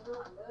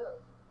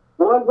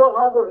มันพวกเข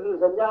าบุรุษ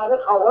สัญญาแล้ว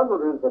เขาก็บุ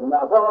รุษสัญญา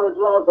เพราะเขาท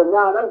วงสัญญ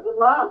านั้นขึ้น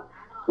มา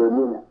เดี๋ยว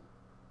นี้เนี่ย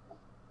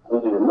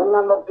มันน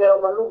ำเอาแก้ว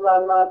มาลูกหลา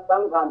นมาตั้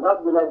งฐานทัพ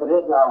อยู่ในประเท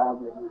ศเรา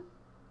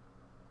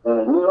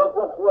นี่ว่าพ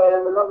วกคุย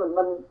มันแล้ว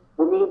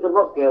มันมีเฉพ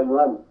าะแก้ว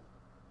มัน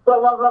ตัว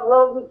มันรักเรา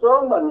ที่สอ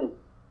งมัน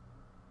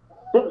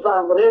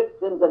13ประเทศ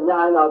เป็นสัญญา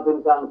เราเป็น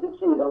กลาง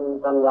14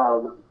ทางเรา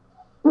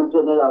มันจะ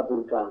ให้เราเป็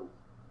นกลาง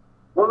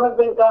มันเ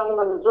ป็นกลาง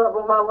มันช่วยป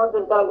ระมาณมันเป็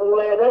นกลางองค์เ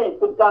ลยได้เ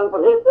ป็นกลางปร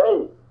ะเทศได้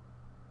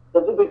แต่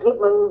ที่ไปคิด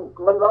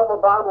มันเรา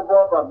บ้าแบ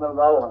บมัน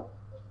เรา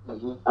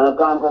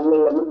การของเล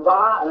ยมันบ้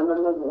ามัน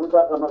หู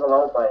จักมันก็เรา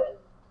ไป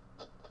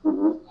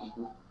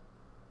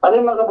อัน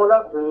นี้มันก็บุรั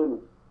กถือ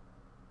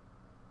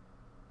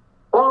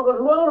พอก็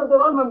รู้ว่าตัว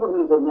มันบุ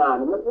รุษสัญญา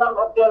มันนำเ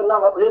อาแก้วน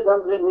ำเอาประเท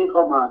ศนี้เข้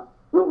ามา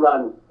ลูกหลา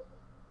น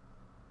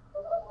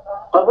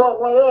เขาบอก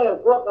ว่า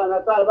พวกกัน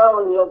ใต้เรา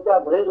เลี้ยงจาก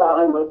ประเทศลาวใ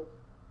ห้หมด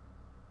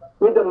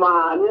มีแต่มา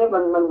เนี่ยมั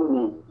นบุญ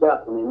จาก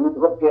นี่มี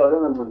พวกเกี่ยวแล้ว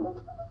มันบุญ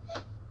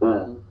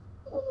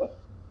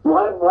หม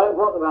ายพ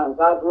วกร่าง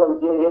กายทวง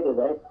เจี๊ยบ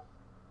ได้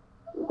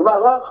บอก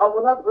ว่าเขา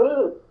นับถือ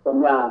สัญ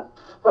ญา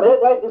ประเทศ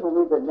ใดที่มัน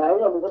มีสัญญาเ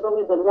นี่ยมันก็ต้อง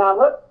มีสัญญาห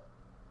มด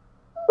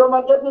ตัวมั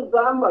นจะติดต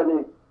ามมา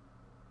นี่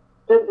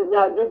เส้นสัญญ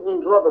ายุติ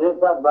ทั่วประเทศ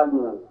ชาติบ้านเ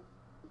มือง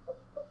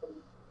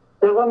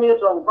แต่ว่ามี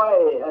สองไฟ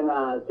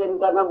เช่น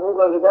การทำหู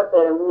ก็คือแ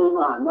ต่มีม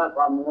หานาค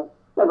วามรู้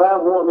แต่ว่า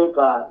หูอเมริก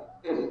า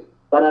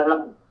การท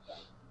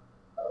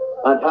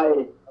ำไทย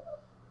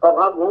เขา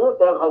ทำหูแ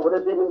ต่เขาไม่ได้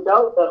เป็นเจ้า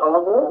แต่เขาท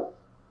ำหู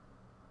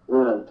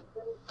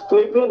ฟิ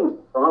ลิปปินส์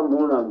เขาทำหู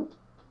นั่น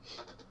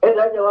เอ๊ะแ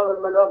ล้วจะว่า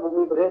มันว่า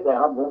มีประเทศแต่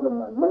ทำหู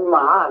มันหม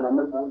าเนี่ย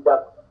มันหูจัก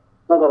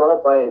มันก็เข้า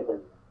ไป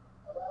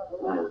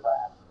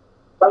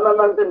แต่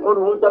มันเป็นคน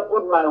หูจักพู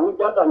ดมาหู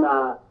จักอั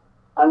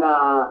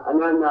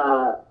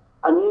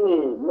นนี้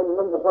นี่มัน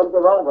คนจะ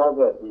ร้องเขาแ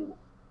บบนี้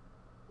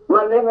มั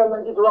นเล่นมั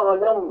นจะทวงอะ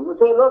ไรมันเ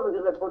ชิญรถมันจะ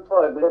ไปพูดปล่อ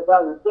ยไปเลยท่า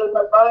นเชิญ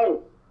มันไป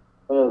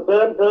เ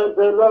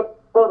ชิญรถ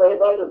พวกไหน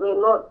ไปก็เชิญ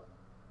รถ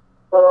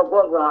เพราะว่าพ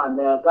วกทหารเ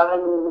นี่ยการ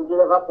มันจะ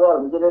ได้พักผ่อน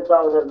มันจะได้เศร้า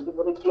เลยมันจะไ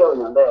ม่ได้เกี่ยว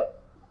อย่างใด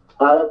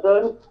เชิ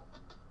ญ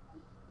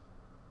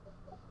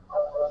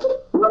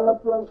มันมา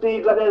โจมตี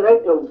ก็ได้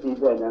โจมตี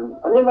แบบนั้น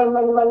อันนี้มัน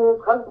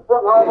ขั้นพว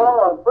กเขา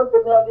เป็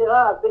นแนวที่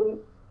5เป็น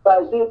สาย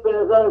ซีเป็น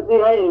สายซี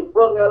ให้พ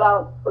วกเรา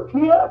เค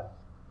ลียร์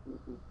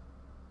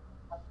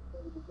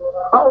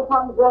เขาฟั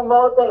งความเมา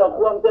แต่ละค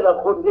น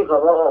ที่เขา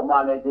ว่าออกมา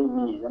ในที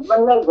วีมัน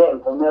ไม่แข่ง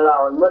ของเรา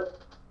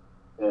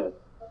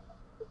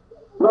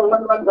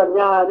มันสัญ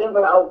ญาเนี่ยมั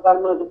นเอากัน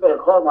มันจะเป็น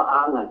ข้อมาอ้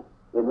างไง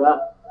เห็นไหม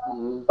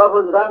พระพุ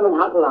ทธเจ้ามัน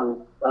หักหลัง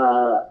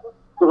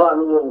สุภาพ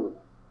นุวงศ์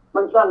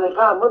มันสร้างให้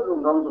ฆ่ามัดลุง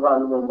ของสุภาพ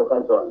นุวงศ์บอกใคร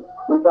สอน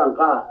มันสร้าง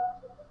ฆ่า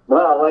เมื่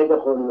อเอาไว้จะ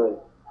คนเลย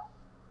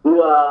เพื่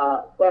อ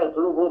แก้ส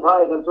รุปผู้พ่า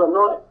ยกันส่วน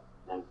น้อย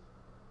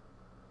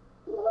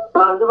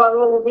สุภาพนุ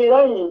วงศ์มีไ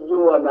ด้อ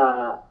ยู่นะ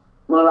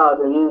เมื่อเราอ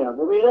ย่างนี้เนี่ย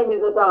มีได้มี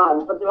ทหาร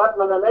ปฏิวัติ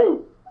มันอะไร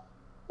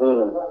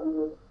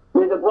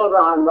มีแต่พวกท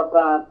หารประก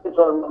าศที่ส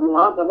อนมุ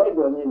ฮัมมัดไม่เ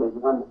ดือดนี่เลย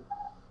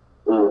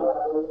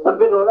มันเ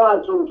ป็นหัวหน้า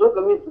สูงสุด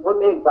ก็มีคน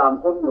เอง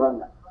3 คนอยู่นั่น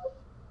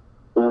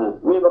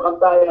มีประค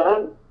ำใจฮะ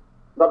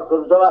บักสุ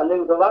นทรเลี้ย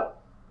งสวัสดิ์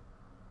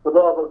ตั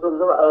วบักสุน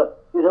ทร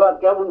ที่สวัสดิ์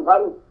แก้วบุญพั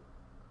นธ์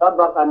กับ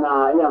บักอนา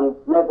อย่าง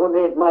ในคนเอ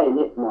กไม่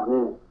นี่หมอ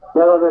นี่แ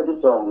ล้วก็ที่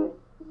2นี่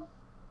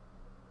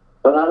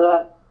ตอนนั้นแหละ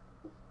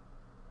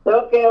แล้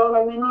วแก้วมั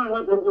นไม่น้อยมั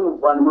นเป็นจุด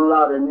วันเมื่อเรา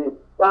เดี๋ยวนี้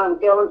จ้าง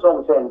แก้วมัน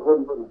200,000 คน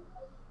พุ่น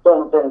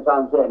200,000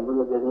 300,000คน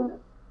เดียวนี่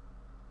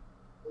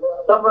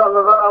สำหรับมั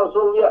นก็เอาโซ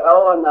เวียต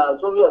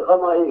โซเวียตเข้า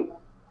มาอีก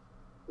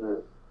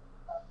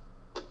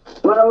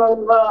มันว่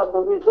ามั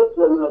นมีทุก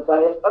ส่วนในใจ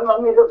มัน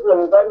มีทุกส่วน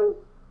ในใจมัน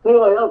ซื้อ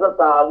มาทั้งส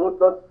ตาร์วุฒิ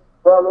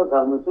พอรถถั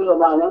งมันซื้อ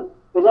มาเนี่ย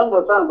เป็นยังบ่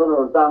สร้างถน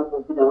นสร้างเ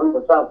ป็นยังมัน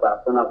บ่สร้างศา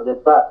สนาประเทศ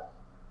ชาติ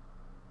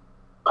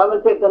คำว่า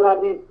เจตนา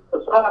ดี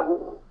สร้าง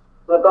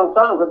เราต้องส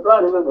ร้างสตา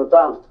ร์นี่มันบ่ส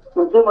ร้าง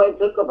มันซื้อมา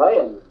ซื้อกับไผ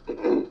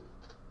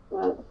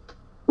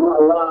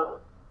ว่า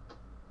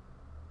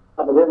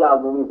ประเทศลาว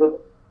มีทุก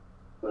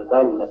ได้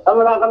ธรรม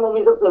ดามัน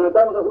มีทุกส่วนในใจ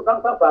มันก็คือทั้ง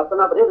ศาส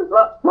นาประเทศ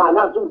ว่ามาห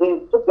น้าจุ่มที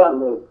ทุกอย่าง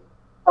เลย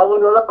เอาเงิน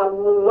แล้วมัน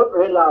งด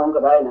เวลา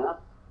ก็ได้นะ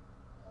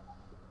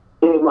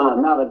ที่มา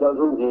หน้าก็จะ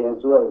ทุ่มเท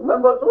ช่วยมัน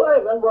บ่ช่วย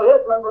มันบ่เฮ็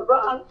ดมันบ่สร้า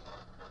ง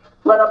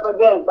มันเอาไปแ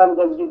บ่งปัน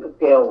กันกินกับ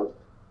แก้ว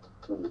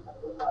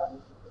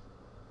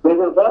เป็น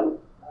จังซั่น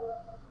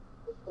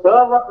แต่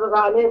ว่าสถ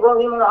านีพวก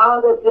นี้มันอ้าง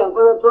ได้เสียงปร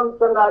ะชาชน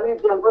สถานี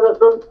เสียงประชา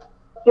ชน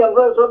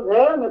แ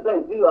ท้ไม่ใช่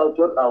ที่เอาจ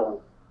ดเอา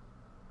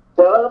แ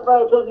ต่ว่าประช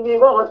าชนมี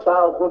ว่าเขาชา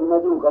วคนมา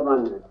อยู่กับมัน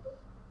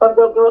ปัจ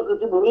จุบันคือ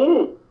ที่บุรี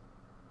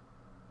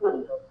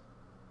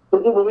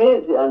ที่ผมมี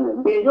เสียง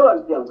มีย้อน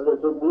เสียงประชา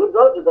ชนมือเร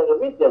าจะได้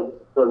มีเสียง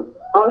ส่วน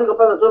เอานี่ก็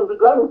ประชาชนด้วย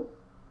กัน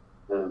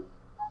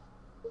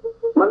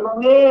มันมั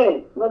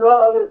นว่า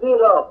เอาไปซื้อ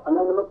หรอกอัน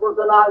นั้นมันโฆษ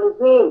ณาไป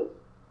ซื้อ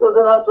โฆษ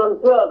ณาส่วน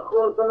เชื่อโฆ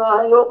ษณาใ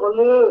ห้โลกคน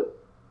นี้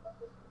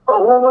ก็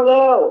หูมาแ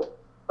ล้ว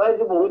ไป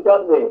ที่บุญจั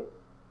กเลย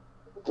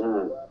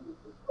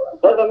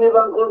แต่ก็มีบ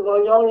างคนก็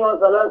ย่อง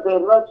สารเสริ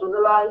ญว่าสุนท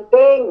รายเ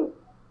ก่ง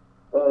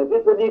ทฤ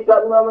ษฎีกา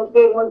รเมืองมันเ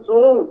ก่งมัน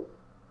สูง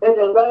เป็นอ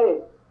ย่างไร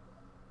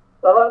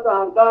แต่ว่าทห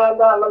ารการ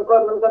ได้มัน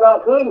ก็ได้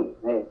ขึ้น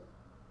นี่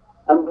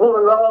อันพูดมั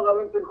นร้องก็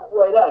มันเป็นคุ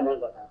ยได้นั่น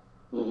ก็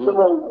สม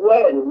องคุย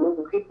มั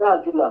นคิดหน้า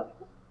คิดหลัง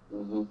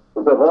มั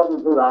นเป็นเพราะมัน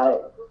สุราย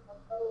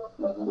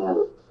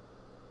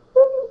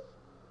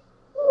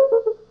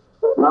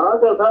น้า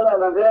จะทำอะ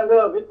ไรเรื่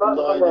องพิพาท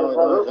กันข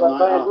อรู้กัน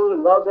ไปพูด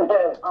เราได้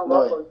เอามา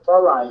ต่อ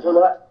หลายคน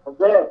ละโอเ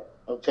ค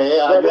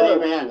อายุนี่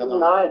แม่กัน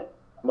หน่อย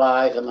บา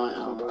ยกันหน่อย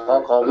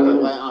ขอมือ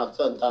ไว้เ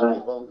ส้นทางนี้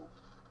ผม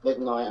เล็ก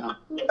น้อย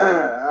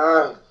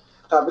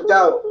ข้าพเจ้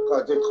าก็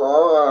จะขอ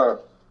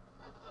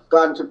ก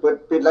ารจะเปิด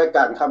ปิดรายก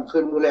ารคำคื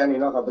นมื้อแลงนี่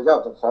เนาะข้าพเจ้า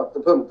ก็ขอ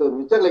เพิ่มเติม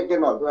อีกจักเล็ก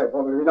น้อยด้วยเพราะ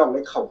พี่น้องไ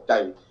ด้เข้าใจ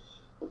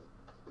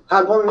ท่า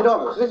นพ่อพี่น้อง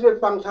คือได้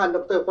ฟังท่านด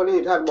ร.พอลี่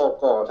ท่านบอก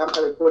ก่อท่านค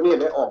าริโกนี่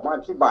ได้ออกมาอ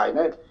ธิบายใน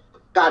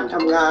การท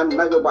ำงาน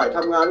นโยบายท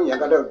ำงานอย่าง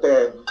ก็แล้วแต่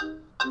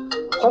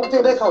คงจะ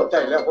ได้เข้าใจ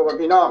แล้วพ่อ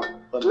พี่น้อง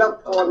แล้ว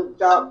ก่อน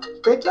จะ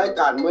ปิดราย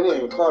การมื้อนี้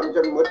ก่อนจ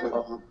ะมืด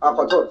ข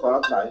อโทษขอ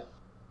รับสาย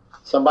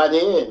สบาย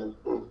ดีกัน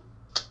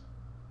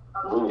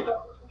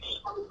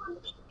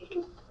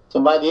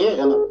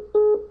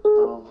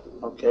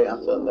โอเค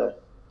เชิญเลย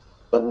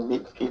เป็นบิ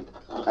ดผิด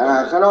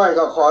ข้าน้อย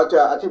ก็ขอจ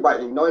ะอธิบาย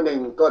อีกน้อยหนึ่ง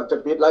ก่อนจะ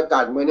ปิดรายกา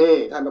รมื้อนี้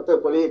ท่านดร.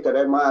พอลี่ก็ไ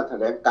ด้มาแถ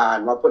ลงการ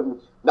ว่าเพิ่น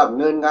ดำ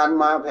เนินงาน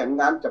มาแผน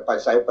งานจะไป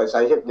ใ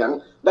ส่เฮ็ดหยัง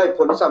ได้ผ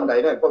ลส่ำใด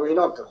ได้พ่อพี่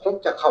น้องก็คง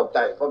จะเข้าใจ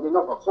พ่อพี่น้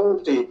องก็คง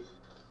สิ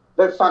ไ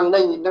ด้ฟังได้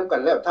ยินนำกั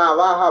นแล้วถ้า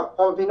ว่า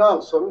พ่อพี่น้อง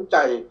สนใจ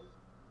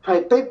ให้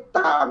ติดต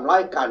ามรา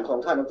ยการของ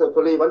ท่านดร.พ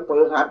อลี่วันพ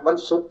ฤหัสวัน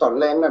ศุกร์ตอน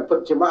แลงนั้นเพิ่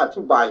นสิมาอ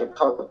ธิบายให้เ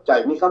ข้าใจ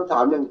มีคำถา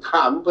มนึงถ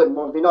ามเพิ่น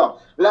พ่อพี่น้อง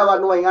แล้วว่า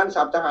หน่วยงาน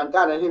ทหารก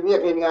ารที่เรีย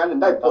กเฮ็ดงานนั้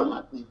นได้ผล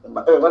วั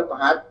นพฤ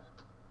หัส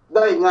ไ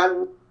ด้งาน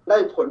ได้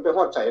ผลไปฮ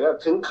อดใจแล้ว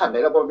ถึงขั้นไหน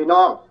แล้วพ่อพี่น้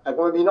องให้พ่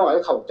อพี่น้องไ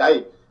ด้เข้าใจ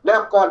แล้ว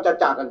ก่อนจะ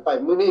จากกันไป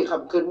มื้อนี้ค่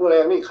ำคืนมื้อแล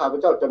งนี่ข้าพ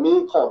เจ้าจะมี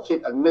ข้อคิด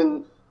อันนึง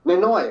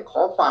น้อยๆข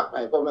อฝากใ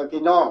ห้พ่อแม่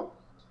พี่น้อง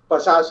ป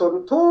ระชาชน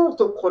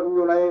ทุกคนอ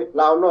ยู่ใน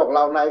ลาวนอกล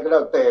าวในก็แล้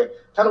วแต่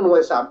ทั้งหน่ว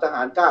ย3ทห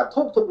ารกล้า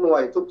ทุกหน่ว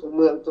ยทุกเ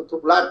มืองทุ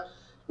กรัฐ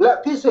และ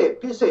พิเ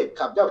ศษ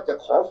ครับเจ้าจะ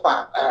ขอฝา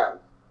ก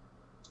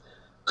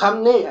ค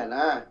ำนี้น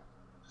ะ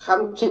ค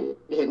ำคิด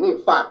เห็นนี่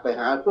ฝากไป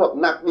หาพวก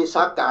นักวิช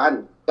าการ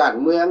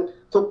เมือง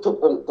ทุก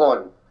องค์กร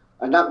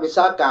นักวิช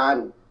าการ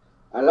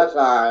แล้ว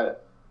ก็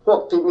พว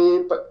กที่มี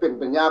เป็น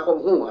ปัญญาความ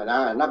รู้น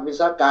ะนักวิ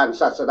ชาการ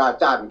ศาสตรา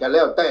จารย์กันแ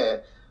ล้วแต่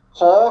ข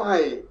อให้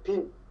พี่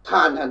ท่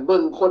านหันเบิ่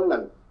งคน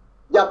นั้น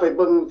อย่าไปเ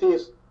บิ่งที่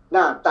ห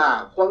น้าตา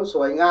ความส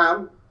วยงาม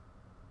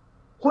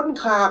คุณ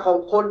ค่าของ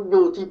คนอ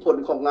ยู่ที่ผล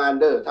ของงาน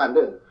เด้อท่านเ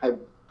ด้อใ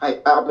ห้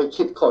เอาไป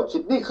คิดข้อคิ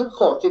ดนี่คือ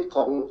ข้อคิดข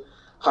อง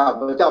ข้า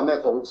พเจ้าแม่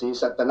ของศรี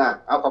สัตนา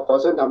เอาขอ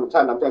เชิญท่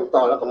านนำแจ้งต่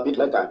อแล้วก็ปิด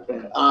รายการ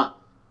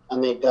อัน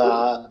นี้ก็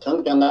ทั้ง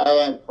จังได๋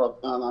พวก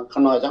ข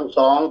น้อยทั้งส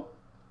อง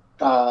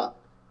ก็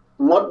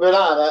หมดเวล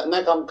าแล้วใน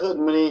ค่ำคืน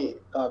มื้อนี้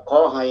ก็ขอ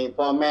ให้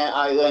พ่อแม่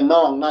อ้ายเอ้ยน้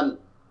องนั้น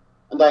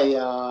ได้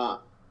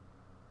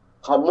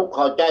เข้ามุกเ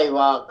ข้าใจ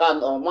ว่าการ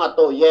ออกมาโ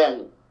ต้แย้ง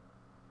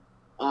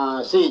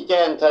ชี้แจ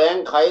งแถลง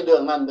ไขเรื่อ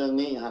งนั้นเรื่อง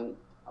นี้หั่น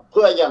เ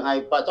พื่ออยากให้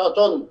ประชาช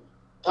น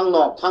ทั้งน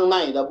อกทั้งใน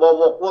บ่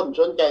วกวน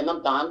สนใจน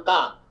ำทหารกล้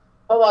า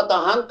เพราะว่าท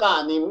หารกล้า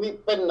นี่มี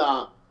เป็น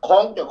ขอ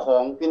งเจ้าขอ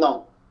งพี่น้อง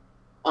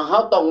เฮา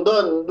ต้องเดิ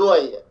นด้วย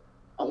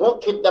หัว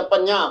คิดและปั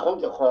ญญาของ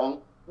เจ้าของ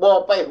บ่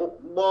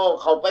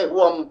เข้าไป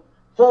ร่วม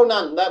ผู้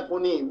นั้นและผู้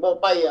นี้บ่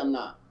ไป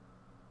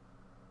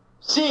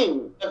สิ่ง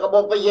แต่ก็บ่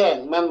ไปแย่ง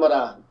แม่นบ่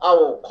ล่ะเอา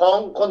ของ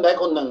คนใด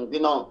คนหนึ่ง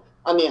พี่น้อง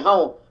อันนี้เฮา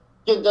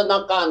จินตนา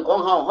การของ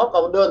เฮาก็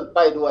เดินไป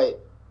ด้วย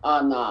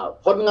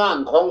ผลงาน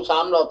ของ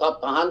3เหล่าทัพ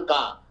ทหารกล้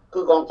าคื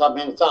อกองทัพแ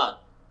ห่งชาติ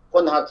ค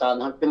นหักษา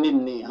หักเป็นนิน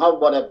นี่เฮา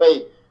บ่ได้ไป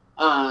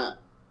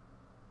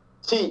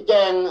ชี้แจ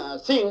ง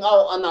สิ่งเอา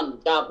อันนั้น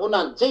จากผู้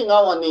นั้นสิ่งเอ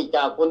าอันนี้จ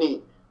ากผู้นี้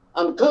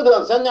อันคือเรื่อ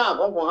งสัญญา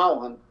ของพวกเฮา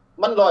หั่น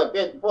มัน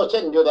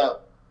100%อยู่แล้ว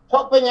เพรา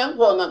ะเป็นหยัง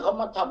พวกนั้นเขา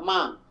มาทับมา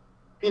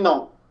พี่น้อ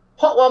งเ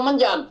พราะว่ามัน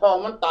ย่านพ่อ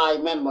มันตาย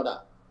แม่นบ่ล่ะ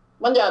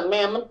มันย่านแ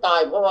ม่มันตา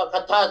ยเพราะว่า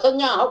คาสัญ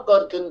ญาเขาเกิ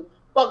ดขึ้น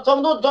ปักท้อง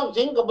ทุ่นท้อง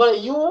สิงก็บ่ได้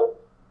อยู่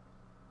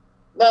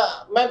แล้ว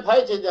แม่นไผ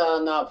สิ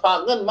ฝาก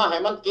เงินมาให้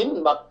มันกิน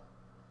บัก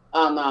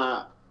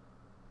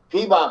ผี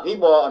บาผี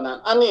บอ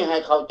อันนี้ให้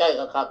เข้าใจ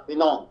คักๆพี่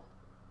น้อง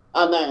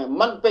อันนี้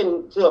มันเป็น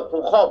เสื้อผู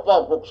กคอป้อ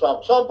ผูกศอก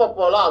สปป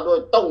ลาวโดย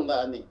ตรง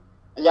อันนี้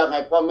อยากให้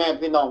พ่อแม่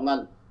พี่น้องนั้น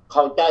เ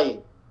ข้าใจ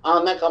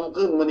ในค่ำ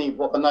คืนมื้อนี้พ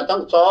วกกันทั้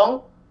งสอง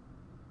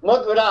หมด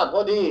เวลาพ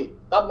อดี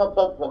กลับมาพ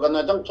บพวกกัน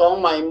ทั้งสอง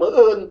ใหม่มื้อ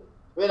อื่น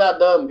เวลา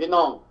เดิมพี่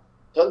น้อง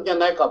ถึงจะไ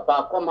หนก็ฝา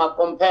กความรักค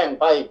วามแพง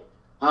ไป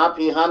หา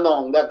พี่หาน้อ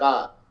งแล้วก็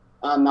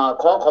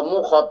ขอขอบคุ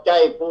ณขอบใจ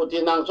ผู้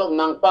ที่นั่งชม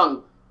นั่งฟัง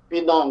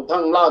พี่น้องทั้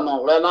งลาวนอ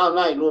กและลาวใ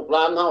นลูกหล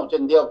านเฮาเ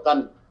ช่นเดียวกัน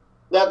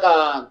แล้วก็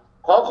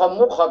ขอขอบ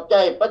คุณขอบใจ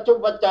ปัจจุ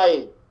บันใจ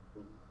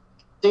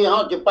ที่เฮา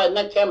จะไปใน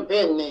แคมเป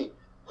ญนี้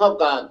เ เฮา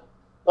ก็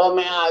พ่อแ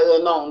ม่อา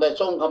น้องได้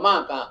ส่งเข้ามา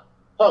กะ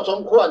พอสม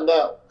ควรแล้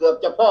วเกือบ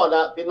จะพอแ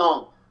ล้วพี่น้อง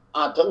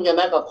ถึงอย่าง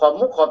นั้นก็ขอบ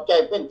มุกขอบใจ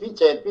เป็นพิเ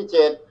ศษ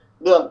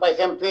เรื่องไปแ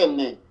คมเปญ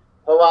นี่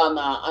เพราะว่า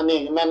อันนี้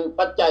มัน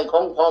ปัจจัยขอ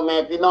งพ่อแม่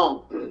พี่น้อง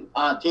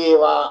ที่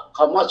ว่าเข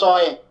ามาซอ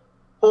ย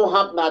ผู้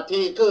รับหน้า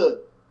ที่คือ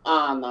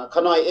ข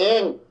น้อยเอ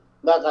ง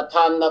แล้วก็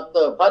ท่านดร.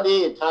พอดี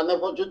ท่านใน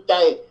ผู้ชุดใจ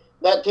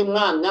และทีมง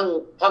านยัง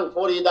ทั้งฟล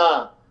อริดา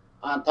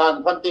ท่าน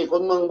พันตรีคุ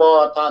ณเมืองบ่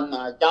ท่าน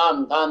จาม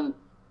ท่าน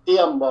เตรี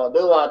ยมบ่ห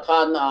รือว่าท่า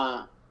น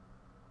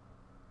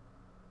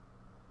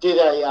ที่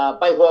ได้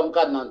ไปรวม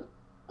กันนั่น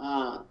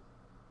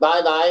ห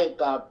ลาย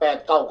กับ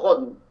8-9 คน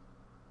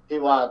ที่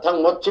ว่าทั้ง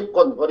หมด10 ค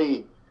นพอดี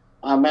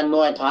แม่นห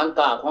น่วยฐาน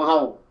กาของเฮา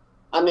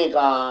อันนี้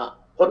ก็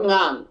ผลง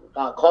าน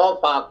ก็ขอ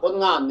ฝากผล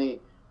งานนี่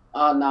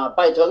ไป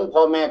ถึงพ่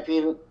อแม่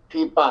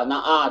พี่ป้าน้า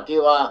อาที่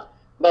ว่า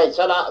ได้ส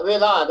ละเว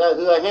ลาได้เ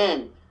หือแห้ง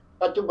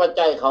ปัจจุบันใ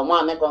จเข้ามา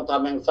ในกองทัพ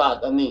แห่งชาติ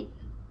อันนี้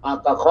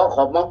ก็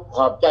ข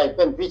อบใจเ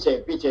ป็นพิเศ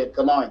ษ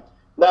ก็น้อย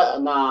และ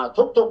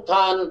ทุก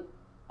ท่าน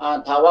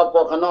ถ้าว่าพ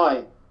วกขน้อย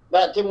แล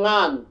ะทีมง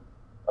าน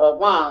ออก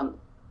มา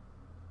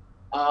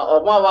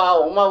เ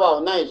ว้า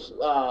ใน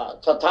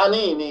สถา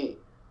นีนี่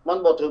มัน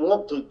บ่ถึงง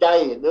บถึงใจ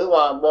หรือ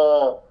ว่าบ่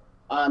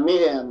มี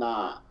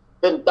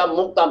เป็นตำ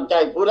มุกตำใจ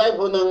ผู้ใด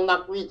ผู้หนึ่งนั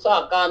กวิชา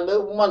การหรือ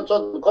มันช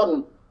นคน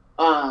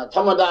ธ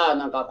รรมดา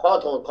นั่นก็ขอ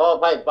โทษขออ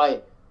ภัยไป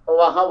เพราะ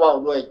ว่าเฮาเว้า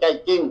ด้วยใจ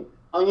จริง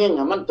เอายิ่ง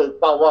มันตึก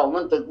เป่าเว้ามั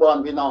นตึกบอล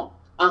พี่น้อง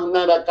ใน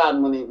รายการ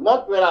มื้อนี้หม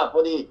ดเวลาพอ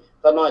ดี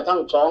ก็น้อยทั้ง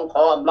สองข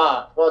ออำลา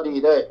พอดี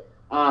เลย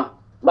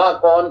ลา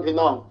ก่อนพี่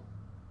น้อง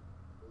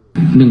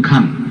1 ค่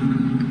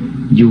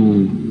ำอยู่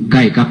ใก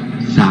ล้กับ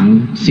สัง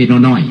เซโน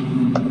น้อย